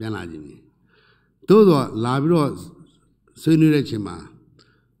သို့တော့လာပြီးတော့ဆွေးနွေးတဲ့အချိန်မှာ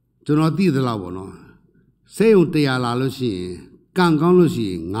ကျွန်တော်သိသလောက်ပေါ့နော်စိတ်ုံ100လာလို့ရှိရင်ကံကောင်းလို့ရှိ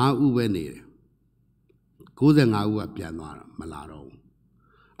ရင်9ဦးပဲနေတယ်95ဦးကပြန်သွားတာမလာတော့ဘူး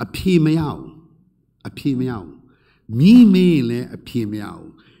အဖြေမရဘူးမီးမေးလည်းအဖြေမရ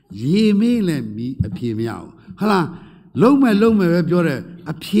ဘူးရေမေးလည်းအဖြေမရဘူးဟာလားလုံးမယ်ပဲပြောတယ်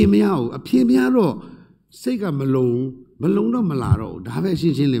အဖြေမရဘူးအဖြေမရတော့စိတ်ကမလုံတော့မလာတော့ဘူးဒါပဲရှ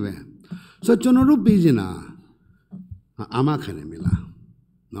င်းလေးပဲဆိုတော့ကျွန်တော်တို့ပေးနေတာအာမခံနေမလား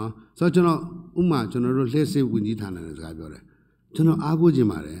နော်ဆိုတော့ကျွန်တော်ဥမာကျွန်တော်တို့လှည့်စစ်ဝင်ကြီးဌာနနဲ့စကားပြောတယ်ကျွန်တော်အားကိုးခြင်း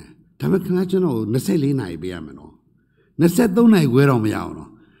ပါတယ်ဒါပေမဲ့ခင်ဗျားကျွန်တော်24နာရီပေးရမယ်နော်23နာရီခွဲတော့မရအောင်နော်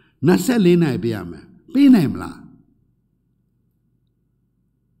24နာရီပေးရမယ်ပေးနိုင်မလား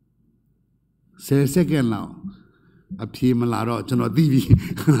10 second လောက်အဖြေမလာတော့ကျွန်တော်သိပြီ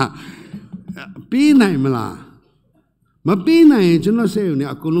ပေးနိုင်မလားမပေးနိုင်ရင်ကျွန်တော်စိတ်ုံနဲ့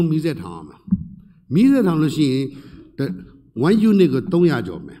အကုန်လုံးမီးစက်ထောင်အောင်မီးစက်ထောင်လို့ရှိရင်1 unit ကို300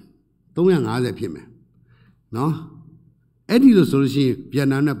ကျော်မယ်350ဖြစ်မယ်နော် Eddie the solution,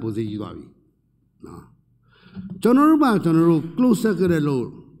 Vietnam position. No. General close second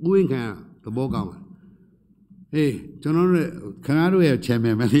low, going can the Bogam. Hey, General Canada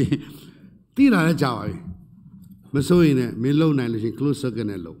chairman, Tina Java. Masoine, Milo Nine, close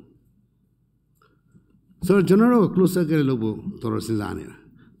second low. So General close second low, Torosizania.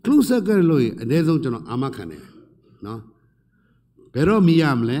 Close second low, and there's no General Amakane. No. Pero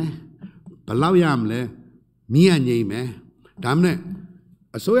Miamle, Palawiamle, Mia Name, damn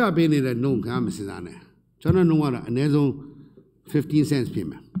a soya bean in a no Gamisane. China no water, and there's 15 cents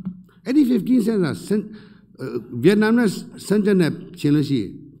payment. Any 15 cents are sent Vietnamese sent a Chelsea,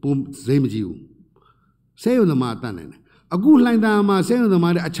 boom, same as you. Say on the Martin. A good line down, say on the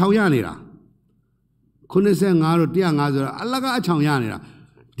Martin, a Chowyanira. Couldn't say Naro, dear Nazar, Alaga Chowyanira.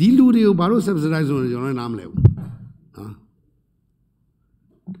 Diludi, Baro subsidized on your arm level.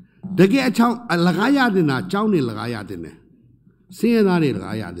 The gay chow a lagaya dinner, chowny lagaya dinner. Say another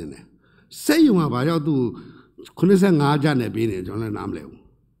lagaya dinner. Say you are by to Kunisang Ajan a bin on an arm level.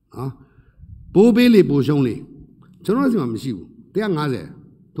 Bo Bailey Bush only. Journalism, you. They are Naze.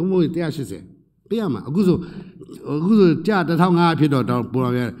 Tomo, they are she say. Piama, a good chat at how I paid out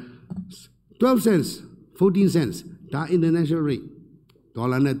 12 cents, 14 cents. That international rate.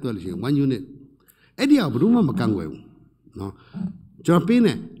 Dollar net 1 unit. Eddie Abruma Macangwell. No.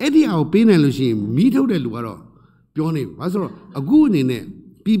 Japan, Eddie Alpina Lucien, Mito de Luaro, Pioni, Vasoro, a good in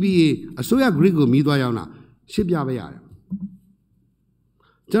it, PBA, a soya grigo midwayana, Shipyavaya.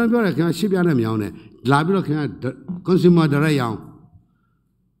 John Bora can Shipyana Mione, Labro can consumer the Rayon,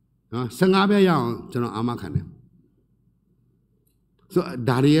 Sangabe Young, General Amakane. So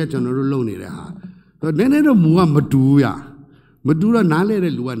Daria General Loni. So then it was Maduya, Madura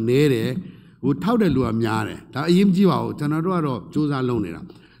Nale Lua Nere. Would tell the Luamiare, that Imjiao, Tanadoro, Josa Lonera.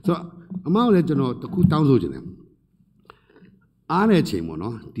 So, among the general, the coup down Login. Are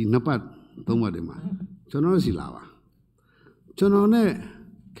Chimono, the Napat, Tomadema, Generosi Lava. Generone,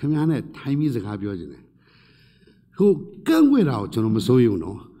 Kamiane, time is a habiogene. Who can without Generoso, you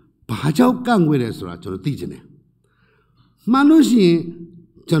know, Pajao can with us, General Tigene.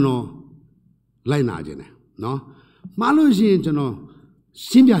 Manushi, General Lainagene, no? Manushi, General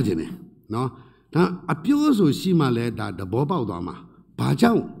Simbiagene. No, now a pure so simile that the Boba Dama,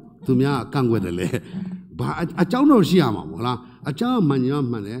 Bajao, to me, I can't with the lay. But a chow no Siama, a chow mania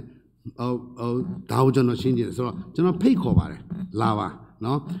money, thousand of Shindians, so General Paycover, lava,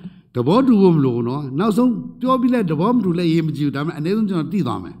 no, the body room low, no, now some to be let the bomb to lay him to them and they don't do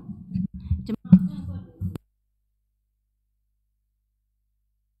them.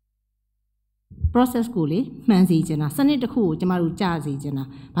 process ကိုလေမှန်စီချင်တာစနစ်တစ်ခုကိုကျမတို့ကြားစီချင်တာ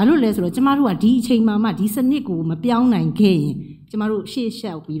ဘာလို့လဲဆိုတော့ကျမတို့ကဒီအချိန်မှာမှဒီစနစ်ကိုမပြောင်းနိုင်ခဲ့ရင်ကျမတို့ရှေ့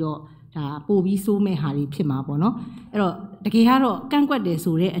ရှောက်ပြီးတော့ဒါပို့ပြီးစိုးမဲ့ဟာတွေဖြစ်မှာပေါ့နော်အဲ့တော့တကယ်ကတော့ကန့်ကွက်တယ်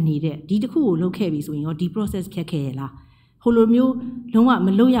ဆိုတဲ့အနေနဲ့ဒီတစ်ခုကိုလုပ်ခဲ့ပြီဆိုရင်ရောဒီ process ဖြတ်ခဲ့ရလားဟိုလိုမျိုးလုံးဝမ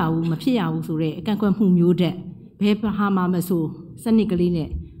လုပ်ရဘူးမဖြစ်ရဘူးဆိုတဲ့အကန့်ကွက်မှုမျိုးတဲ့ဘယ်ဟာမှမဆိုစနစ်ကလေးနဲ့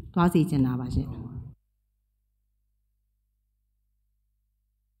သွားစီချင်တာပါရှင်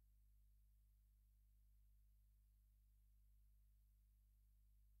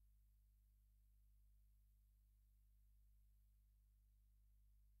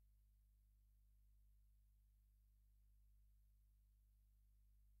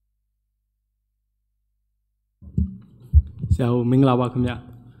ဆရာမင်္ဂလာပါခင်ဗျ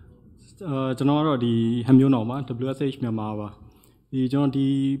ကျွန်တော်ကတော့ဒီဟမ်မျိုးတော်မှာ WSH မြန်မာပါဒီကျွန်တော်ဒီ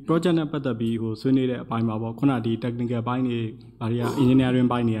project နဲ့ပတ်သက်ပြီးဟိုဆွေးနွေးတဲ့အပိုင်းမှာပေါ့ခုနဒီ technical ဘိုင်းတွေဗာတွေက engineering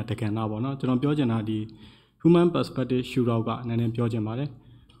ဘိုင်းတွေကတကယ်နာပေါ့နော်ကျွန်တော်ပြောချင်တာဒီ human perspective shootout ကနည်းနည်းပြောချင်ပါတယ်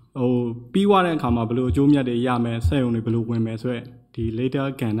ဟိုပြီးွားတဲ့အခါမှာဘယ်လိုအကျိုးမြတ်တွေရမယ်စက်ရုံတွေဘယ်လိုဝင်မယ်ဆိုရက်ဒီ later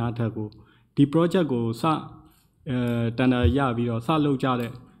ကဏ္ဍထက်ကိုဒီ project ကိုစတန်တာရပြီးတော့စလုပ်ကြ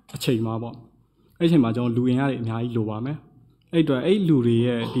တဲ့အချိန်မှာပေါ့အဲ့အချိန်မှာကျွန်တော်လူအင်အားတွေအများကြီးလိုပါမယ်အဲ့တော့အဲ့လူတွေ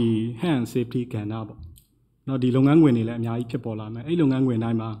ရဲ့ဒီ hand safety ကဏ္ဍပေါ့နော်ဒီလုပ်ငန်းခွင်တွေလည်းအများကြီးဖြစ်ပေါ်လာမယ်အဲ့လုပ်ငန်းခွင်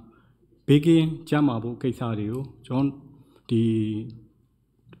တိုင်းမှာဘေးကင်းကျန်းမာဖို့ကိစ္စတွေကိုကျွန်တော်ဒီ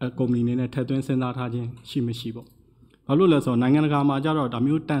ကုမ္ပဏီနေနဲ့ထည့်သွင်းစဉ်းစားထားခြင်းရှိမရှိပေါ့ဘာလို့လဲဆိုတော့နိုင်ငံတကာမှာကြတော့ဒါ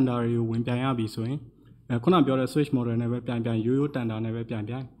မျိုးတန်တာတွေကိုဝင်ပြန်ရပြီဆိုရင်ခုနပြောတဲ့ switch model နဲ့ပဲပြန်ရိုးရိုးတန်တာနဲ့ပဲပြန်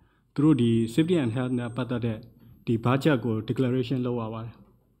သူတို့ဒီ safety and health နဲ့ပတ်သက်တဲ့ဒီ budget ကို declaration လုပ်ရပါတယ်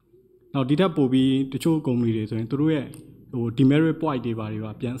နောက်ဒီထက်ပိုပြီးတချို့ကုမ္ပဏီတွေဆိုရင်သူတို့ရဲ့ဟို demerit point တွေပါ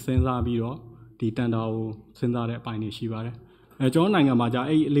ပြန်စဉ်းစားပြီးတော့ဒီတန်တာကိုစဉ်းစားတဲ့အပိုင်းတွေရှိပါတယ်ကျွန်တော်နိုင်ငံမှာじゃ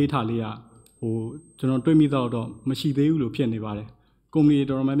အဲ့အလေးထားလေးကဟိုကျွန်တော်တွေးမိတော့မရှိသေးဘူးလို့ဖြစ်နေပါတယ်ကုမ္ပဏီ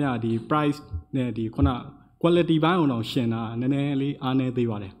တော်တော်များများဒီ price နဲ့ဒီခုန quality ဘိုင်းအောင်တော့ရှင်တာနည်းနည်းလေးအားနည်းသေး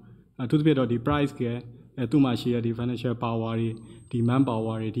ပါတယ်အထူးသဖြင့်တော့ဒီ price ကသူ့မှာရှိတဲ့ဒီ financial power တွေဒီ man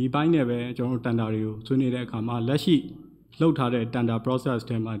power တွေဒီဘိုင်းနဲ့ပဲကျွန်တော်တို့တန်တာတွေကိုဆွေးနွေးတဲ့အခါမှာလက်ရှိ လောက်ထားတဲ့ tender process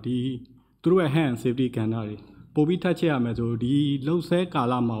ထဲမှာဒီသူတို့ရဲ့ hand safety ကဏ္ဍတွေပိုပြီးထပ်ချက်ရမယ်ဆိုဒီလှုပ်ဆဲကာ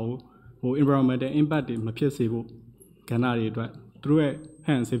လမှာဟို environmental impact တွေမဖြစ်စေဖို့ကဏ္ဍတွေအတွက်သူတို့ရဲ့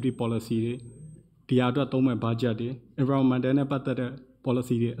hand safety policy တွေဒီဟာအတွက်သုံးမဲ့ budget တွေ environmental နဲ့ပတ်သက်တဲ့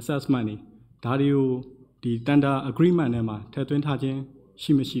policy တွေ assessment တွေဒါတွေကိုဒီ tender agreement ထဲမှာထည့်သွင်းထားခြင်း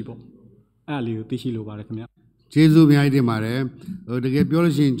ရှိမရှိပေါ့အဲ့အလေးကိုသိရှိလိုပါတယ်ခင်ဗျကျေးဇူးအများကြီးတင်ပါတယ်တကယ်ပြော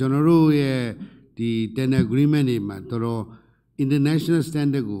လို့ရှိရင်ကျွန်တော်တို့ရဲ့ဒီ tender agreement တွေမှာတော်တော် international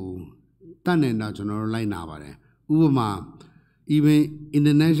standard ကိုတတ်နိုင်တာကျွန်တော်တို့လိုက်နာပါတယ်ဥပမာ even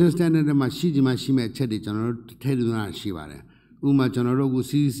international standard တွေမှာရှိချင်မှရှိမဲ့အချက်တွေကျွန်တော်တို့ထည့်သွင်းတာရှိပါတယ်ဥပမာကျွန်တော်တို့က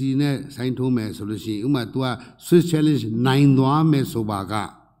CCC နဲ့ဆိုင်းထိုးမယ်ဆိုလို့ရှိရင်ဥပမာ तू က Swiss Challenge နိုင်သွားမယ်ဆိုပါက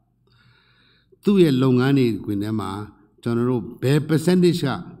သူ့ရဲ့လုပ်ငန်းတွေတွင်ထဲမှာကျွန်တော်တို့ဘယ် percentage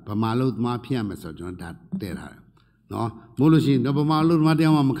ကဗမာလို့သမားဖြစ်ရမယ်ဆိုတော့ကျွန်တော်ဒါတည့်ထားတယ်နော်မို့လို့ရှိရင်ဗမာလို့သမားတ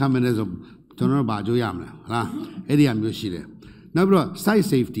ရားမှမခံမနဲ့ဆိုကျွန်တော်တို့ဘာကြိုးရမလဲဟုတ်လားအဲ့ဒီအမျိုးရှိတယ်နောက်ပြီးတော့ site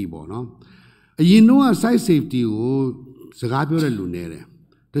safety ပေါ့နော်အရင်တော့ site safety ကိုစကားပြောတဲ့လူနေတယ်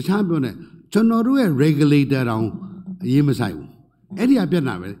တခြားပြောနေကျွန်တော်တို့ရဲ့ regulator တောင်အရေးမဆိုင်ဘူးအဲ့ဒီအပြတ်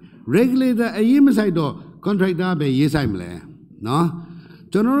နာပဲ regulator အရေးမဆိုင်တော့ contractor ပဲရေးဆိုင်မလဲနော်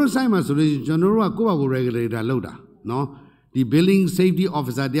ကျွန်တော်တို့ဆိုင်မှာဆိုလို့ကျွန်တော်တို့ကကိုယ့်ဘာကို regulator လောက်တာနော်ဒီ building safety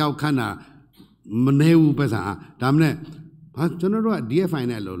officer တယောက်ခန့်တာမနေဘူးပဲစားဒါမှမဟုတ်ဟာကျွန်တော်တို့က DFI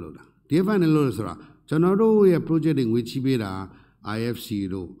နဲ့လို့တာ DFI နဲ့လို့ဆိုတော့ကျွန်တော်တို့ရဲ့ project တွေငွေချီးပေးတာ IFC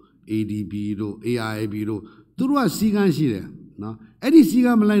တို့ ADB တို့ ARIB တို့သူတို့ကစီကန်းရှိတယ်နော်အဲ့ဒီစီက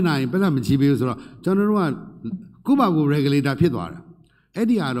န်းမလိုက်နိုင်ရင်ပတ်သက်မချီးပေးဘူးဆိုတော့ကျွန်တော်တို့ကကိုယ့်ဘာကို regulator ဖြစ်သွားတယ်အဲ့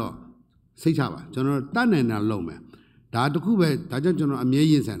ဒီကတော့စိတ်ချပါကျွန်တော်တတ်နိုင်တာလုပ်မယ်ဒါတခုပဲဒါကြောင့်ကျွန်တော်အမြဲ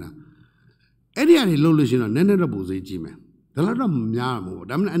ရင်ဆန်တာအဲ့ဒီကနေလုပ်လို့ရှိရင်တော့နည်းနည်းတော့ပူစေးကြည့်မယ်ဒါလည်းတော့မများမှာပေါ့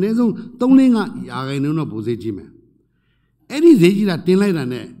ဒါမှမဟုတ်အနည်းဆုံး3-5ရာခိုင်နှုန်းတော့ပူစေးကြည့်မယ်အဲ့ဒီဈေးကြီးတာတင်လိုက်တာ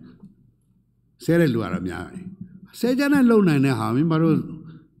နဲ့ဆဲတဲ့လူကတော့များတယ်ဆဲကြတဲ့လုံနိုင်တဲ့ဟာမင်းဘာလို့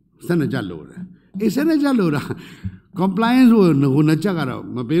စနစ်ကြလို့လဲအေးစနစ်ကြလို့တာ compliance ကိုငုံချက်ကတော့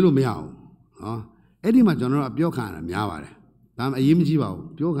မပေးလို့မရဘူးနော်အဲ့ဒီမှာကျွန်တော်တို့အပြောခံရတာများပါတယ်ဒါမှအရေးမကြီးပါဘူး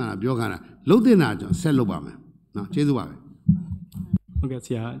ပြောခံတာလုံးတင်တာကျွန်တော်ဆက်လုပ်ပါမယ်နော်ကျေးဇူးပါပဲဟုတ်ကဲ့ဆ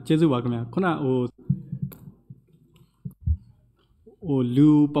ရာကျေးဇူးပါခင်ဗျာခုနလူ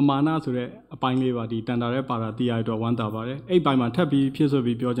ပမာဏဆိုတဲ့အပိုင်းလေးပါဒီတန်တာရဲ့ပါတာတီးရတော့ဝမ်းတာပါတယ်အဲ့ပိုင်းမှာထပ်ပြီးဖြစ်ဆို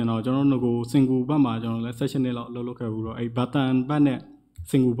ပြီးပြောချင်တော့ကျွန်တော်တို့ကိုစင်ကူဘက်မှာကျွန်တော်လည်း session နဲ့လောက်လုပ်ခဲ့ဘူးတော့အဲ့ဘတ်တန်ဘက်နဲ့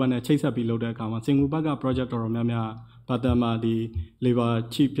စင်ကူဘက်နဲ့ချိတ်ဆက်ပြီးလုပ်တဲ့အခါမှာစင်ကူဘက်က project တော်တော်များများဘတ်တန်မှာဒီ labor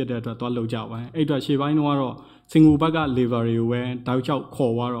cheap ဖြစ်တဲ့အတွက်သွားလုပ်ကြပါတယ်အဲ့အတွက်ရှေ့ပိုင်းတော့စင်ကူဘက်က labor တွေကိုပဲတောက်ချောက်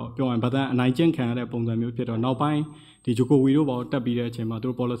ခေါ်သွားတော့ပြောရင်ဘတ်တန်အနိုင်ကျင့်ခံရတဲ့ပုံစံမျိုးဖြစ်တော့နောက်ပိုင်းဒီဂျိုကိုဝီတို့ပေါ်တက်ပြီးတဲ့အချိန်မှာသူ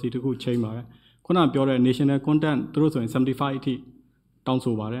တို့ policy တခုချိန်ပါပဲခုနပြောတဲ့ national content သူတို့ဆိုရင်75အထိတောင်း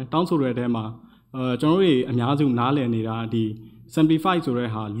ဆိုပါတယ်တောင်းဆိုတဲ့အထဲမှာကျွန်တော်တို့အများစုနားလည်နေတာဒီ75ဆိုတဲ့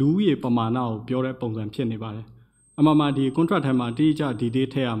ဟာလူဦးရေပမာဏကိုပြောတဲ့ပုံစံဖြစ်နေပါတယ်အမှန်မှဒီ contract ထဲမှာတိကျ detail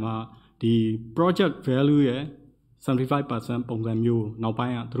ထည့်ရမှာဒီ project value ရဲ့ 75% ပုံစံမျိုးနောက်ပို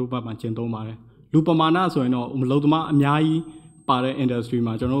င်းကသူတို့ဘက်မှာကျင့်သုံးပါတယ်လူပမာဏဆိုရင်တော့အလုပ်သမားအများကြီးပါတဲ့ industry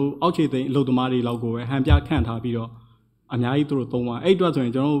မှာကျွန်တော်တို့အောက်ခြေသိမ်းအလုပ်သမားတွေလောက်ကိုပဲဟန်ပြခန့်ထားပြီးတော့အများကြီးသူတို့သုံးပါအဲ့အတွက်ဆိုရ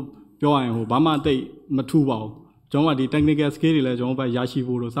င်ကျွန်တော်တို့ပြောရရင်ဘာမှတိတ်မထူပါဘူးကျွန်တော်ကဒီ technical skill တွေလည်းကျွန်တော်ဘက်ရရှိ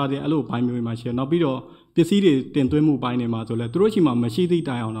ဖို့လို့စတဲ့အဲ့လိုဘိုင်းမျိုးတွေမှာရှိတယ်နောက်ပြီးတော့ပစ္စည်းတွေတင်သွင်းမှုဘိုင်းတွေမှာဆိုလဲသူတို့ရှိမှမရှိသည့်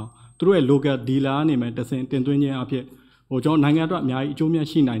တိုင်အောင်တော့သူတို့ရဲ့ local dealer အနေနဲ့တဆင်တင်သွင်းခြင်းအဖြစ်ကျွန်တော်နိုင်ငံအတွက်အများကြီးအကျိုးမြတ်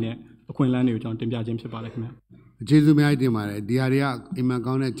ရှိနိုင်တဲ့အခွင့်အလမ်းတွေကိုကျွန်တော်တင်ပြခြင်းဖြစ်ပါတယ်ခင်ဗျကျေးဇူးများတင်ပါတယ်ဒီဟာတွေကအိမ်မ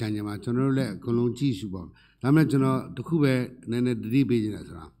ကောင်းတဲ့ခြံချင်မှာကျွန်တော်တို့လည်းအကုန်လုံးကြည့်ရှုပါဒါမှမဟုတ်ကျွန်တော်တခုပဲနည်းနည်းတတိပေးနေတာ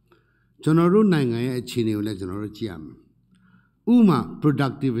ဆိုတာကျွန်တော်တို့နိုင်ငံရဲ့အခြေအနေကိုလည်းကျွန်တော်တို့ကြည့်ရမယ်ဥပမာ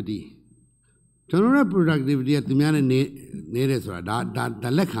productivity ကျွန်တော်တို့ productivity ကသူများနဲ့နေတယ်ဆိုတာဒါ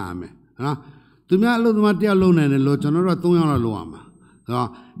လက်ခံရမယ်နော်သူများအလုပ်သမားတယောက်လုံးနိုင်တယ်လို့ကျွန်တော်တို့က3ယောက်လောက်လုပ်ရမှာနော်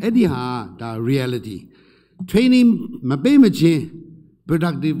အဲ့ဒီဟာဒါ reality training မပေးမချင်း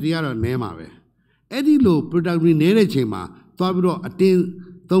productivity ကတော့နည်းမှာပဲအဲ့ဒီလို productivity နည်းတဲ့ချိန်မှာသွားပြီးတော့အတင်း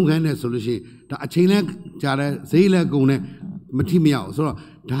သုံးခိုင်းတယ်ဆိုလို့ရှိရင်ဒါအချိန်လဲကြာတယ်ဈေးလဲကုန်တယ်မထိမရအောင်ဆိုတော့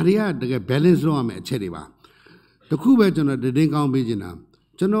ဒါတွေကတကယ် balance လုပ်ရမယ်အချက်တွေပါတခုပဲကျွန်တော်တင်းကောင်းပေးချင်တာ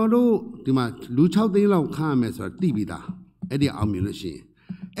ကျွန်တော်တို့ဒီမှာလူ6သိန်းလောက်ခန့်ရမယ်ဆိုတော့သိပြီးသားအဲ့ဒီအောင်မြင်လို့ရှိရင်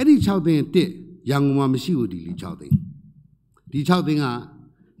အဲ့ဒီ6သိန်း1ရန်ကုန်မှာမရှိဘူးဒီလူ6သိန်းဒီ6သိန်းက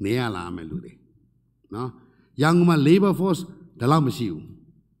နေရလာမယ်လူတွေနော်ရန်ကုန်မှာ labor force ဒါလောက်မရှိဘူး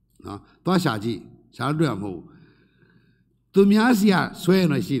နော်သွားရှာကြည့်ရှားတွေ့မှာမဟုတ်ဘူးသူများစီကဆွဲရ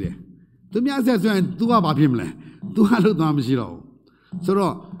ရှိတယ်သူများဆက်ဆွဲရင် तू ကဘာဖြစ်မလဲ तू ကလို့သွားမရှိတော့ဘူးဆို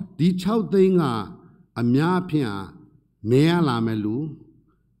တော့ဒီ6သိန်းကအများဖြင့်နေရလာမယ်လူ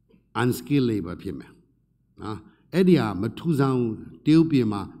unskilled labor ဖြစ်မယ်နော်အဲ့ဒီဟာမထူဆောင်တရုတ်ပြည်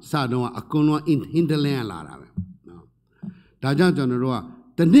မှာစတော့အကုန်လုံး hinterland လာတာပဲနော်ဒါကြောင့်ကျွန်တော်တို့က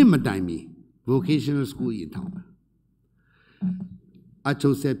တနစ်မတိုင်မီ vocational school ရင်ထောင်တယ် အချု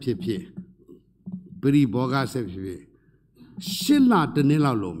ပ်ဆက်ဖြစ်ဖြစ်ပရိဘောဂဆက်ဖြစ်ဖြစ်8 လတစ်နှစ်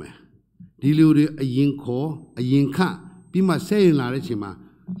လောက်လုံးမယ်ဒီလူတွေအရင်ခေါ်အရင်ခန့်ပြီးမှဆက်ရင်လာတဲ့အချိန်မှာ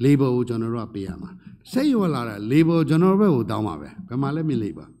labor ကိုကျွန်တော်တို့ကပေးရမှာဆက်ရွလာတာ labor ကျွန်တော်ဘက်ကိုတောင်းပါပဲဘယ်မှာလဲမြင်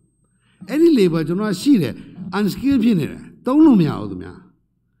labor အဲ့ဒီ labor ကျွန်တော်ကရှိတယ် unskill ဖြစ်နေတယ်သုံးလို့မရဘူးသူများ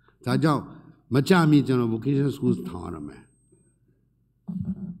ဒါကြောင့်မကြမီကျွန်တော် vocational schools ထောင်ရမယ်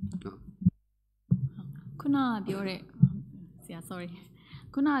ခုနပြောတဲ့ဆရာ sorry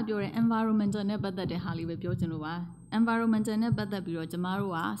ခုနပြောတဲ့ environmental နဲ့ပတ်သက်တဲ့ဟာလေးပဲပြောချင်လို့ပါ environmental နဲ့ပတ်သက်ပြီးတော့ကျမ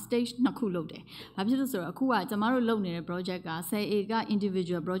တို့က stage 2ခုလုပ်တယ်။ဘာဖြစ်လို့ဆိုတော့အခုကကျမတို့လုပ်နေတဲ့ project က 10A က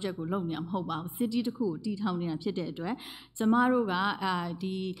individual project ကိုလုပ်နေတာမဟုတ်ပါဘူး။ city တစ်ခုကိုတည်ထောင်နေတာဖြစ်တဲ့အတွက်ကျမတို့က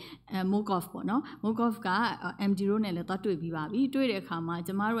ဒီ MOGOF ပေါ့နော် MOGOF က MD တို့နဲ့လည်းသွားတွေ့ပြီးပါပြီ။တွေ့တဲ့အခါမှာ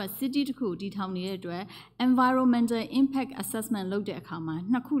ကျမတို့က city တစ်ခုကိုတည်ထောင်နေတဲ့အတွက် environmental impact assessment လုပ်တဲ့အခါမှာ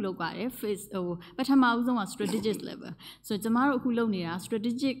2ခုလုပ်ပါတယ်။ phase ပထမဦးဆုံးက strategic level ဆိုကျမတို့အခုလုပ်နေတာ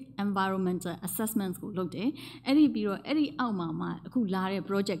strategic environmental assessments ကိုလုပ်တယ်။အဲ့ဒီပြီးတော့အဲ့ဒီအောက်မှာအခုလာတဲ့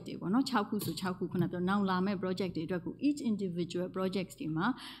project တွေပေါ့နော်6ခုဆို6ခုခုနပြောနောက်လာမဲ့ project တွေအတွက်ကို each individual projects တွေမှာ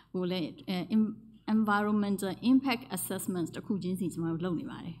ဟိုလဲ environmental impact assessments တစ်ခုချင်းစီကျွန်တော်တို့လုပ်နေ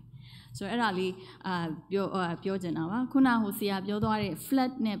ပါတယ်ဆိုတော့အဲ့ဒါလေးပြောချင်တာပါခုနဟိုဆရာပြောသွားတဲ့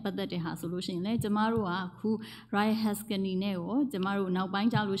flood နဲ့ပတ်သက်တဲ့ဟာဆိုလို့ရှိရင်လေကျမတို့ကအခု Ryan Haskell နဲ့ရောကျမတို့နောက်ပိုင်း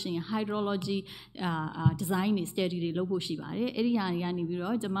ကြာလို့ရှိရင် hydrology design တွေ study တွေလုပ်ဖို့ရှိပါတယ်အဲ့ဒီဟာတွေကနေပြီး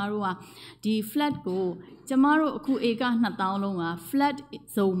တော့ကျမတို့ကဒီ flood ကိုကျမတို့အခုဧက2000လုံးက flood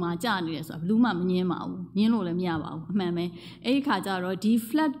zone မှာကြာနေတယ်ဆိုတာဘယ်သူမှမငင်းပါဘူးငင်းလို့လည်းမရပါဘူးအမှန်ပဲအဲ့ဒီခါကျတော့ဒီ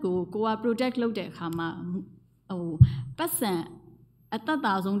flood ကိုက protect လုပ်တဲ့အခါမှာဟိုပတ်စံအတ္တ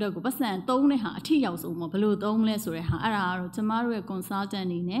ဆုံးတဲ့ကိုပတ်စံသုံးတဲ့ဟာအထိရောက်ဆုံးပေါ့ဘယ်လိုသုံးမလဲဆိုတဲ့ဟာအဲ့ဒါကတော့ကျမတို့ရဲ့ consultant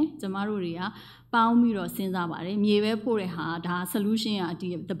နေနဲ့ကျမတို့တွေကပေါင်းပြီးတော့စဉ်းစားပါတယ်မြေပဲဖို့တဲ့ဟာဒါ solution ကဒီ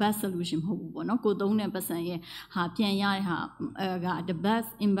the best solution မဟုတ်ဘူးပေါ့နော်ကိုသုံးတဲ့ပတ်စံရဲ့ဟာပြန်ရတဲ့ဟာက the best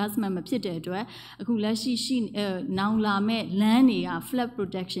investment မဖြစ်တဲ့အတွက်အခုလက်ရှိနောင်လာမဲ့ land တွေက flood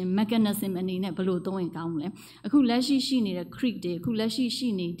protection mechanism အနေနဲ့ဘယ်လိုသုံးရင်ကောင်းမလဲအခုလက်ရှိနေတဲ့ creek တွေအခုလက်ရှိ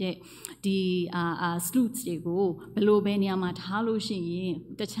နေတဲ့ဒီ sluice တွေကိုဘယ်လိုပဲနေရာမှာထားလို့ရှိရင်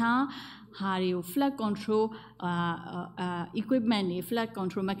တခြားဟာတွေကို flood control equipment တွေ flood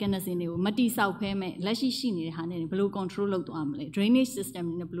control mechanism တွေကိုမတိဆောက်ဖဲမဲ့လက်ရှိနေတဲ့ဟာနဲ့ဘယ်လို control လုပ်သွားမလဲ drainage system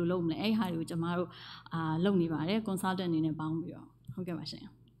နဲ့ဘယ်လိုလုပ်မလဲအဲ့ဟာတွေကိုကျွန်တော်တို့လုပ်နေပါတယ် consultant အနေနဲ့ပေါင်းပြီးတော့ဟုတ်ကဲ့ပါရှင်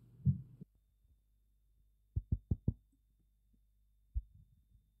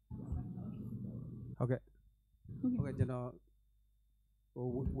ဟုတ်ကဲ့ကျွန်တော်ဟို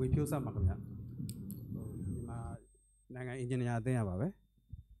ဝေဖြိုးဆက်ပါခင်ဗျဒီမှာနိုင်ငံ engineer အသင်းရပါပဲ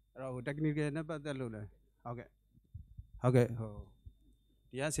အဲ့တော့ဟို technical နဲ့ပတ်သက်လို့လည်းဟုတ်ကဲ့ဟို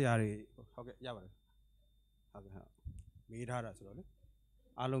ဒီကဆရာတွေဟုတ်ကဲ့ရပါတယ်ဟုတ်မေးထားတာဆိုတော့လေ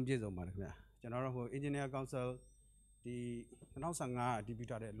အားလုံးပြည့်စုံပါတယ်ခင်ဗျာကျွန်တော်တို့ဟို engineer council ဒီ2015အတည်ပြု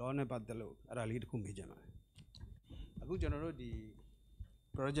ထားတဲ့ law နဲ့ပတ်သက်လို့အဲ့ဒါလေးတစ်ခုမေးချင်ပါတယ်အခုကျွန်တော်တို့ဒီ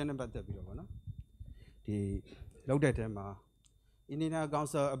project နဲ့ပတ်သက်ပြီးတော့ဗောနော်ဒီလောက်တဲ့တဲမှာ engineer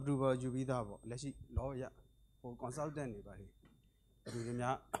council approval ယူပြီးသားဗောလက်ရှိ law ရဟို consultant တွေပါတယ်ဘယ်လို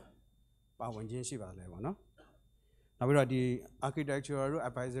များပါဝင်ခြင်းရှိပါလဲဗောနော်နောက်ပြီးတော့ဒီ architectural တို့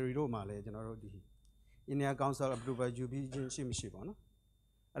advisory တို့မှာလည်းကျွန်တော်တို့ဒီ engineer council approval ယူပြီးခြင်းရှိမရှိဗောနော်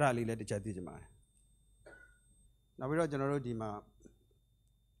အဲ့ဒါလေးလည်းတစ်ချက်သိချင်ပါတယ်နောက်ပြီးတော့ကျွန်တော်တို့ဒီမှာ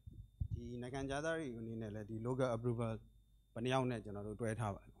ဒီနိုင်ငံခြားသားတွေအနေနဲ့လည်းဒီ local approval ဘယ်နှယောက်နဲ့ကျွန်တော်တို့တွဲ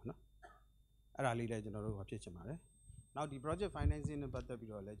ထားပါတယ်ဗောနော်အဲ့ဒါလေးလည်းကျွန်တော်တို့ဖြစ်ချင်ပါတယ်နောက်ဒီ project financing နဲ့ပတ်သက်ပြီး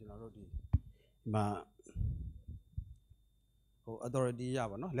တော့လည်းကျွန်တော်တို့ဒီမှာဟို authority ရ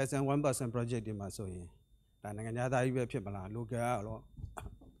ပါเนาะ less than 1% project တွေမှာဆိုရင်ဒါနိုင်ငံခြားသားကြီးပဲဖြစ်မလား local ကတော့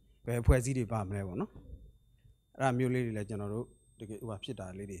ဘယ်အဖွဲ့အစည်းတွေပါမလဲပေါ့เนาะအဲ့ဒါမျိုးလေးတွေလည်းကျွန်တော်တို့တကယ်ဟိုဖြစ်တာ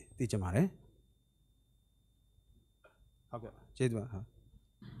လေးတွေသိချင်ပါတယ်ဟုတ်ကဲ့ကျေးဇူးပါ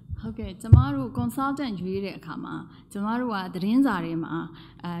ဟုတ်ကဲ့ကျမတို့ consultant ရွေးတဲ့အခါမှာကျမတို့ကသတင်းစာတွေမှာ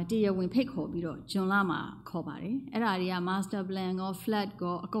တရားဝင်ဖိတ်ခေါ်ပြီးတော့ဂျွန်လာမှာခေါ်ပါတယ်အဲ့ဒါတွေက master plan ကော flood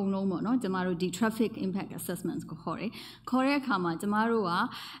ကောအကုန်လုံးပေါ့နော်ကျမတို့ဒီ traffic impact assessments ကိုခေါ်တဲ့အခါမှာကျမတို့က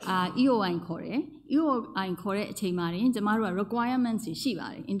EOI ခေါ်တယ် EOI ခေါ်တဲ့အချိန်မှာကျမတို့က requirements တွေရှိပါ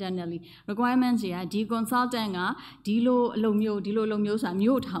တယ် internally requirements တွေကဒီ consultant ကဒီလိုအလုပ်မျိုးဆိုတာ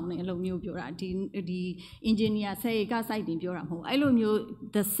မျိုးထောင်တဲ့အလုပ်မျိုးပြောတာဒီ engineer ဆယ်က site တင်ပြောတာမဟုတ်အဲ့လိုမျိုး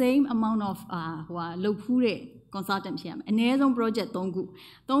the same amount of လုပ်ဖူးတဲ့ consultant ဖြစ်ရမယ်အနည်းဆုံး project 3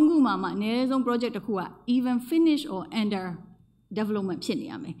ခုမှာအနည်းဆုံး project တစ်ခုက even finish or under development ဖြစ်နေ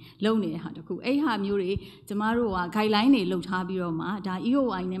ရမယ်လုပ်နေတဲ့ဟာတစ်ခုအဲ့ဟာမျိုးတွေကျမတို့က guideline တွေလုပ်ထားပြီးတော့မှဒါ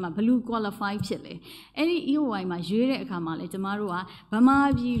EOI နဲ့မှာဘယ်လို qualify ဖြစ်လဲအဲ့ဒီ EOI မှာရွေးတဲ့အခါမှာလဲကျမတို့ကဗမာ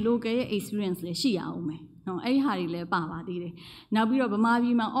ပြည် local ရဲ့ experience လည်းရှိရအောင်မယ် နော်အဲ့ဒီဟာတွေလည်းပါပါသေးတယ်နောက်ပြီးတော့ဗမာပြ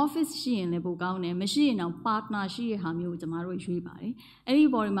ည်မှာ office ရှိရင်လည်းပိုကောင်းတယ်မရှိရင်တော့ partner ရှိတဲ့ဟာမျိုးကိုကျမတို့ရွေးပါတယ်အဲ့ဒီ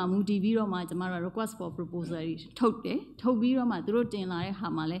ပေါ်မှာမူတည်ပြီးတော့မှကျမတို့ request for proposal တွေထုတ်တယ်ထုတ်ပြီးတော့မှသူတို့တင်လာတဲ့ဟာ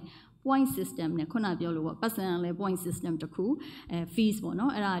မှာလည်းpoint system နဲ့ခုနပြောလို့ပေါ့ပတ်စံလည်း point system တစ်ခုfees ပေါ့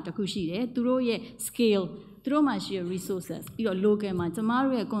နော်အဲ့ဒါတစ်ခုရှိတယ်သူတို့ရဲ့ scale သူတို့မှာရှိတဲ့ resources ပြီးတော့ local မှာကျမ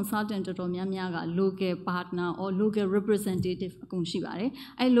တို့ရဲ့ consultant တော်တော်များများက local partner or local representative အကုန်ရှိပါတယ်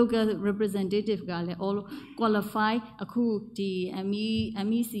အဲ့ local representative ကလည်း all qualify အခုဒီ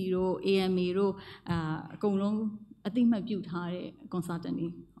MEC တို့ AMA တို့အကုန်လုံးအသိမှတ်ပြုထားတဲ့ consultant တွေ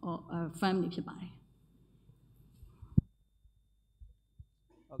firm တွေဖြစ်ပါတယ်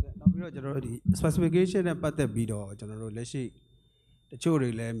နောက်ပြီးတော့ကျွန်တော်တို့ဒီ specification နဲ့ပတ်သက်ပြီးတော့ကျွန်တော်တို့လက်ရှိတချို့တွေ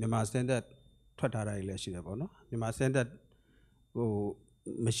လည်းမြန်မာ standard ထွက်ထားတာတွေလည်းရှိတယ်ပေါ့နော်မြန်မာ standard ဟို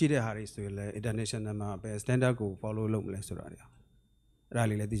မရှိတဲ့ဟာတွေဆိုရင်လည်း international မှာပဲ standard ကို follow လုပ်မလဲဆိုတာတွေအဲ့ဒါ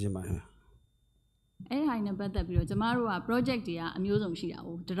လေးလည်းသိချင်ပါတယ်အဲ့ဟာနဲ့ပတ်သက်ပြီးတော့ကျမတို့က project တွေကအမျိုးစုံရှိတာ哦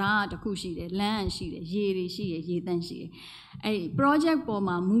တရားတစ်ခုရှိတယ်လမ်းရှိတယ်ရေတွေရှိတယ်ရေတန်းရှိတယ်အဲ့ project ပေါ်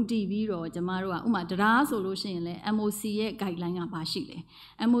မှာမူတည်ပြီးတော့ကျမတို့ကဥပမာတရားဆိုလို့ရှိရင်လည်း MOC ရဲ့ guideline ကဘာရှိလဲ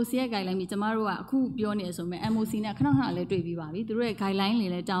MOC ရဲ့ guideline ပြီးကျမတို့ကအခုပြောနေဆိုမဲ့ MOC နဲ့ခဏခဏလည်းတွေ့ပြီးပါပြီသူတို့ရဲ့ guideline တွေ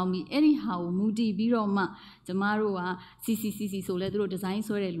လည်းတောင်းပြီးအဲ့ဒီဟာကိုမူတည်ပြီးတော့မှကျမတို့က CCCC ဆိုလဲသူတို့ design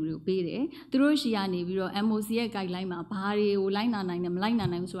ဆွဲတဲ့လူတွေကိုပေးတယ်သူတို့ရှီကနေပြီးတော့ MOC ရဲ့ guideline မှာဘာတွေကိုလိုက်နာနိုင်တယ်မလိုက်နာ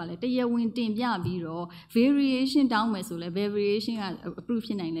နိုင်ဘူးဆိုတာလဲတရားဝင်တင်ပြပြီးတော့ variation တောင်းမယ်ဆိုလဲ variation က approve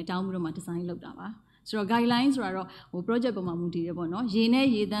ဖြစ်နိုင်လဲတောင်းပြီးတော့မှ design လုပ်တာပါဆိုတော့ guideline ဆိုတာတော့ဟို project ပေါ်မှာမူတည်တယ်ပေါ့နော်ရေနဲ့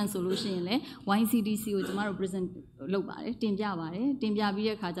ရေသန့်ဆိုလို့ရှိရင်လဲ YCDC ကိုကျမတို့ present လုပ်ပါတယ်တင်ပြပါတယ်တင်ပြပြီး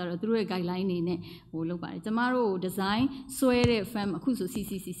တဲ့အခါကျတော့သူတို့ရဲ့ guideline တွေနဲ့ဟိုလုပ်ပါတယ်ကျမတို့ design ဆွဲတဲ့ firm အခုဆို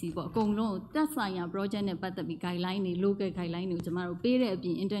CCCC ပေါ့အကုန်လုံးတက်ဆိုင်ရာ project နဲ့ပတ်သက်ပြီး guideline တွေ local guideline တွေကိုကျမတို့ပေးတဲ့အပြ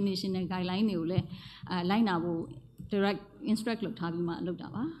င် international guideline တွေကိုလည်းလိုက်နာဖို့ direct instruct လုပ်ထားပြီးမှလုပ်တာ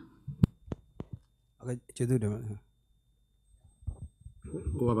ပါโอเคကျေးဇူးတင်ပါတယ်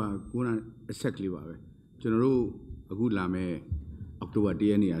ဟိုပါကိုနာအဆက်ကလေးပါပဲကျွန်တော်တို့အခုလာမဲ့အောက်တိုဘာ1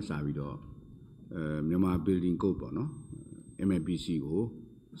ရက်နေ့ကစပြီးတော့မြန်မာ building code ပေါ့နော် MLPC ကို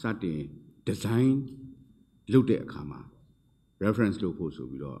စတင် design လုပ်တဲ့အခါမှာ reference လုပ်ဖို့ဆို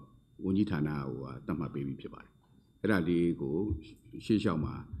ပြီးတော့ဝန်ကြီးဌာနဟိုကသတ်မှတ်ပေးပြီးဖြစ်ပါတယ်အဲ့ဒါလေးကိုရှေ့လျှောက်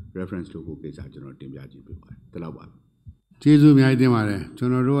မှာ reference လုပ်ဖို့ကိစ္စကျွန်တော်တင်ပြကြည့်ပေးပါတယ်ဒါတော့ပါကျေးဇူးအများကြီးတင်ပါတယ်ကျွ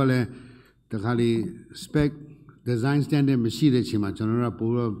န်တော်တို့ကလည်းတခါလေး spec design standard မရှိတဲ့အချိန်မှာကျွန်တော်တို့က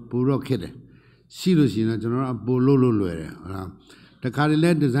ပိုတော့ခက်တယ်ရှိလို့ရှိရင်တော့ကျွန်တော်တို့ပို့လို့လွယ်တယ်ဟုတ်လားတခါလေးလဲ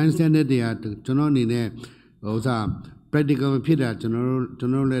design standard တွေကကျွန်တော်အနေနဲ့ဥစား practical ဖြစ်တာကျွန်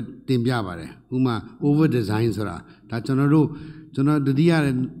တော်လည်းတင်ပြပါတယ်ဥမာ over design ဆိုတာဒါကျွန်တော်တတိယ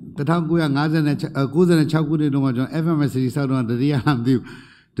1996ခုနှစ်တုန်းကကျွန်တော် FMS စောက်တော့တတိယမသိဘူး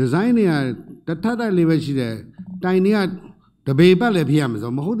design တွေကတထထလေးပဲရှိတယ်တိုင်တွေကတပေပတ်လည်းဖြစ်ရမှာ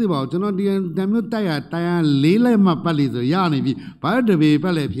ဆိုမဟုတ်သေးပါဘူးကျွန်တော်ဒီမျိုးတိုင်ရ4လက်မှပတ်လို့ဆိုရနေပြီဘာလို့တပေပ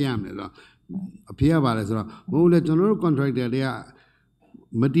တ်လည်းဖြစ်ရမလဲဆိုတော့အဖေရပါလဲဆိုတော့မဟုတ်လေကျွန်တော်တို့ contractor တွေက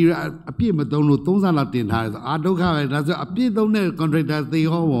material အပြည့်မသုံးလို့3ဆလောက်တင်ထားတယ်ဆိုအာဒုက္ခပဲဒါဆိုအပြည့်သုံးတဲ့ contractor သေ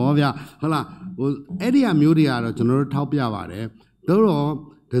ဟောပေါ့ဗျာဟုတ်လားဟိုအဲ့ဒီအမျိုးတွေကတော့ကျွန်တော်တို့ထောက်ပြပါတယ်တော့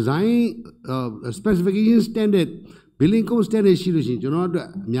design specification standard building code standard ရှိလို့ရှိရင်ကျွန်တော်တို့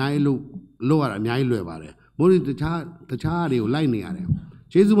အများကြီးလုပ်ရတာအများကြီးလွယ်ပါတယ်မို့ဒီတခြားတွေကိုလိုက်နေရတယ်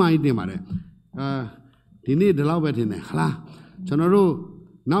ကျေးဇူးမှကြီးတင်ပါတယ်ဒီနေ့ဒီလောက်ပဲထင်တယ်ဟလားကျွန်တော်တို့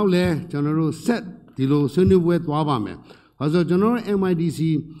နောက်လဲကျွန်တော်တို့ set ဒီလိုဆွေးနွေးပွဲသွားပါမယ်ဘာလို့ဆိုကျွန်တော်တို့ MIDC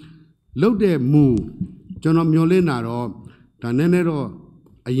လုပ်တဲ့မူကျွန်တော်မျှော်လင့်တာတော့ဒါနည်းနည်းတော့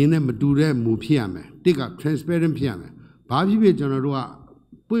အရင်နဲ့မတူတဲ့မူဖြစ်ရမယ်တစ်က transparent ဖြစ်ရမယ်ဘာဖြစ်ကျွန်တော်တို့က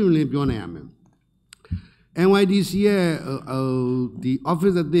ပွင့်လင်းပြောနိုင်ရမယ် NYDC ရဲ့ဒီ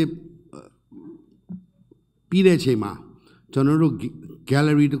office အသစ်ပြီးတဲ့အချိန်မှာကျွန်တော်တို့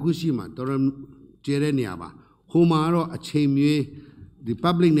gallery တခုရှိမှာတော်တော်ကျဲတဲ့နေရာပါဟိုမှာတော့အချိန်မြွေးဒီ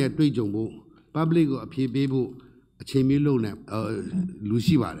public နဲ့တွေ့ကြုံဖို့ public ကိုအဖြေပေးဖို့အချိန်မြွေးလုပ်နေလူ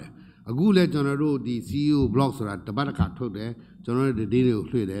ရှိပါတယ်အခုလဲကျွန်တော်တို့ဒီ CEO blog ဆိုတာတပတ်တစ်ခါထုတ်တယ်ကျွန်တော်တို့သတင်းတွေကို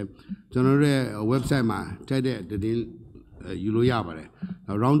လွှင့်တယ်ကျွန်တော်တို့ရဲ့ website မှာတိုက်တဲ့သတင်းယူလို့ရပါတယ်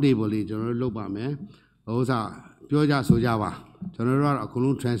round table လေးကျွန်တော်တို့လုပ်ပါမယ်ဥစားပြောကြဆိုကြပါကျွန်တော်တို့ကတော့အကုန်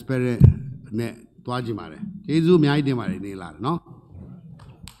လုံး transparent နဲ့သွားကြည့်ပါတယ်ကျေးဇူးအများကြီးတင်ပါတယ်နေလာတယ်နော်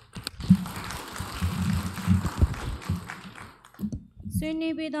ဆွေး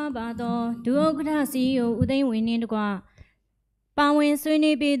နွေးပေးသောပါသောဒုဥက္ကဋ္ဌ CEO ဦးသိန်းဝင်းနှင့်တကွပါဝင်ဆွေး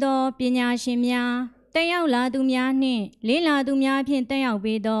နွေးပေးသောပညာရှင်များတက်ရောက်လာသူများနှင့်လေးလာသူများဖြင့်တက်ရောက်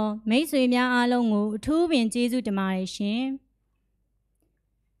ပေးသောမိတ်ဆွေများအားလုံးကိုအထူးပင်ကျေးဇူးတင်ပါတယ်ရှင်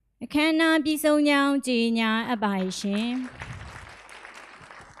အခမ်းအနားပြီးဆုံးကြောင်းကြေညာအပ်ပါရှင်